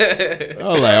co-host. I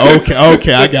was like,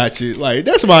 okay, I got you. Like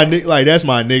that's my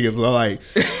nigga. So like,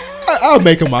 I'll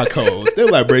make him my co-host. They're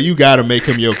like, bro, you gotta make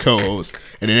him your co-host.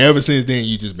 And then ever since then,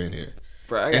 you just been here.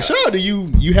 Bro, and shout out to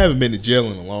you. You haven't been to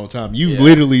jail in a long time. You've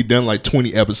literally done like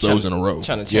 20 episodes in a row.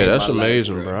 That's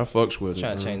amazing, life, bro. I fucks with it.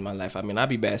 Trying to change my life. I mean, I'll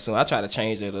be back soon. I try to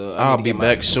change it. I'll be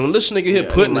back soon. This nigga here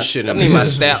putting the shit in. I need my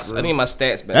stats. I need my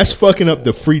stats back. That's fucking up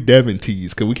the free Devin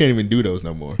teas because we can't even do those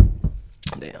no more.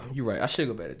 Damn, you're right. I should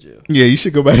go back to jail. Yeah, you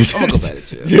should go back to jail. I'm gonna go back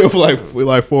to jail. Jail for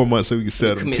like 4 months so we can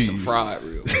sell them teas. Commit some fraud,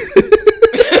 real.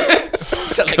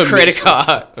 Selling credit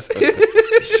cards.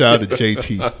 Shout out to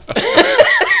JT.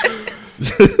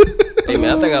 Hey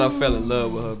man, I think I done fell in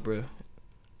love with her, bro.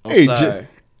 I'm sorry.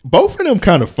 Both of them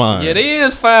kind of fine. Yeah, they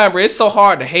is fine, bro. It's so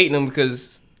hard to hate them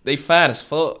because they fine as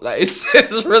fuck. Like it's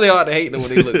really hard to hate them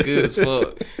when they look good as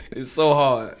fuck. It's so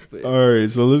hard. But. All right,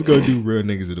 so let's go do Real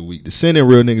Niggas of the Week. To send in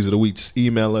Real Niggas of the Week, just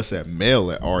email us at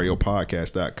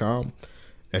mail@ariopodcast.com.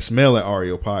 That's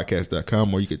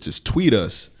mail@ariopodcast.com, or you could just tweet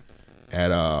us at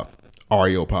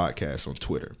Ario Podcast on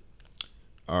Twitter.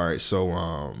 All right,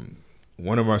 so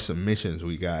one of our submissions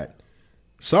we got.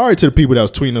 Sorry to the people that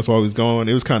was tweeting us while we was gone.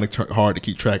 It was kind of hard to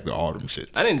keep track of all them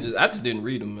shits. I just didn't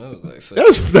read them. I was like,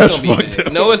 that's fucked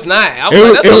up. No, it's not.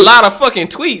 That's a lot of fucking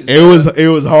tweets. It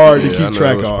was hard to keep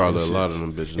track of. Probably a lot of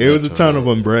them bitches. It was a ton of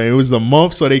them, bro. It was a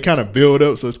month, so they kind of build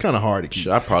up. So it's kind of hard to keep.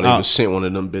 I probably just sent one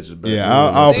of them bitches back. Yeah,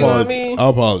 I'll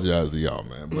apologize to y'all,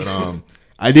 man. But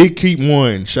I did keep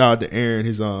one. Shout out to Aaron.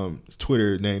 His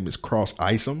Twitter name is Cross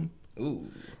Isom. Ooh.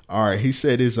 All right, he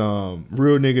said his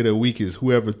real nigga of the week is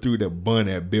whoever threw the bun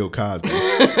at Bill Cosby.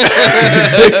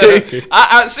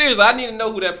 I seriously, I need to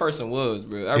know who that person was,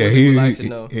 bro. I really would like to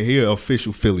know. Yeah, he an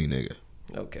official Philly nigga.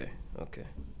 Okay. All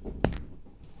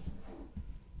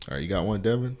right, you got one,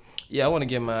 Devin? Yeah, I want to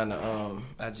get mine.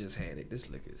 I just had it. This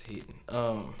liquor is hitting.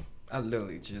 I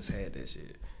literally just had that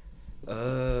shit.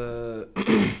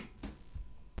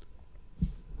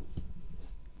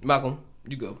 Malcolm,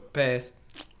 you go. Pass.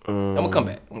 I'm gonna come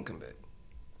back. Damn,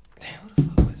 who the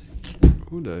fuck was it?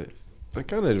 Who that? I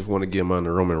kind of just want to get mine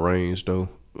to Roman Reigns though.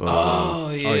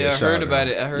 I heard about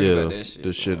it. I heard about that shit.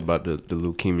 The shit about the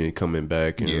leukemia coming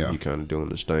back and he kind of doing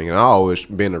this thing. And I always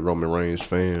been a Roman Reigns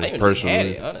fan I even personally. had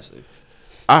it, honestly.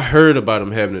 I heard about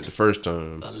him having it the first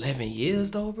time. 11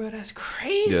 years though, bro. That's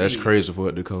crazy. Yeah, that's crazy for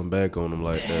it to come back on him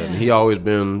like that. And he always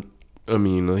been. I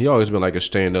mean, he always been like a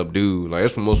stand-up dude. Like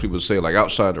that's what most people say. Like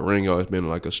outside the ring, he always been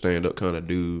like a stand-up kind of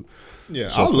dude. Yeah,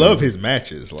 So I love his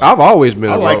matches. Like, I've always been.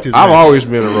 his I've matches. always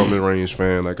been a Roman Reigns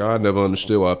fan. Like I never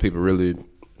understood why people really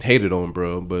hated on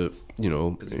bro. But you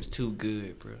know, Because it was too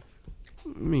good, bro.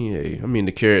 I mean, hey, I mean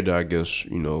the character, I guess,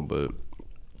 you know, but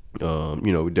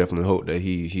you know, we definitely hope that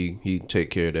he take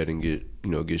care of that and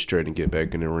get straight and get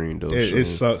back in the ring though. it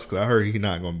sucks because I heard he's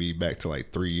not gonna be back to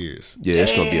like 3 years. Yeah,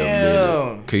 it's gonna be a minute.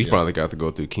 Damn. Cause he probably got to go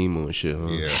through chemo and shit, huh?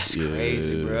 Yeah. That's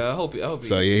crazy, bro. I hope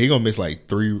So yeah, he gonna miss like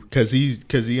 3 because he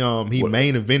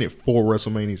main evented 4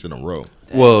 WrestleManias in a row.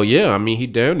 Well, yeah, I mean, he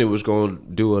damn near was gonna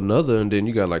do another, and then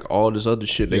you got like all this other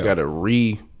shit. They Yeah.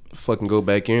 gotta fucking go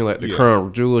back in, like the Yeah.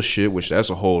 Crown Jewel shit, which that's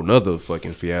a whole nother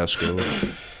fucking fiasco.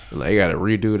 And like, they gotta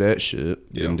redo that shit,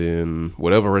 Yeah. and then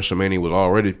whatever WrestleMania was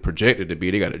already projected to be,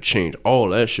 they gotta change all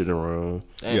that shit around.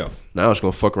 Damn. Yeah, Now it's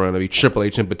gonna fuck around and be Triple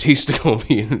H and Batista gonna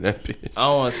be in that bitch. I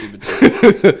don't want to see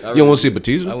Batista. You don't want to see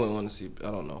Batista? I wouldn't want to see.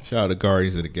 I don't know. shout out to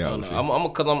Guardians of the I don't Galaxy. know.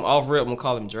 Because I'm off rip. I'm gonna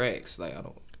call him Drax. Like I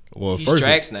don't. Well, He's first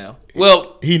Drax now.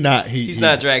 Well, he's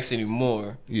not Drax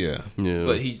anymore. Yeah, Yeah,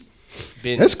 But he's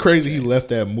been. that's crazy. He left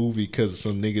that movie because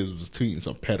some niggas was tweeting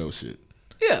some pedo shit.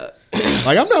 Yeah.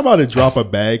 Like I'm not about to drop a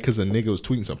bag because a nigga was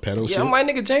tweeting some pedo shit. Yeah, my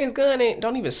nigga James Gunn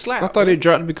don't even slap. I thought they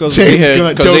dropped it because James they had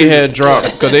Gunn because don't they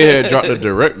even had dropped the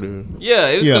director. Yeah,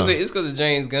 it was Yeah. because of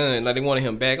James Gunn. Like they wanted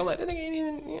him back. I'm like, that nigga ain't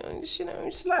even shit ain't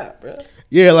even slap, bro.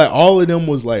 Yeah, like all of them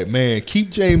was like, man, keep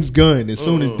James Gunn. As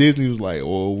soon as Disney was like,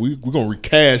 oh, we're gonna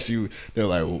recast you, they're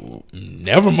like, well,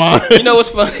 never mind. You know what's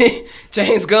funny?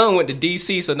 James Gunn went to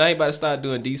DC, so now he about to start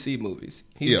doing DC movies.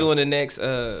 He's Yeah. doing the next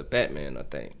Batman, I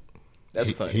think. That's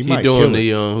funny. he He might doing kill it.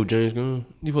 the who James Gunn?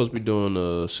 He supposed to be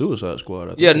doing Suicide Squad. I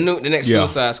think. Yeah, the next Yeah.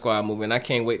 Suicide Squad movie, and I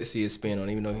can't wait to see his spin on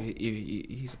it, even though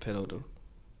he's a pedo, though.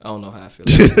 I don't know how I feel.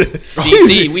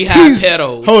 DC, we have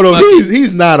pedos. Hold on, Fuck it.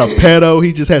 he's not a pedo.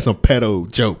 He just has some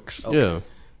pedo jokes. Yeah.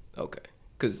 Okay.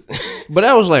 Because But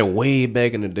that was like way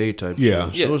back in the day type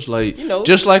Yeah. shit. So Yeah. it's like, You know.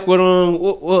 just like with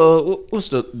what's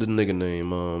the nigga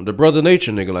name? The Brother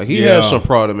Nature nigga. Like he Yeah. has some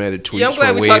problematic tweets. yeah, I'm glad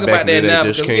from we way talking back about that in the day now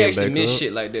just because we came actually back missed up.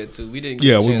 shit like that too. We didn't get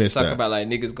Yeah, a we chance to missed talk that. about like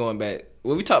niggas going back.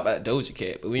 Well, we talked about Doja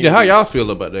Cat, but we Yeah, didn't how really- y'all feel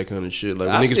about that kind of shit? Like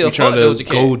when I niggas still be trying fuck to Doja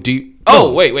Cat. go deep.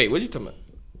 Oh, wait, what you talking about?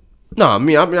 No, I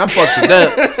mean, I fucks with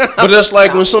that. But that's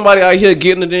like when somebody out here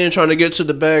getting it in, trying to get to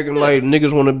the bag, and like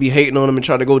niggas want to be hating on them and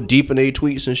try to go deep in their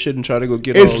tweets and shit and try to go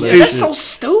get It's- all that it's- That's shit. so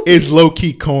stupid. It's low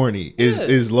key corny. Yeah.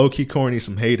 Is low key corny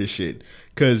some hater shit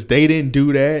because they didn't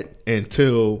do that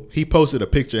until he posted a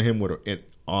picture of him with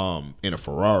in a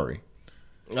Ferrari.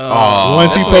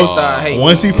 Once that's he when they posted, start hating.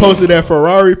 once he posted that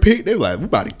Ferrari pic, they were like, "We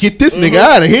about to get this nigga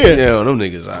out of here." Yeah, them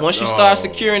niggas out. Once you start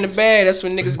securing the bag, that's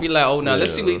when niggas be like, "Oh, now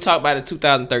let's see what he talked about in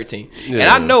 2013." And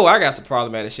Yeah. I know I got some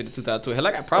problematic shit in 2012. Hell,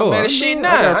 I got problematic shit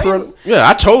now. Yeah,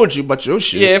 I told you about your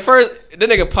shit. Yeah, at first the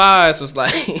nigga Pies was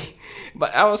like,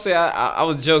 but I would say I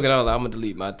was joking. I was like, I'm gonna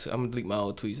delete my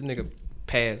old tweets. The nigga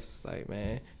Pies was like,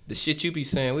 man, the shit you be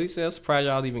saying. What he said, I'm surprised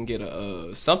y'all even get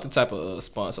a something type of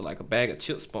sponsor, like a bag of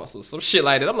chips sponsor, some shit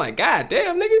like that. I'm like, God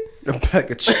damn, nigga. A pack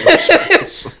of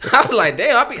chips. I was like,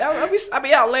 damn, I be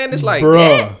outlandish like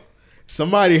Bruh, that.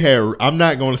 somebody had. I'm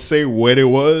not gonna say what it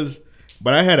was,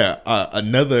 but I had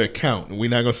another account. We're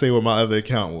not gonna say what my other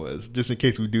account was, just in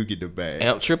case we do get the bag.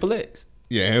 Amp Triple X.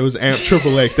 Yeah, it was Amp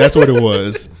Triple X. That's what it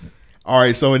was. All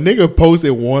right, so a nigga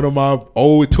posted one of my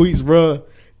old tweets, bruh.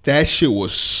 That shit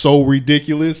was so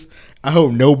ridiculous. I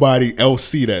hope nobody else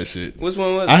see that shit. Which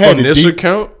one was I it? had On to this deep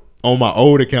account? on my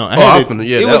old account. I Oh, had I'm to- finna,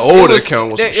 yeah, It that was- old it was-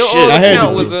 account was some that- your shit. old I had account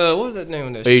to was do- what was that name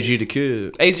of that AG shit? the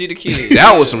Kid. AG the Kid.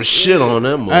 That was some shit on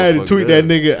that motherfucker. I had to tweet that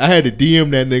nigga. I had to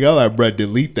DM that nigga. I was like, bruh,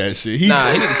 delete that shit. He, Nah,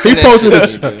 he need to send that posted shit a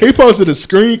to me, bro. he posted a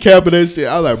screen cap of that shit.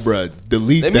 I was like, bruh,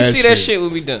 delete Let that me shit. see that shit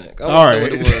when we done. I All wanna know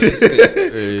right. what it was,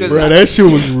 'cause Bruh, that shit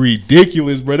was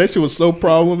ridiculous, bruh. That shit was so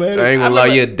problematic. I ain't gonna I lie,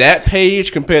 remember- yeah, that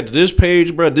page compared to this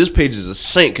page, bro, this page is a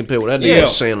saint compared to what that nigga Yeah.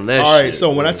 was saying on that All shit. right,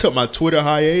 so when I took my Twitter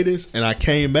hiatus and I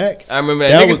came back, I remember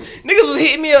that. was Niggas was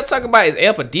hitting me up talking about is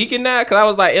Amp a deacon now? Cause I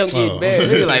was like, Amp getting Oh. bad.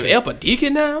 Niggas like, Amp a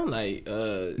deacon now? Like,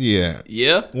 yeah.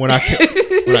 yeah. When I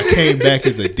came back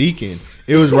as a deacon,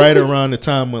 it was right around the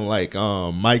time when like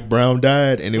Mike Brown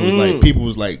died, and it was like people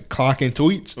was like clocking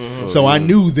tweets. So I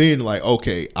knew then like,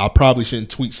 okay, I probably shouldn't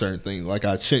tweet certain things. Like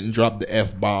I shouldn't drop the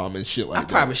F-bomb and shit like I that.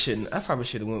 probably shouldn't have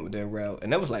went with that route.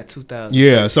 And that was like 2000.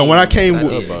 Yeah, so when I came, I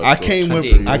did. I came I when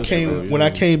did. I came when I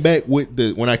came back with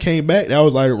the when I came back, that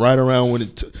was like right around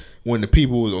when the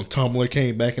people was on Tumblr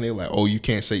came back and they were like, oh, you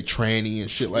can't say tranny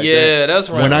and shit like that. Yeah, that's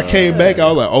right. When I came back, I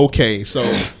was like, okay, so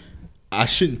I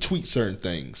shouldn't tweet certain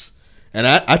things. And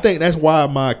I think that's why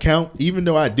my account, even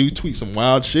though I do tweet some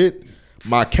wild shit,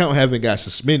 my account haven't got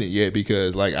suspended yet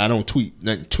because like I don't tweet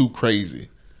nothing too crazy.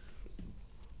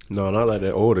 No, not like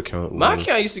that old account. My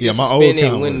account used to get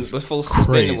suspended before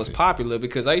suspending was popular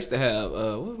because I used to have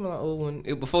what was my old one?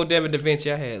 Before Devin Da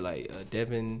Vinci, I had like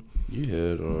Devin. You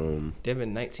had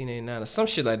Devin 1989 or some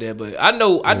shit like that. But I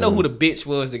know who the bitch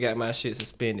was that got my shit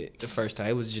suspended the first time.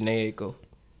 It was Janae Aiko.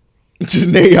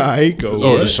 Janae Aiko.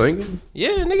 Oh, the singer? Yeah,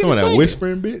 nigga. Some of that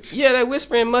whispering bitch. Yeah, that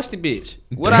whispering musty bitch.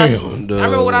 Damn. I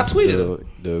remember what I tweeted.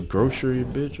 The grocery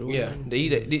bitch. Or yeah, they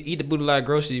eat the booty like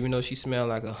groceries, even though she smelled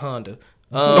like a Honda.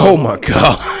 Oh my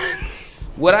god.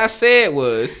 What I said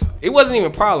was, it wasn't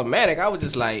even problematic. I was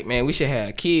just like, man, we should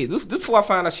have kids. This before I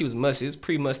found out she was musty. It's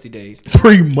pre-musty days.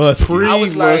 Pre-musty. I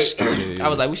was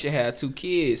like, we should have 2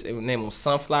 kids. And name them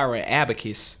Sunflower and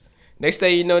Abacus. Next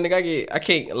thing you know, nigga, I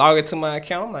can't log into my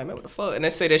account. I'm like, man, what the fuck? And they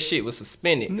say that shit was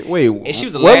suspended. Wait, and she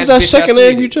was the what last was that bitch second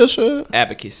name you just said?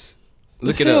 Abacus.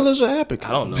 Look the it up. hell is an abacus?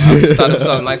 I don't know. I just thought it was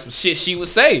something like some shit she would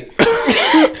say.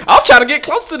 I was trying to get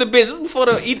close to the bitch before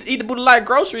the eat the booty like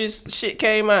groceries shit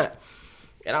came out.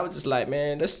 And I was just like,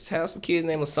 man, let's have some kids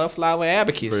named Sunflower and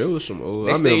Abacus. Bro, it was some old.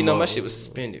 Next thing you know, my shit was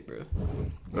suspended, bro.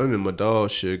 I mean, my dog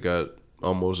shit got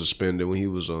almost suspended when he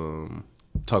was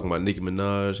talking about Nicki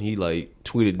Minaj. He like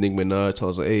tweeted Nicki Minaj. I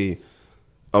was like, hey,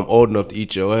 I'm old enough to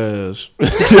eat your ass.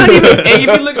 That's not even, hey,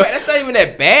 if you look back, that's not even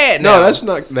that bad now. No, that's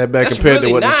not that bad That's compared really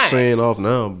to what not. it's saying off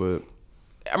now. But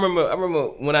I remember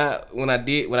when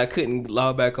I couldn't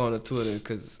log back on to Twitter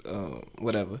because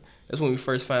whatever. That's when we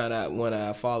first found out one of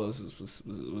our followers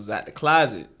was at the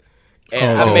closet,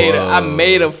 and I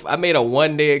made a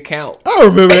 1-day account. I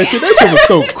remember that shit. That shit was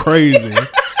so crazy.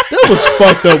 That was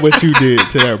fucked up what you did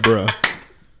to that, bro.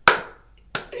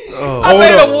 I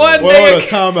made a 1-day account.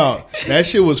 Time out. That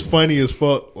shit was funny as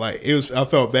fuck. Like it was. I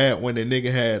felt bad when the nigga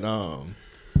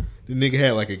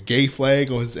had like a gay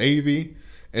flag on his AV,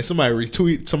 and somebody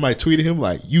tweeted him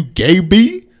like, "You gay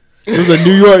B." It was a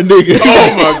New York nigga.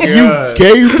 Oh my god, you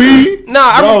gay B? No,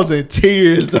 I was in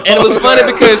tears. Dog. And it was funny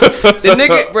because the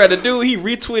nigga, bro, the dude, he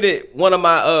retweeted one of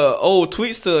my old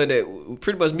tweets to her that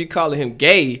pretty much me calling him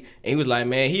gay, and he was like,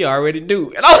 man, he already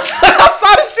do. And I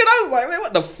saw this shit, I was like, man,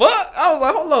 what the fuck? I was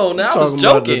like, hold on, now I was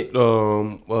joking.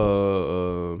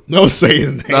 Don't say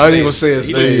his name. No, I didn't even say his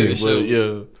He name. listened to the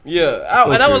show.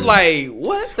 Yeah. And I was like,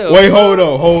 what the? Wait,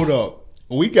 hold up.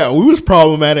 We was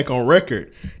problematic on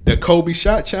record. The Kobe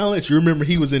shot challenge. You remember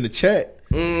he was in the chat.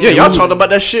 Yeah, y'all talked about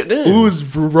that shit then. We was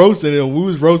roasting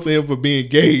him for being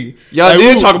gay. Y'all like,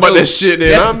 did talk about that shit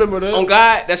then. I remember that. On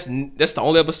God, that's the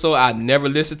only episode I never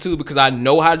listened to because I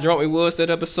know how drunk we was that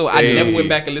episode. I never went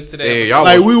back and listened to that episode.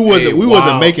 Like we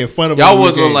wasn't making fun of him. Y'all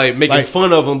wasn't like making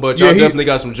fun of him, but y'all definitely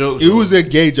got some jokes. It was a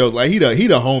gay joke. Like he the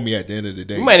homie at the end of the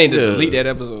day. We might need to delete that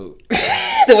episode.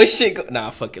 The way shit go. Nah,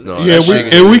 fuck it. No,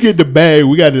 we get the bag.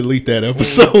 We got to delete that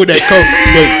episode.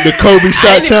 The Kobe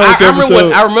shot challenge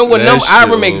episode. I remember what number. I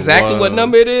remember exactly what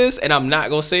number it is, and I'm not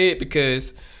gonna say it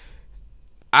because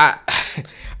I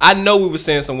know we were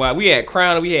saying some wild. We had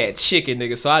crown and we had chicken,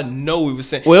 nigga. So I know we were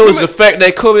saying. Well, it was the fact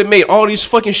that Kobe made all these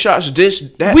fucking shots. We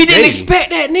didn't expect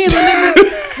that neither,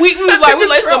 nigga. we was like,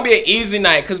 it's gonna be an easy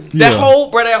night because that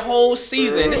whole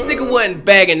season, this nigga wasn't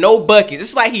bagging no buckets.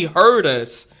 It's like he heard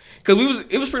us. Cause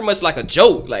it was pretty much like a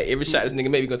joke. Like every shot this nigga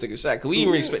maybe gonna take a shot. Cause we didn't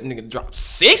really expect the nigga to drop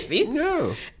 60.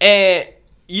 Yeah. And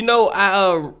you know,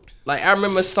 I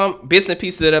remember some bits and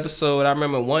pieces of that episode. I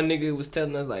remember one nigga was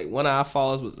telling us like one of our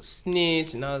followers was a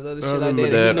snitch and all this other shit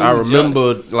like that. I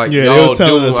remember like y'all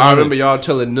telling us. I remember y'all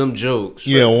telling them jokes.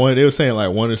 Yeah, they were saying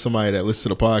like one of somebody that listens to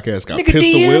the podcast got nigga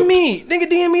pistol whipped. Nigga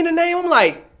DM me the name. I'm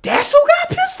like, that's who got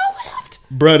pistol whipped.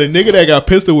 Bro, the nigga that got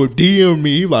pistol whipped DM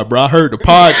me. He like, bro, I heard the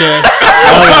podcast.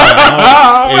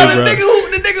 The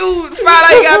nigga who found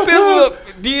out he got pistol whipped.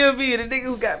 DMV, the nigga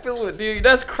who got pistol with DMV,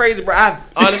 that's crazy, bro. I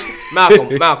honestly,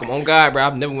 Malcolm, on God, bro,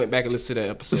 I've never went back and listened to that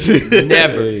episode.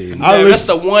 Never. That's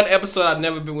the one episode I've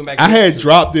never been went back. I had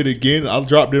dropped it again. I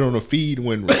dropped it on the feed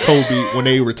when Kobe when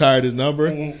they retired his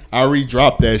number. I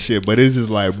re-dropped that shit, but it's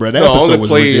just like, bro, that episode was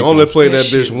ridiculous. Only played that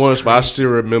bitch once, but I still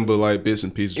remember like bits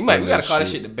and pieces. We gotta call that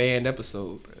shit the band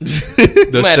episode, bro.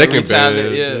 The second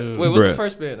band. Yeah. Wait, what's the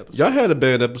first band episode? Y'all had a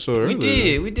band episode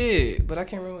earlier. We did, but I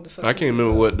can't remember what the fuck. I can't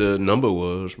remember what the number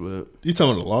was. But you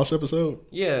talking about the Lost episode?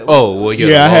 Yeah. Oh well,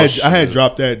 yeah. I had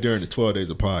dropped that during the 12 days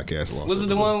of podcast. Lost was it episode.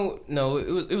 the one? No,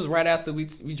 it was right after we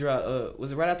dropped.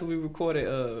 Was it right after we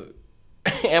recorded?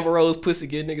 Amber Rose pussy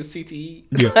get niggas CTE.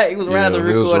 Yeah, it was right after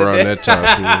we recorded recorded around that time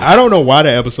period. I don't know why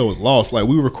that episode was lost. Like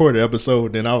we recorded the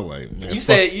episode, then I was like, man, you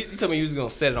said you told me you was gonna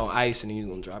set it on ice and then you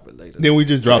was gonna drop it later. Then we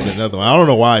just dropped another one. I don't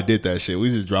know why I did that shit.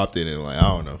 We just dropped it and like I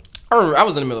don't know. I remember I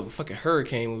was in the middle of a fucking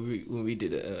hurricane when we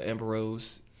did Amber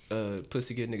Rose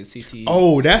pussy good nigga CTE.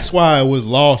 Oh, that's why I was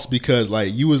lost, because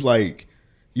like you was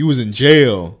in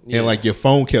jail and like your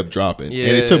phone kept dropping, and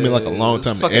it took me like a long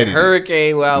time to edit.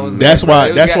 Hurricane where I was. That's why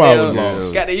I was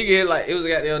lost. You get like it was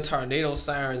goddamn tornado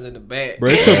sirens in the back. Bro,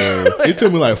 it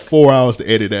took me like 4 hours to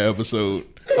edit that episode.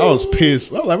 I was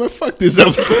pissed. I was like, man, fuck this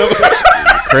episode.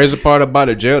 Crazy part about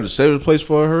it, jail, the safest place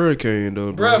for a hurricane,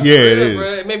 though, bro. Yeah, it is. Bro.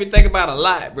 It made me think about a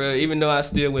lot, bro. Even though I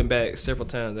still went back several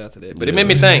times after that, but it made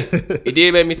me think. It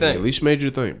did make me think. At least made you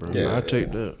think, bro. Yeah, I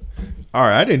take that. All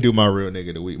right, I didn't do my real nigga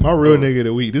of the week. My real nigga of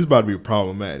the week, this is about to be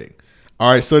problematic.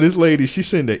 All right, so this lady, she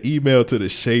sent an email to the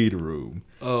Shade Room.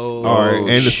 Oh, all right,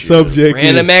 and the subject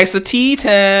random acts of tea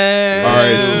time. All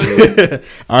right,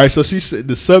 all right. So she said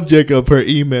the subject of her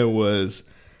email was,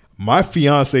 "My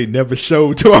fiance never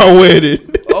showed to our wedding."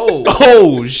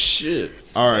 Oh shit!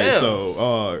 All right,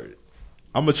 so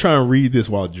I'm gonna try and read this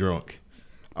while drunk.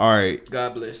 All right,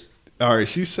 God bless. All right,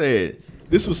 she said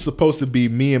this was supposed to be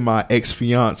me and my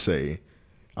ex-fiance.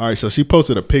 All right, so she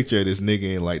posted a picture of this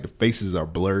nigga and like the faces are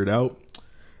blurred out.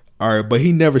 All right, but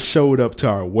he never showed up to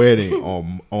our wedding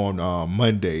on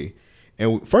Monday.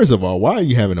 And first of all, why are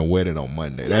you having a wedding on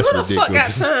Monday? That's who the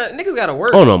ridiculous. Fuck got time? Niggas gotta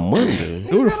work on a Monday.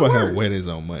 Who the fuck have weddings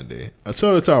on Monday? I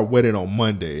told her to our wedding on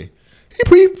Monday.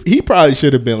 He probably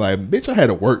should have been like, bitch, I had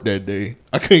to work that day.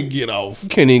 I couldn't get off. You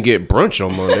can't even get brunch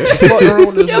on Monday.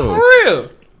 Yeah, for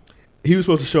real. He was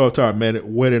supposed to show up to our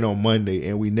wedding on Monday,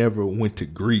 and we never went to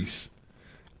Greece.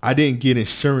 I didn't get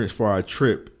insurance for our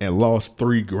trip and lost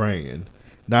 $3,000.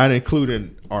 Not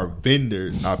including our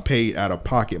vendors, I paid out of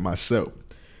pocket myself.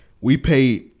 He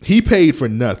paid for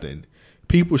nothing.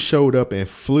 People showed up and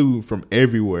flew from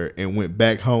everywhere and went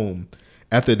back home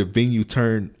after the venue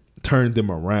turned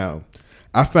them around.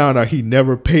 I found out he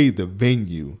never paid the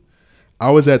venue.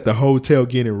 I was at the hotel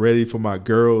getting ready with my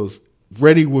girls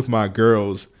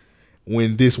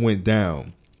when this went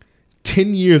down.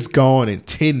 10 years gone in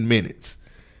 10 minutes.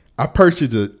 I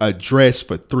purchased a dress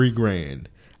for $3,000.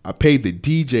 I paid the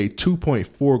DJ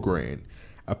 $2.4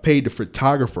 I paid the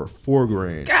photographer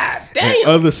 $4,000. God damn. And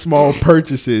other small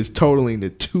purchases totaling to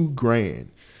 $2,000.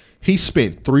 He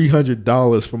spent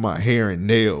 $300 for my hair and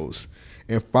nails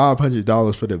and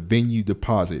 $500 for the venue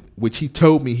deposit, which he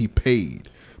told me he paid,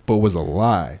 but was a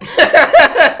lie.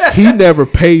 He never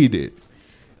paid it.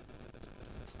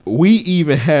 We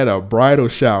even had a bridal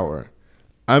shower.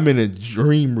 I'm in a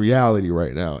dream reality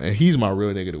right now, and he's my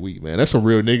real nigga of the week, man. That's some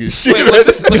real nigga shit. Wait, was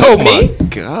this oh me? My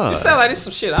god! It sound like this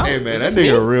some shit. Hey man, that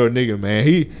nigga a real nigga, man.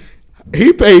 He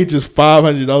paid just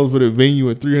 $500 for the venue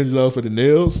and $300 for the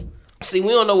nails. See, we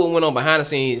don't know what went on behind the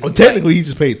scenes. Well, technically, he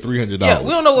just paid $300. Yeah, we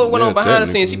don't know what went on behind the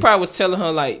scenes. He probably was telling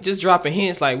her like, just dropping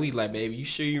hints, like, baby, you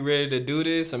sure you ready to do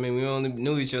this? I mean, we only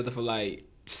knew each other for like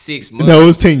 6 months. No, it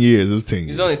was 10 years. It was 10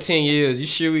 years. It's only 10 years. You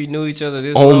sure we knew each other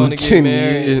this long to get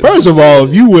married? Years. First of all,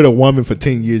 if you with a woman for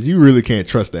 10 years, you really can't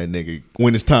trust that nigga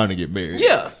when it's time to get married.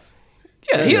 Yeah.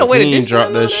 Yeah, he don't wait to this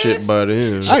drop that shit by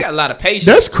then. She got a lot of patience.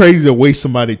 That's crazy to waste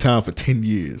somebody's time for 10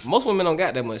 years. Most women don't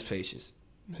got that much patience.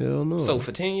 Hell no. So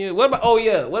for 10 years, what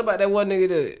about that one nigga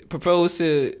that proposed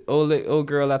to old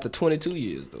girl after 22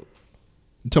 years though?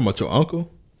 You talking about your uncle?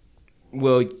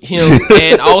 Well, him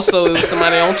and also it was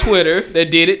somebody on Twitter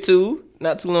that did it too,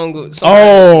 not too long ago.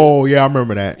 Oh yeah, I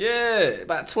remember that. Yeah,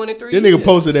 about 23. That nigga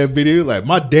posted that video like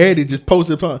my daddy just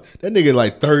posted. That nigga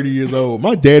like 30 years old.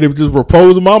 My daddy was just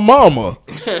proposing my mama.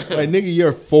 Like nigga,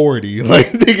 you're 40. Like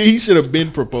nigga, he should have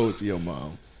been proposed to your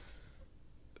mom.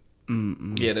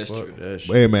 Yeah, that's true.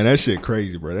 Hey man, that shit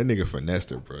crazy, bro. That nigga finessed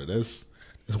her, bro. That's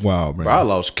wild, man. Bro, I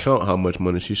lost count how much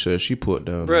money she said she put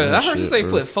down. Bro, I heard she say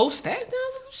put 4 stacks down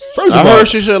for some shit. First I of all, heard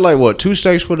she said like what 2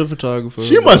 stacks for the photographer.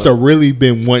 she must have really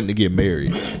been wanting to get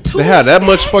married. They had that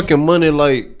much fucking money,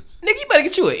 like Nigga, you better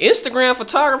get you an Instagram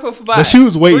photographer for about But she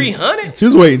was waiting 300. She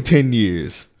was waiting 10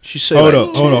 years. she said. Hold like,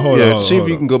 up, hold yeah, on. see if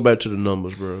you can go back to the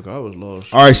numbers, bro. I was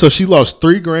lost. All right, so she lost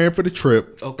 $3,000 for the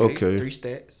trip. Okay. 3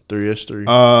 stacks. 3 is 3.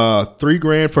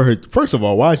 $3,000 for her. First of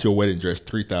all, why is your wedding dress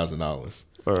 $3,000?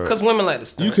 Because women like to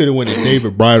stunt. You could have went to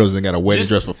David Bridals and got a wedding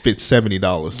dress for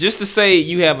 $70. Just to say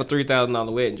you have a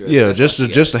 $3,000 wedding dress. Yeah, That's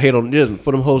just to hate on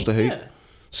for them hoes to hate. Yeah.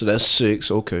 So that's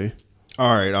 6. Okay.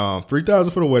 All right,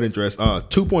 $3,000 for the wedding dress.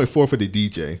 $2.4 for the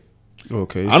DJ.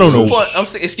 Okay. I don't know.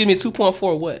 Excuse me,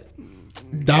 2.4 what?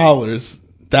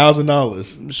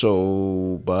 $1,000.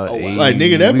 So by like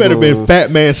nigga, that better been Fat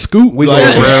Man Scoop. We like,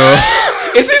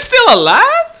 Is he still alive?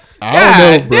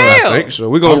 I don't know, bro. Damn. I think so.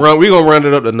 We gonna round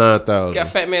it up to 9,000. Got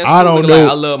Fat Man. I don't know.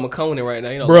 Like, I love McConey right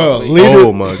now. You know, bro.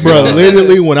 Oh my god,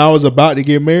 literally, when I was about to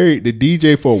get married, the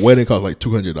DJ for a wedding cost like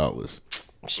 $200.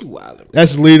 She wildin'.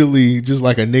 That's literally just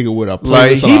like a nigga with a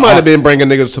Like playlist. he might have been bringing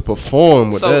niggas to perform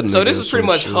with that. So nigga this or is pretty some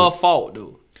much shit. her fault,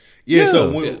 dude. Yeah.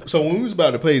 Yeah. So when we was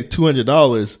about to pay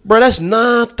 $200, Bro, that's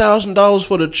 $9,000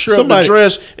 for the trip, Somebody- the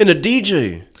dress, and the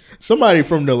DJ. somebody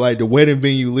from the wedding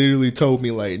venue literally told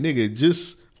me like, nigga,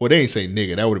 just. Well, they ain't say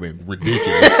nigga. That would have been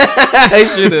ridiculous. They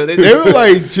should have.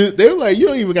 They were like, you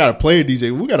don't even gotta play a DJ.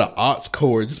 We got an aux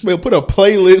cord. Just put a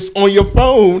playlist on your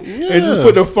phone and just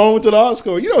put the phone to the aux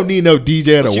cord. You don't need no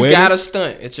DJ at a You wedding. got to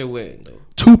stunt at your wedding, though.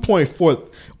 2.4.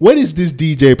 What is this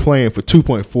DJ playing for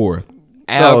 2.4?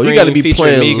 Al No, Green you got to be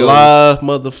featuring playing Migos. live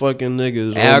motherfucking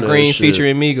niggas. Al on that Green shit.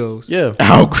 featuring Migos. Yeah.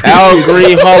 Al Green. Al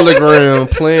Green hologram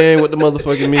playing with the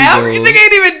motherfucking Migos. Al Green nigga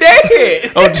ain't even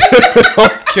dead.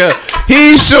 Okay.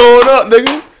 He ain't showing up,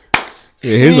 nigga.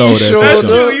 Yeah, his old ass. sure That's ain't does.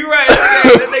 true. You right.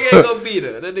 That nigga ain't gonna beat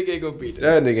her. That nigga ain't gonna beat her.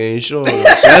 That nigga ain't showing up.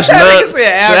 So that's, Nigga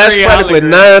said Al that's Green practically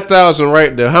hologram. 9,000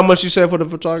 right there. How much you said for the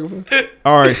photographer?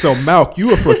 All right, so Malk,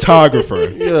 you a photographer.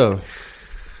 Yeah.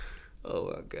 Oh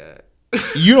my god.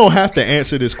 You don't have to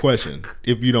answer this question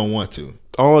if you don't want to.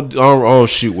 I don't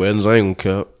shoot weddings. I ain't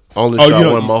gonna cap. I only Oh, you shot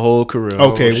don't- one my whole career. I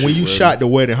don't Okay, shoot when you weddings. shot the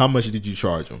wedding, how much did you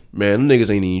charge them? Man, them niggas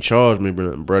ain't even charge me,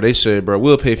 bro. They said, bro,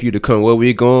 we'll pay for you to come where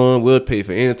we going. We'll pay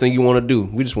for anything you want to do.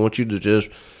 We just want you to just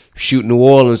shoot New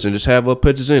Orleans and just have our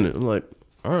pictures in it. I'm like,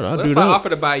 all right, I'll What do if that. I offer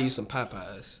to buy you some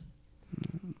Popeyes?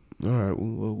 All right,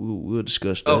 we'll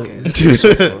discuss that.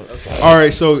 Okay. All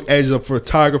right, so as a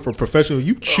photographer, professional,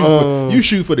 you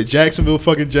shoot for the Jacksonville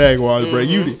fucking Jaguars, bro.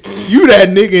 You that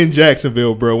nigga in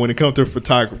Jacksonville, bro. When it comes to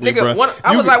photography, Nigga, bro.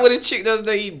 I was like with a chick the other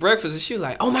day eat breakfast, and she was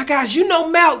like, "Oh my gosh, you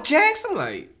know Malk Jackson?" I'm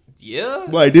like, yeah.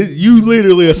 Like this, you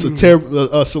literally a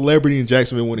celebrity in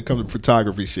Jacksonville when it comes to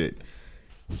photography shit.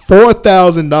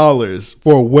 $4,000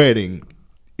 for a wedding,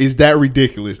 is that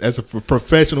ridiculous as a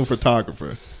professional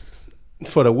photographer?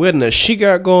 For the wedding that she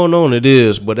got going on, it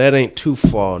is, but that ain't too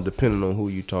far, depending on who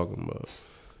you talking about.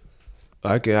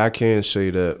 I can't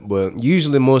say that, but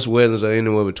usually most weddings are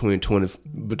anywhere between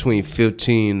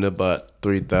 15 to about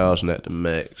 3,000 at the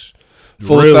max.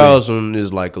 4,000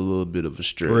 is like a little bit of a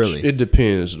stretch. Really? It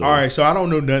depends though. All right, so I don't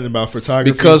know nothing about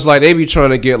photography Because like they be trying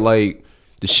to get like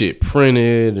the shit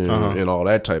printed and all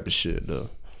that type of shit though.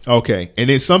 Okay, and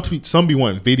then some be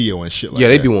wanting video and shit like Yeah,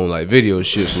 that. they be wanting like video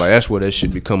shit. So, like that's where that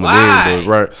shit be coming Why? in, though,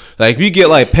 right? Like if you get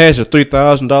like past the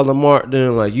 $3,000 mark,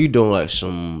 then like you doing like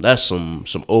some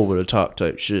over the top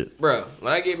type shit. Bro,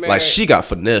 when I get married, Like she got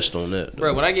finessed on that. Though.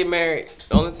 bro, when I get married,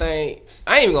 the only thing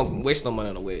I ain't even gonna waste no money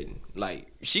on a wedding. Like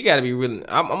she got to be really.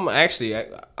 I'm the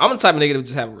type of nigga that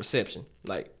just have a reception.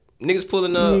 Like niggas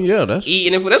pulling up, Yeah, that's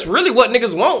eating. If that's really what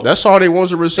niggas want. that's all they want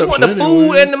is a They reception. want the anyway.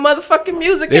 food and the motherfucking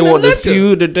music. They and want the liquor.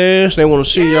 feud, the dance. They want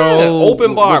to see Yeah, y'all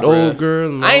open bar, with the bro. old girl.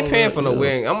 and I ain't all paying that, for no yeah.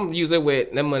 wedding. I'm gonna use that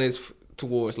money is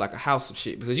towards like a house of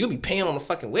shit because you'll be paying on the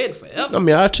fucking wedding forever. I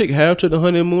mean, I take half to the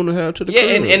honeymoon and half to the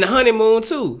Yeah, crib. and the honeymoon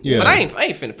too. Yeah. But I ain't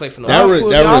finna play for no.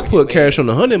 I'll put cash on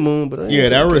the honeymoon, but I ain't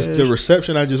Yeah, put cash. the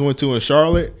reception I just went to in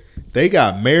Charlotte, they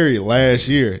got married last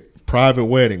year. Private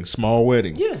wedding, small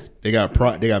wedding. Yeah. They got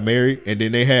married, and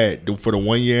then they had for the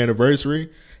 1 year anniversary,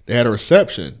 they had a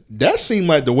reception. That seemed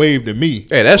like the wave to me.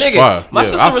 Hey, that's Nigga, fire. my Yeah,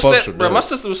 sister I fucks reception, with bro. that. My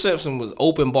sister reception was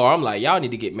open bar. I'm like, y'all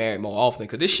need to get married more often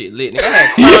because this shit lit. Nigga, I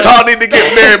had crown, Y'all need to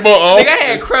get married more nigga, often. I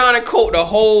had crown and coat the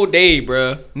whole day,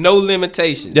 bro. No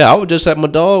limitations. Yeah, I was just at my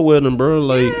dog wedding, bro.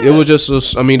 Like it was just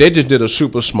they just did a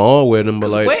super small wedding, but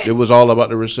 'Cause like wedding- it was all about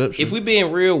the reception. If we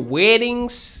being real,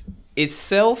 weddings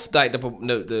itself, like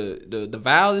the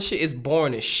vows and shit, is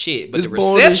boring as shit. But It's the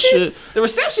boring as reception, shit. the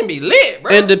reception be lit,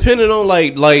 bro. And depending on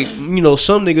like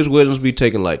some niggas weddings be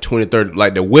taking like 20, 30,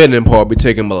 like the wedding part be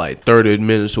taking about like 30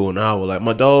 minutes to an hour. Like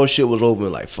my dog shit was over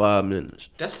in like 5 minutes.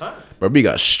 That's fine. But we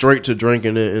got straight to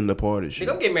drinking in the party shit.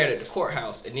 Nigga, I'm getting married at the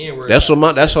courthouse, and then That's how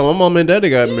my mom and daddy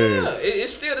got Yeah, married.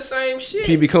 it's still the same shit.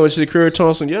 He be coming to the crib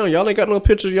Thompson, y'all ain't got no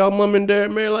pictures of y'all mom and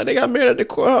dad married. Like they got married at the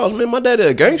courthouse. Man, my daddy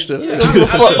a gangster. Yeah, He don't give a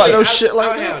fuck about no shit I like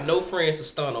don't that. have no friends to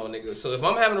stunt on, nigga. So if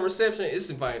I'm having a reception, it's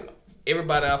inviting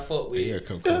everybody I fuck with. Yeah,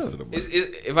 come close to the mic.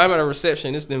 If I'm at a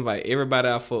reception, it's to invite everybody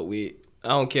I fuck with. I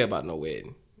don't care about no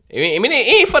wedding. I mean, it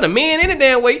ain't for the men any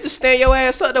damn way. You just stand your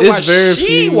ass up there while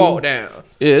she walk down.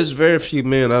 Yeah, it's very few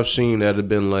men I've seen that have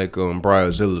been like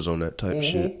Bridezillas on that type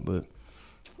shit. But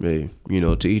hey,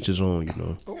 to each his own, Yeah,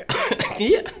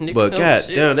 nigga, But oh, god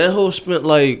shit. damn, that whole spent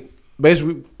like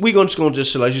basically we just gonna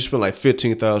say like she spent like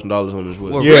 $15,000 on this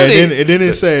wedding. Well, Yeah, really? and then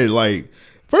it said like,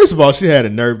 first of all, she had a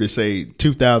nerve to say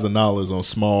 $2,000 on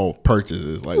small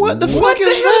purchases. Like What the fuck What the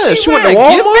is hell that? She went to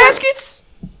wearing? Gift Walmart. baskets?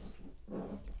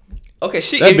 Okay,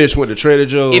 That bitch went to Trader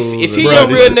Joe's. If he Bruh, your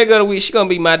this real shit- nigga of the week, she gonna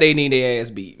be my day need their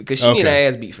ass beat because she need her Okay.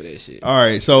 ass beat for that shit. All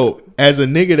right, so as a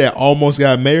nigga that almost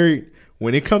got married,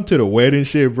 when it come to the wedding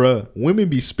shit, bro, women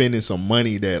be spending some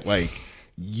money that like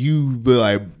you be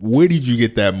like, where did you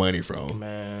get that money from?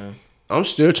 Man, I'm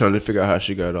still trying to figure out how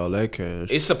she got all that cash.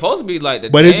 it's supposed to be like the.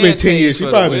 But it's been dad 10 years. pays She for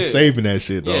the probably been wedding. saving that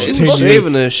shit though. Yeah, 10 she's years.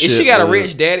 saving that shit. If she got a man.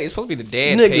 rich daddy, it's supposed to be the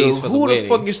dad pays Nigga, for who the the wedding.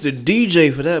 fuck is the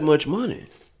DJ for that much money?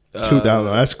 $2,000.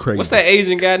 That's crazy. What's that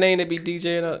Asian guy name that be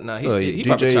DJing up? Nah, he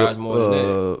probably charged more than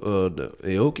that. The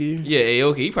Aoki. Yeah,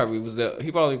 Aoki. He probably was there.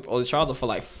 He probably only charged her for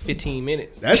like 15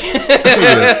 minutes. That's you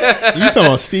talking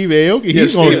about Steve Aoki?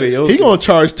 He's Steve Aoki. He gonna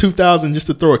charge $2,000 just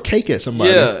to throw a cake at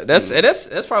somebody. Yeah, that's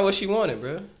probably what she wanted,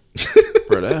 bro.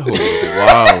 Bro, that hoe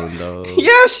is wild, dog.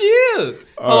 Yeah, she is.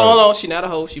 Hold on. She not a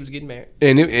hoe. She was getting married.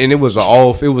 And it was a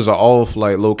off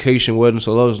like location wedding,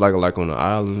 so that was like on an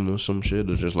island or some shit,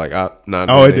 or just like out. Not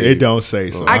Oh, it don't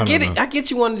say so. I get don't it. know. I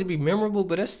get you wanted to be memorable,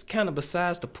 but that's kind of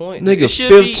besides the point. Nigga, It should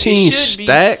 15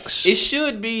 stacks? It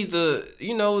should be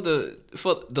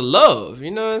for the love.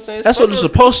 You know what I'm saying? That's what it's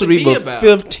supposed to be, but about.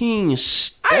 15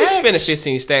 stacks. I ain't spending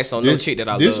 15 stacks on no chick that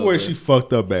I love. This is where bro. she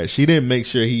fucked up at. She didn't make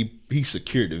sure he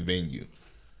secured the venue.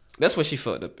 That's what she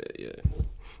fucked up at. Yeah.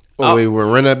 Oh wait, we're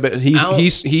running that back. don't-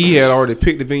 He had already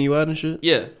picked the venue out and shit.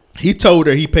 Yeah. He told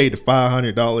her he paid the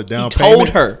 $500 down He payment. told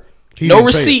her. He No didn't pay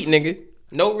receipt, nigga.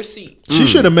 No receipt. She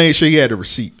should have made sure he had a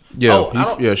receipt. Yeah, Oh, I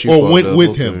don't- she Or fucked went up. with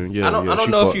Okay, him. Yeah, I don't she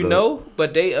know if fucked you up. know,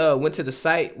 but they went to the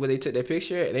site where they took that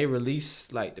picture and they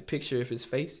released like the picture of his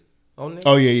face on there.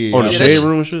 Oh yeah. On the Yeah, shade that's-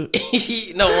 room shit.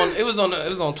 It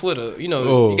was on Twitter. You know,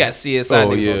 Oh. you got CSI Oh,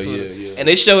 niggas yeah, on Twitter, yeah. and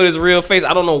they showed his real face.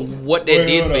 I don't know what that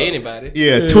did for anybody.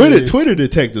 Yeah, Twitter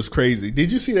detectives crazy.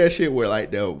 Did you see that shit where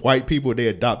like the white people they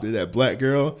adopted that black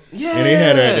girl? Yeah. And they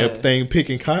had her at that thing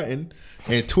picking cotton.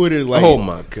 And Twitter like Oh,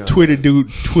 my God. Twitter do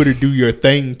your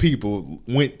thing people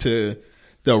went to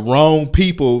the wrong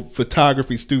people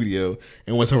photography studio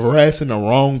and was harassing the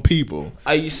wrong people.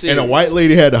 Are you serious? And a white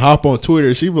lady had to hop on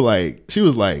Twitter. She was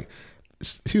like,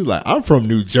 I'm from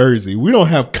New Jersey. We don't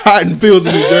have cotton fields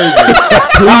in New Jersey.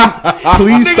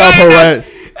 Please stop harassing.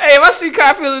 Hey, if I see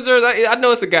cotton fields in Jersey, I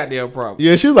know it's a goddamn problem.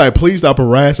 Yeah, she was like, please stop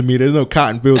harassing me. There's no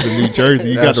cotton fields in New Jersey.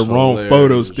 You got That's the wrong hilarious,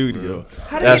 photo studio.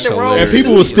 How they That's get the wrong? And hilarious.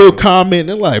 people were still commenting.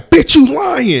 They're like, bitch, you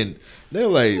lying. They're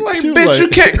like, she was bitch, like- you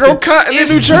can't grow cotton in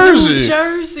New Jersey. New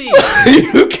Jersey.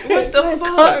 You can't What the grow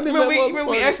fuck? cotton in Remember that we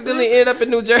motherfucker. accidentally ended up in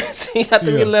New Jersey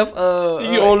after we left.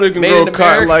 You only can Made grow in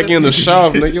cotton like America. in the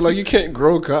South, nigga. Like you can't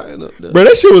grow cotton up there. Bro,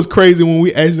 that shit was crazy when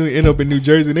we accidentally end up in New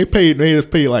Jersey. They just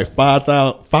paid like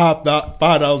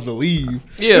 $5 to leave.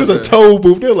 Yeah, it was a bro. toll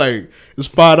booth. They're like, it's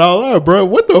 $5, bro.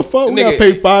 What the fuck? We gotta Nigga,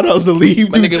 pay $5 to leave.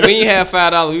 But New nigga, Jersey. we ain't have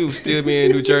 $5, we would still be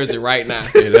in New Jersey right now.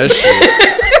 Yeah, that shit.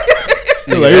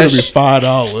 They're like, it'll be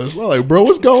 $5. I'm like, bro,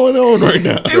 what's going on right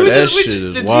now? It was that just- shit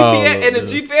is the wild, GPS, and the man.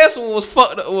 GPS one was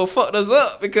fucked us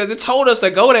up because it told us to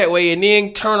go that way and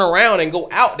then turn around and go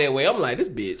out that way. I'm like, this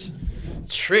bitch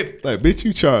tripping. Like, bitch,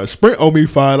 you charge Sprint owe me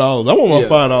 $5. I want my Yeah.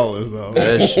 $5 though.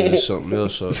 That shit is something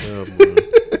else up there, bro.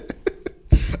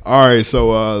 All right, so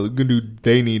we're gonna do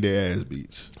they need their ass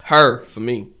beats. Her for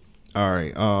me. All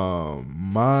right,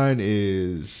 mine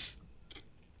is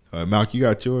Malk. You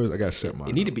got yours. I got set mine.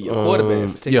 You need to be your quarterback.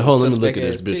 For taking Yeah, hold on. Let me look suspect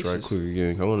at ass this bitch right pictures. quick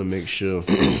again. I want to make sure.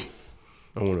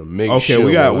 Okay,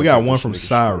 we got one from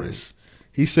Cyrus.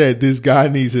 He said this guy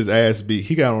needs his ass beat.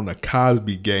 He got on a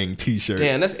Cosby Gang T-shirt.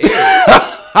 Damn, that's Eric.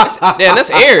 That's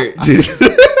Eric.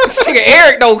 This nigga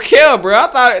Eric don't care, bro. I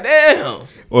thought, damn.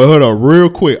 Well, hold on, real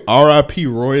quick. R.I.P.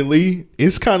 Roy Lee.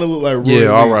 It's kind of look like Roy Lee. Yeah,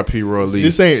 R.I.P. Roy Lee.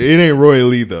 It ain't Roy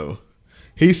Lee though.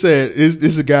 He said this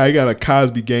is a guy. He got a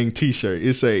Cosby Gang T-shirt.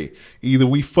 It say either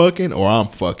we fucking or I'm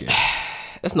fucking.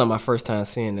 That's not my first time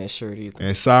seeing that shirt either.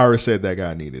 And Cyrus said that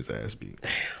guy need his ass beat.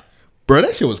 Bro,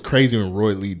 that shit was crazy when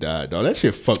Roy Lee died, dog. That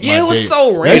shit fucked my day. Yeah, it was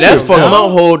so Hey, random. that shit fucked dog. my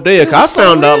whole day. Cause It I was so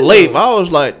found out random. late. I was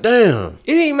like, damn.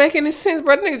 It didn't make any sense,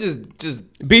 bro. That nigga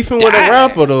just Beefing with a died.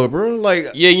 rapper though, bro. Like,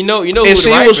 Yeah, you know who And the see,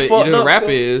 it rapper, was fucked the up, rapper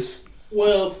though. is.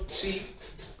 well, see,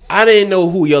 I didn't know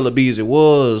who Yellow Beezy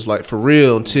was, like for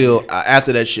real, until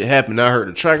after that shit happened. I heard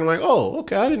the track. I'm like, oh,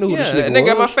 okay. I didn't know who Yeah, this nigga and they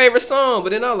got my was. favorite song, but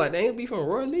then I was like, they ain't beefing with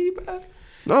Roy Lee, bro.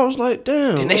 And I was like,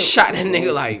 damn. And they shot that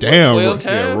nigga like Damn, 12 Roy, times.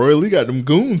 yeah, Roy Lee got them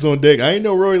goons on deck. I ain't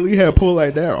know Roy Lee had pull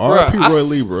like that. R.I.P. Bruh, Roy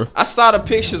Lee, bro. I saw the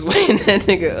pictures when that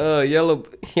nigga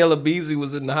Yellow Beezy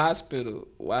was in the hospital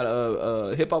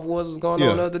while Hip Hop Wars was going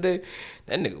on the other day.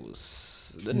 That nigga was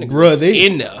Bruh, they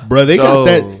in there. Bruh, they got No.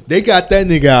 that. They got that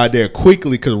nigga out there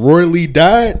quickly because Roy Lee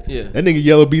died. Yeah. That nigga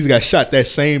Yellow Bees got shot that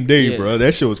same day, Yeah. bro.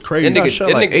 That shit was crazy. That I nigga- shot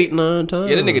that like nigga- 8-9 times.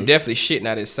 Yeah, that nigga definitely shitting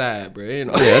out his side, bro. You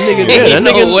know? Yeah, that nigga, Ain't that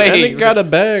no way, nigga, that nigga bro. got a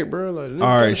bag, bro. Like,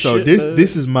 All right, so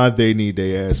this is my they need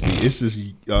they ass beat. This is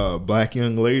black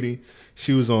young lady.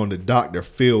 She was on the Dr.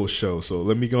 Phil show. So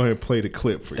let me go ahead and play the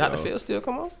clip for Dr. y'all. Phil still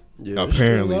come on? Yeah,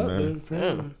 Apparently, it's still out man. there,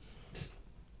 apparently.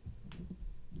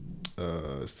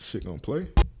 Is the shit gonna play?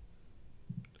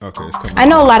 Okay, it's coming. I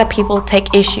know a lot of people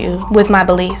take issue with my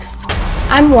beliefs.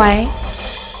 I'm white.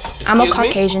 I'm a Excuse me?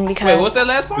 Caucasian because Wait, what's that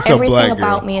last part? It's a everything black girl.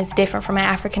 about me is different from an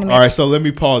African All American. right, so let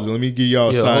me pause it. Let me give y'all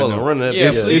a Yeah, side hold on, note. run that. Yeah,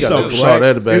 It's, please it's do. a Shot black.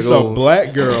 that back It's a over.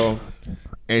 black girl,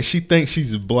 and she thinks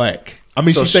she's black. I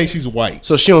mean, So she thinks she's white.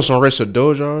 So she on some rest of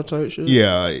Doja type shit?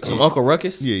 Yeah, Some Uncle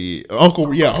Ruckus? yeah. Uncle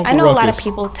I know a lot of Ruckus.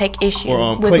 people take issue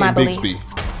Or, with my Clayton Bigsby. beliefs.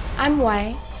 I'm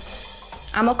white.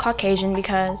 I'm a Caucasian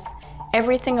because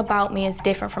everything about me is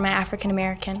different from an African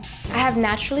American. I have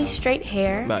naturally straight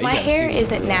hair. Nah, you My gotta hair see this,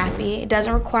 isn't bro. nappy. It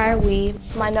doesn't require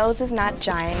weave. My nose is not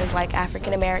giant as like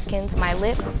African Americans. My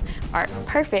lips are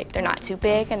perfect. They're not too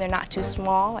big and they're not too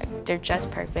small. Like they're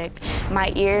just perfect.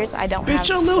 My ears, I don't have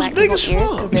your lips black big people as ears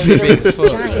fuck. 'cause they're really Big as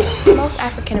fuck. giant. Most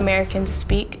African Americans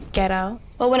speak ghetto.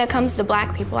 But when it comes to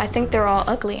black people, I think they're all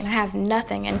ugly and I have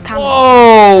nothing in common.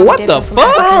 Whoa, I'm what the different from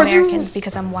fuck? African Americans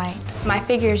because I'm white. My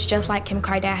figure is just like Kim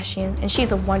Kardashian, and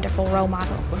she's a wonderful role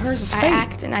model. But hers is I fake.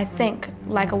 act and I think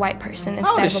like a white person old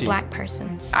instead is of a she? black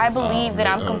person. I believe that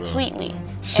I'm completely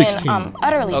 16. and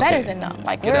utterly Okay. better than them.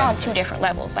 Like we're on two different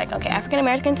levels. Like okay, African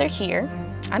Americans are here.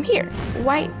 I'm here.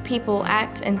 White people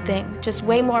act and think just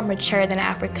way more mature than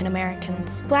African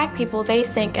Americans. Black people, they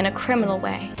think in a criminal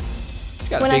way. She's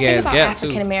got a When I big think ass about gap,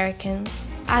 African too. Americans,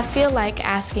 I feel like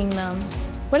asking them,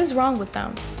 what is wrong with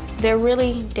them? They're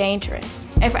really dangerous.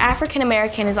 If an African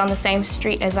American is on the same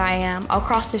street as I am, I'll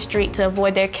cross the street to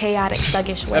avoid their chaotic,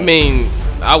 sluggish ways. I mean,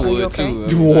 I you would okay? too.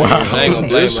 I mean, Wow. I ain't gonna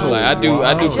blame her. Like, I do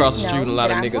Just cross the know street with a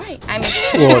lot of that I'm niggas. white. I'm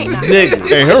straight, not nigga.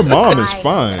 Hey, her mom is white.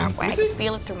 fine. I'm white. I can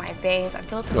feel it through my veins. I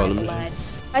feel it through my blood.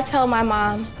 I tell my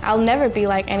mom I'll never be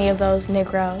like any of those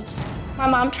Negroes. My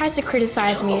mom tries to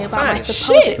criticize me about my fine as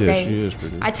supposed shit. Yeah, race. she is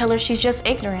pretty. I tell her she's just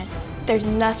ignorant. There's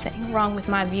nothing wrong with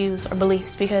my views or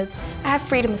beliefs because I have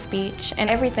freedom of speech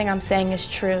and everything I'm saying is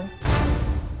true.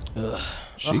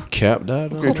 She capped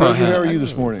out. Okay, Treasure, how are you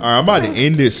this morning? All right, I'm about to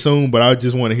end it soon, but I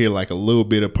just want to hear like a little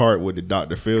bit of part with the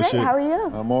Dr. Phil shit. How are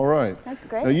you? I'm all right. That's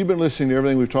great. Now, you've been listening to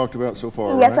everything we've talked about so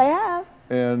far, Yes, I right? have.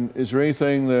 And is there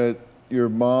anything that your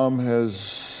mom has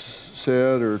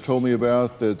said or told me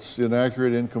about that's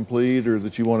inaccurate, incomplete, or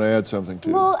that you want to add something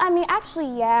to? Well, I mean,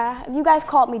 actually, yeah. You guys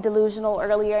called me delusional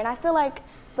earlier, and I feel like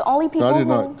the only people No, I did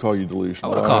who... not call you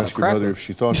delusional. I would've I called asked her your mother cracker. if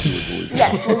she thought you were delusional.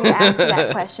 Yes, when you asked me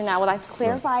that question, I would like to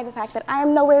clarify the fact that I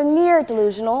am nowhere near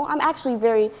delusional. I'm actually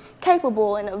very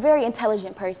capable and a very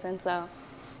intelligent person, so...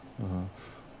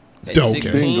 At Don't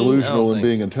 16, Being I don't delusional and think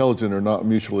being so. intelligent are not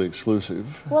mutually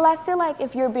exclusive. Well, I feel like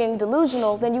if you're being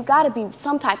delusional, then you gotta be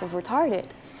some type of retarded.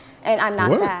 And I'm not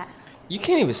What? that. You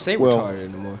can't even say Well- retarded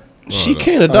anymore. She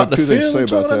can't I have adopt the two things to Phil say and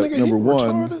tell about that that. nigga Number he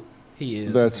one, retarded? He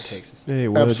is That's in Texas. Yeah,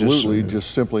 well, absolutely just,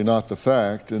 just simply not the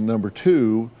fact. And number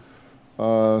two,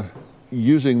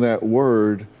 using that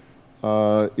word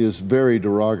is very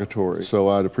derogatory. So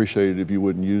I'd appreciate it if you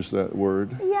wouldn't use that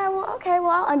word. Yeah, well, okay, well,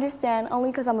 I'll understand,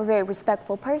 only because I'm a very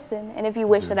respectful person. And if you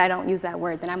wish that I don't use that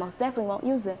word, then I most definitely won't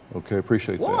use it. Okay,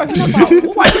 appreciate Why that.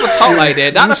 people talk like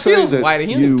that? Dr. say Phil's that white and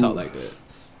he don't you- even talk like that.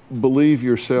 Believe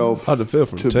yourself Dr. Phil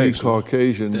from to Texas. be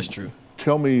Caucasian. That's true.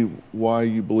 Tell me why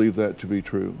you believe that to be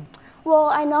true. Well,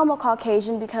 I know I'm a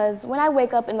Caucasian because when I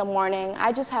wake up in the morning,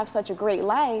 I just have such a great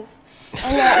life.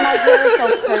 And that my hair is so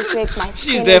perfect, my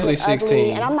skin She's definitely isn't ugly,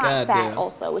 16. and I'm not fat Goddamn.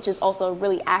 also, which is also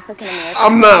really African American.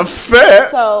 I'm not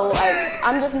fat. So like,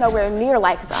 I'm just nowhere near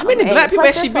like them. How many And black people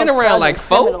plus actually they're been so around, thug like, and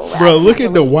four? criminal, Bro, I look can't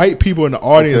at the believe- white people in the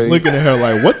audience Okay. looking at her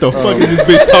like, what the fuck is this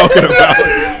bitch talking about?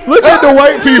 Look at the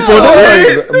white people. They're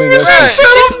like, I mean, that's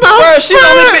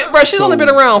She's only been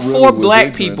around really four with black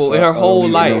ignorance, people in I her don't whole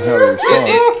even know life. how to respond.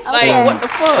 Like, Okay. what the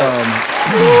fuck?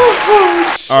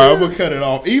 all right, I'm gonna cut it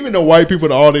off. Even the white people in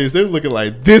the audience, they're looking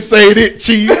like, this ain't it,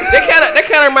 chief. That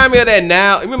kind of remind me of that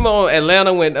now. Remember on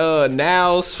Atlanta when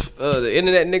Now's the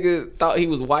internet nigga thought he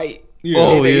was white? Yeah.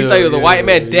 Oh, He yeah, thought he was a yeah, white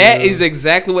man. yeah. That is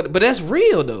exactly what. But that's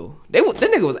real though. That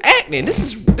nigga was acting. This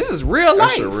is real life.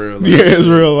 That's a real. Yeah, it's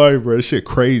real life, bro. This shit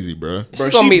crazy, bro. Bro,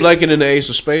 She gonna she be- blanking in the Ace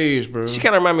of Spades, bro. She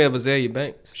kind of remind me of Azalea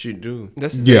Banks. She do.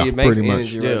 That's Yeah, Azalea Banks pretty much.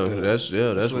 energy Yeah, right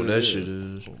there. that's what what that it shit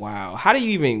is. is. Wow. How do you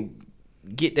even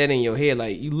get that in your head?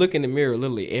 Like you look in the mirror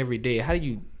literally every day. How do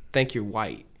you think you're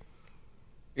white?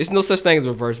 It's no such thing as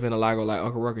reverse vitiligo like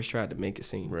Uncle Ruckus tried to make it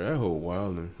seem. Bro, that whole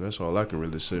wildin'. That's all I can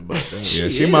really say about that. Yeah,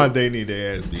 she might they need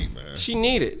their ass beat, man. She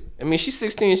need it. I mean, she's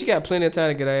 16. She got plenty of time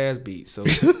to get her ass beat, so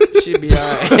she'll be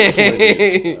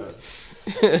alright.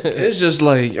 It's just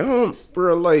like,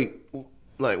 bro, like,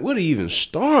 where do you even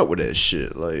start with that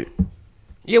shit? Like,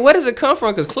 Yeah, where does it come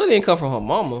from? Because clearly it didn't come from her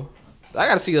mama. I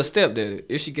gotta see her stepdaddy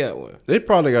if she got one. They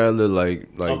probably got a little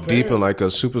like deep in like a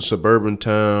super suburban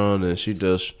town, and she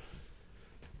just,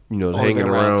 hanging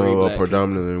around with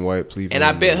predominantly white people. And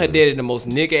I bet her daddy the most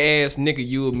nigga ass nigga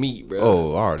you will meet, bro.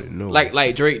 Oh, I already know.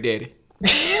 Like Drake daddy.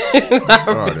 I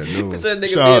already know.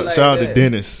 Shout out to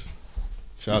Dennis.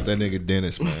 Shout out that nigga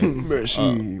Dennis, man. Man, she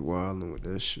wildin' with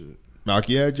that shit. Knock,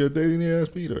 you had your dating ass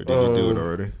beat, or did you do it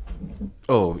already?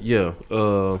 Oh yeah.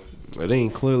 It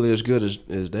ain't clearly as good as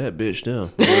that bitch now.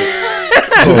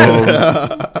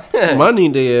 My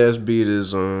need they ass beat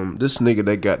is this nigga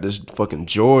that got this fucking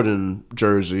Jordan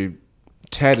jersey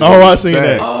tatted. Oh, I seen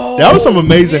that. Oh, that was some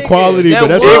amazing quality, but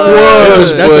that's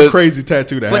a crazy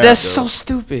tattoo to have. But that's so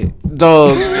stupid.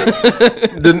 Dog,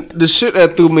 the shit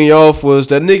that threw me off was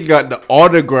that nigga got the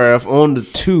autograph on the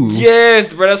two. Yes,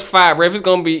 bro, that's fire, bro. If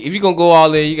you gonna go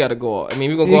all in, you gotta go all. I mean,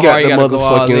 if you gonna go hard, you gotta go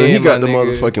all in. He got the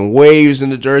motherfucking waves in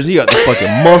the jersey. He got the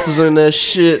fucking muscles in that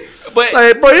shit. But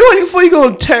like, bro, you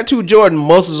gonna tattoo Jordan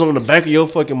muscles on the back of your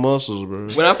fucking muscles, bro?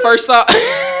 When I first saw,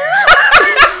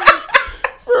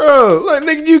 bro, like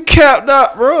nigga, you capped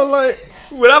out, bro. Like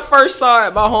when I first saw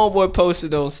it, my homeboy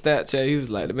posted on Snapchat. He was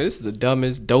like, "Man, this is the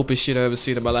dumbest, dopest shit I've ever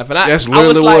seen in my life." And that's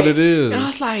literally what it is. And I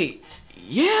was like,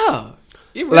 "Yeah."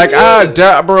 Really like I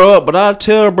dap bro up, but I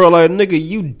tell bro like nigga,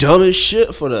 you dumb as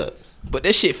shit for that. But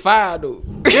that shit fire though.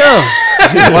 Yeah,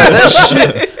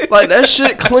 like that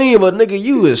shit clean, but nigga,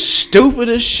 you is stupid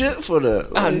as shit for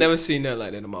that. Like, I've never seen nothing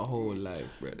like that in my whole life,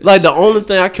 bro. Like the only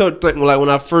thing I kept thinking, like when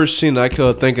I first seen it, I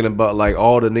kept thinking about like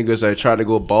all the niggas that tried to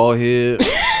go bald head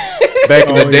back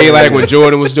in the day, like when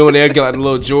Jordan was doing that, got like the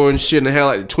little Jordan shit and they had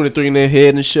like the 23 in their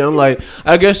head and shit. I'm like,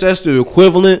 I guess that's the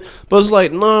equivalent, but it's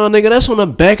like, nah, nigga, that's on the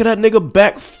back of that nigga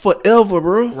back forever,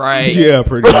 bro. Right? Yeah,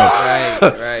 pretty much.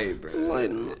 right, bro. Like,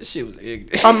 that shit was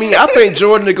ignorant. I mean, I think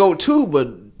Jordan to go too,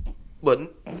 but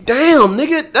damn,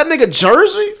 nigga, that nigga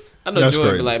jersey. I know That's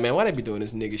Jordan crazy. be like, man, why they be doing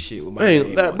this nigga shit with my Man,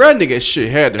 name that on bro nigga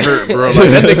shit had to hurt, bro. Like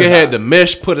that nigga had the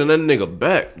mesh put in that nigga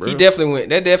back, bro. He definitely went.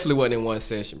 That definitely wasn't in one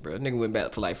session, bro. That nigga went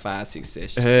back for like 5-6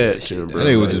 sessions. Had to, bro. That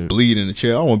nigga was just bleeding in the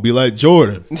chair. I want to be like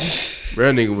Jordan. Bro,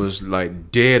 that nigga was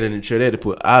like dead in the chair. They had to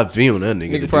put IV on that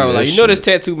nigga. Nigga probably like, you know, this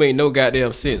tattoo made no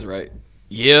goddamn sense, right?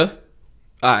 Yeah.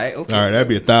 All right, okay. All right, that'd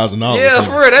be $1,000. Yeah,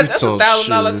 for real. That's a talk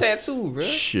 $1,000 shit. tattoo, bro.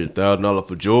 Shit, $1,000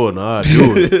 for Jordan. I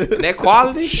do it. And that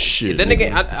quality, Shit, that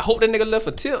nigga. I hope that nigga left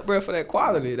a tip, bro, for that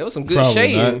quality. That was some good Probably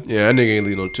shading. not. Yeah, that nigga ain't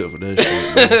leave no tip for that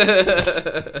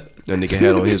shit. Man. That nigga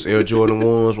had on his Air Jordan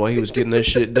 1s while he was getting that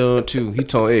shit done too. He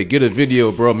told, hey, get a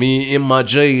video, bro. Me and my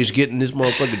J's getting this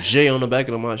motherfucker J on the back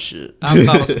of my shit. I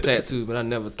thought of some tattoos, but I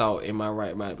never thought in my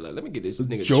right mind, like, let me get this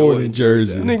nigga Jordan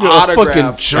jersey. Nigga, a Autograph. fucking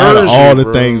Out jersey, of all the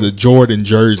bro. things, a Jordan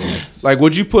jersey. Like,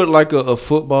 would you put like a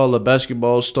football or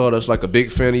basketball star that's like a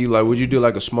big fan of you? Like, would you do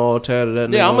like a small tat of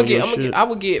that? Yeah, nigga I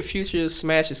would get Future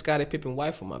smashing Scottie Pippen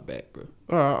wife on my back, bro.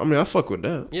 I mean, I fuck with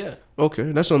that. Yeah,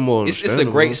 Okay, that's something more. it's a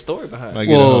great story behind Like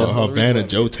it. a That's the reason Havana why.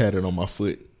 Joe tatted on my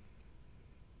foot.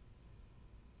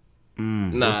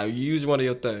 Nah, you use one of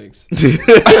your things.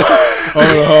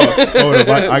 Hold on.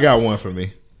 I got one for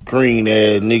me. Green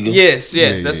ass nigga. Yes,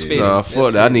 Yeah, that's yeah, fitting. Nah, That's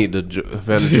fuck that. I fitting. need the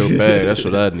Havana Joe bag. That's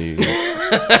what I need.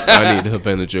 I need the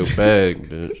Havana Joe bag,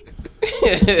 bitch.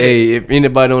 Hey, if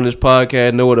anybody on this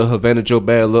podcast know what a Havana Joe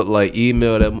bag look like,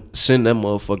 email that, send that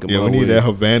motherfucker. Yeah, my we need way. that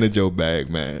Havana Joe bag,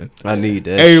 man. I need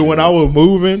that. Hey, shit. when I was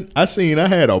moving, I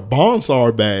had a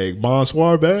Bonsoir bag.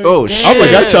 Oh, I shit.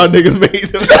 forgot y'all niggas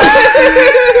made them.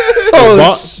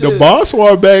 The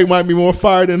Bonsoir bag might be more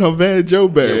fire than Havana Joe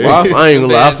bag. Well, I ain't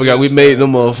gonna lie, I forgot we made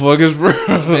them motherfuckers, bro.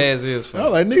 Vans is I fine.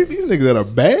 was like, nigga, these niggas got a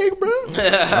bag, bro.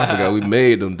 I forgot we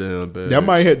made them damn bad.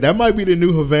 That might be the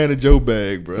new Havana Joe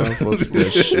bag, bro. I fuck with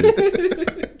that shit.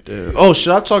 Damn. Oh,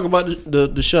 should I talk about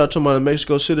the shit I talking about in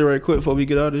Mexico City right quick before we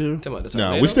get out of here?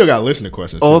 No, we still got listener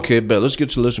questions. Oh, too. okay, bet. Let's get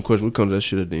to the listener question. We come to that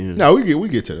shit at the end. No, we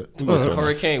get to that. We get to it.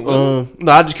 Hurricane Wilma.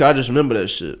 No, I just remember that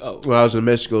shit. Oh. When I was in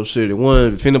Mexico City.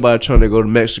 One, if anybody trying to go to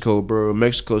Mexico, bro,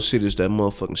 Mexico City is that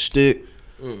motherfucking stick.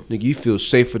 Nigga, you feel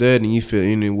safe for that than you feel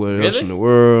anywhere else Really? in the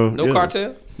world. No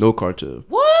cartel? No cartel.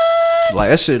 What? Like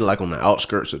that shit like on the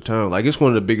outskirts of town. Like it's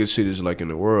one of the biggest cities like in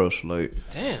the world. So like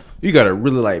Damn. you gotta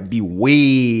really like be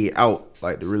way out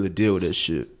like to really deal with that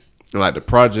shit. And like the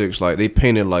projects, like they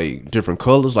painted like different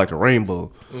colors, like a rainbow.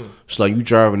 It's like you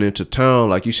driving into town,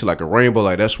 like you see like a rainbow,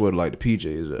 like that's where like the PJ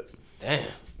is at. Damn.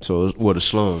 So it's where the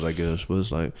slums, I guess. But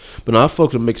it's like, but no, I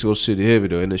fucked with Mexico City heavy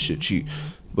though, and that shit cheap.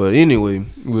 But anyway,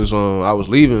 it was I was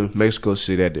leaving Mexico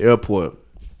City at the airport,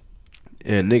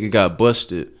 and nigga got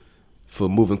busted for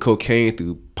moving cocaine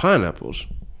through pineapples.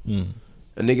 A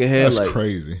nigga had That's like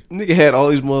crazy. Nigga had all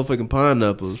these motherfucking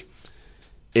pineapples,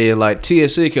 and like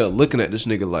TSA kept looking at this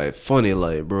nigga like funny,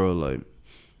 like bro, like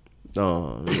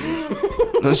No,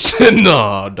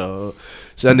 nah, dog.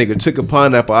 So that nigga took a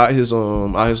pineapple out his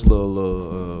little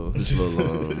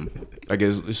I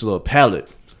guess this little pallet.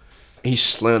 He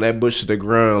slammed that bush to the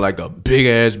ground like a big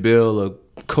ass bill of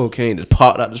cocaine just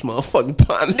popped out this motherfucking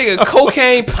pineapple. Nigga,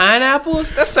 cocaine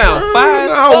pineapples? That sound fire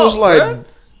as fuck. I was like,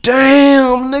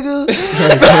 damn, nigga.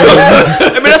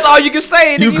 I mean, that's all you can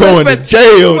say. You going to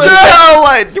jail.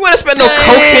 You wouldn't spend no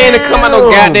cocaine to come out no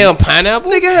goddamn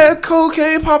pineapple? Nigga had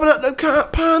cocaine popping out the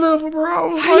pineapple,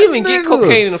 bro. How you even get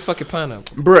cocaine in a fucking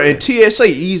pineapple? Bro, and TSA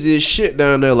easy as shit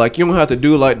down there. Like, you don't have to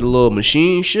do like the little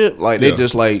machine shit. Like, they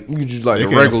just like, you just like they the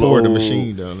can't regular afford the old-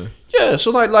 machine down there. Yeah,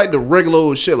 so like the regular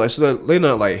old shit, like so they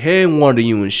not like hand wander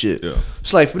you and shit. Yeah.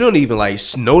 It's like if you don't even like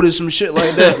notice some shit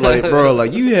like that, like bro,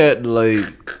 like you had to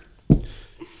like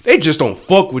they just don't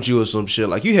fuck with you or some shit.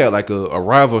 Like you had like a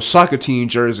rival soccer team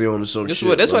jersey on or some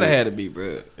shit. That's like, what it had to be,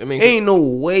 bro. I mean, ain't no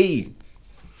way.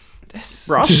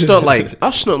 Bro,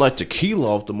 I snuck like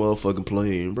tequila off the motherfucking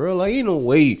plane, bro. Like ain't no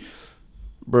way.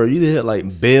 Bro, you had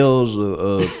like bales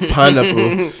of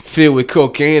pineapple filled with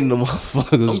cocaine in the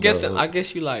motherfuckers. I'm guessing. dog. I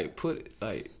guess you like put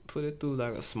it through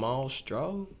like a small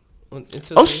straw.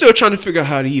 I'm still trying to figure out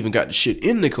how they even got the shit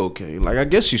in the cocaine. Like I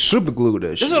guess he super glued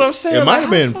that shit. That's what I'm saying. It might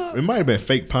like, have been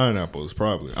fake pineapples,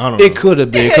 probably. I don't know. It could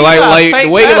have been Yeah, cause you got like fake the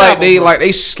way pineapple, bro.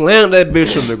 they slammed that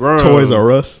bitch on the ground. Toys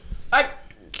R Us.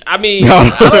 I mean, No,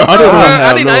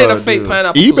 I need no a fake idea.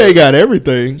 pineapple. eBay plug. got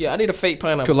everything. Yeah, I need a fake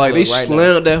pineapple. Cause like they plug right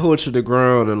slammed that hood to the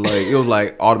ground and like it was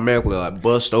like automatically like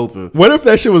bust open. What if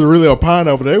that shit was really a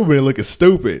pineapple? They would have been looking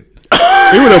stupid.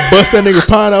 They would have bust that nigga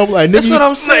pineapple like nigga. That's what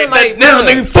I'm saying. Like, Now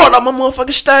nigga fucked up my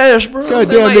motherfucking stash, bro.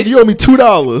 Goddamn like, nigga, you owe me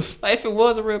 $2. Like if it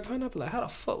was a real pineapple, like how the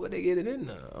fuck would they get it in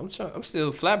there? I'm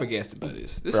still flabbergasted by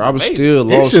this. This Bro, is I was amazing. still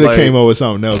They lost. should have Like, came up with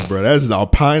something else, bro. That's all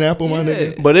pineapple, my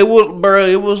nigga. but it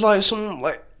was like some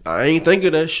like I ain't think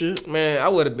of that shit. Man, I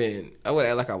would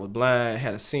act like I was blind,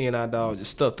 had a seeing eye dog,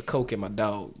 just stuffed the coke in my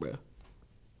dog, bro.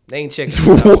 They ain't checking.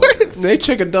 What? They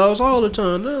checking dogs all the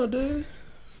time nowadays.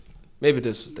 Maybe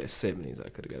this was the 70s. I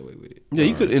could have got away with it. Yeah,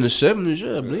 you could in the 70s.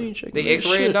 Yeah, but they ain't checking. They that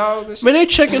X-ray shit. dogs and shit. Man, they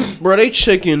checking, bro. They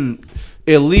checking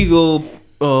illegal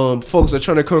folks that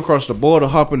trying to come across the border,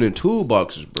 hopping in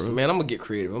toolboxes, bro. Man, I'm gonna get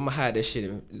creative. I'm gonna hide that shit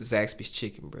in Zaxby's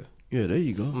chicken, bro. Yeah, there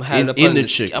you go. I'm hiding up in under the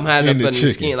chicken. I'm hiding In up the under the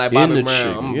chicken. skin like In Bobby the Brown.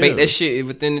 chicken, I'm gonna yeah. bake that shit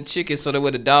within the chicken so that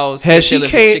way the dogs Has can she tell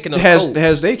if the chicken came? or cold.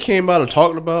 Has they came out and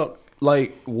talked about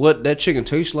like what that chicken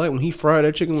tastes like when he fried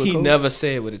that chicken with He coke? never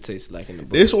said what it tastes like in the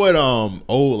book. This what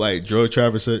old like drug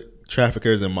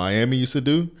traffickers in Miami used to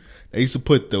do. They used to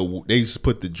put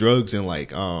the drugs in like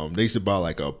they used to buy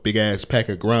like a big ass pack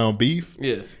of ground beef.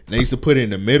 Yeah. And they used to put it in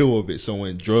the middle of it, so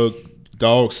when drug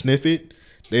dogs sniff it,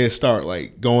 they'd start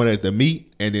like going at the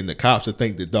meat, and then the cops would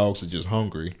think the dogs are just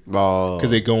hungry because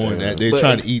they going at they're But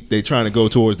trying to eat. They're trying to go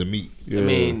towards the meat. I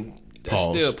mean, that's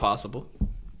Pause. still possible.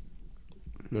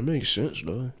 That makes sense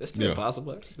though. That's still Yeah.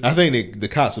 possible. I think the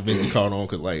cops eventually caught on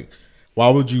because like, why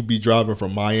would you be driving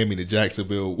from Miami to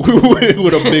Jacksonville with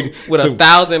a big With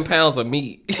 1,000 pounds of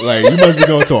meat. like you must be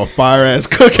going to a fire ass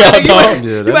cookout, you dog.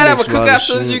 Yeah, might have a makes lot cookout of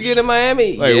soon as you sense. get in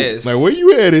Miami. Like, yes. like where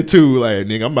you headed to? Like,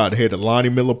 nigga, I'm about to head to Lonnie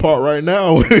Miller Park right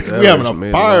now. we having a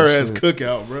makes fire a lot of ass sense.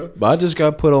 cookout, bro. But I just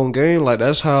got put on game. Like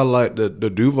that's how like the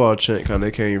Duval chant kind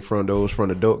of came from. Those from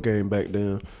the dope game back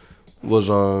then. Was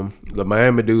the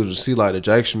Miami dudes would see like the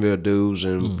Jacksonville dudes,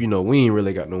 and you know we ain't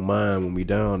really got no mind when we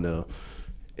down there.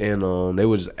 And they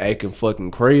was acting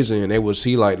fucking crazy, and they would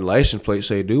see like the license plate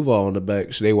say Duval on the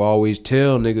back, so they would always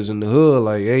tell niggas in the hood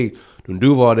like, "Hey, them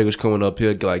Duval niggas coming up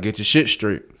here, like get your shit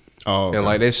straight." Oh, okay. And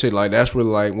like they said, like that's really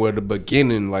like where the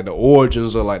beginning, like the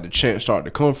origins of like the chant started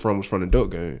to come from was from the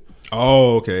dope game,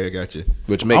 Oh, okay, I got you.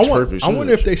 which makes perfect I sense.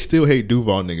 wonder if they still hate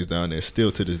Duval niggas down there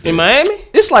still to this day. in Miami?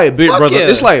 It's like big Fuck brother. yeah.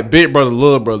 It's like big brother,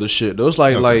 little brother shit. Though it's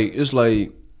like it's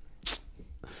like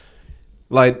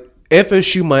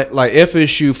FSU, like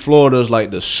FSU, Florida's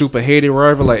like the super hated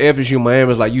rival. Like FSU,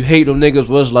 Miami's like you hate them niggas,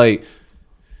 but it's like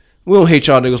we don't hate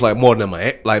y'all niggas like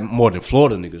more than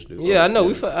Florida niggas do. Yeah, I know.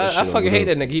 I shit fucking over hate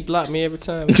there. that nigga. He blocked me every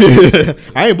time.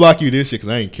 I ain't block you this shit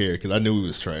because I ain't care because I knew we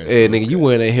was trash. Hey nigga, you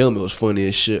wearing that helmet was funny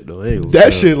as shit though.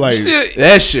 That shit like Still,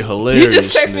 That shit hilarious. he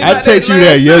just texted me. I about text you that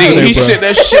last night. yesterday, Nigga, he bro. sent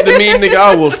that shit to me, nigga.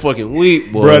 I was fucking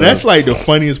weak, boy. Bro, that's like the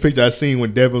funniest picture I seen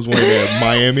when Devin was wearing that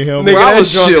Miami helmet. nigga, Bro, I that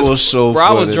was drunk shit as- was so bro, I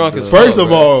funny. was drunk as bro. fuck. First of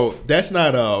bro. all, that's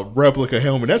not a replica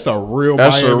helmet. That's a real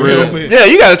That's Miami a real. helmet. Yeah,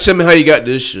 you gotta tell me how you got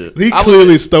this shit. He I was-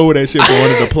 clearly stole that that shit for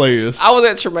one of the players. I was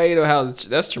at Tremaine's house.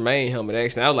 That's Tremaine's helmet,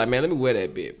 actually. I was like, man, let me wear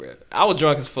that bit, bro. I was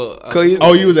drunk as fuck.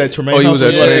 You was at Tremaine's house? You was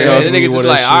at Tremaine's house. And the nigga just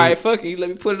like, all right, fuck it. Let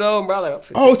me put it on, bro.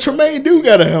 Like, Tremaine do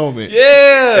got a helmet.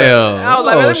 Yeah. I was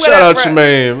like, man, let me wear shout that, out bro.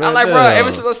 Tremaine, man. I'm like, bro,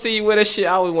 ever since I see you wear that shit, I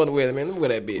always want to wear that, man. Let me wear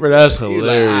that bit. Bro, that's He was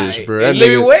hilarious, like, bro. That That let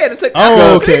me nigga- wear it.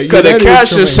 Oh, okay. Because the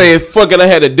caption saying, fuck it, I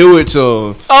had to do it to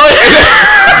him. Oh,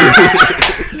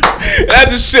 That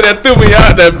just shit that threw me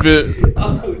out that bit.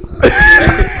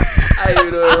 I didn't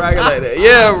even know it rocking like that.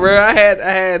 Yeah, bro. I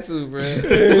had to, bro.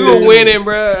 We were winning,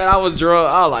 bro, and I was drunk.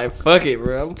 I was like, fuck it,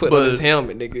 bro. I'm putting on this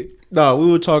helmet, nigga. Nah, we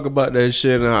would talk about that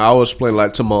shit, and I was playing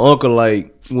like to my uncle,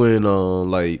 like when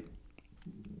like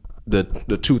the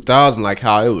 2000, like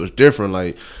how it was different.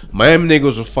 Like Miami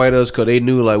niggas would fight us because they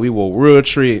knew like we were Real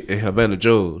Tree and Havana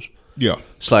Joe's. Yeah.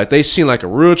 It's like they seen like a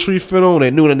Real Tree fit on.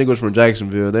 They knew that nigga was from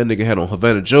Jacksonville. That nigga had on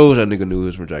Havana Joe's. That nigga knew he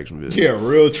was from Jacksonville. Yeah,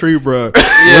 Real Tree, bro.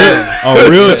 Yeah. A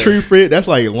Real Tree fit. That's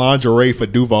like lingerie for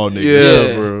Duval niggas.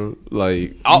 Yeah, bro.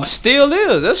 Like, still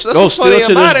is. That's still funny to this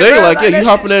about day. it, Like, bro. yeah, you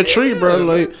hop in that tree,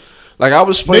 bro. Like I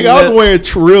was playing. Nigga, I was wearing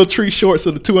Real Tree shorts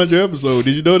in the 200 episode.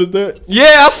 Did you notice that?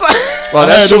 Yeah, I saw. Like,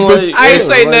 that's some I ain't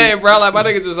say nothing, bro. Like my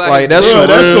nigga just like that's some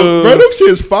real. Bro, them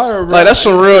shit's fire, bro. Like that's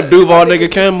some real Duval nigga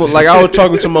Campbell. Like I was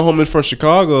talking to my homies from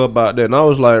Chicago about that, and I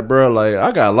was like, bro, like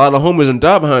I got a lot of homies and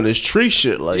die behind this tree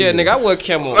shit. Like, yeah, nigga, I wear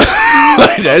camel.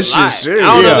 like that shit serious.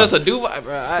 I don't know if that's a Duval,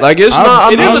 bro. Like it's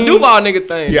not. It is a Duval nigga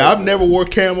thing. Yeah, I've never wore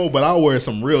camo, but I'll wear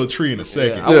some Real Tree in a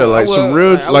second. Yeah, like some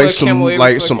real, like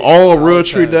some all real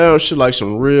tree down shit, like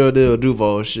some real deal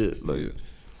Duval shit. Like,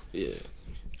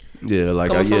 yeah, like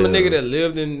coming from a nigga that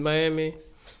lived in Miami,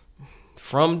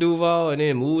 from Duval, and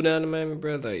then moved down to Miami,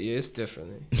 bro. Like, yeah, it's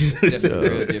different. It's definitely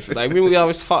real different. Like, we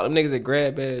always fought them niggas at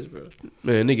grad badge, bro.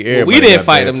 Man, nigga, everybody we didn't got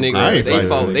fight bad them for niggas. grad They badge.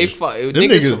 fought. They fought. Them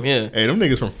Niggas from here. Hey, them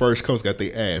niggas from First Coast got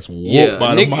their ass whooped Yeah,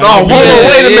 by the nigga- Miami. No, hold on,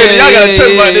 wait a minute. Y'all gotta tell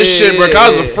me about this yeah, shit, bro. Cause I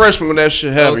was yeah. a freshman when that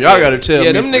shit happened. Y'all gotta tell me.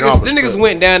 Yeah, them from niggas. y'all Them niggas perspective.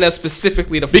 went down there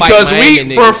specifically to fight Because Miami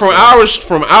we niggas,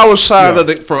 from our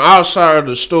side of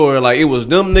the story, like it was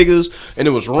them niggas and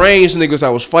it was Reigns niggas that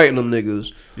was fighting them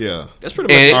niggas. Yeah, that's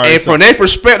pretty much. And from their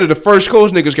perspective, the First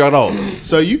Coast niggas got off.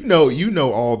 So you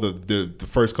know all the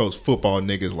First Coast football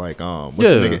niggas like what's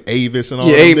the nigga Avis and all.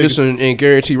 Yeah, them Avis niggas? and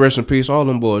Gary T. Rest in peace, all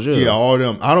them boys. Yeah, Yeah, all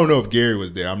them. I don't know if Gary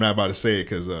was there. I'm not about to say it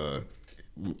because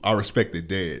I respect the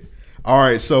dead. All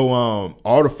right, so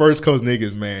all the First Coast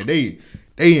niggas, man, they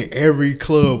in every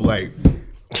club like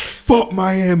fuck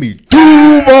Miami,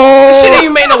 Duval. Shit ain't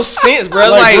even make no sense, bro.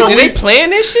 Like, bro, did they plan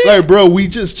this shit? Like, bro, we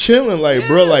just chilling. Like,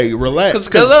 bro, like relax.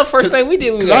 Because the first thing we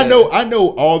did, Cause I know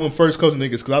all them First Coast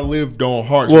niggas because I lived on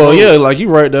Harts Well, Road. yeah, like you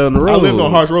right down the road. I lived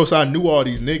on Harts Road, so I knew all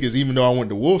these niggas, even though I went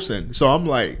to Wolfson. So I'm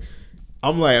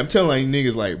telling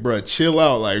you niggas, like, bro, chill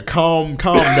out, like, calm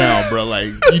down, bro. Like,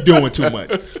 you doing too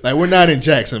much. Like, we're not in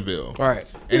Jacksonville, right?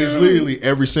 And it's literally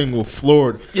every single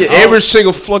Florida. Yeah, every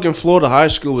single fucking Florida high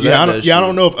school was. Yeah, at that shit. I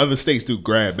don't know if other states do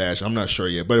grad bash. I'm not sure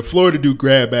yet, but if Florida do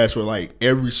grad bash, where like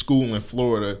every school in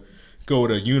Florida go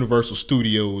to Universal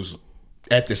Studios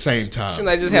at the same time. Seems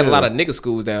like just had a lot of nigga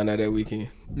schools down there that weekend.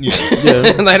 Yeah,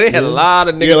 like they had a lot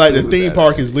of nigga. Yeah, like the schools theme down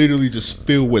park is literally just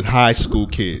filled with high school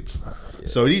kids.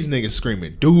 So these niggas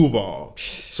screaming Duval.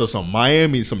 So some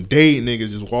Miami, some Dade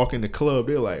niggas just walk in the club.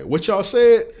 They're like, "What y'all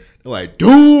said?" They're like,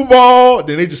 Duval.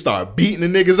 Then they just start beating the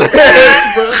niggas'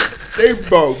 ass,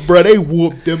 bro. They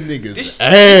whooped them niggas'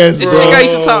 ass, This bro. chick I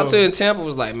used to talk to in Tampa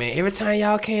was like, man, every time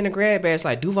y'all came to grad bash,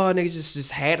 like Duval niggas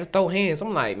just had to throw hands.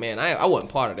 I'm like, man, I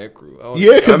wasn't part of that crew.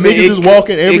 Yeah, because niggas just walk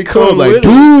in every club like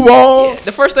Duval. Yeah,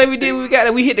 the first thing we did,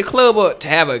 we hit the club up to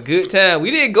have a good time.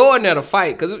 We didn't go in there to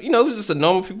fight because it was just a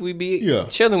normal people we be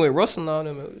chilling with, Russell and all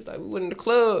them. It was like we went in the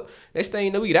club. Next thing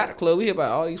you know, we get out the club. We hear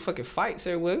about all these fucking fights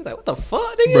everywhere. We was like, what the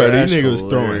fuck, nigga? Bro, these niggas was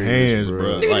throwing hands,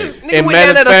 bro. Nigga went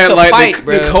down there to fight,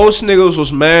 bro. The coast niggas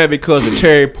was mad because the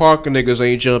Terry Parker niggas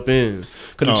ain't jump in.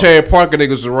 Because the Terry Parker niggas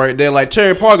was right there. Like,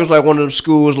 Terry Parker's like one of them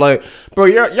schools, like, bro,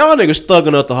 y'all niggas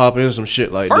thugging up to hop in some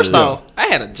shit like First this. off, I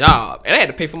had a job, and I had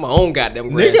to pay for my own goddamn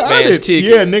grad Nigga, I bash did, ticket.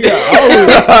 yeah, nigga,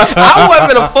 I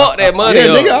wasn't gonna fuck that money yeah,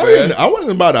 up, nigga, I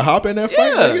wasn't about to hop in that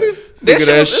fight, nigga. This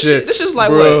is like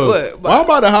bro. what? Why I'm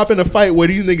about to hop in a fight where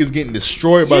these niggas getting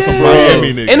destroyed by some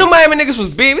Miami niggas? And the Miami niggas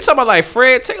was big. We talking about like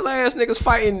Fred Taylor ass niggas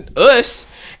fighting us,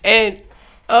 and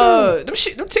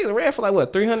Them tickets ran for like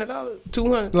what, $300,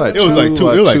 $200. Like It was like two.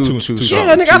 It was like two.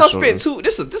 Yeah, nigga, I done spent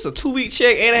this a 2-week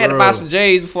check, and I had to buy some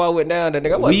J's before I went down there.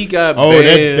 Nigga, We got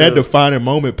that defining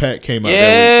moment pack came out. Yeah,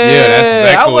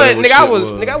 that's exactly what I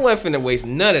it wasn't finna waste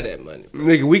none of that money.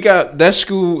 Nigga, we got that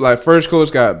school, like First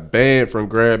Coast got banned from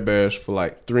grad bash for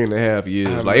like 3.5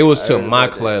 years. Like it was till my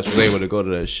class was able to go to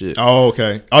that shit. Oh,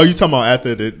 okay. Oh, you talking about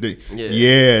after the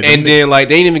yeah. And then like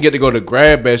they didn't even get to go to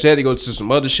grad bash. They had to go to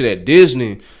some other shit at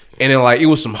Disney. And then like it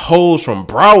was some hoes from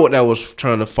Broward that was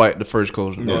trying to fight the First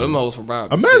Coast. No, them hoes from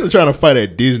Broward. Imagine trying to fight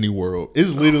at Disney World. It's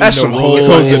literally that's some whole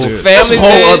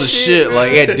other shit.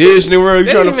 Like at Disney World,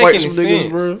 you trying to fight some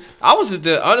niggas, bro. I was just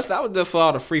there, honestly, I was there for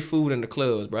all the free food in the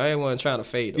clubs, bro. I ain't wasn't trying to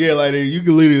fade them. Yeah, like you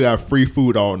could literally have free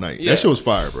food all night. Yeah. That shit was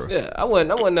fire, bro. Yeah, I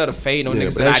wasn't there to fade on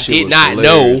niggas but that I shit did was not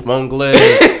hilarious. know.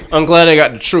 I'm glad they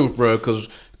got the truth, bro.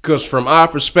 Cause from our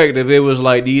perspective, it was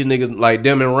like these niggas, like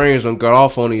them and Reigns done got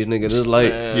off on these niggas. It's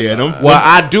like,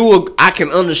 I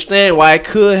can understand why it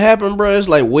could happen, bro. It's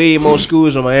like way more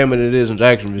schools in Miami than it is in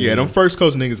Jacksonville. Yeah, them First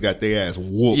Coast niggas got their ass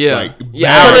whooped. Yeah, like,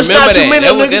 I it's not too many.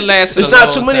 It's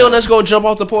not too many on that's gonna jump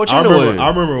off the porch anyway. I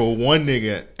remember one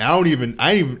nigga. I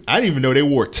didn't even know they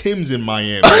wore Timbs in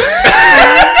Miami.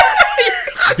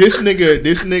 This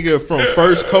nigga from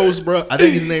First Coast, bro. I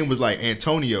think his name was like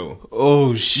Antonio.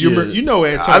 Oh shit! You know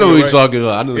Antonio. I know what you're right? talking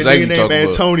about. I know exactly what you're talking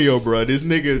about. Antonio, bro. This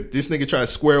nigga tried to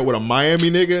square up with a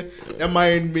Miami nigga.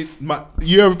 That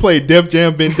you ever played Def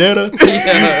Jam Vendetta?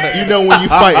 You know when you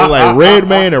fighting like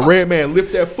Redman and Redman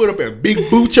lift that foot up and big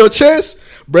boot your chest,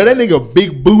 bro. That nigga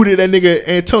big booted that nigga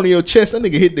Antonio chest. That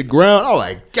nigga hit the ground. I was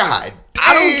like, God.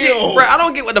 I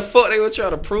don't get what the fuck they were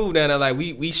trying to prove down there. Like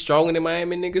we stronger than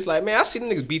Miami niggas. Like man, I see the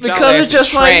niggas beat y'all ass in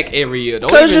track every year.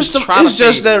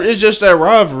 It's just that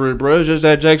rivalry, bro. It's just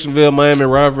that Jacksonville Miami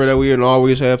rivalry that we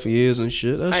always have for years and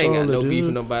shit. That's I ain't got no beef beef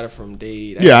with nobody from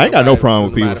Dade. I ain't got no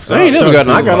problem with people. I ain't never got.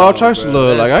 I got all types of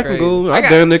love. Like I can go. I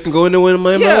damn near can go anywhere in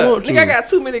Miami I want to. I got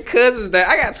too many cousins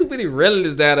I got too many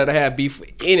relatives down there that have beef with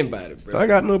anybody, bro. I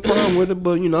got no problem with it,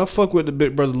 but I fuck with the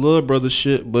big brother, little brother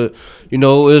shit. But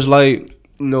it's like.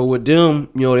 With them,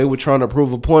 they were trying to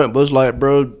prove a point, but it's like,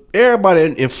 bro, everybody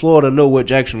in Florida know what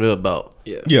Jacksonville about.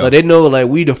 Yeah. Like they know, like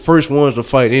we the first ones to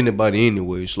fight anybody,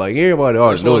 anyways. Like everybody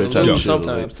already know that type of shit.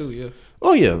 Sometimes too, yeah.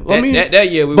 Oh yeah, that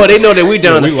year, they know that we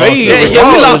down the fade. We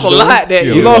lost a lot that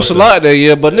year. We lost a lot that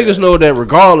year, but niggas know that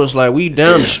regardless, like we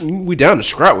down to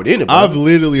scrap with anybody. I've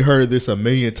literally heard this a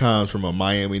million times from a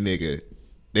Miami nigga.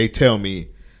 They tell me.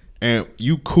 And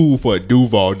you cool for a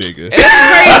Duval nigga. And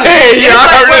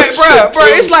that's crazy. Bro,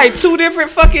 it's like two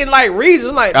different fucking like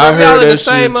regions. Like y'all in the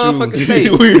same motherfucking state.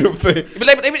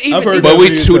 But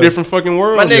we two different fucking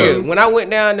worlds. My nigga, when I went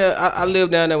down there, I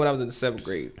lived down there when I was in the 7th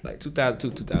grade, like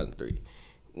 2002, 2003.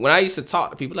 When I used to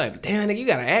talk to people, like, damn, nigga, you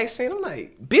got an accent. I'm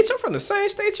like, bitch, I'm from the same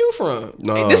state you from.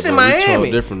 No, this in Miami.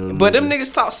 But them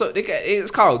niggas talk so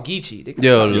it's called Geechee.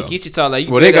 Geechee talk like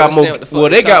they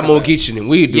got more Geechee than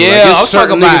we do. Yeah, like, I'm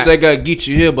talking about niggas that got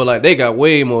Geechee here, but like they got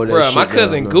way more than that shit. My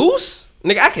cousin Goose,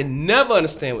 nigga, I can never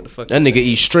understand what the fuck that nigga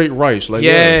eat straight rice. Like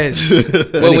yes,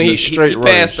 well, when he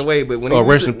passed away, but when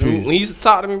he used to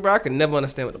talk to me, bro, I could never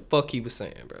understand what the fuck he was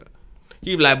saying, bro.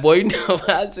 He be like, boy,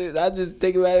 I just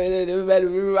think about it.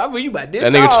 I mean, you about this.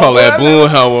 That nigga talk like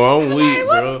Boomhauer. I'm weak,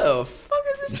 bro. What the fuck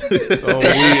is this nigga? I'm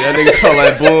weak. That nigga talk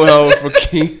like Boomhauer for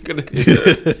King of the Hill.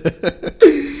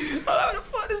 What the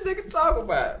fuck this nigga talk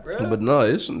about, bro? But no,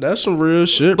 that's some real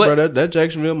shit, bro. That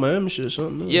Jacksonville, Miami shit,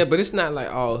 something. Yeah, but it's not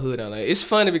like all hood on like. It's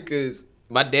funny because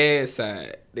my dad's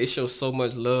side, they show so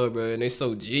much love, bro, and they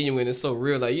so genuine and so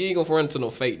real. Like you ain't gonna run into no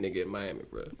fake nigga in Miami,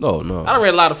 bro. Oh no, I don't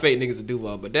read a lot of fake niggas at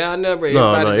Duval, but down there, bro,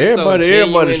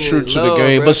 everybody's true to the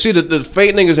game. Bro. But see, the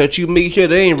fake niggas that you meet here,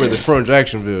 they ain't really from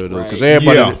Jacksonville though, because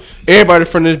everybody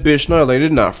from this bitch now, like they're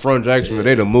not from Jacksonville.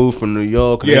 They done moved from New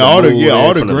York. All the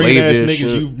green ass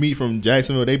niggas you meet from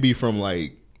Jacksonville, they be from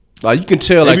like you can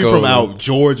tell maybe from out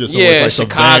Georgia, somewhere like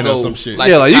Chicago or some shit.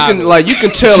 Like you can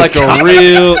tell like a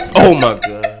real. Oh my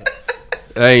god,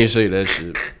 I ain't say that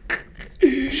shit.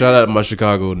 Shout out to my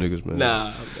Chicago niggas, man.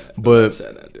 Nah, but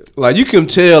like you can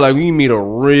tell like when you meet a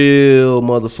real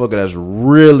motherfucker that's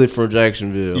really from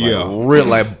Jacksonville, like real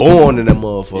like born in that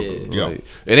motherfucker. Yeah, like,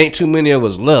 it ain't too many of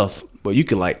us left, but you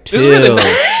can like tell. It's really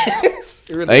nice.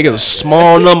 Like it's a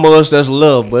small number of us that's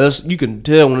love, but you can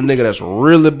tell when a nigga that's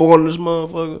really born in this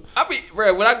motherfucker. I mean,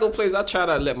 bro, when I go places, I try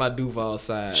not to let my Duval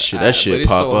side. Shit, that shit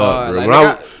pop so up, bro.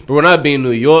 Like, when I be in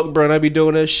New York, bro, and I be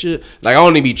doing that shit, like I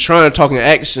only be trying to talk an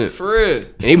accent. For real.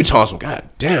 And he be talking some, god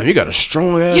damn, you got a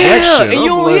strong ass accent. And you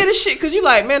don't hear this shit because you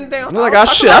like, man, damn. Like I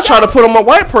try to put on my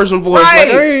white person voice. Right. Like,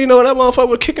 hey, you know that motherfucker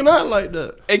was kicking out like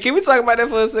that. Hey, can we talk about that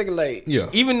for a second? Like,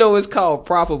 even though it's called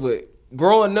proper, but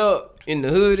growing up in the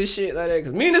hood and shit like that,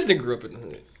 because me and this nigga grew up in the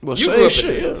hood. Well, You same grew up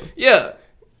shit, in the hood. Yeah.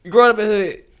 You growing up in the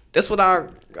hood, that's what our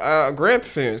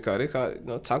grandparents called it. They called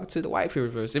it, talking to the white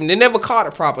people first. I mean, they never called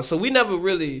it proper, so we never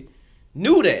really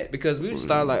knew that because we just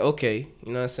started like, okay,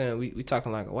 you know what I'm saying? We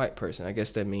talking like a white person. I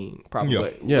guess that mean proper. Yeah.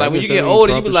 But Yeah, I like when guess you that get mean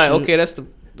older, you be proper like, shit. okay, that's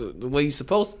the way you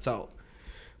supposed to talk.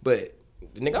 But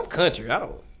nigga, I'm country. I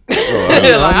don't.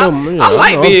 I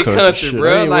like being country, shit. I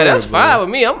bro. ain't Like that's worried, fine with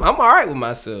me. I'm all right with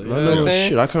myself. You know what I'm saying?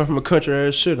 Shit, I come from a country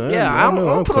ass shit. Yeah, I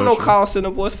don't put on no call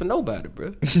center voice for nobody,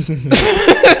 bro.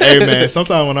 Hey man,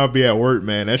 sometimes when I be at work,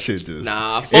 man, that shit just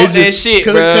Fuck that shit,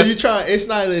 bro. Cause you try. It's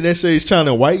not necessarily it's trying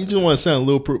to white. You just want to sound a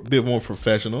little bit more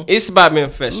professional. It's about being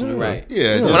professional, right?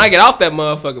 Yeah. When I get off that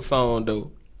motherfucking phone,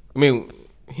 though, I mean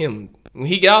him when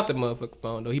he get off the motherfucking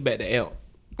phone, though, he back to amp.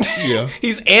 Yeah.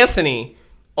 He's Anthony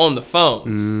on the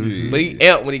phones, but he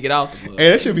amp when he get off the motherfucker.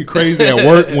 Hey, that should be crazy at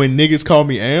work when niggas call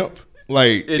me amp.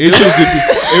 Like it'd be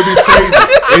crazy.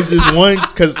 It's just one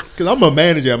because I'm a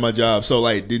manager at my job, so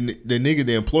like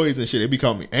the employees and shit, they be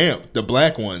calling me amp, the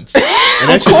black ones, and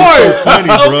that shit is so funny,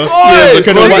 bro. Yeah,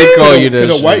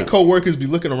 because the white coworkers be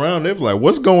looking around, they be like,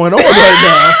 "What's going on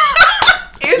right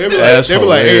now?" They be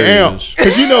like, "Hey, amp,"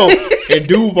 because you know. In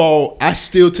Duval, I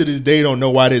still to this day don't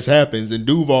know why this happens. In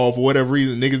Duval, for whatever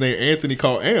reason, niggas named Anthony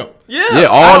called Amp. Yeah,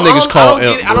 all niggas call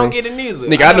Amp. I don't get it neither.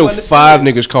 Nigga, I know 5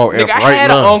 niggas call Amp I right had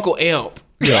now. an Uncle Amp.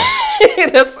 Yeah,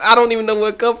 I don't even know where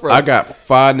it come from. I got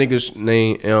 5 niggas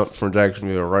named Amp from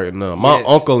Jacksonville right now. My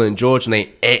uncle and George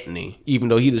named Anthony, even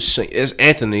though he the same. It's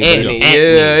Anthony. Anthony.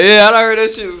 Yeah, I done heard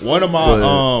that shit. One of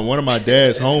my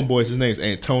dad's homeboys, his name's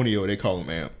Antonio. They call him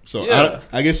Amp. So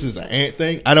I guess it's an Ant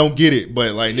thing. I don't get it,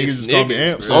 but like niggas just call me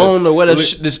Amp. So I don't know where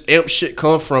this Amp shit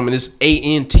come from, and it's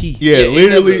ANT. Yeah,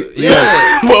 literally.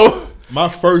 Well, my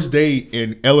first day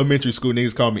in elementary school,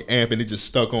 niggas called me Amp, and it just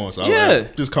stuck on. So I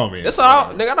like, just call me Amp. That's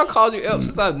all. Nigga, I done called you Amp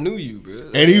since I knew you,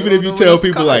 bro. And even if you tell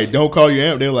people like don't call you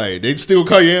Amp, they're like they still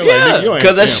call you Amp. Yeah, like,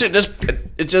 because that shit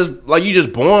it's just like you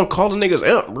just born calling niggas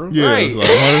Amp, bro. Yeah, right.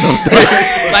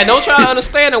 It's Like don't try to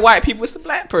understand the white people. It's a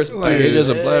black person. Like it's just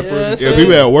a black person. Yeah,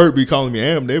 people at work be calling me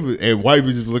Amp. And white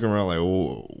people just looking around like,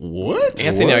 what?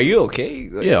 Anthony, what? are you okay?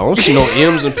 Like, Yeah, I don't see no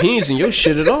M's and P's in your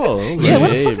shit at all. yeah, where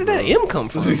the fuck did that M come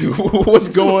from? What's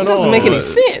going on? Doesn't make any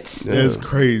sense. That's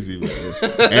crazy, man.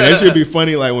 And that should be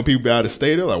funny. Like when people out of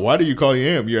state, they're like, "Why do you call you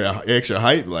Amp? You're extra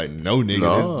hype." Like, no,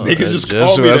 nigga, niggas just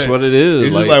call me that's that. what it is.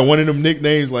 It's just like one of them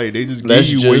nicknames. Like they just give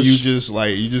you where you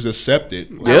just accept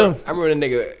it. Like, Yeah, I remember the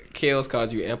nigga Kales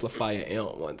called you Amplifier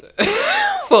Amp one time.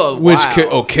 For a which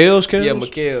while. Kales? Yeah,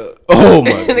 McKell. Oh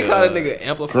my god, they called that nigga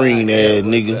Amplifier. Green ass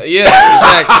nigga.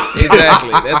 Yeah,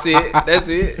 exactly. That's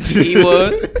it. He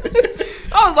was.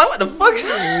 I was like, what the fuck?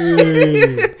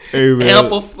 Hey, man.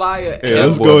 Amplifier. Yeah,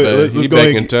 let's boy, go. man. Let's He go. back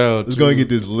And, in town, let's go and too. get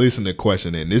this listener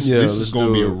question in. This is going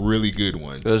to be a really good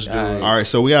one. Let's do it. All right,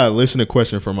 so we got a listener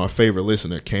question from our favorite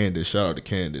listener, Candace. Shout out to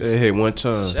Candace. Hey, one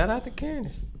time. Shout out to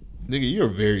Candace. Nigga, you're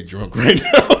very drunk right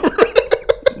now.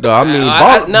 No, I mean,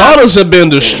 bottles have been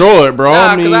destroyed, bro. Nah,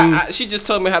 I mean, she just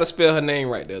told me how to spell her name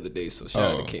right the other day, so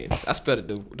shout out to Candace. I spelled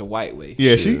it the white way.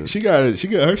 Yeah, she got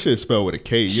her shit spelled with a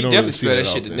K. She You don't definitely really see spelled that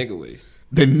shit often. the nigga way.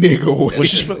 The nigga way.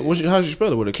 How'd you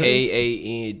spell it with a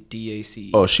K KANDAC.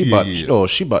 Oh, she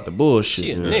about the bullshit.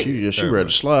 She a Yeah, nigga. she ready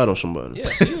to slide on somebody. Yeah,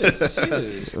 she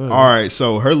is. All right,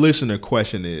 so her listener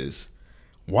question is,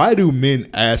 why do men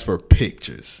ask for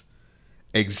pictures?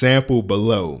 Example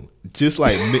below. Just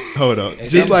like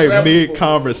mid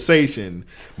conversation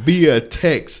via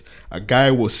text, a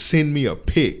guy will send me a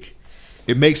pic.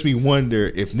 It makes me wonder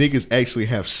if niggas actually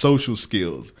have social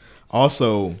skills.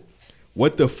 Also,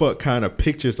 what the fuck kind of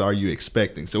pictures are you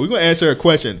expecting? So we're gonna answer her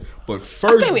question, but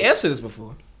first, I think we answered this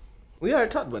before. We already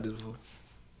talked about this before.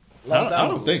 I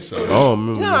don't think so. Oh,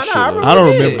 remember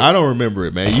I don't remember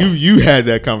it, man. You had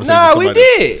that conversation. Nah, with we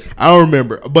somebody. did. I don't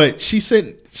remember, but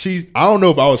I don't know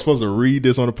if I was supposed to read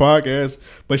this on the podcast,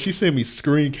 but she sent me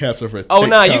screen caps of her. Oh,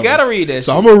 nah, you gotta read that.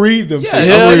 So I'm gonna read them. Yeah, fuck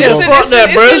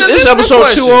that, bro. It's episode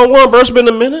 201, bro. It's been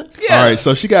a minute. Yeah. All right,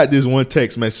 so she got this one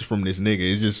text message from this nigga.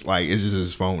 It's just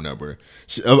his phone number.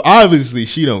 Obviously,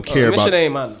 she don't care about. Shit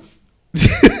ain't mine.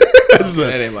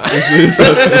 It's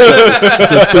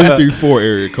a 334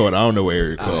 area code. I don't know what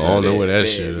area code. I don't know what that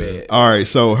shit is. All right,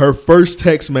 so her first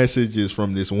text message is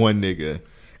from this one nigga,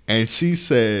 and he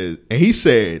said,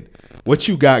 "What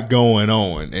you got going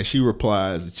on?" And she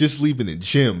replies, "Just leaving the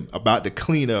gym, about to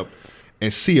clean up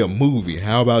and see a movie.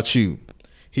 How about you?"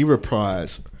 He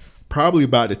replies, "Probably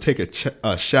about to take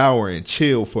a shower and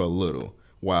chill for a little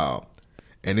while."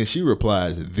 And then she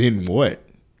replies, "Then what?"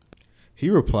 He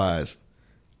replies,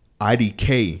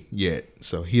 "IDK yet,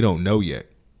 so he don't know yet."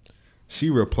 She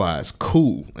replies,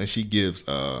 "Cool," and she gives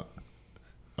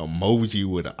emoji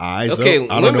with the eyes Okay,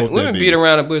 up. I don't know what women that beat is.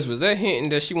 around the bush. Was that hinting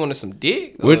that she wanted some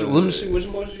dick? Let me see which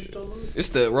emoji you talking about. It's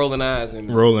the rolling eyes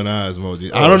and Rolling eyes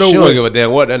emoji. I don't know She what. don't give a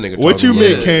damn what that nigga. What you talking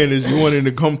meant, about. Candace? You wanted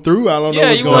to come through? I don't know. Yeah,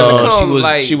 What's you going wanted to on.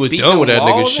 come. she was beat done with them that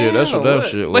nigga walls shit. down That's what or that what?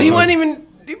 shit was. But he wasn't even.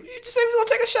 You just said he was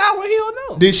gonna take a shower. He don't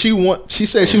know. Did she want? She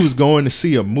said she was going to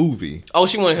see a movie. Oh,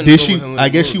 she wanted him. Did to she? go with him I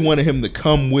guess to she the movie. wanted him to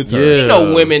come with her. Yeah. You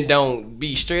know, women don't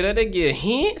be straight up. They give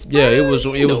hints. Bro. Yeah, it was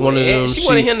one of them. She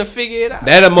wanted him to figure it out.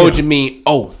 That emoji mean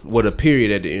with a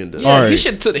period at the end of it. Yeah, All right. he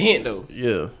should have took the hint though.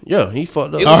 Yeah, he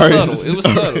fucked up. It was subtle. It was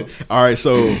subtle. All right,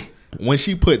 so when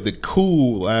she put the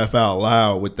cool laugh out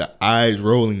loud with the eyes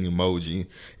rolling emoji,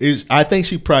 I think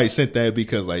she probably sent that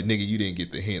because like nigga, you didn't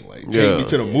get the hint. Like take me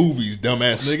to the movies,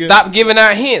 dumbass nigga. Stop giving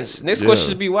out hints. Next question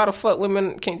should be why the fuck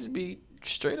women can't just be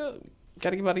straight up?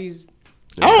 Gotta give out these.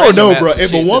 I don't know, bro. maps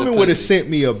If and a shit to woman the would have pussy. sent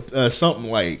me a something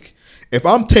like, if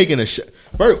I'm taking a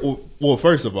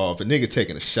first of all, if a nigga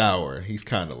taking a shower, he's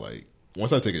kind of like,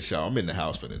 once I take a shower, I'm in the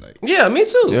house for the night. Yeah, me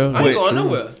too. Yeah. I ain't going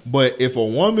nowhere. But if a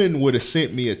woman would have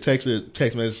sent me a text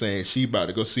message saying she about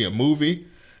to go see a movie,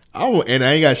 and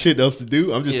I ain't got shit else to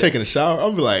do, I'm just taking a shower,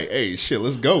 I'm be like, hey, shit,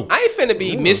 let's go. I ain't finna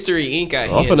be mystery ink out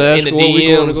I'm here finna in the ask her when we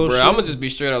going to DMs, go bro. see. I'm gonna just be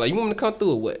straight up like, you want me to come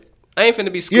through or what? I ain't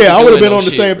finna be. Yeah, I would have been no on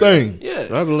the shit, same bro. thing. Yeah,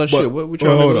 I'd be like, But- shit, what we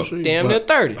trying to hold go up. see? damn near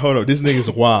 30. Hold on, this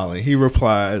nigga's wild, and he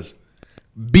replies,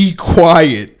 "Be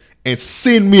quiet and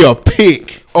send me a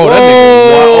pic." Oh, that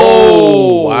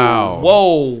nigga. Wow.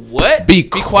 Whoa, what? Be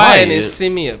quiet quiet. and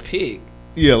send me a pic.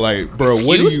 Yeah, like, bro,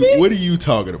 Excuse me? what are you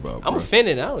talking about, I'm bro?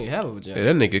 offended. I don't even have a vagina.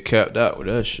 Yeah, that nigga capped out with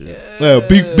that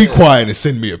shit. Be quiet and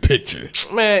send me a picture.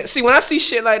 Man, see, when I see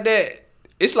shit like that,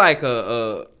 it's like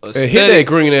a Hey, hit that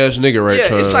green ass nigga right Yeah,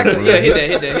 time. it's like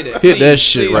hit that. Hit that Please,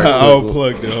 shit please. right I'll quick.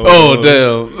 plug the whole. Oh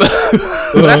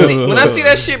damn. When I see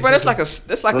that shit, bro, that's like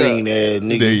Green a ass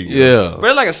nigga. There you go. Yeah.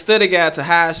 bro, like a study guide to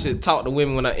how I should talk to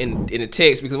women when I in the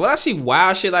text, because when I see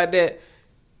wild shit like that,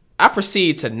 I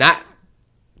proceed to not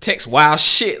text wild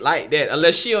shit like that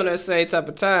unless she on that same type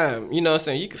of time. You know what I'm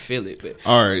saying? You can feel it, but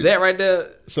All right. that right there.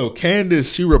 So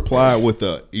Candace, she replied with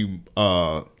a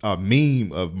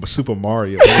meme of Super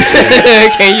Mario.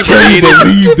 Can you Can you believe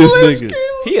it? believe this nigga?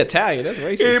 He Italian. That's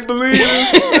racist. believe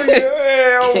this.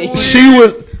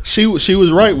 She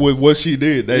was right with what she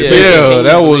did. That, Yeah. Yeah,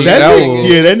 that was that that nigga, was.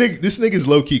 yeah, that nigga. This nigga's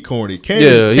low key corny.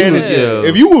 Candace, Yeah, Candace, yeah.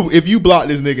 If you block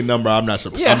this nigga number, I'm not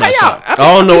surprised. Yeah, I'm how not y'all? shocked.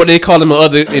 I don't know what they call him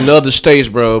in other states,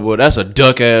 bro, but that's a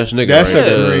duck ass nigga. That's right a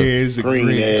there. green, it's a Green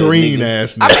green, ass green nigga.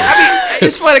 ass I nigga. mean,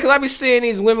 it's funny because I be seeing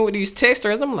these women with these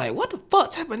texters. I'm like, what the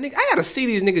fuck type of nigga? I gotta see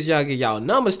these niggas y'all get y'all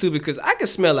numbers to, because I can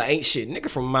smell an ain't shit nigga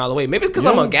from a mile away. Maybe it's because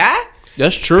I'm a guy.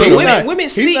 That's true. Hey, He's women- not- women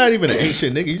he's see- not even an ain't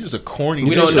shit nigga. He's just a corny. We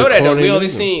nigga. don't just know a that though. corny We only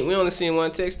nigga. seen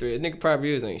one text thread. Nigga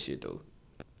probably is ain't shit though.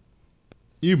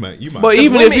 You might. But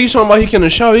even if women- he's talking about he can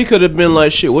shower, he could have been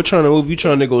like, shit, what trying to move? You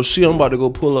trying to go see? I'm about to go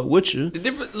pull up with you. The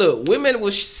different look, women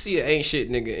will see an ain't shit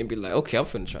nigga and be like, okay, I'm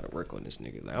finna try to work on this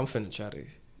nigga. Like I'm finna try to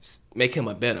make him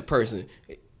a better person.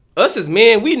 Us as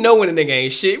men, we know when a nigga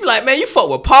ain't shit. We like, man, you fuck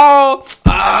with Paul.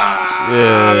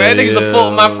 Man, niggas a fuck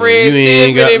with my friend. You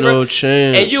ain't got Tiffany, bro. no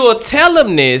chance. And you will tell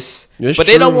them this, That's but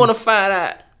they don't true. want to find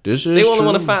out. This They is only true.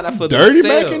 want to find out for Dirty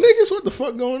themselves. macking niggas? What the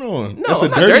fuck going on? No, That's a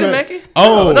I'm not dirty Mac- macking.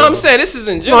 Oh, no, I'm saying this is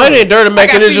in No, general. it ain't dirty I macking. got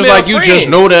It's just female like you just friends.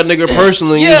 know that nigga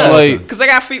personally. Yeah, You like, because I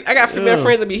got female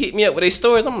friends that be hitting me up with their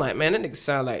stories. I'm like, man, that nigga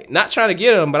sound like, not trying to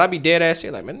get them, but I be dead ass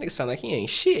shit like, man, that nigga sound like he ain't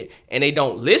shit. And they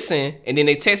don't listen, and then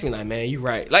they text me like, man, you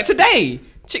right. Like today,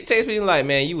 chick text me like,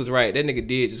 man, you was right. That nigga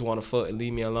did just want to fuck and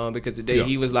leave me alone, because today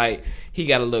he was like, he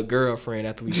got a little girlfriend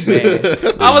after we smashed.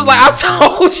 I was like,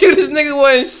 I told you this nigga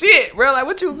wasn't shit, bro. Like,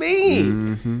 what you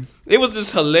mean? It was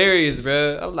just hilarious,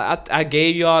 bro. I'm like, I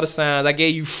gave you all the signs. I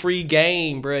gave you free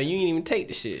game, bro. You didn't even take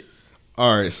the shit.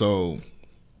 All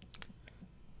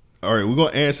right, we're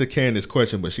gonna answer Candace's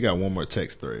question, but she got one more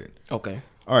text thread. Okay.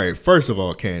 All right, first of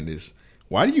all, Candace,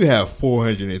 why do you have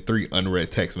 403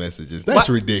 unread text messages? That's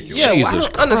ridiculous. Yeah, well, I Jesus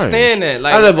don't understand Christ. that.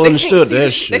 Like, I never they can't understood see that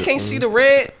the shit, They can't see the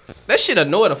red. That shit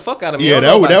annoy the fuck out of me. Yeah, I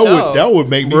don't know about y'all. that would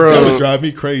make me Bro. that would drive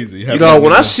me crazy. you know,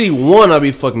 when I see one, I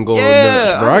be fucking going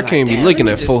nuts, bro. I'm I like, can't be damn, looking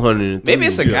let me at just- 403. Maybe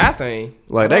it's a guy thing.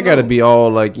 Like I that don't got to know. be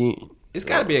all like. It's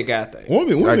got to be a guy thing.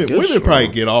 women guess so. probably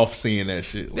get off seeing that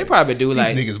shit. They Like, probably do.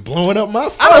 Like, these niggas blowing up my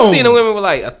phone. I done seen the women with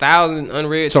like 1,000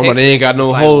 unread. Talking about text they ain't got messages.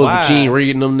 no Like, hoes, why? but you ain't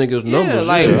reading them niggas' numbers. Yeah,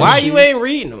 like Yeah. why you ain't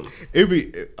reading them? It be.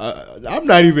 I'm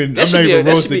not even. That I'm should not be even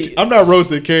that should roasting. be- I'm not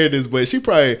roasting Candace, but she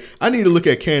probably. I need to look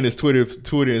at Candace's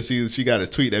Twitter and see if she got a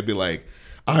tweet that be like,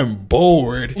 I'm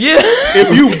bored. Yeah.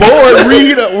 If you bored,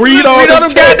 read all the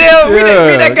text.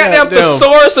 Read that goddamn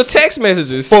thesaurus of text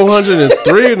messages.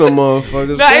 403 of them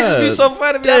motherfuckers. Nah, it just be so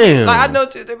funny. Damn. Like, I know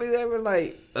they were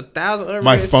like 1,000 unread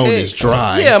My phone texts. is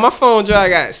dry. Yeah, my phone dry. I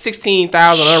got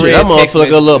 16,000 Shit, unread that text motherfucker a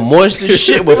messages. little moist as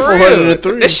shit with For real.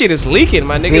 403. That shit is leaking,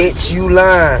 my nigga. Bitch, you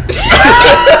lying.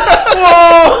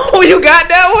 Whoa, you got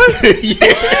that one?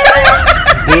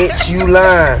 Bitch, you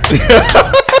lying.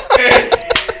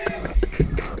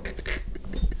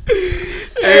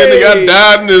 Hey, nigga, I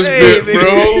died in this bit, nigga.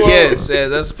 bro. Yes,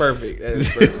 that's perfect. That is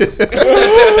perfect.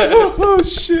 Oh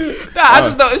shit! Nah, I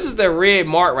just know it's just that red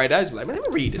mark right there. I just be like, man, let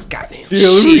me read this goddamn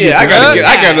shit. Yeah, I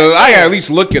gotta at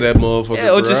least look at that motherfucker.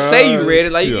 Yeah, or just say you read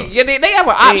it. Like, yeah, they have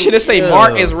an option to say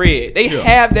mark as red. They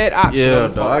have that option.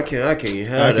 Yeah, no, I can't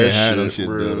have that shit,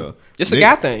 bro. It's a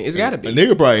guy thing. It's gotta be. A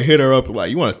nigga probably hit her up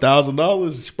like, you want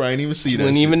 $1,000? She probably didn't even see that.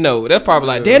 Wouldn't even know. They're probably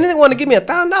like, damn, they want to give me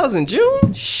 $1,000 in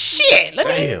June. Shit, let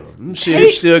me. Damn, shit,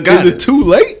 still got Is it too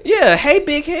late? Yeah, hey,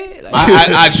 big head. Like,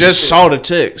 I just saw the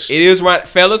text. it is right,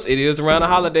 fellas. It is around the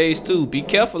holidays too. Be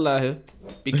careful out here.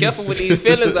 Be careful with these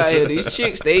feelings out here. These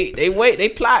chicks, they wait, they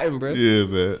plotting, bro. Yeah,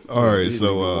 man. All right,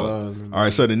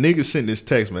 so the nigga sent this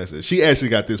text message. She actually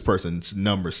got this person's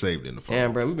number saved in the phone.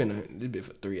 Damn, bro, we've been in this bit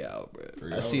for 3 hours,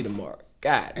 bro. I see the mark.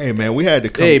 God. Hey, man, we had to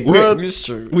come. Hey, bro, It's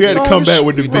true. We had to come back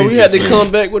with the vengeance. We had to man.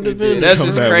 come back with the vengeance. That's Come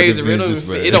just back with crazy. the It vengeance,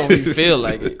 don't really feel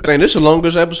like it. Man, this is the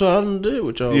longest episode I done did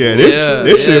with y'all. Yeah, bro.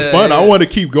 this shit fun. I want to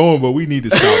keep going, but we need to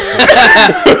stop.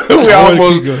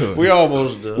 we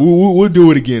almost done. We'll do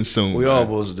it again soon. We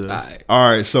almost done. All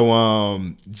right, so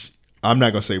I'm not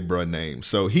gonna say bruh name.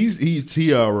 So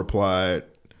he replied,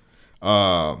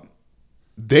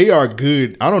 they are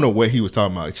good. I don't know what he was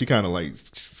talking about. She kind of like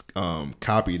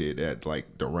copied it at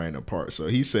like the random part. So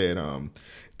he said,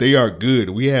 they are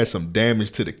good. We had some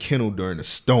damage to the kennel during the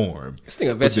storm. This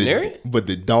nigga veterinarian? But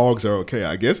the dogs are okay.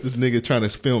 I guess this nigga trying to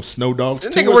film snow dogs.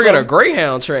 This nigga work at a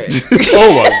Greyhound track.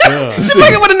 Oh my god! You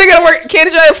fucking with a nigga that work.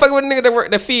 Can't you fucking with a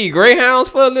nigga that feed greyhounds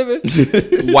for a living?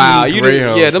 Wow, you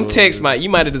did, yeah. Them texts you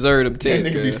might have deserved them That texts.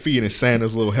 nigga Girl. be feeding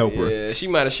Santa's little helper. Yeah, she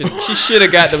should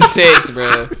have got them texts,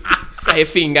 bro. Got here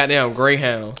feeding goddamn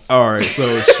greyhounds. All right,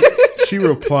 so she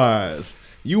replies,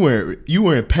 "You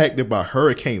were impacted by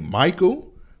Hurricane Michael.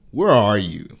 Where are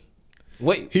you?"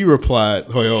 Wait. He replied,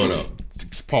 hold up.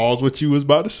 Pause what you was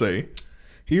about to say.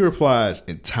 He replies,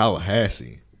 in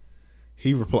Tallahassee.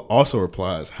 He also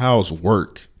replies, how's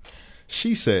work?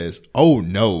 She says, oh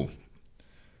no.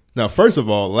 Now, first of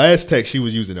all, last text she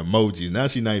was using emojis. Now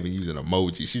she's not even using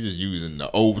emojis. She's just using the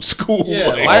old school. Yeah.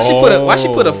 Like, Why she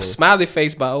put a smiley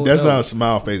face by old? that's no? not a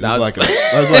smile face. That's like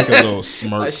a little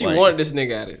smirk. Like she wanted this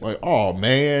nigga at it. Like, oh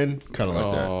man, kind of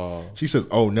like that. She says,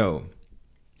 oh no.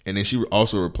 And then she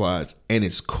also replies, and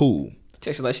it's cool.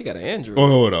 Texting like she got an Android. Oh,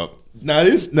 hold up. Now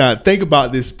think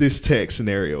about this text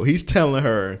scenario. He's telling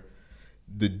her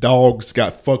the dogs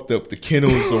got fucked up, the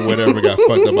kennels or whatever got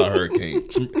fucked up by hurricane.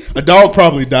 A dog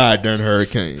probably died during the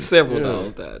hurricane. Several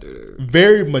dogs died, dude.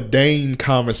 Very mundane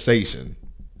conversation.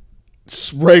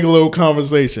 Regular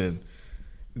conversation.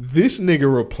 This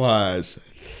nigga replies,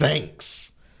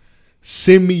 thanks.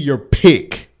 Send me your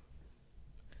pic.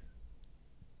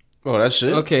 Oh, that's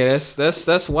it. Okay,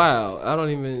 that's wild. I don't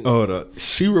even. Hold up.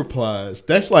 She replies,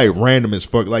 that's like random as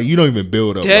fuck. Like you don't even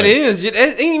build up. That like, is. It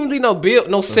ain't even no build,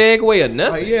 no segue or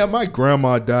nothing. Like, yeah, my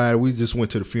grandma died. We just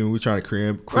went to the funeral. We trying to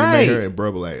cremate her, and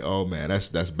bro, like, oh man, that's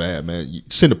bad, man.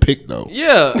 Send a pic though.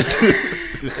 Yeah.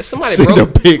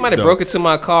 Somebody broke into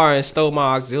my car and stole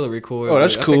my auxiliary cord. Oh,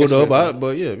 that's cool though.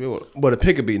 But yeah, but a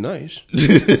pic would be nice.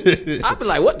 I'd be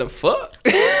like, what the fuck?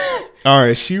 All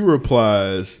right. She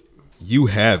replies, you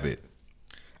have it.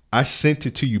 I sent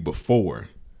it to you before.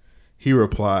 He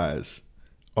replies,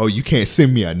 oh, you can't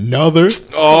send me another?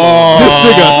 Oh, this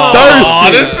nigga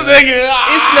thirsty. This nigga.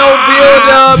 It's no build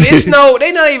up. It's no.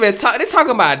 They not even talk. They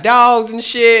talking about dogs and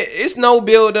shit. It's no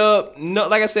build up. No,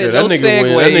 like I said, no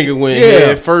segue. That nigga went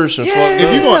head first and fucked up.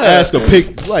 If you gonna ask a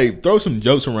pic, like throw some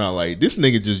jokes around. Like this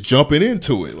nigga just jumping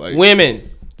into it. Like women.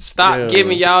 Stop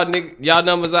giving y'all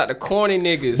numbers out to corny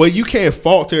niggas. But you can't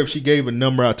fault her if she gave a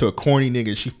number out to a corny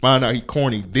nigga. She found out he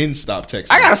corny, then stop texting.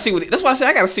 I gotta see that's why I said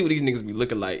I gotta see what these niggas be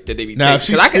looking like that they be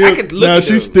texting.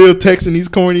 She's still texting these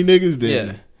corny niggas.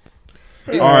 Then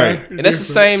yeah. All right, and that's the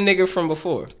same nigga from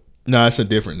before. Nah, it's a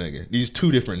different nigga. These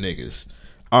two different niggas.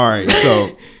 All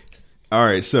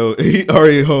right, so he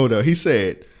already hold up. He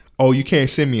said, "Oh, you can't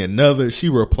send me another." She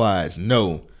replies,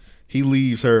 "No." He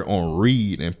leaves her on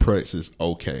read and presses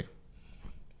okay.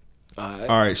 All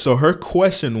right. So her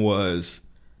question was,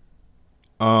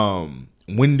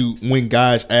 when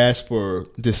guys ask for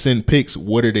to send pics,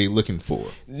 what are they looking for?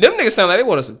 Them niggas sound like they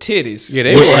wanted some titties. Yeah,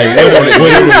 they What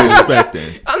are they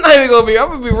expecting? I'm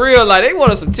gonna be real. Like they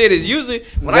wanted some titties. Usually,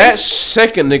 when that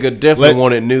second nigga definitely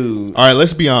wanted nude. All right,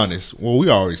 let's be honest. Well, we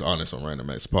always honest on Random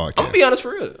Acts podcast. I'm gonna be honest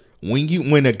for real.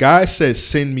 When a guy says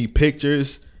send me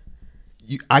pictures,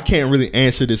 I can't really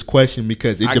answer this question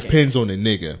because it depends on the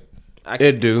nigga.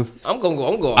 It do. I'm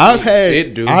going. I've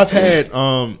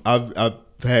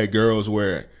had girls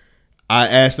where I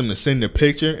asked them to send a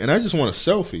picture and I just want a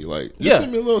selfie. Like,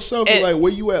 send me a little selfie. And like,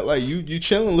 where you at? Like, you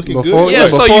chilling, looking good. Yeah,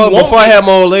 before I had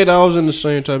my old lady, I was in the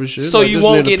same type of shit. So you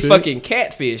won't get fucking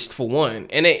catfished for one.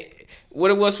 And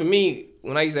what it was for me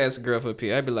when I used to ask a girl for a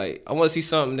pic, I'd be like, I want to see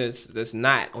something that's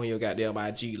not on your goddamn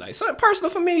IG, like something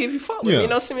personal for me. If you fuck with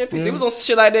me, send me a picture. It was on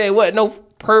shit like that. It wasn't no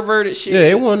perverted shit. Yeah,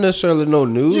 it wasn't necessarily no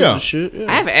news and shit. Yeah.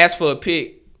 I haven't asked for a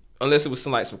pic unless it was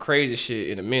some crazy shit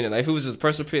in a minute. Like if it was just a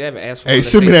personal pic, I haven't asked for. Hey,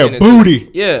 send me that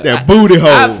booty. That booty hole.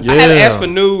 I haven't asked for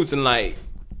nudes in like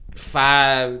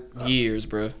 5 years,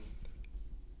 bro.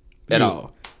 At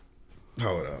all.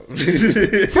 Hold up. For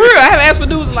real, I haven't asked for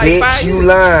nudes in like 5 years. You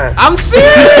lying. I'm serious.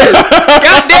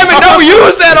 God damn it, don't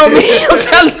use that on me. I'm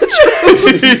telling the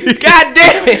truth. God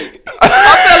damn it.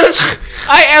 I'm telling the truth.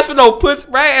 I ain't asked for no pussy.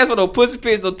 I ain't asked for no pussy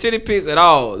pics, no titty pics at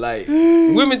all. Like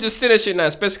women just send that shit now,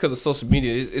 especially because of social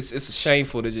media. It's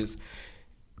shameful to just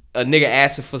a nigga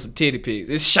asking for some titty pics.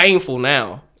 It's shameful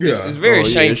now. Yeah. It's very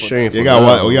shameful. It's shameful. You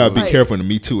gotta be careful in the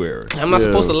Me Too era. I'm not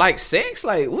supposed to like sex.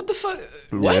 Like what the fuck?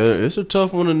 What? Yeah, it's a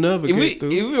tough one to navigate through.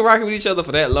 If we've been rocking with each other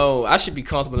for that long, I should be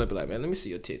comfortable enough to be like, man, let me see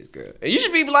your titties, girl. And you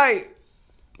should be like,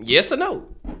 yes or no.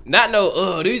 Not no,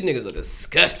 oh, these niggas are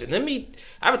disgusting. I've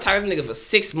been talking to this nigga for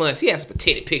 6 months. He has some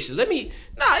titty pictures. Nah,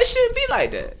 it shouldn't be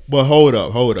like that. But hold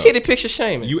up. Titty picture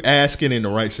shaming. You asking in the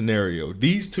right scenario.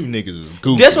 These two niggas is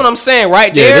goofy. That's what I'm saying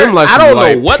right there. Them like I don't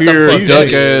know what the fuck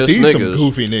duck ass These niggas. some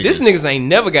goofy niggas. This niggas ain't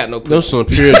never got no pussy. Those some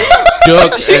pure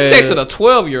duck ass. She's texting a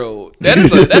 12-year-old. That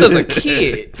is a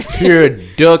kid. Pure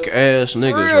duck ass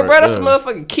niggas. For real, right bro. That's a there.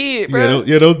 motherfucking kid, bro.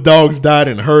 Yeah, those dogs died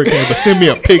in a hurricane, but send me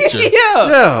a picture.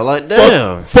 Yeah, like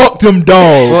damn. Fuck them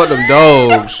dogs. Fuck them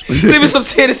dogs. Send me some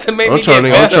titties to make me get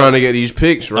better. I'm trying to get these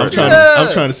pics right.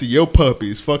 I'm trying to see your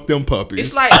puppies. Fuck them puppies.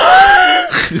 It's like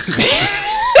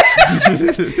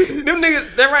them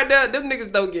niggas. That right there. Them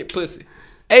niggas don't get pussy.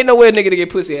 Ain't no way a nigga to get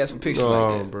pussy ass for pictures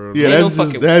like that, bro. Yeah,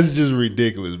 that's just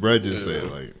ridiculous, bro. Just said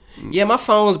like. Yeah, my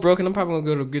phone's broken. I'm probably gonna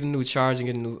go to get a new charge and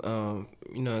get a new,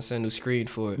 you know what I'm saying, new screen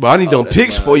for it. But I need them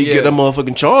pics before you get that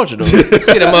motherfucking charger though.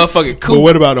 See that motherfucking coupe. But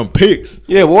what about them pics?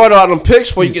 Yeah, what about them pics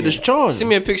before you get this charger? Send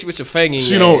me a picture with your finger in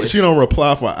She your ass. She don't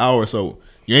reply for an hour, so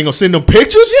you ain't gonna send them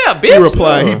pictures? Yeah, bitch. He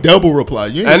reply. He double reply.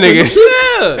 You ain't That send them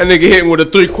nigga, that nigga hitting with the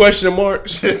 3 question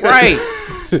marks. Right.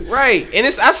 Right. And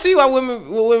I see why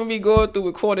women be going through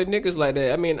with corny niggas like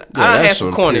that. I mean, I have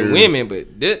some corny women,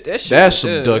 but that shit. That's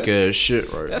some duck ass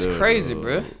shit right that's there. That's crazy,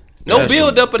 bro. No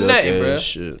build up or nothing, bro.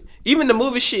 Shit. Even the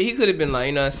movie shit, he could have been like,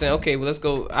 you know what I'm saying, okay, well, let's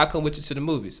go. I'll come with you to the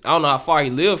movies. I don't know how far he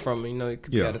lived from me, you know, he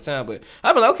could be out of town, but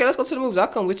I'd be like, okay, let's go to the movies. I'll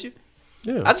come with you.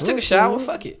 Yeah, I just took a shower,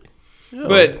 fuck it. Yeah,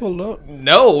 but no,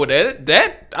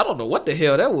 that I don't know what the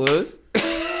hell that was.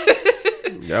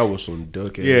 That was some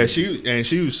duck ass. Yeah,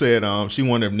 she said she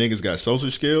wondered if niggas got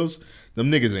social skills. Them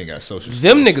niggas ain't got social skills.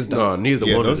 Them niggas don't. No, neither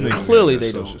one of them. Clearly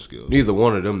they don't. Skills. Neither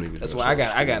one of them niggas. That's why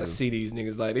I gotta see these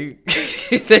niggas like they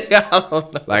I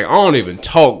don't know. Like I don't even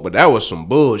talk, but that was some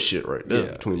bullshit right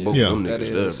there between both of them that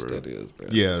niggas is, there, bro. That is, bro.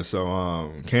 Yeah,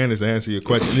 so Candace, answer your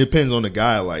question. It depends on the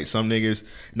guy. Like some niggas,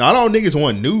 not all niggas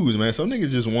want news, man. Some niggas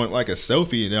just want like a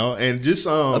selfie, you know, and just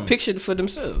a picture for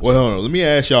themselves. Well, hold on. Let me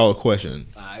ask y'all a question.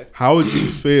 Right. How would you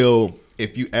feel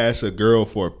if you ask a girl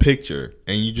for a picture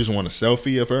and you just want a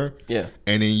selfie of her? Yeah.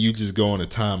 And then you just go on the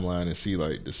timeline and see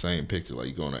like the same picture, like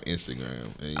you go on Instagram.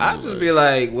 And I'd just be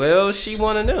like, well, she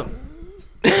one of them.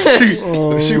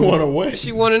 She want to what?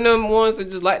 She one of them ones that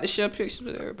just like to share pictures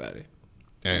with everybody.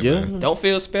 Hey, yeah. Man. Don't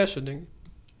feel special, nigga.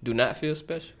 Do not feel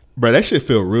special. Bro, that shit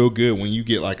feel real good when you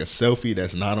get like a selfie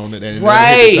that's not on it.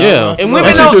 Right. Yeah. And women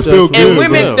that shit just feel good, and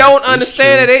women bro. don't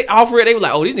understand that they offer it. They were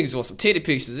like, oh, these niggas want some titty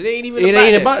pictures. It ain't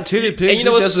even about titty pictures. And you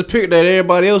know what's just a picture that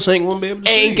everybody else ain't gonna be able to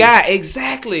see. Ain't got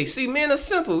exactly. See, men are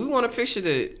simple. We want a picture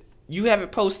that you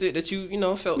haven't posted that you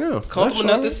know felt comfortable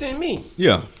enough to send me.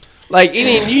 Yeah. Like you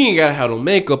ain't gotta have no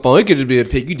makeup on. It could just be a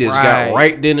pic you just got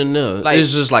right then and there. Like,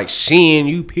 it's just like seeing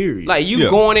you. Period. Like you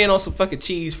going in on some fucking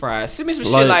cheese fries. Send me some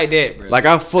shit like that, bro. Like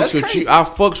I fucks with you. I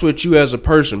fucks with you as a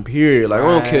person. Period. Like I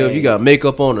don't care if you got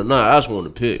makeup on or not. I just want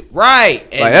to pick. Right.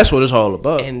 And, like that's what it's all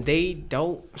about. And they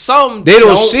don't. Some they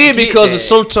don't see it because of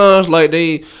sometimes like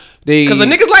they Because the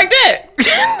niggas like that.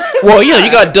 Well, yeah,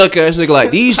 you got duck ass nigga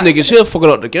like these niggas here fucking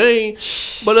up the game.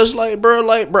 But it's like, bro,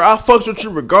 I fucks with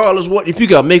you regardless what if you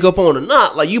got makeup on or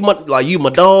not. Like you my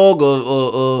dog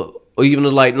or even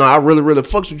like, I really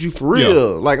fucks with you for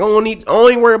real. Like I ain't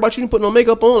worried about you putting no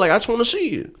makeup on. Like I just want to see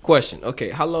you. Question. Okay,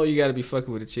 how long you gotta be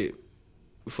fucking with a chick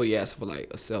before you ask for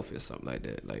like a selfie or something like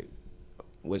that? Like,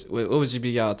 what would you be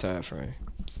y'all time frame?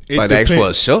 Like ask for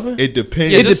a selfie? It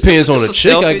depends. It depends on the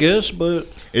chick, selfie. I guess, but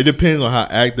it depends on how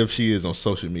active she is on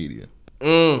social media.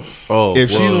 Oh,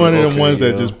 if she's one of them ones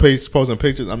that just posting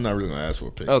pictures, I'm not really gonna ask for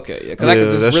a picture. Okay, because I can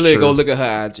just really go look at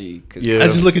her IG. I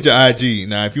just look at your IG.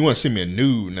 Now, if you want to send me a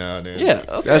nude now, then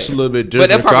okay. That's a little bit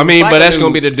different. But that's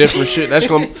gonna be the different shit.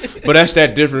 But that's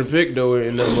that different pic though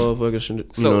in that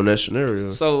motherfucker, in that scenario.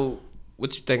 So,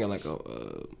 what you thinking? Like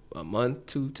a month,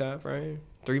 2 time frame,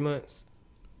 3 months?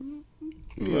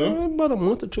 Yeah, about a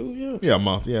month or 2. Yeah, a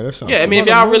month. Yeah, that's I mean,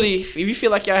 if you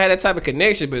feel like y'all had that type of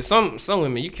connection, but some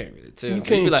women you can't really tell. You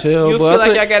can't like, tell. You feel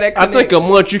like y'all got that connection. I think a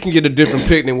month you can get a different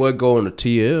pic than what go on the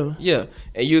TL. Yeah,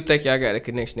 and you think y'all got a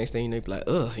connection. Next thing you know, you be like,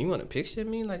 you want a picture of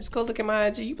me? Like, just go look at my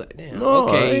IG. You be like, damn,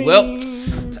 okay, well,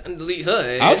 time to delete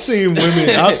her ass.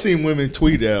 I've seen women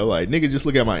tweet out like, nigga, just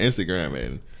look at my Instagram,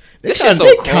 and they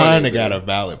kind of got a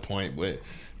valid point, but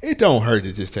it don't hurt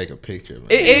to just take a picture, man.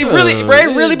 It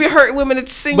really be hurting women to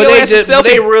see your ass selfie.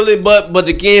 They really, but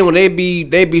again, when they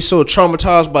be so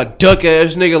traumatized by duck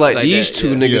ass nigga like these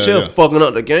two niggas, they're fucking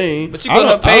up the game. But you go to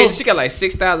her page, she got like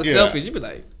 6,000 selfies. You be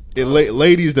like,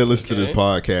 ladies that listen to this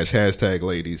podcast,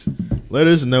 #ladies, let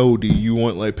us know. Do you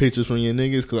want like pictures from your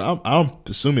niggas? Because I'm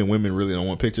assuming women really don't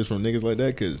want pictures from niggas like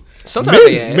that. Because sometimes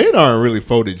men aren't really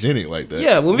photogenic like that.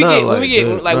 Yeah, when we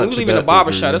leave in the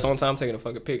barbershop, that's the only time I'm taking a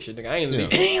fucking picture. Nigga, I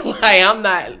ain't like I'm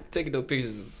not taking no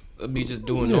pictures of me just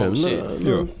doing normal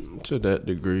shit. To that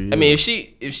degree. I mean,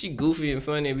 if she goofy and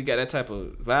funny and we got that type of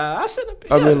vibe, I send a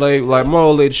picture. I mean, like my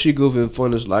old lady, she goofy and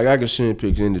funny. Like I can send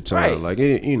pics anytime. Right. Like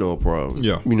it ain't no problem.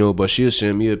 Yeah. But she'll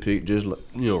send me a pic just like,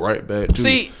 right back too.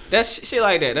 See, that's shit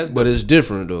like that. But it's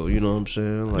different though. You know what I'm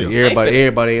saying? Like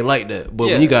everybody ain't like that. But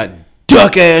when you got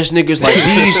duck ass niggas like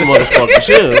these motherfuckers,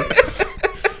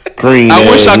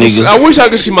 I wish I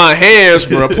could see my hands,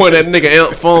 bro. Point at nigga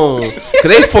Amp phone, cause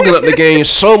they fucking up the game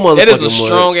so motherfucking much. That is a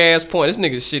strong ass point. This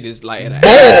nigga shit is like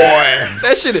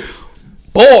that shit is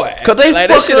cause they like,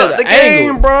 fucking up the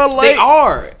game, bro. Like they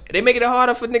are. They making it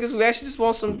harder for niggas who actually just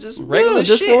want some regular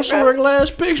shit. Want some regular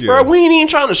ass pics, bro. We ain't even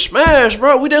trying to smash,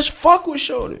 bro. We just fuck with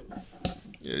shorty.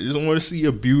 Yeah, you just want to see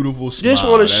a beautiful smile. Just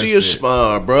want to see a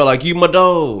smile, bro. Like you my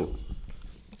dog.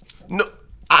 No.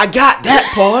 I got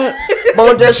that part, but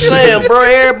I'm just saying, bro,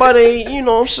 everybody, you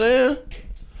know what I'm saying?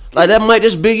 Like, that might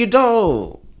just be your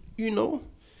dog, you know?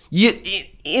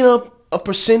 A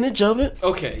percentage of it.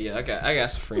 Okay, yeah, I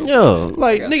got some friends. Yeah,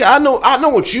 like, nigga, I know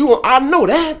what you want. I know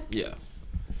that. Yeah.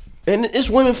 And it's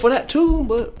women for that, too,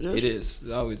 but. It is.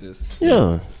 It always is.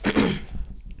 Yeah.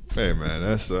 Hey, man,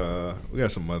 that's, we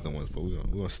got some other ones, but we're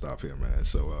gonna stop here, man.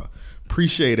 So,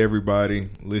 appreciate everybody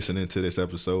listening to this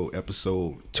episode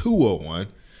 201.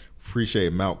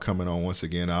 Appreciate Mount coming on once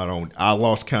again. I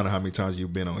lost count of how many times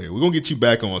you've been on here. We're gonna get you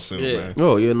back on soon, man.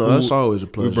 Oh yeah, no, that's always a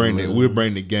pleasure. We'll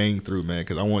bring the gang through, man,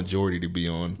 because I want Jordy to be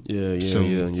on.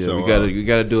 Soon. Yeah. So, we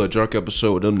gotta do a drunk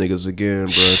episode with them niggas again,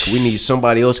 bro. Cause we need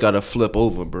somebody else got to flip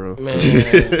over, bro. Man,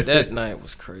 that night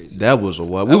was crazy. That was a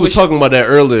while. We were talking about that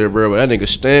earlier, bro. But that nigga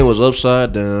Stan was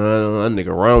upside down. That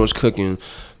nigga Ron was cooking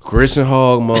grits and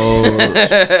hog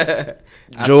mode.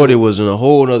 Jordy was in a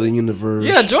whole other universe.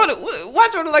 Yeah, Jordy. Why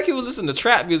Jordy like he was listening to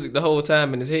trap music the whole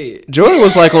time in his head? Jordy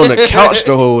was like on the couch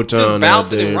the whole time. Just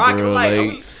bouncing and rocking.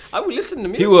 Like, are we listening to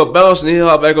music? He was bouncing. He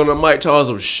hopped back on the mic,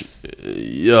 told some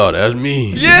yo, that's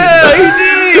me. Yeah,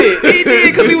 he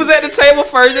did. Because he was at the table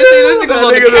first. They said this nigga was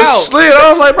on the couch. Slid.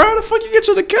 I was like, bro, how the fuck you get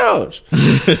to the couch?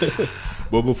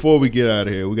 But before we get out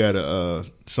of here, we gotta.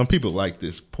 Some people like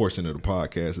this portion of the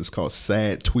podcast. It's called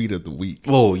Sad Tweet of the Week.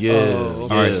 Oh yeah. All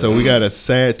right, so we got a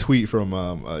sad tweet from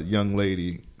a young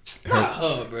lady.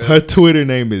 Her Twitter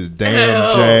name is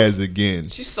Damn Jazz Again.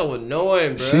 She's so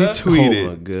annoying, bro. She tweeted, "Oh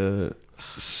my god,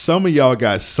 some of y'all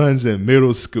got sons in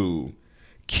middle school.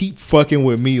 Keep fucking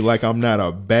with me like I'm not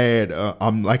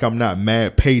I'm not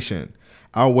mad patient.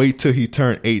 I'll wait till he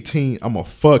turn 18. I'ma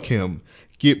fuck him,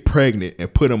 get pregnant,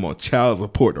 and put him on child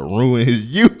support to ruin his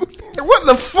youth." What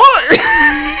the fuck?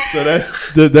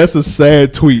 So that's a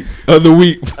sad tweet of the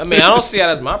week. I mean, I don't see how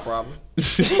that's my problem.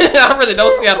 I really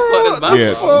don't see how the fuck that's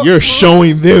my fault. You're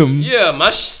showing them. Yeah, my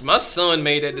son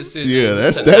made that decision. Yeah,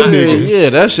 that's that nigga. Yeah,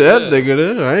 that's that nigga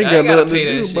there. I ain't got nothing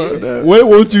to do about that. What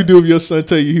would you do if your son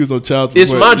tell you he was on child support?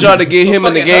 It's my job to get him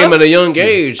in the game at a young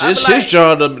age. It's his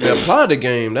job to apply the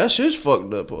game. That's his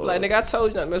fucked up part. Like, nigga, I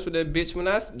told you not to mess with that bitch when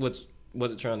I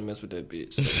wasn't trying to mess with that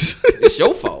bitch. So it's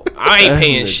your fault. I ain't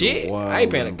paying shit. I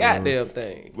ain't paying a goddamn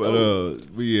thing. But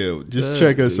yeah, just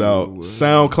check us out.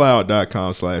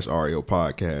 SoundCloud.com/REO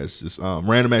Podcast. Just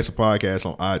Random Acts of Podcast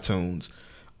on iTunes,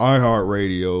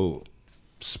 iHeartRadio,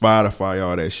 Spotify,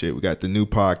 all that shit. We got the new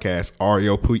podcast,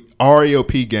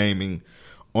 REOP Gaming,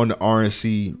 on the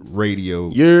RNC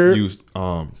Radio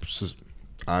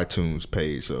iTunes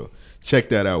page. So check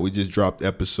that out. We just dropped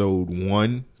episode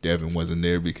 1. Devin wasn't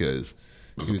there because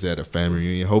he was at a family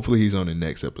reunion. Hopefully he's on the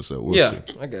next episode. We'll see.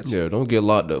 I guess. Yeah, don't get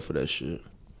locked up for that shit.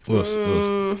 We'll see.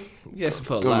 You asking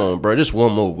for a lot. Come on, bro. Just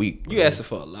one more week. You asking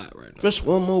for a lot right now. Just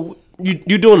one more week.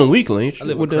 You doing a weekly, ain't you? I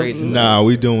live crazy. Nah,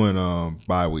 we doing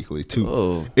bi-weekly too.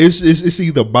 Oh. It's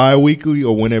either bi-weekly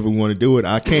or whenever we want to do it.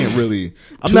 I can't really.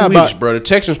 I'm 2 not weeks, about, bro. The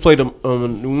Texans play them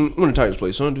when the Titans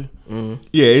play Sunday. Mm-hmm.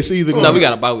 Yeah, it's either. No, we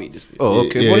got a bye week this week. Oh,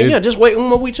 okay. Yeah, just wait one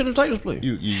more week till the Titans play.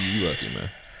 You lucky,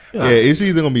 man. Yeah, it's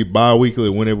either gonna be bi-weekly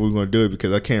or whenever we're gonna do it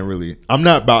because I can't really. I'm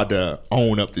not about to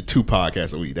own up to 2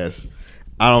 podcasts a week. I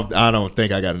don't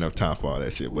think I got enough time for all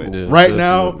that shit. But right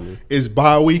now it's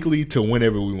bi-weekly to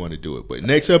whenever we want to do it. But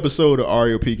next episode of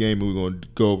REOP Game, we're gonna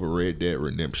go over Red Dead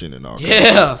Redemption and all.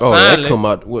 Yeah, finally. That come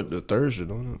out the Thursday,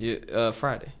 don't it? Yeah,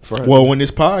 Friday. Well, when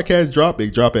this podcast drop,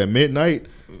 it drop at midnight.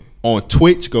 On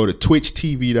Twitch, go to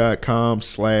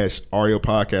twitchtv.com/REO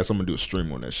Podcast. I'm gonna do a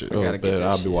stream on that shit.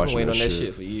 I'll be watching waiting on that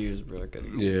shit for years, bro.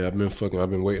 Yeah, I've been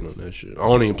waiting on that shit. I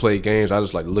don't even play games. I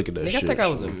just like to look at that shit. I think I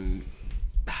was in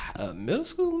middle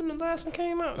school when the last one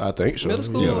came out. I think so. Middle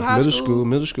school, high school.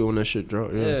 Middle school when that shit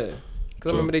dropped. Yeah. Cause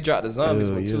I remember they dropped the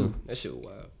zombies one too. That shit was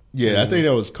wild. Yeah, I think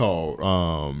that was called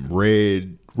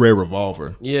Red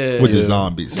Revolver. Yeah, with the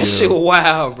zombies. That shit was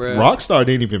wild, bro. Rockstar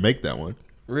didn't even make that one.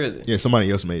 Really? Yeah, somebody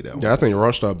else made that one. Yeah, I think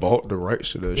Rockstar bought the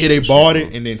rights to that. Yeah, they bought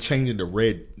it and then changed it to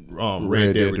Red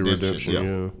Dead Redemption.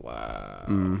 Yeah. Wow.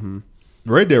 Mm-hmm.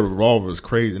 Red Dead Revolver is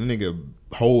crazy. The nigga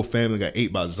whole family got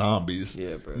ate by zombies.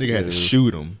 Yeah, bro. Nigga had to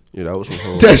shoot him. Yeah, that was some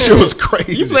whole. That shit was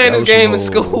crazy. You playing this game in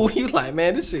school? You like,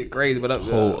 man, this shit crazy, but I'm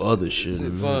whole other shit.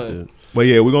 Fun. But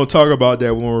yeah, we're gonna talk about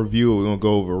that. We're gonna review it. We're gonna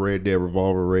go over Red Dead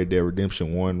Revolver, Red Dead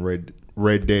Redemption 1,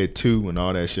 Red Dead 2, and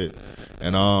all that shit.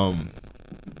 And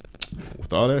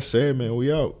with all that said, man,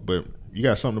 we out. But you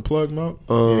got something to plug, Mark?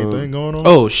 Anything going on?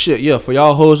 Oh shit, yeah. For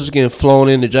y'all hoes that's getting flown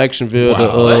into Jacksonville,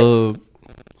 wow.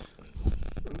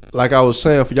 Like I was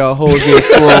saying, for y'all hoes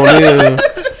getting flown in.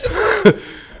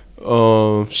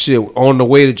 Shit, on the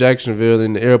way to Jacksonville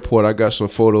in the airport, I got some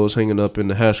photos hanging up in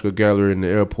the Haskell Gallery in the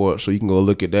airport, so you can go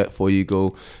look at that before you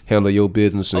go handle your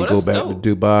business and go back to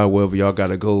Dubai, wherever y'all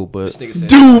gotta go. But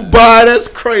Dubai, that's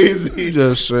crazy.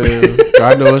 Just saying,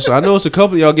 I know it's a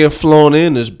couple of y'all getting flown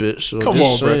in this bitch. So come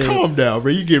on, bro, calm down,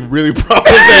 bro. You getting really proper.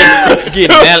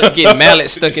 getting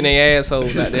mallets stuck in their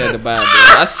assholes out there in Dubai, bro.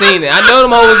 I seen it. I know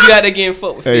them hoes be out there getting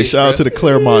fucked with. Hey, fish, shout out to the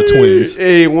Claremont twins.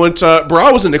 Hey, one time, bro,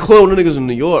 I was in the club with the niggas in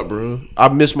New York, bro. I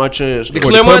missed my chance. The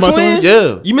Claremont twins?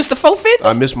 Yeah. You missed the 450?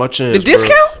 I missed my chance. The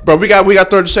discount? Bro, we got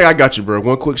 30 seconds. I got you, bro.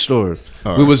 One quick story.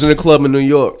 We was in the club in New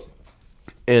York.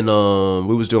 And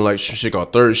we was doing like shit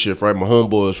called third shift, right? My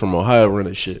homeboys from Ohio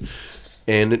running shit.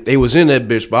 And they was in that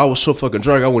bitch, but I was so fucking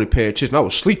drunk I wasn't paying attention. I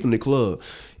was sleeping in the club.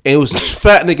 And it was this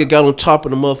fat nigga got on top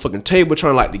of the motherfucking table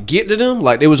trying like to get to them.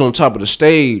 Like they was on top of the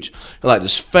stage. And like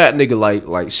this fat nigga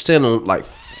like standing on like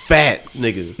fat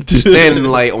nigga standing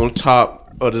like on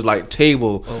top of this like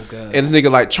table. Oh god. And this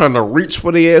nigga like trying to reach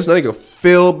for the ass. That nigga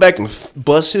fell back and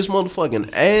bust his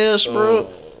motherfucking ass, bro.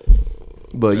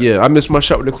 But yeah, I missed my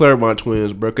shot with the Claremont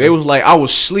twins, bro. It was like I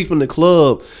was sleeping in the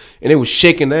club and they was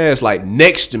shaking ass like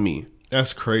next to me.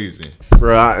 That's crazy,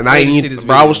 bro. I ain't even.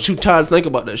 Bro, I was too tired to think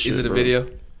about that shit. Is it a bro. video?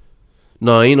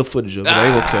 No, ain't no footage of it. I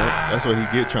ain't gonna count. That's what he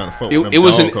get trying to fuck. It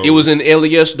was in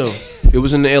LES though. It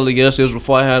was in the LES. It was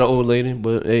before I had an old lady.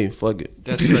 But hey, fuck it.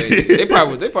 That's crazy. they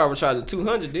probably charged the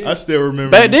 200. Didn't I still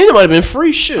remember. Back then it might have been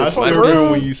free shit. I still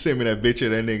remember when you sent me that bitch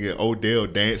of that nigga Odell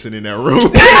dancing in that room.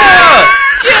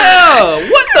 Yeah,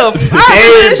 what the fuck?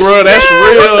 Hey, bro, that's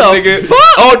real, nigga.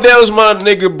 Odell's my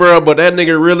nigga, bro, but that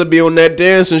nigga really be on that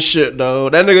dancing shit, though.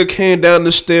 That nigga came down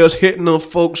the stairs hitting them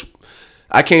folks.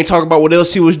 I can't talk about what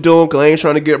else he was doing because I ain't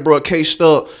trying to get bro cased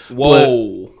up.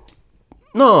 Whoa.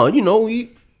 No, you know he.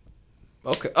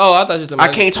 Okay. Oh, I thought you. I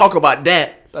can't talk about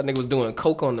that. That nigga was doing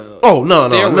coke on the. Oh no,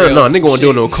 nigga wasn't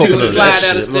doing no coke. He was sliding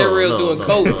down the stair rail doing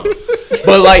coke.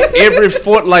 But like every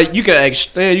foot, like you can ask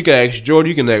Stan, you can ask Jordan,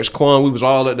 you can ask Quan. We was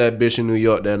all at that bitch in New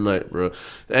York that night, bro.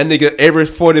 That nigga every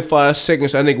 45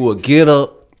 seconds, that nigga would get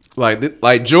up,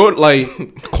 like Jordan, like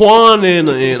Quan and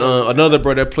another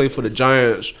bro that played for the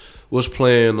Giants was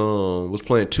playing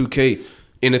 2K,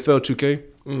 NFL 2K.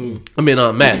 I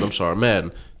mean Madden. I'm sorry,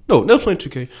 Madden. No, they were playing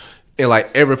 2K. And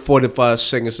like every 45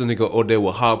 seconds, this nigga Odell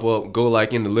will hop up, go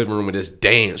like in the living room and just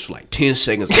dance for like 10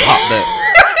 seconds and hop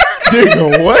back.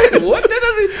 Nigga, what? What? That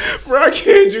doesn't. Bro, I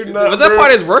can't you not. Was that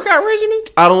part of his workout regimen?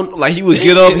 I don't like. He would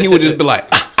get up and he would just be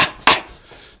like,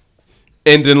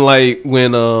 and then like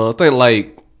when I think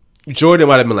like Jordan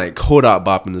might have been like Kodak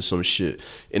bopping or some shit,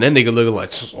 and that nigga looking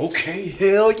like, okay,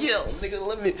 hell yeah, nigga,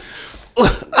 let me.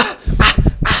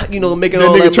 You know, making that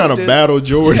all nigga that trying to battle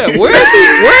Jordan. Yeah, where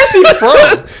is he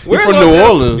from? He from New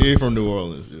Orleans. He from New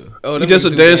Orleans. Yeah. Oh, he just a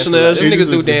dancing ass. Them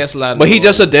niggas do dance a lot. But he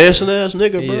just a dancing ass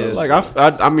nigga, bro. Like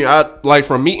I mean, like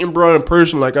from meeting bro in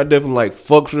person, like I definitely like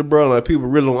fucks with bro. Like people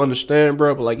really don't understand,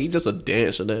 bro. But like he just a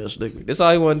dancing ass nigga. That's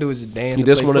all he want to do is dance. He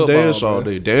just want to dance all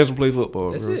day, dance and play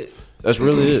football. That's bro. it. That's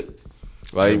really it.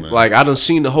 Like I done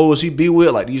seen the hoes he be with.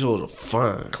 Like these hoes are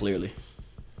fine. Clearly.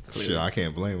 Shit, I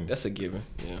can't blame him. That's a given.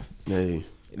 Yeah. Hey.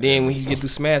 Then when he get through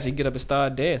smash, he get up and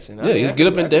start dancing. Yeah, he get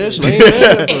up and dance.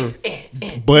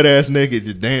 Butt ass naked,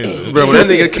 just dancing. Bro, when that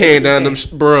nigga came down them,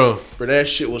 bro, that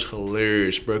shit was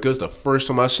hilarious, bro. Cause the first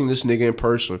time I seen this nigga in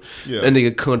person, that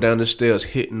nigga come down the stairs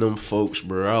hitting them folks,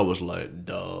 bro. I was like,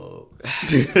 dog,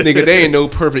 nigga, there ain't no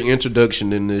perfect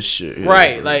introduction in this shit.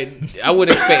 Right, bro. like I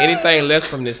wouldn't expect anything less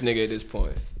from this nigga at this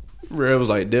point. Bro, it was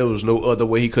like there was no other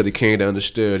way he could have came down the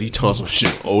stairs. He tossed some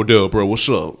shit. Odell, bro, what's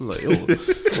up? I'm like, yo,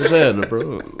 what's happening,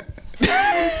 bro?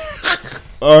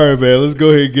 All right, man. Let's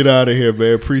go ahead and get out of here,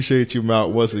 man. Appreciate you,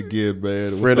 Mount, once again,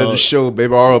 man. Friend of the show,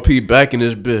 baby. RLP back in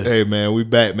this bit. Hey, man, we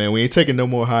back, man. We ain't taking no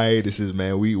more hiatuses,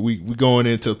 man. We going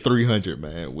into 300,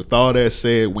 man. With all that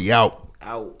said, we out.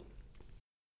 Out.